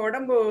வந்து அவங்க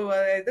உடம்பு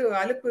இது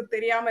அலுப்பு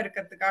தெரியாம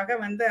இருக்கிறதுக்காக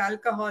வந்து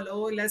ஆல்கஹாலோ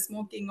இல்ல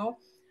ஸ்மோக்கிங்கோ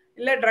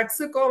இல்ல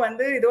ட்ரக்ஸுக்கோ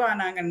வந்து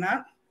இதுவானாங்கன்னா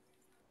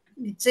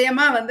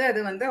நிச்சயமா வந்து அது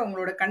வந்து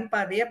அவங்களோட கண்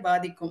பார்வையை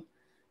பாதிக்கும்.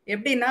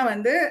 எப்படின்னா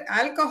வந்து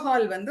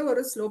ஆல்கஹால் வந்து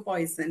ஒரு ஸ்லோ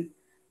பாய்சன்,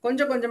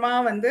 கொஞ்சம் கொஞ்சமா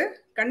வந்து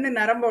கண்ணு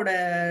நரம்போட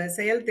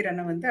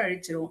செயல்திறனை வந்து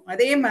அழிச்சிரும்.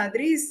 அதே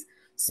மாதிரி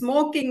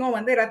ஸ்மோக்கிங்கும்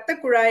வந்து இரத்த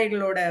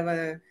குழாய்களோட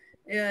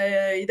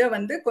இதை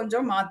வந்து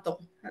கொஞ்சம் மாத்தும்.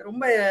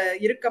 ரொம்ப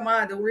இறுக்கமா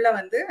அது உள்ள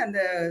வந்து அந்த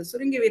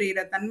சுருங்கி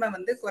விரிகிற தன்மை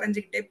வந்து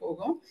குறைஞ்சிக்கிட்டே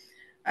போகும்.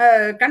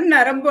 கண்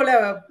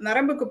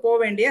நரம்புக்கு போக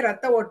வேண்டிய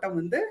ரத்த ஓட்டம்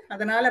வந்து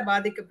அதனால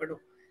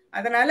பாதிக்கப்படும்.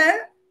 அதனால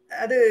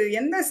அது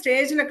எந்த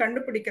ஸ்டேஜ்ல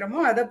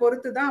கண்டுபிடிக்கிறோமோ அதை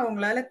பொறுத்து தான்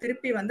அவங்களால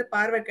திருப்பி வந்து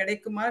பார்வை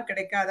கிடைக்குமா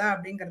கிடைக்காதா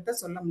அப்படிங்கிறத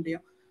சொல்ல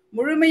முடியும்.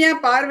 முழுமையா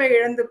பார்வை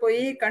இழந்து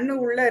போய் கண்ணு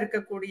உள்ள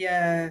இருக்கக்கூடிய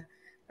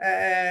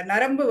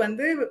நரம்பு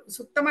வந்து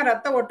சுத்தமா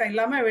ரத்த ஓட்டம்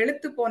இல்லாம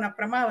வெளுத்து போன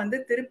அப்புறமா வந்து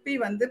திருப்பி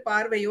வந்து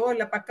பார்வையோ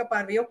இல்ல பக்க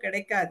பார்வையோ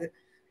கிடைக்காது.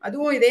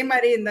 அதுவும் இதே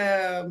மாதிரி இந்த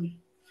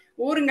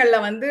ஊருங்கள்ல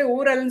வந்து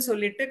ஊரல்னு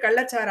சொல்லிட்டு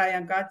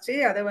கள்ளச்சாராயம் காய்ச்சி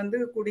அதை வந்து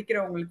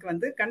குடிக்கிறவங்களுக்கு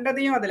வந்து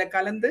கண்டதையும் அதுல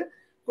கலந்து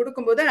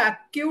கொடுக்கும்போது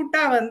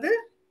அக்யூட்டா வந்து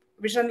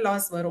விஷன்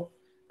லாஸ் வரும்.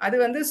 அது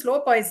வந்து ஸ்லோ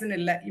பாய்சன்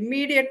இல்லை,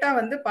 இம்மீடியட்டா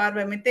வந்து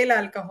பார்வை மித்தைல்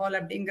ஆல்கஹால்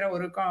அப்படிங்கிற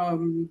ஒரு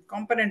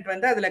காம்பனன்ட்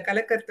வந்து அதுல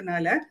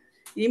கலக்கிறதுனால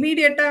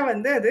இமீடியட்டா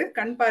வந்து அது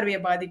கண் பார்வையை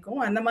பாதிக்கும்.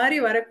 அந்த மாதிரி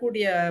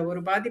வரக்கூடிய ஒரு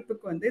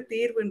பாதிப்புக்கு வந்து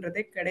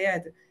தீர்வுன்றதே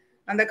கிடையாது.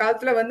 அந்த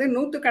காலத்துல வந்து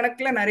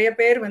 100 நிறைய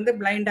பேர் வந்து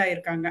பிளைண்ட்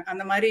ஆயிருக்காங்க.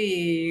 அந்த மாதிரி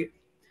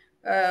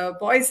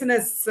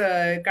பாய்சனஸ்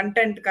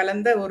கண்டென்ட்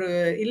கலந்த ஒரு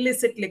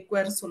இல்லிசிட்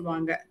லிக்வர்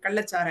சொல்லுவாங்க,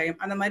 கள்ளச்சாராயம்,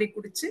 அந்த மாதிரி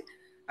குடிச்சு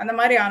அந்த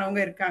மாதிரி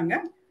ஆனவங்க இருக்காங்க.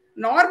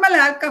 நார்மல்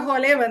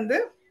ஆல்கஹாலே வந்து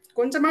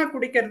கொஞ்சமா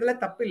குடிக்கிறதுல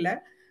தப்பு இல்லை,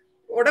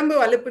 உடம்பு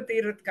அலுப்பு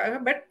தீர்றதுக்காக.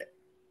 பட்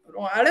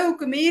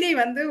அளவுக்கு மீறி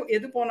வந்து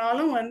எது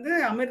போனாலும் வந்து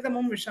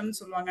அமிர்தமும் விஷம்னு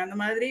சொல்லுவாங்க. அந்த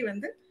மாதிரி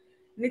வந்து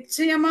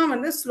நிச்சயமா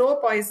வந்து ஸ்லோ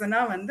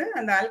பாய்சனா வந்து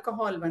அந்த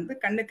ஆல்கஹால் வந்து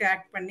கண்ணுக்கு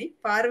ஆக்ட் பண்ணி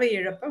பார்வை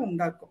இழப்பை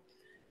உண்டாக்கும்.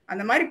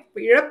 அந்த மாதிரி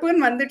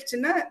இழப்புன்னு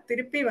வந்துடுச்சுன்னா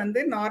திருப்பி வந்து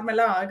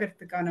நார்மலா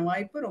ஆகிறதுக்கான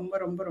வாய்ப்பு ரொம்ப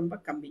ரொம்ப ரொம்ப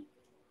கம்மி.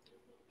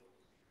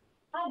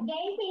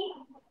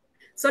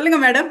 சொல்லுங்க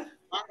மேடம்.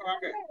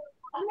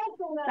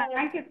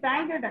 Thank you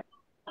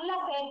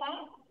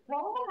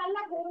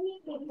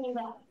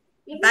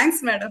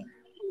thanks madam.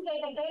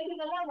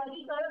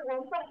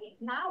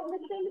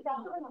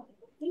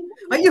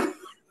 ஐயோ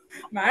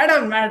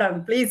மேடம் மேடம்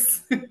ப்ளீஸ்.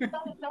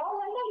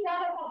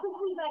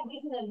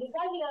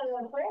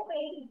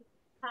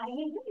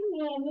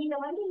 நீங்க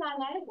வந்து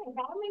நான் நினைச்சேன்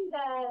கவர்மெண்ட்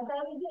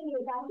சர்வீஸ்ல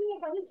நீங்க கண்டினியூ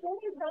பண்ணி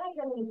ஸ்டூடெண்ட்ஸ் எல்லாம்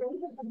இதை நீங்க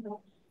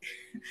தெரிஞ்சுக்கணும்.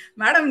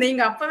 மேடம்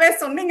நீங்க அப்பவே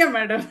சொன்னீங்க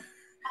மேடம்,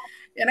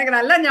 எனக்கு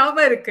நல்லா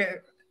ஞாபகம் இருக்கு.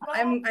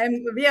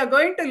 we are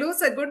going to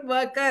lose a good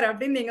worker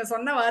அப்படின்னு நீங்க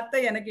சொன்ன வார்த்தை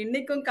எனக்கு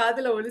இன்னைக்கும்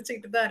காதுல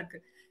ஒலிச்சுக்கிட்டு தான் இருக்கு.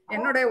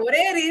 என்னோட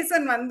ஒரே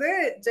ரீசன் வந்து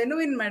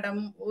ஜெனுவின்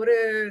மேடம். ஒரு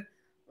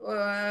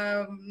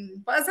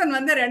பர்சன்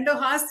வந்து 2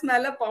 ஹார்ஸ்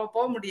மேல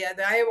போக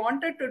முடியாது. I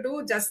wanted to two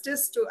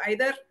justice to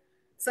Hyder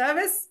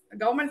service,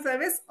 government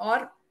service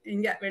R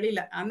இங்க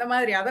வெளியில அந்த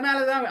மாதிரி.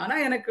 அதனாலதான். ஆனா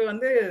எனக்கு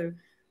வந்து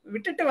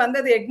விட்டுட்டு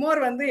வந்தது எக்மோர்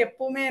வந்து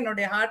எப்பவுமே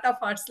என்னுடைய ஹார்ட்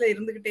ஆஃப் ஹார்ட்ஸ்ல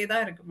இருந்துகிட்டே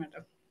தான் இருக்கு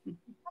madam.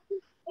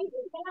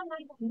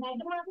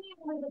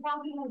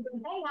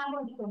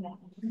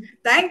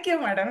 Thank you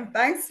madam,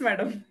 thanks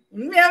madam.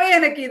 உண்மையாவே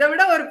எனக்கு இதை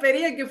விட ஒரு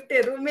பெரிய கிஃப்ட்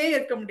எதுவுமே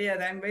இருக்க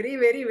முடியாது. I am very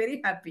very very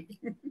happy.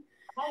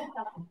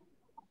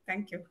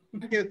 Thank you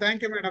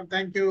thank you madam,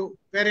 thank you.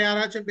 வேற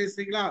யாராச்சும்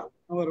பேசுறீங்களா?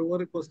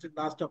 ஒரு கொஸ்டின்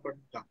லாஸ்டா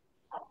பண்ணிக்கலாம்.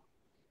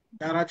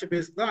 யாராச்சும்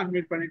பேசுதா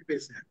அன்மியூட் பண்ணிட்டு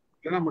பேசுங்க,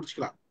 இல்லைன்னா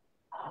முடிச்சுக்கலாம்.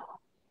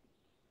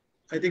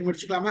 I think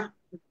முடிச்சுக்கலாமா?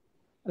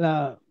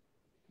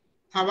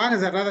 வாங்க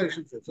சார்,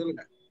 ராதாகிருஷ்ணன் சார்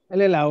சொல்லுங்க.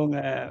 இல்ல அவங்க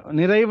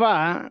நிறைவா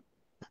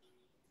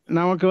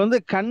நமக்கு வந்து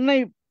கண்ணை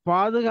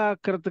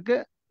பாதுகாக்கிறதுக்கு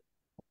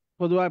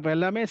பொதுவா இப்ப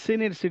எல்லாமே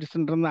சீனியர்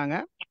சிட்டிசன் இருந்தாங்க.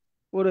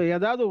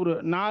 ஏதாவது ஒரு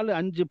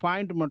 4-5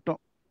 பாயிண்ட் மட்டும்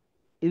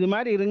இது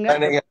மாதிரி இருங்க.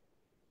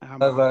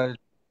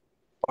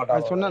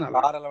 சொன்னா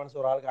கார் அலவன்ஸ்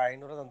ஒரு ஆளுக்கு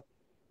 500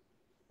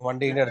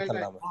 வண்டின்னு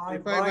எடுத்துடலாம்.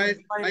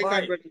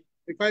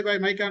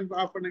 மைக்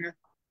ஆஃப் பண்ணுங்க.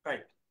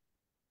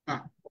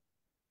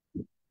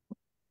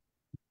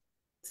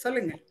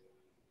 சொல்லுங்க.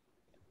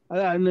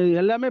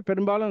 எல்லாமே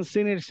பெரும்பாலும்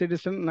சீனியர்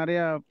சிட்டிசன் நிறைய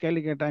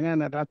கேள்வி கேட்டாங்க,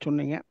 நிறையா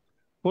சொன்னீங்க.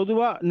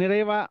 பொதுவா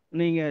நிறைவா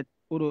நீங்க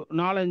ஒரு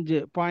 4-5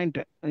 பாயிண்ட்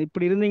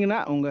இப்படி இருந்தீங்கன்னா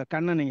உங்க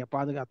கண்ணை நீங்க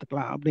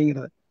பாதுகாத்துக்கலாம்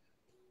அப்படிங்கிறது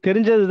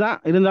தெரிஞ்சதுதான்.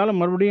 இருந்தாலும்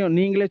மறுபடியும்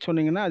நீங்களே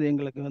சொன்னீங்கன்னா அது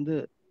எங்களுக்கு வந்து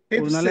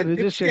ஒரு நல்ல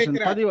ரிஜிஸ்ட்ரேஷன்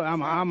பதிவு.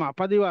 ஆமா ஆமா,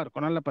 பதிவா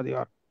இருக்கும், நல்ல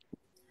பதிவா இருக்கும்.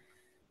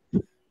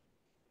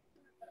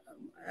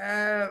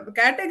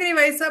 கேட்டகரி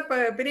வைஸா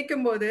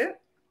பிரிக்கும் போது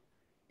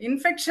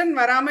இன்ஃபெக்ஷன்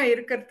வராம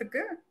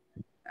இருக்கிறதுக்கு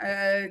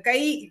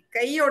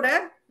கையோட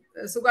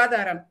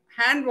சுகாதாரம்,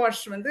 ஹேண்ட்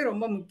வாஷ் வந்து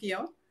ரொம்ப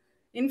முக்கியம்.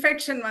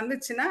 இன்ஃபெக்ஷன்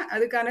வந்துச்சுன்னா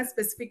அதுக்கான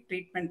ஸ்பெசிபிக்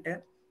ட்ரீட்மெண்ட்.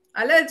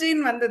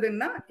 அலர்ஜின்னு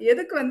வந்ததுன்னா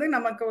எதுக்கு வந்து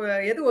நமக்கு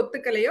எது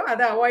ஒத்துக்கலையோ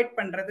அதை அவாய்ட்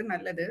பண்றது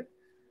நல்லது.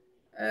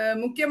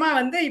 முக்கியமா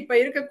வந்து இப்ப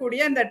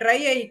இருக்கக்கூடிய இந்த ட்ரை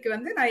ஐக்கு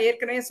வந்து நான்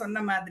ஏற்கனவே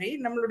சொன்ன மாதிரி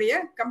நம்மளுடைய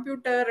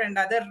கம்ப்யூட்டர்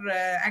அண்ட் அதர்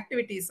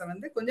ஆக்டிவிட்டீஸை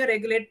வந்து கொஞ்சம்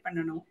ரெகுலேட்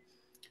பண்ணணும்.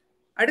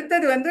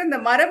 அடுத்தது வந்து இந்த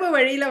மரபு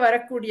வழியில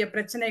வரக்கூடிய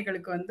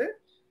பிரச்சனைகளுக்கு வந்து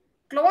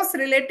க்ளோஸ்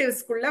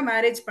ரிலேட்டிவ்ஸ்குள்ள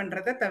மேரேஜ்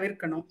பண்றதை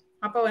தவிர்க்கணும்.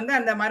 அப்ப வந்து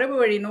அந்த மரபு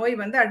வழி நோய்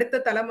வந்து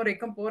அடுத்த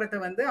தலைமுறைக்கும் போறதை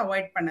வந்து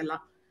அவாய்ட்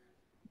பண்ணலாம்.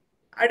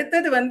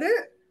 அடுத்தது வந்து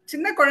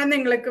சின்ன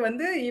குழந்தைங்களுக்கு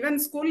வந்து ஈவன்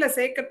ஸ்கூல்ல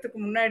சேர்க்கறதுக்கு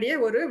முன்னாடியே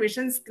ஒரு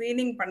விஷன்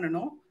ஸ்கிரீனிங்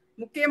பண்ணணும்.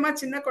 முக்கியமா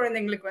சின்ன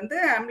குழந்தைங்களுக்கு வந்து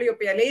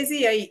ஆம்பிளியோபியா, லேசி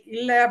ஐ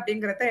இல்லை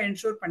அப்படிங்கிறத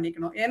என்ஷூர்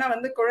பண்ணிக்கணும். ஏன்னா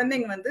வந்து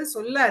குழந்தைங்க வந்து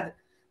சொல்லாது,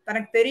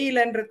 தனக்கு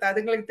தெரியலன்றது.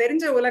 அதுங்களுக்கு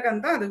தெரிஞ்ச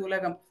உலகம் தான் அது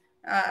உலகம்.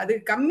 அது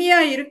கம்மியா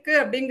இருக்கு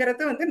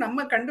அப்படிங்கறத வந்து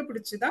நம்ம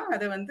கண்டுபிடிச்சுதான்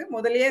அதை வந்து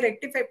முதலையே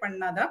ரெக்டிஃபை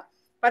பண்ணாதான்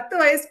 10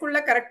 வயசுக்குள்ள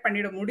கரெக்ட்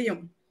பண்ணிட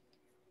முடியும்.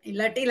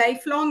 இல்லாட்டி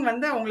லைஃப் லாங்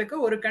வந்து அவங்களுக்கு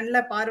ஒரு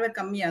கண்ணில் பார்வை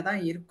கம்மியா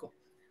தான் இருக்கும்.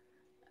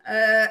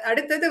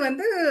 அடுத்தது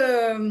வந்து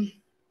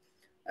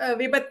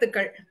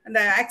விபத்துக்கள், அந்த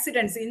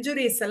ஆக்சிடென்ட்ஸ்,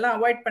 இன்ஜுரிஸ் எல்லாம்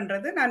அவாய்ட்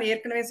பண்றது நான்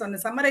ஏற்கனவே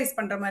சொன்னேன். சம்மரைஸ்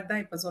பண்ற மாதிரி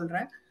தான் இப்ப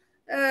சொல்றேன்.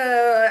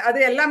 அது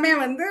எல்லாமே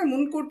வந்து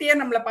முன்கூட்டியே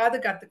நம்மளை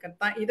பாதுகாத்துக்கிறது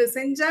தான். இது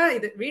செஞ்சா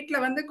இது வீட்டுல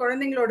வந்து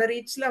குழந்தைங்களோட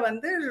ரீச்ல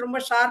வந்து ரொம்ப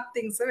ஷார்ப்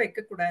திங்ஸ்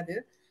வைக்கக்கூடாது.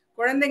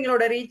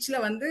 குழந்தைங்களோட ரீச்ல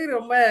வந்து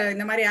ரொம்ப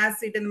இந்த மாதிரி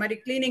ஆசிட், இந்த மாதிரி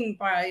கிளீனிங்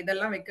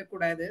இதெல்லாம்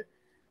வைக்கக்கூடாது.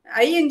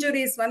 ஐ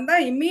இன்ஜுரிஸ் வந்தா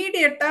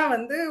இம்மீடியட்டா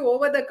வந்து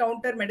ஓவர் த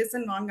கவுண்டர்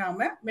மெடிசன்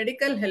வாங்காம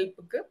மெடிக்கல்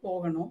ஹெல்ப்புக்கு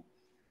போகணும்.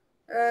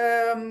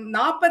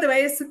 40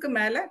 வயசுக்கு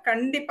மேல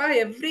கண்டிப்பா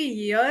எவ்ரி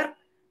இயர்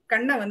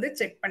கண்ணை வந்து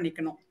செக்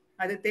பண்ணிக்கணும்.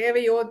 அது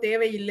தேவையோ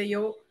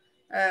தேவையில்லையோ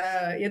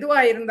எதுவா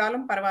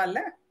இருந்தாலும் பரவாயில்ல,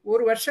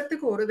 ஒரு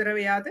வருஷத்துக்கு ஒரு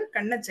தடவையாவது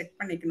கண்ணை செக்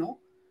பண்ணிக்கணும்.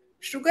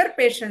 சுகர்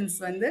பேஷண்ட்ஸ்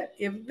வந்து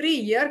எவ்ரி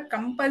இயர்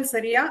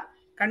கம்பல்சரியா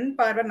கண்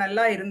பார்வை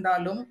நல்லா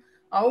இருந்தாலும்,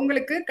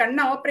 அவங்களுக்கு கண்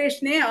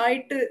ஆப்ரேஷனே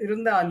ஆயிட்டு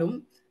இருந்தாலும்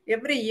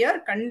எவ்ரி இயர்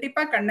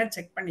கண்டிப்பா கண்ணை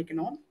செக்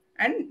பண்ணிக்கணும்.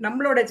 அண்ட்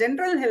நம்மளோட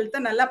ஜென்ரல் ஹெல்த்தை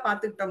நல்லா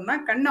பார்த்துக்கிட்டோம்னா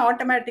கண்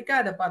ஆட்டோமேட்டிக்கா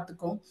அதை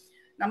பார்த்துக்கும்.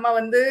 நம்ம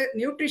வந்து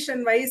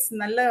நியூட்ரிஷன் வைஸ்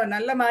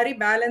நல்ல மாதிரி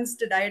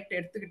பேலன்ஸ்டு டயட்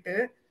எடுத்துக்கிட்டு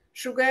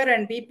சுகர்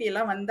அண்ட் பிபி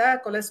எல்லாம் வந்தா,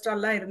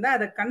 கொலஸ்ட்ரால்லாம் இருந்தா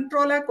அதை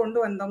கண்ட்ரோலா கொண்டு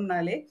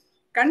வந்தோம்னாலே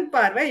கண்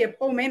பார்வை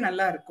எப்பவுமே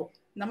நல்லா இருக்கும்.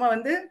 நம்ம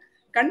வந்து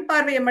கண்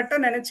பார்வையை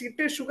மட்டும்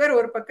நினைச்சுக்கிட்டு சுகர்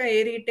ஒரு பக்கம்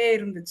ஏறிக்கிட்டே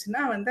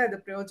இருந்துச்சுன்னா வந்து அது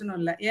பிரயோஜனம்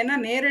இல்லை. ஏன்னா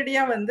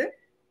நேரடியா வந்து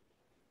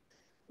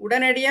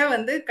உடனடியா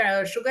வந்து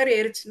சுகர்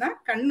ஏறிச்சுன்னா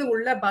கண்ணு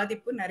உள்ள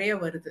பாதிப்பு நிறைய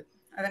வருது.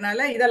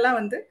 அதனால இதெல்லாம்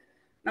வந்து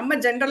நம்ம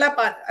ஜென்ரலா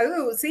அது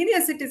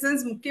சீனியர்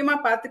சிட்டிசன்ஸ் முக்கியமா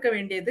பார்த்துக்க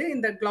வேண்டியது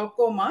இந்த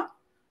கிளாக்கோமா,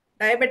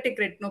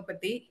 டயபெட்டிக்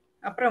ரெட்டினோபதி,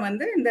 அப்புறம்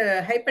வந்து இந்த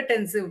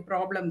ஹைப்பர்டென்சிவ்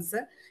ப்ராப்ளம்ஸ்,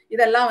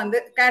 இதெல்லாம் வந்து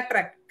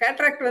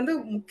கேட்ராக்ட் வந்து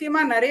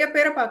முக்கியமா நிறைய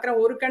பேரை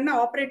பார்க்குறேன். ஒரு கண்ணை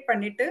ஆப்ரேட்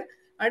பண்ணிட்டு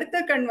அடுத்த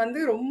கண் வந்து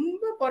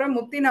ரொம்ப புற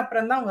முத்தின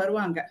அப்புறம் தான்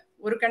வருவாங்க.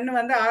 ஒரு கண்ணு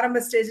வந்து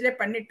ஆரம்ப ஸ்டேஜ்லேயே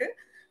பண்ணிட்டு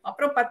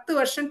அப்புறம் 10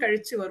 வருஷம்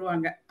கழிச்சு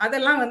வருவாங்க.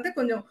 அதெல்லாம் வந்து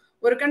கொஞ்சம்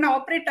ஒரு கண்ணு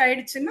ஆப்ரேட்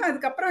ஆயிடுச்சுன்னா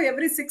அதுக்கப்புறம்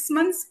எவ்ரி 6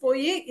 months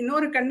போய்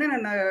இன்னொரு கண்ணு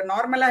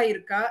நார்மலா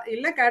இருக்கா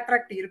இல்ல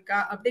கேட்ராக்ட் இருக்கா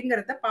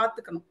அப்படிங்கிறத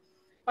பார்த்துக்கணும்.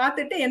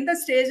 பார்த்துட்டு எந்த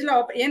ஸ்டேஜ்ல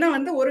ஏன்னா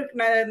வந்து ஒரு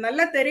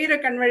நல்லா தெரியிற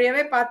கண்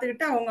வழியாவே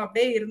பார்த்துக்கிட்டு அவங்க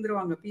அப்படியே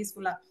இருந்துருவாங்க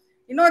பீஸ்ஃபுல்லா.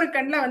 இன்னொரு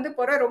கண்ணில் வந்து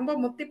புற ரொம்ப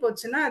முத்தி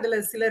போச்சுன்னா அதுல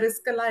சில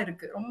ரிஸ்க் எல்லாம்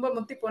இருக்கு. ரொம்ப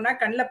முத்தி போனா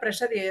கண்ணில்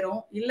ப்ரெஷர்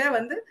ஏறும், இல்ல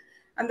வந்து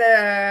அந்த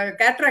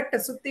கேட்ராக்டை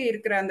சுத்தி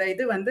இருக்கிற அந்த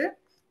இது வந்து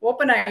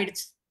ஓப்பன்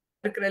ஆயிடுச்சு,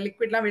 இருக்கிற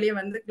லிக்விட்லாம் வெளியே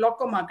வந்து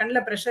குளோக்கோமா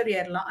கண்ணில் ப்ரெஷர்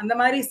ஏறலாம், அந்த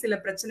மாதிரி சில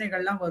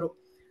பிரச்சனைகள்லாம் வரும்.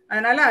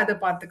 அதனால அதை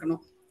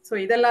பார்த்துக்கணும். ஸோ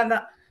இதெல்லாம்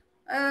தான்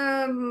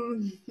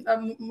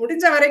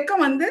முடிஞ்ச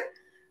வரைக்கும் வந்து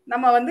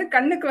நம்ம வந்து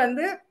கண்ணுக்கு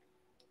வந்து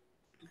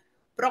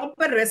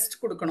ப்ராப்பர்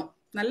ரெஸ்ட் கொடுக்கணும்.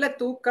 நல்ல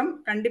தூக்கம்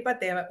கண்டிப்பா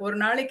தேவை. ஒரு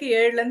நாளைக்கு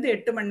 7 to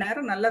 8 மணி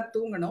நேரம் நல்லா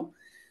தூங்கணும்.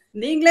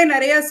 நீங்களே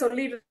நிறைய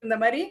சொல்லிட்டு இருந்த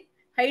மாதிரி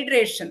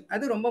ஹைட்ரேஷன்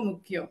அது ரொம்ப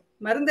முக்கியம்.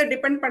 மருந்தை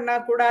டிபெண்ட் பண்ண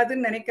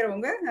கூடாதுன்னு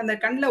நினைக்கிறவங்க அந்த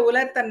கண்ணில்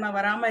உலர்த்தன்மை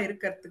வராம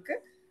இருக்கிறதுக்கு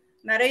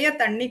நிறைய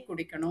தண்ணி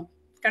குடிக்கணும்.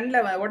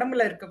 கண்ணில்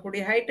உடம்புல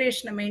இருக்கக்கூடிய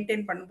ஹைட்ரேஷனை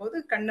மெயின்டைன் பண்ணும்போது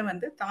கண்ணு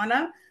வந்து தானா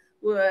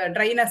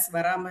ட்ரைனஸ்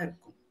வராம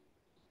இருக்கும்.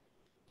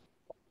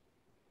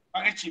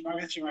 மகிழ்ச்சி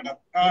மகிழ்ச்சி மேடம்.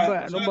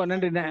 ரொம்ப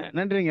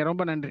நன்றிங்க,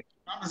 ரொம்ப நன்றி.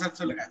 ஆமா சார்,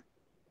 சொல்லுங்க.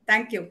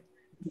 தேங்க்யூ.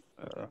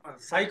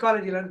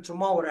 சைக்காலஜில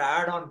சும்மா ஒரு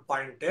ஆட் ஆன்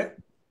பாயிண்ட்,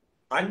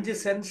 5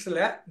 சென்ஸ்ல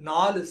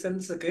 4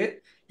 சென்ஸுக்கு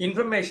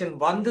இன்ஃபர்மேஷன்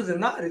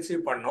வந்ததுன்னா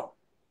ரிசீவ் பண்ணும்.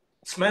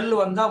 ஸ்மெல்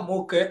வந்தா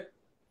மூக்கு,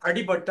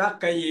 அடிபட்டா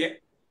கை,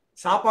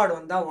 சாப்பாடு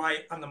வந்தா வாய்,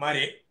 அந்த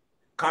மாதிரி.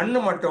 கண்ணு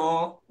மட்டும்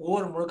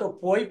ஊர் முழுக்க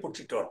போய்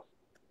பிடிச்சிட்டு வரும்.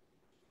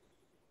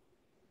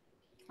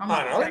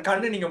 அதனால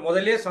கண்ணு நீங்க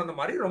முதல்லயே சொன்ன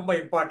மாதிரி ரொம்ப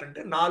இம்பார்ட்டன்ட்.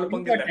 4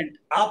 பங்கு இல்ல,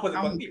 40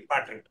 பங்கு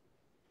இம்பார்ட்டன்ட்.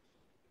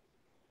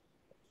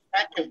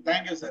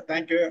 Thank you sir,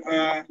 thank you.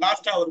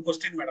 லாஸ்டா ஒரு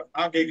கொஸ்டின் மேடம்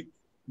நான் கேட்குறேன்.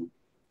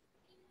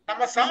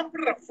 நம்ம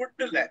சாப்பிடுற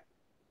ஃபுட்ல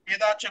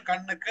ஏதாச்சும்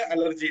கண்ணுக்கு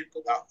அலர்ஜி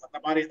இருக்குதா? அந்த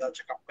மாதிரி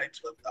ஏதாச்சும்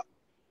கம்ப்ளைண்ட்ஸ் வருதா?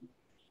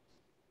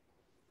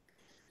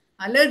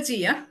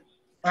 அலர்ஜியா?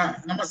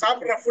 நம்ம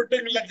சாப்பிடுற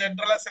ஃபுட்டுங்கள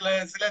ஜென்ரலா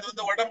சிலது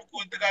வந்து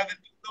உடம்புக்கு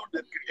ஒத்துக்காதுன்றது ஒண்ணு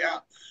இருக்கு இல்லையா?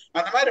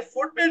 அந்த மாதிரி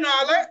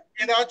ஃபுட்டுனால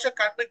ஏதாச்சும்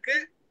கண்ணுக்கு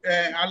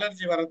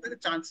அலர்ஜி வர்றதுக்கு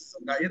சான்சஸ்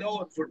இருக்கா? ஏதோ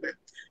ஒரு ஃபுட்டு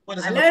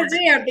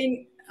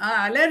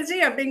அலர்ஜி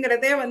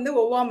அப்படிங்கிறதே வந்து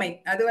ஒவ்வாமை.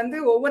 அது வந்து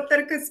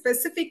ஒவ்வொருத்தருக்கு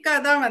ஸ்பெசிபிக்கா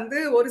தான் வந்து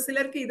ஒரு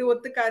சிலருக்கு இது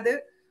ஒத்துக்காது,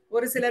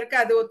 ஒரு சிலருக்கு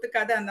அது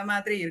ஒத்துக்காது, அந்த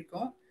மாதிரி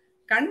இருக்கும்.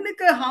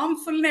 கண்ணுக்கு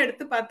ஹார்ம்ஃபுல்னு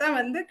எடுத்து பார்த்தா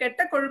வந்து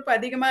கெட்ட கொழுப்பு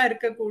அதிகமா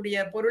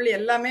இருக்கக்கூடிய பொருள்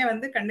எல்லாமே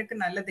வந்து கண்ணுக்கு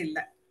நல்லது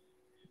இல்லை.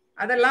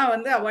 அதெல்லாம்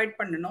வந்து அவாய்ட்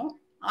பண்ணணும்.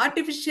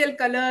 ஆர்டிஃபிஷியல்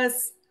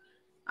கலர்ஸ்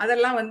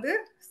அதெல்லாம் வந்து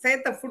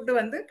சேர்த்த ஃபுட்டு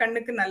வந்து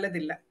கண்ணுக்கு நல்லது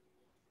இல்லை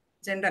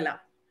ஜென்ரலா.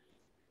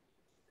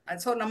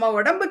 ஸோ நம்ம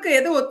உடம்புக்கு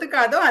எது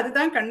ஒத்துக்காதோ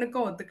அதுதான்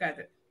கண்ணுக்கும்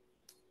ஒத்துக்காது.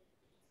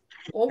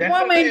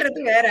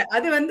 ஒவ்வாமைன்றது வேற,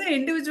 அது வந்து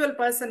இண்டிவிஜுவல்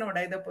பர்சனோட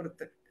இதை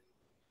பொறுத்து.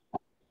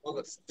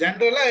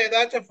 ஜெனரலா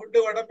ஏதாச்சும் ஃபுட்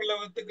உடம்புல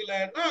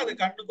ஒத்துக்கலன்னா அது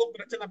கண்ணுக்கும்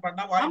பிரச்சனை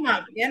பண்ண வாய்ப்பு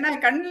இருக்கு. ஏன்னா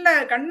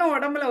கண்ணு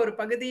உடம்புல ஒரு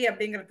பகுதி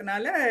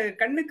அப்படிங்கிறதுனால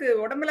கண்ணுக்கு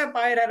உடம்புல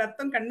பாயிற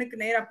ரத்தம் கண்ணுக்கு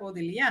நேரா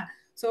போகுது இல்லையா?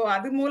 சோ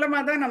அது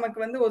மூலமா தான் நமக்கு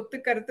வந்து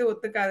ஒத்துக்கிறது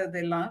ஒத்துக்காதது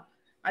எல்லாம்.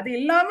 அது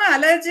இல்லாம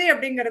அலர்ஜி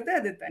அப்படிங்கிறது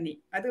அது தனி,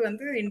 அது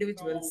வந்து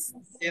இண்டிவிஜுவல்ஸ்.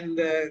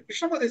 இந்த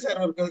கிருஷ்ணமூர்த்தி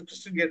சார் ஒரு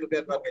கொஸ்டின் கேட்டுட்டே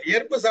இருப்பாங்க,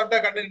 எறும்பு சாப்பிட்டா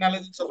கண்ணுக்கு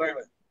நல்லதுன்னு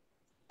சொல்றாங்க,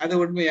 அது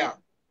உண்மையா?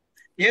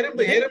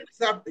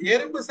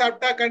 எறும்பு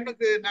சாப்பிட்டா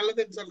கண்ணுக்கு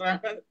நல்லதுன்னு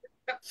சொல்றாங்க,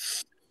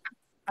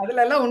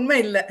 அதுல எல்லாம் உண்மை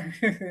இல்ல.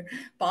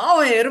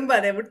 பாவம் எறும்பு,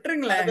 அதை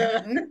விட்டுருங்களேன்.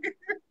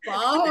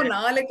 பாவம்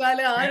 4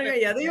 காலு 6 காலு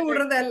எதையும்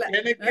விடுறதா இல்ல.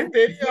 எனக்கு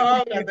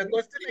தெரியும் அந்த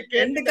கொஸ்டினை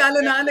 2 காலு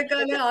 4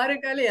 காலு 6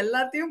 காலு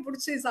எல்லாத்தையும்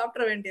புடிச்சு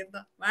சாப்பிட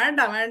வேண்டியதுதான்.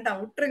 வேண்டாம் வேண்டாம்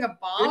விட்டுருங்க,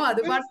 பாவம்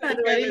அது பாட்டு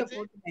அது வழியில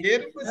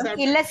போட்டு.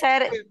 இல்ல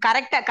சார்,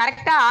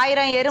 கரெக்டா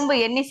 1000 எறும்பு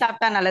எண்ணி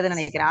சாப்பிட்டா நல்லதுன்னு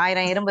நினைக்கிறேன்.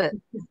 1000 எறும்பு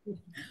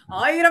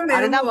 1000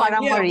 எறும்பு வாங்கி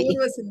பழமொழி.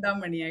 அபூர்வ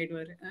சிந்தாமணி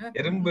ஆயிடுவாரு.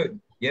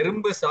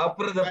 எறும்பு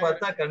சாப்பிடுறத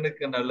பார்த்தா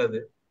கண்ணுக்கு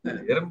நல்லது.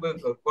 எறும்பு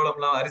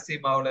கோலம்லாம் அரிசி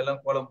மாவுல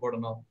எல்லாம் கோலம்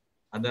போடணும்,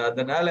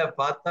 அதனால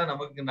பார்த்தா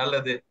நமக்கு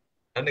நல்லது,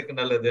 கண்ணுக்கு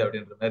நல்லது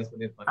அப்படின்ற மாதிரி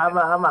சொல்லியிருப்பாங்க.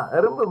 ஆமா ஆமா,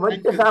 எறும்பு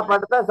மொச்ச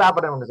சாப்பாடு தான்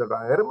சாப்பிடணும்னு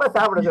சொல்றாங்க. எறும்ப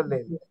சாப்பிட சொல்லி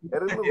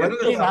எறும்பு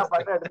மொச்ச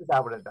சாப்பாட்டை எடுத்து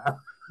சாப்பிடட்டான்.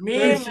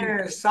 மீன்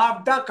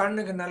சாப்பிட்டா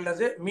கண்ணுக்கு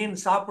நல்லது, மீன்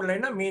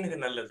சாப்பிடலைன்னா மீனுக்கு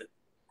நல்லது.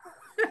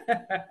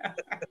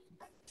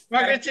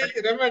 மகிழ்ச்சி,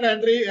 ரொம்ப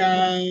நன்றி.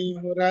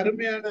 ஒரு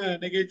அருமையான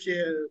நிகழ்ச்சி.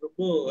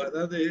 ரொம்ப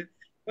அதாவது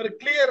ஒரு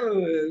கிளியர்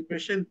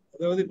விஷன்,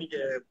 அதாவது நீங்க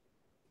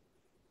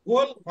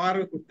கோல்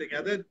பார்வை கொடுத்தீங்க.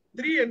 அதாவது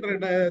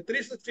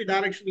 360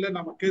 டைரக்ஷன்ல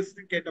நம்ம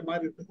கேட்ட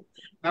மாதிரி இருந்தது.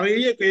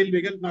 நிறைய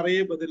கேள்விகள், நிறைய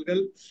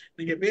பதில்கள்.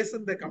 நீங்க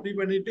பேசுறத கம்மி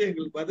பண்ணிட்டு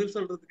எங்களுக்கு பதில்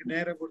சொல்றதுக்கு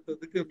நேரம்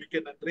கொடுத்ததுக்கு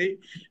மிக்க நன்றி.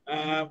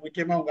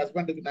 முக்கியமா உங்க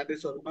ஹஸ்பண்டுக்கு நன்றி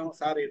சொல்லணும்.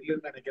 சார்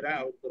இல்லைன்னு நினைக்கிறேன்,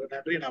 அவருக்கு ஒரு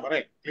நன்றி. நான்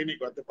வரேன்,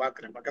 கிளினிக் வந்து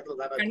பாக்குறேன், பக்கத்துல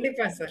தானே.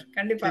 கண்டிப்பா சார்,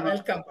 கண்டிப்பா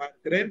வெல்கம்.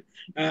 பார்க்கிறேன்.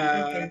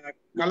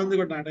 கலந்து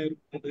கொண்ட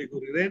அனைவருக்கும் நன்றி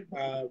கூறுகிறேன்.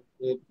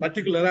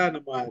 பர்டிகுலரா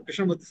நம்ம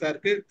கிருஷ்ணமூர்த்தி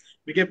சாருக்கு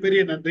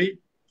மிகப்பெரிய நன்றி.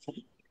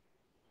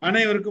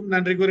 அனைவருக்கும்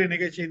நன்றி கூறி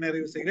நிகழ்ச்சியை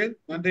நிறைவு செய்கிறேன்.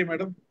 நன்றி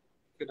மேடம்.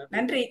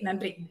 நன்றி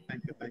நன்றி.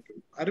 தேங்க்யூ.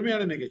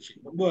 அருமையான நிகழ்ச்சி,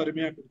 ரொம்ப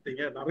அருமையா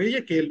கொடுத்தீங்க. நிறைய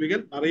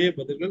கேள்விகள், நிறைய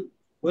பதில்கள்,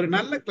 ஒரு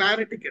நல்ல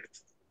கிளாரிட்டி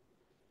கிடைச்சது.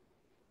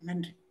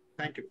 நன்றி.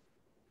 தேங்க்யூ.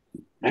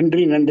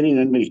 நன்றி நன்றி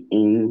நன்றி.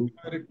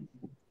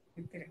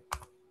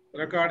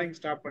 ரெக்கார்டிங்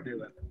ஸ்டாப்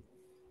பண்ணிடுறேன்.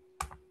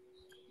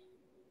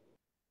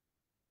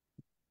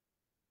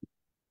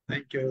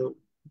 தேங்க்யூ.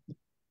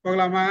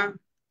 போகலாமா?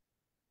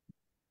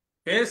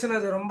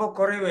 பேசுனது ரொம்ப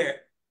குறைவு,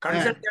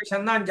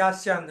 கன்சல்டேஷன் தான்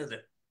ஜாஸ்தியா இருந்தது.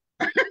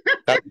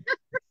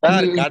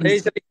 சார்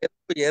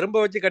கடைசியில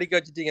எறும்ப வச்சு கடிக்க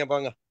வச்சுட்டீங்க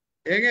பாங்க.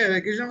 ஏங்க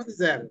கிருஷ்ணமூர்த்தி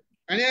சார்,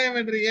 அநியாயம்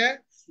பண்றீங்க.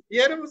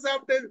 எறும்பு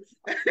சாப்பிட்டு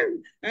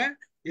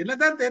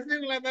என்னதான்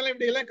தெரிஞ்சவங்களா இருந்தாலும்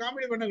இப்படி எல்லாம்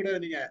காமெடி பண்ண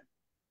கூடாது நீங்க.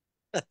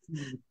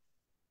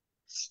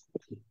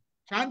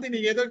 சாந்தி,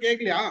 நீங்க ஏதோ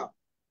கேட்கலையா?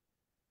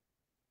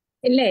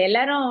 இல்ல,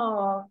 எல்லாரும்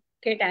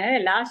கேட்டாங்க.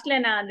 லாஸ்ட்ல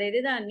நான் அந்த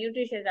இதுதான்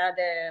நியூட்ரிஷன்,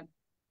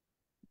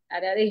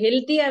 அதாவது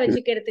ஹெல்த்தியா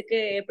வச்சுக்கிறதுக்கு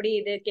எப்படி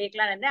இது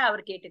கேட்கலான்னு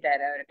அவர்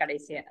கேட்டுட்டாரு அவர்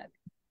கடைசியா.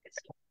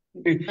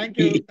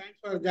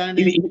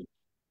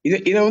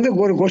 இத வந்து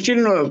ஒரு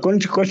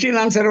கொஸ்டின்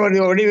ஆன்சர்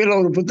வடிவில்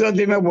ஒரு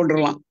புத்தகத்தையுமே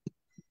போட்டுடலாம்.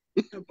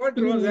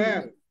 போட்டுருவோம்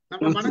சார்,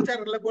 நம்ம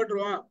மனச்சாரத்துல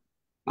போட்டுருவோம்.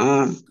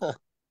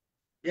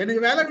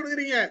 எனக்கு வேலை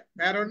கொடுக்குறீங்க,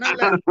 வேற ஒண்ணும்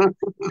இல்ல.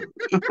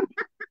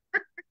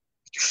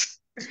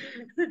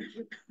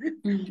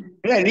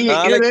 நீங்க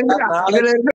இதுல இருந்து